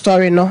first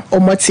story no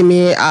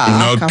omotimi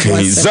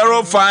okay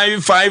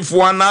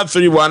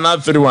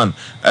 055131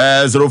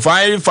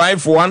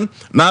 0551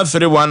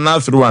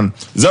 931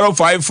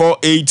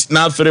 0548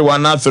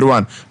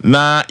 931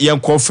 na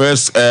yenko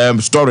first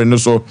story no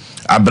so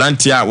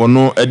abrantia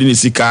wono edini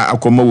sika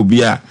akoma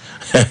obi a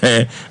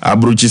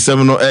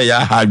abruchisem no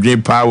ya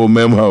hadwen pa wo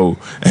mem ho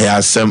ya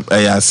asem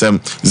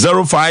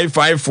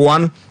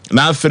 0551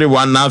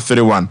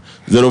 931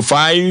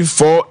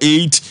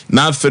 0548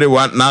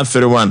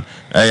 931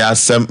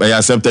 ya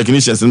asem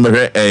technicians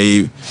me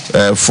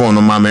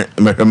phone mame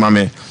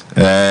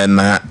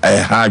na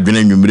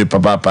hadwen nwumire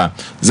papa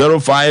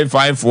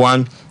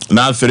 0551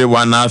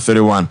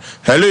 931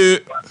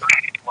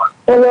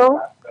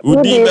 hello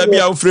udi baby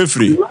a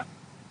free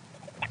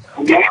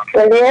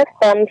yes,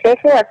 I'm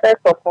taking a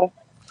second.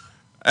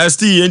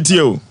 ST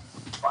NTO.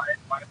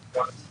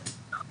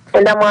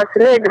 And I'm also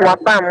late, my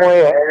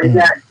family.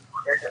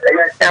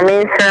 I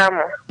mean,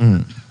 some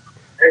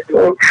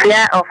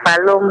fear of a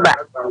lumber.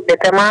 The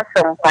Thomas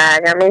Sompa,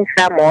 I mean,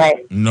 some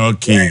way.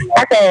 Okay.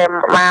 I say,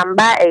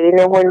 Mamba, a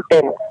one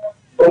thing.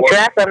 Which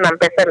last one, I'm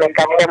person make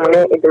a family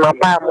is my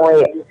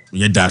family.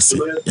 Yeah, that's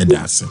it.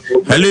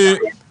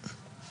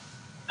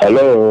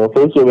 Hello,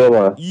 thank you,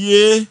 Mama.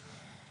 Yeah.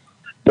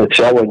 The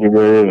chairman you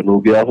will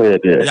be out here.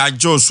 Yeah,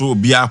 Joshua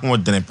be out here,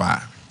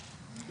 Denepa.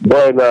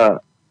 Boy, now,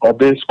 of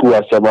this school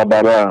as a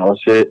Mabana, or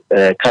say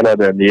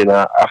Canada,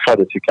 Nina, after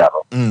the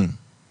Ticano.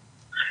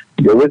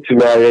 The way to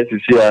my to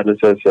see, and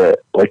says,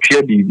 what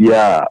can be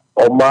there,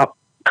 Oma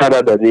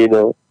Canada,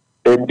 Nino,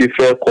 and the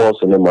fair course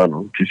in the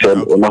man. She said,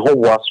 on a whole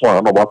was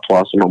one about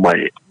twice on my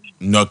head.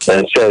 Okay.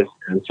 And says,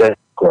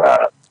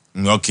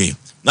 okay.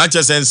 Not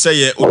just and say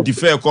it, the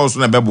fair course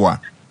on a beboa.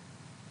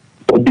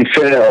 The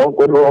fair, on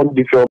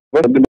the fair,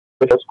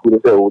 school,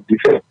 the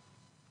fair.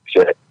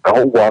 I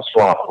was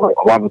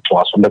one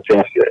twice on the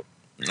fair.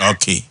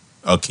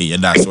 Okay, yeah,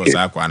 that's what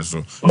I want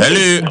to.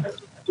 Hello.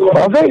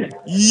 Okay.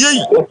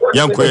 Yay.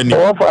 Young Queen.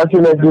 Offer, I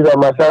think I did a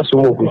massage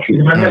move with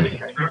you.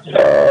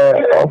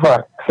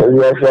 Offer,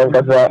 yes,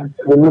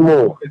 the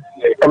new.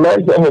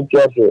 American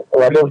Jersey,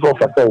 or I don't know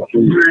for thank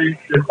you.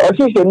 I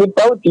think you need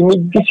out to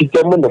meet this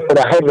system for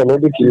the heaven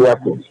and the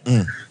happen.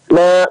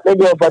 Now,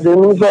 maybe for the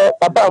news,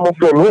 Papa, I'm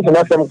from here, and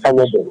I'm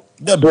Canada.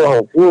 The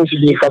door, you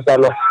should be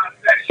Casano.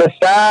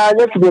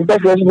 Society to be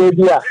better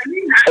media.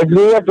 A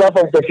clear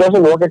platform of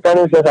successful worker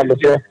can say, I'm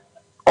sure.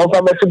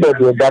 Offer me to be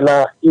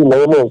Ghana, you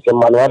know, some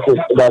manual.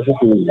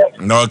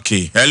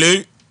 Okay.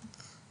 Hello.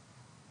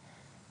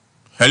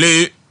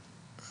 Hello.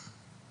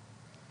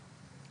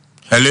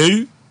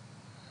 Hello.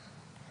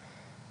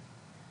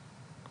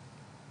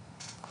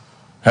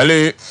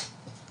 Hello.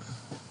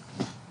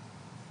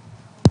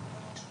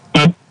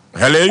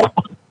 Hello.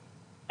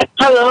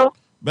 Hello.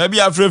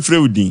 Baby, I'm free.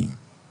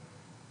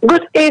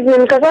 Good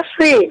evening,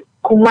 Kazafi.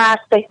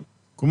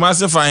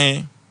 Kumase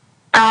fine.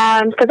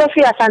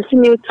 Kazafi Asante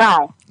New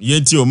Town.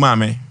 Yeti o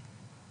mame.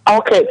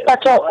 Okay,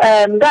 but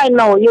guy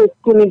now you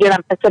school me get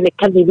am person me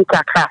can be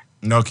kaka.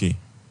 Okay.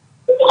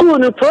 School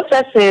no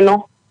processing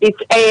no,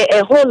 it's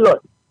a whole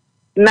lot.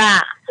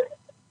 Na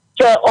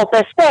so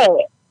opese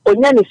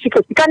onya ni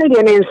sika sika ni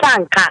de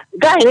nsanka.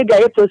 Guy ni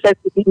guy process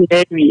bi ni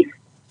dey we.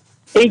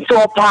 It's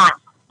opa.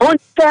 On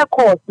fair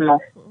course no.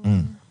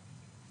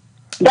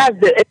 That's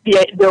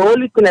the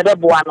only thing that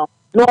no.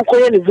 No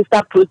any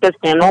visa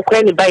processing, no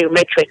any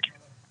biometric.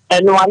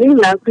 And no one in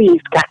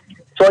is cat.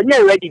 So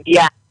you're ready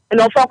there.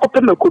 And offer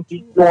copy me could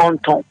be no one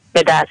tongue.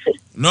 That's it.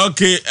 No,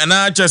 okay, and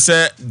I just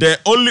said the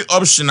only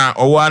option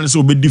or one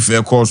will be the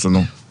fair course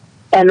no.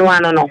 and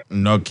one no.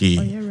 Okay.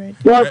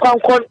 No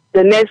concord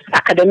the next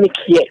academic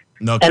year.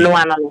 And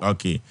one no.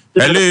 Okay.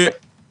 Hello.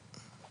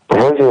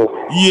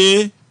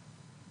 Yeah.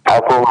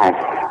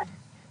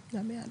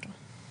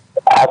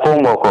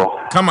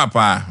 Kama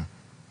pa.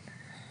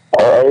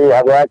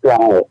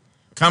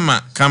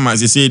 Kama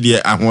sisi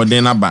dia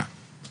ahoden aba.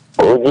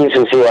 Oji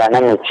susi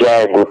ana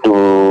metia go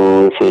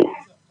to say.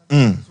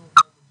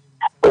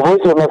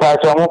 Oji me fa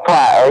so mo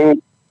pa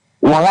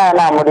mo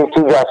na mo de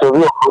tuga so bi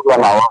o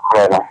na wo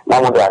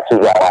na mo de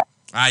tuga.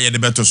 Ye de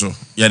beto so.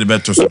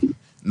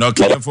 No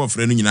kile for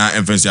frenu nyina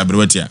emfansi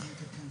abrewatia.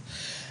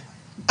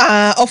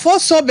 Of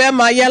also be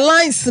my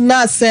lines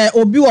na say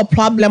obi wo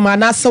problem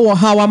ana say wo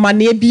hawa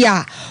mane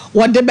bia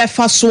wo de be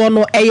fa so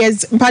no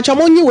eyes mpacha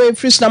mo nyi we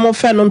free na mo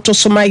fe no to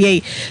so ma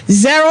ye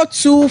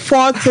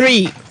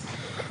 0243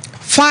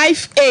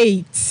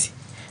 58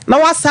 na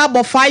WhatsApp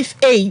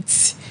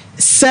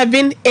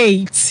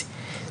 5878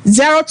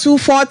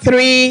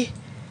 0243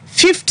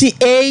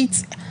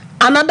 58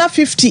 another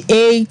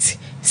 58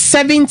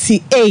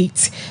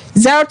 78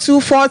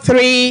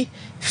 0243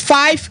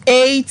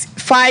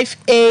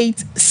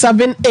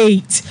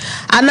 585878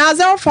 and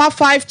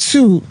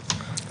 0552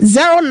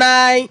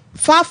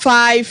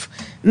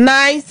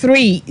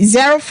 095593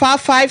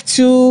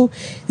 0552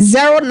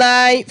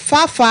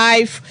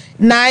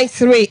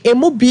 095593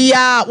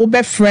 emubia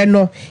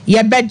ubefreno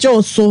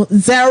yebejo so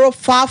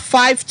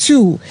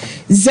 0552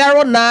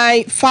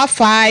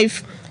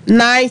 095593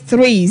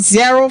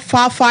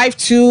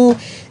 0552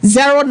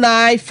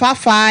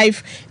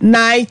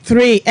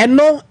 095593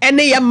 eno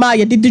ene yema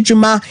ye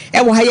didijuma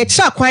e wo ha ye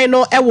kira kwan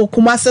no e wo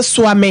kumase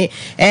soame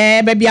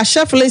baby a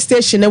Sheffield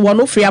station e wo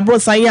no free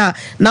abrosan a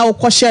na wo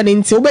kohye ne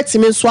nti wo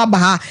betimi nso aba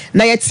ha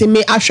na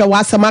yetimi ahwe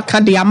wasama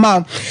ka de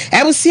ama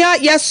ebusia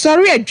ye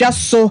sorry adwa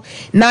so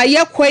na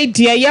ye kwai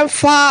de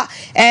yemfa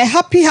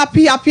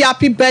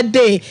happy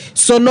birthday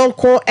so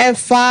nonko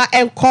enfa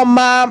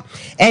enkoma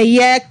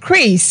ye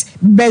Chris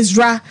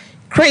Bezra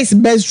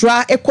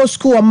Eco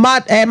School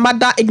Mother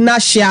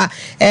Ignatia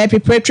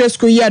preparatory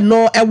school year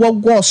no ewo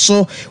go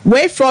so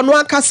way from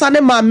one kasane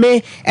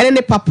mame and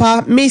ne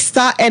papa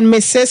Mr. and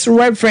Mrs.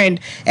 Reverend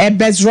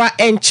Bezra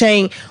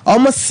Enchain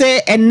almost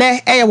say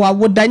ene ewa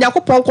woda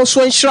Yakopon ko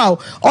so nshraw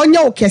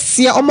onya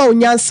okese oma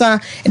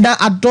onyansa na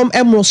adom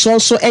emo so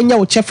enya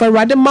o chefe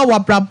rade ma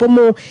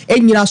wabrabomo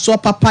enyira so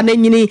papa na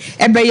nyini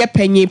ebeye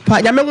panyi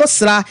pa nyame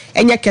ngosra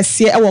enya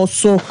kese ewo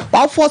so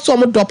wa fo so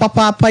mo do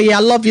papa I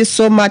love you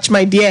so much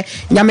my dear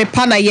nyame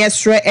pana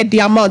yesre e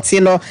di amount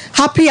no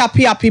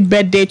happy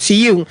birthday to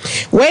you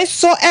we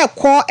so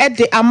ekọ e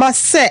di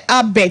amase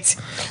abet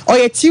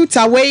oye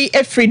tutor we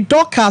every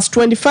Dorcas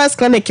 21st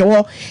clinic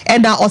wo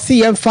and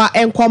osi yemfa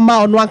enkoma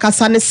onu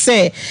ankasa ne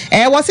se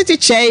wasiti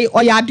chei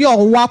oyade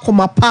owa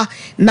komapa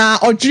na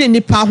odwiri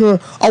nipa ho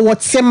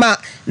owotema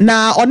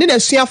na oni na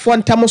suafo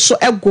ntam so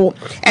ego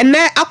ene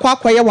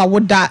akwa ye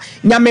wawoda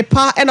nyame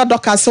pa ena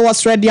Dorcas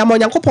was ready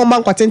amonyankopon ma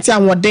nkwatenti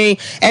ahoden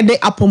e de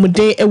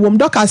apomuden ewom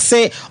Dorcas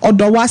se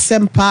odo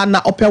Asem pa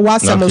na ope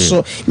wasem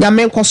so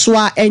nyame nkoso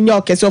a enye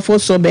okese ofo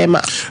so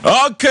bema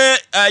okay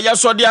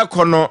yaso de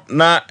akono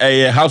na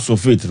House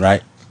of Faith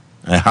right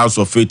House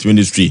of Faith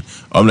Ministry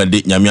omle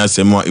de nyame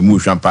asem a emu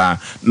hwampa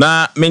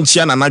na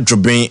menchia na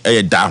dwoben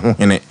da ho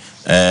hene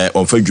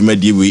onfa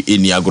dwumadi we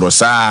eni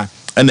agrosa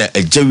na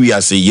ajawi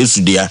ase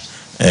Yesu dia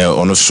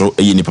ono so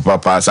ni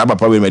papa sa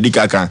papa we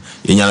medical kan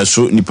yenya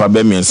so nipa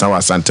be miensa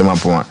wa santema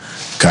pon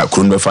ka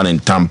kronbe fa ne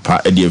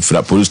Tampa e de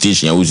afira police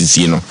station ya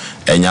wosisi no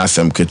enya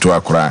asem keto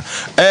akora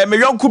me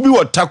yonku bi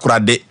wotakora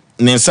de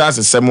ne nsa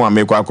asesem a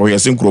mekọ akọ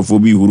yesi nkrofo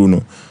bi huru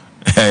no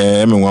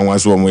me nwanwa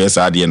so mo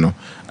yesa de no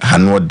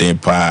hano de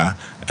pa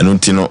eno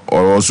ntino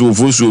oso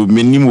fosu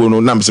menimo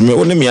no na mse me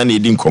one me ya na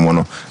edi nkomo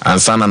no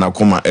ansana na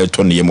koma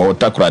eto ne yema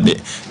wotakora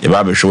de e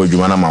ba be hwe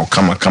adwuma na ma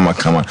kama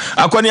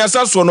akwani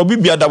asaso no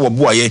bibia da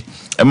boaye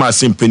e ma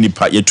Asem Mpe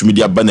Nipa yetumi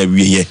dia ba na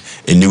wiye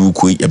ene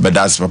wukoi e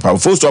beda as papa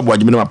Osei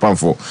Aboagye me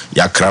mapamfo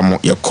ya kramo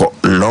ye ko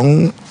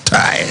long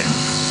time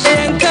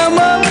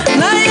enkamo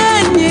na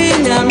yanyi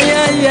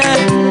nyamia ye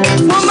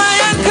mama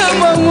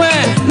yankamo we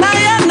na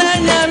yana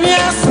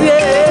nyamia sie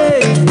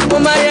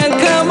mama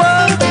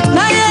yankamo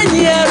na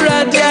yanyi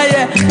radia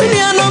ye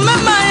biano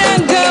mama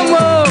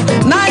yankamo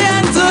na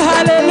yantu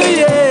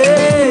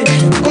hallelujah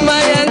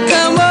mama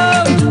yankamo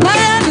na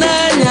yana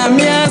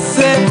nyamia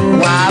se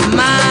wa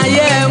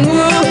maye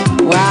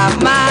wa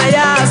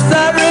maya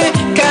sorry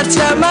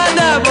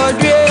kachamada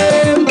bodwe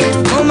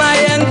mama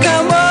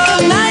yankamo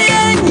na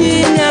yanyi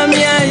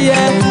nyamia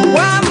ye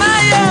wa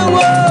maya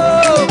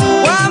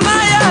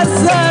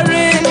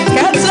sorry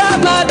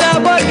kachamada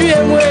bodwe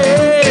mwe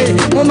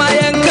mama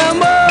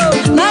yankamo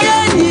na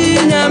yanyi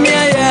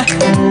nyamia ye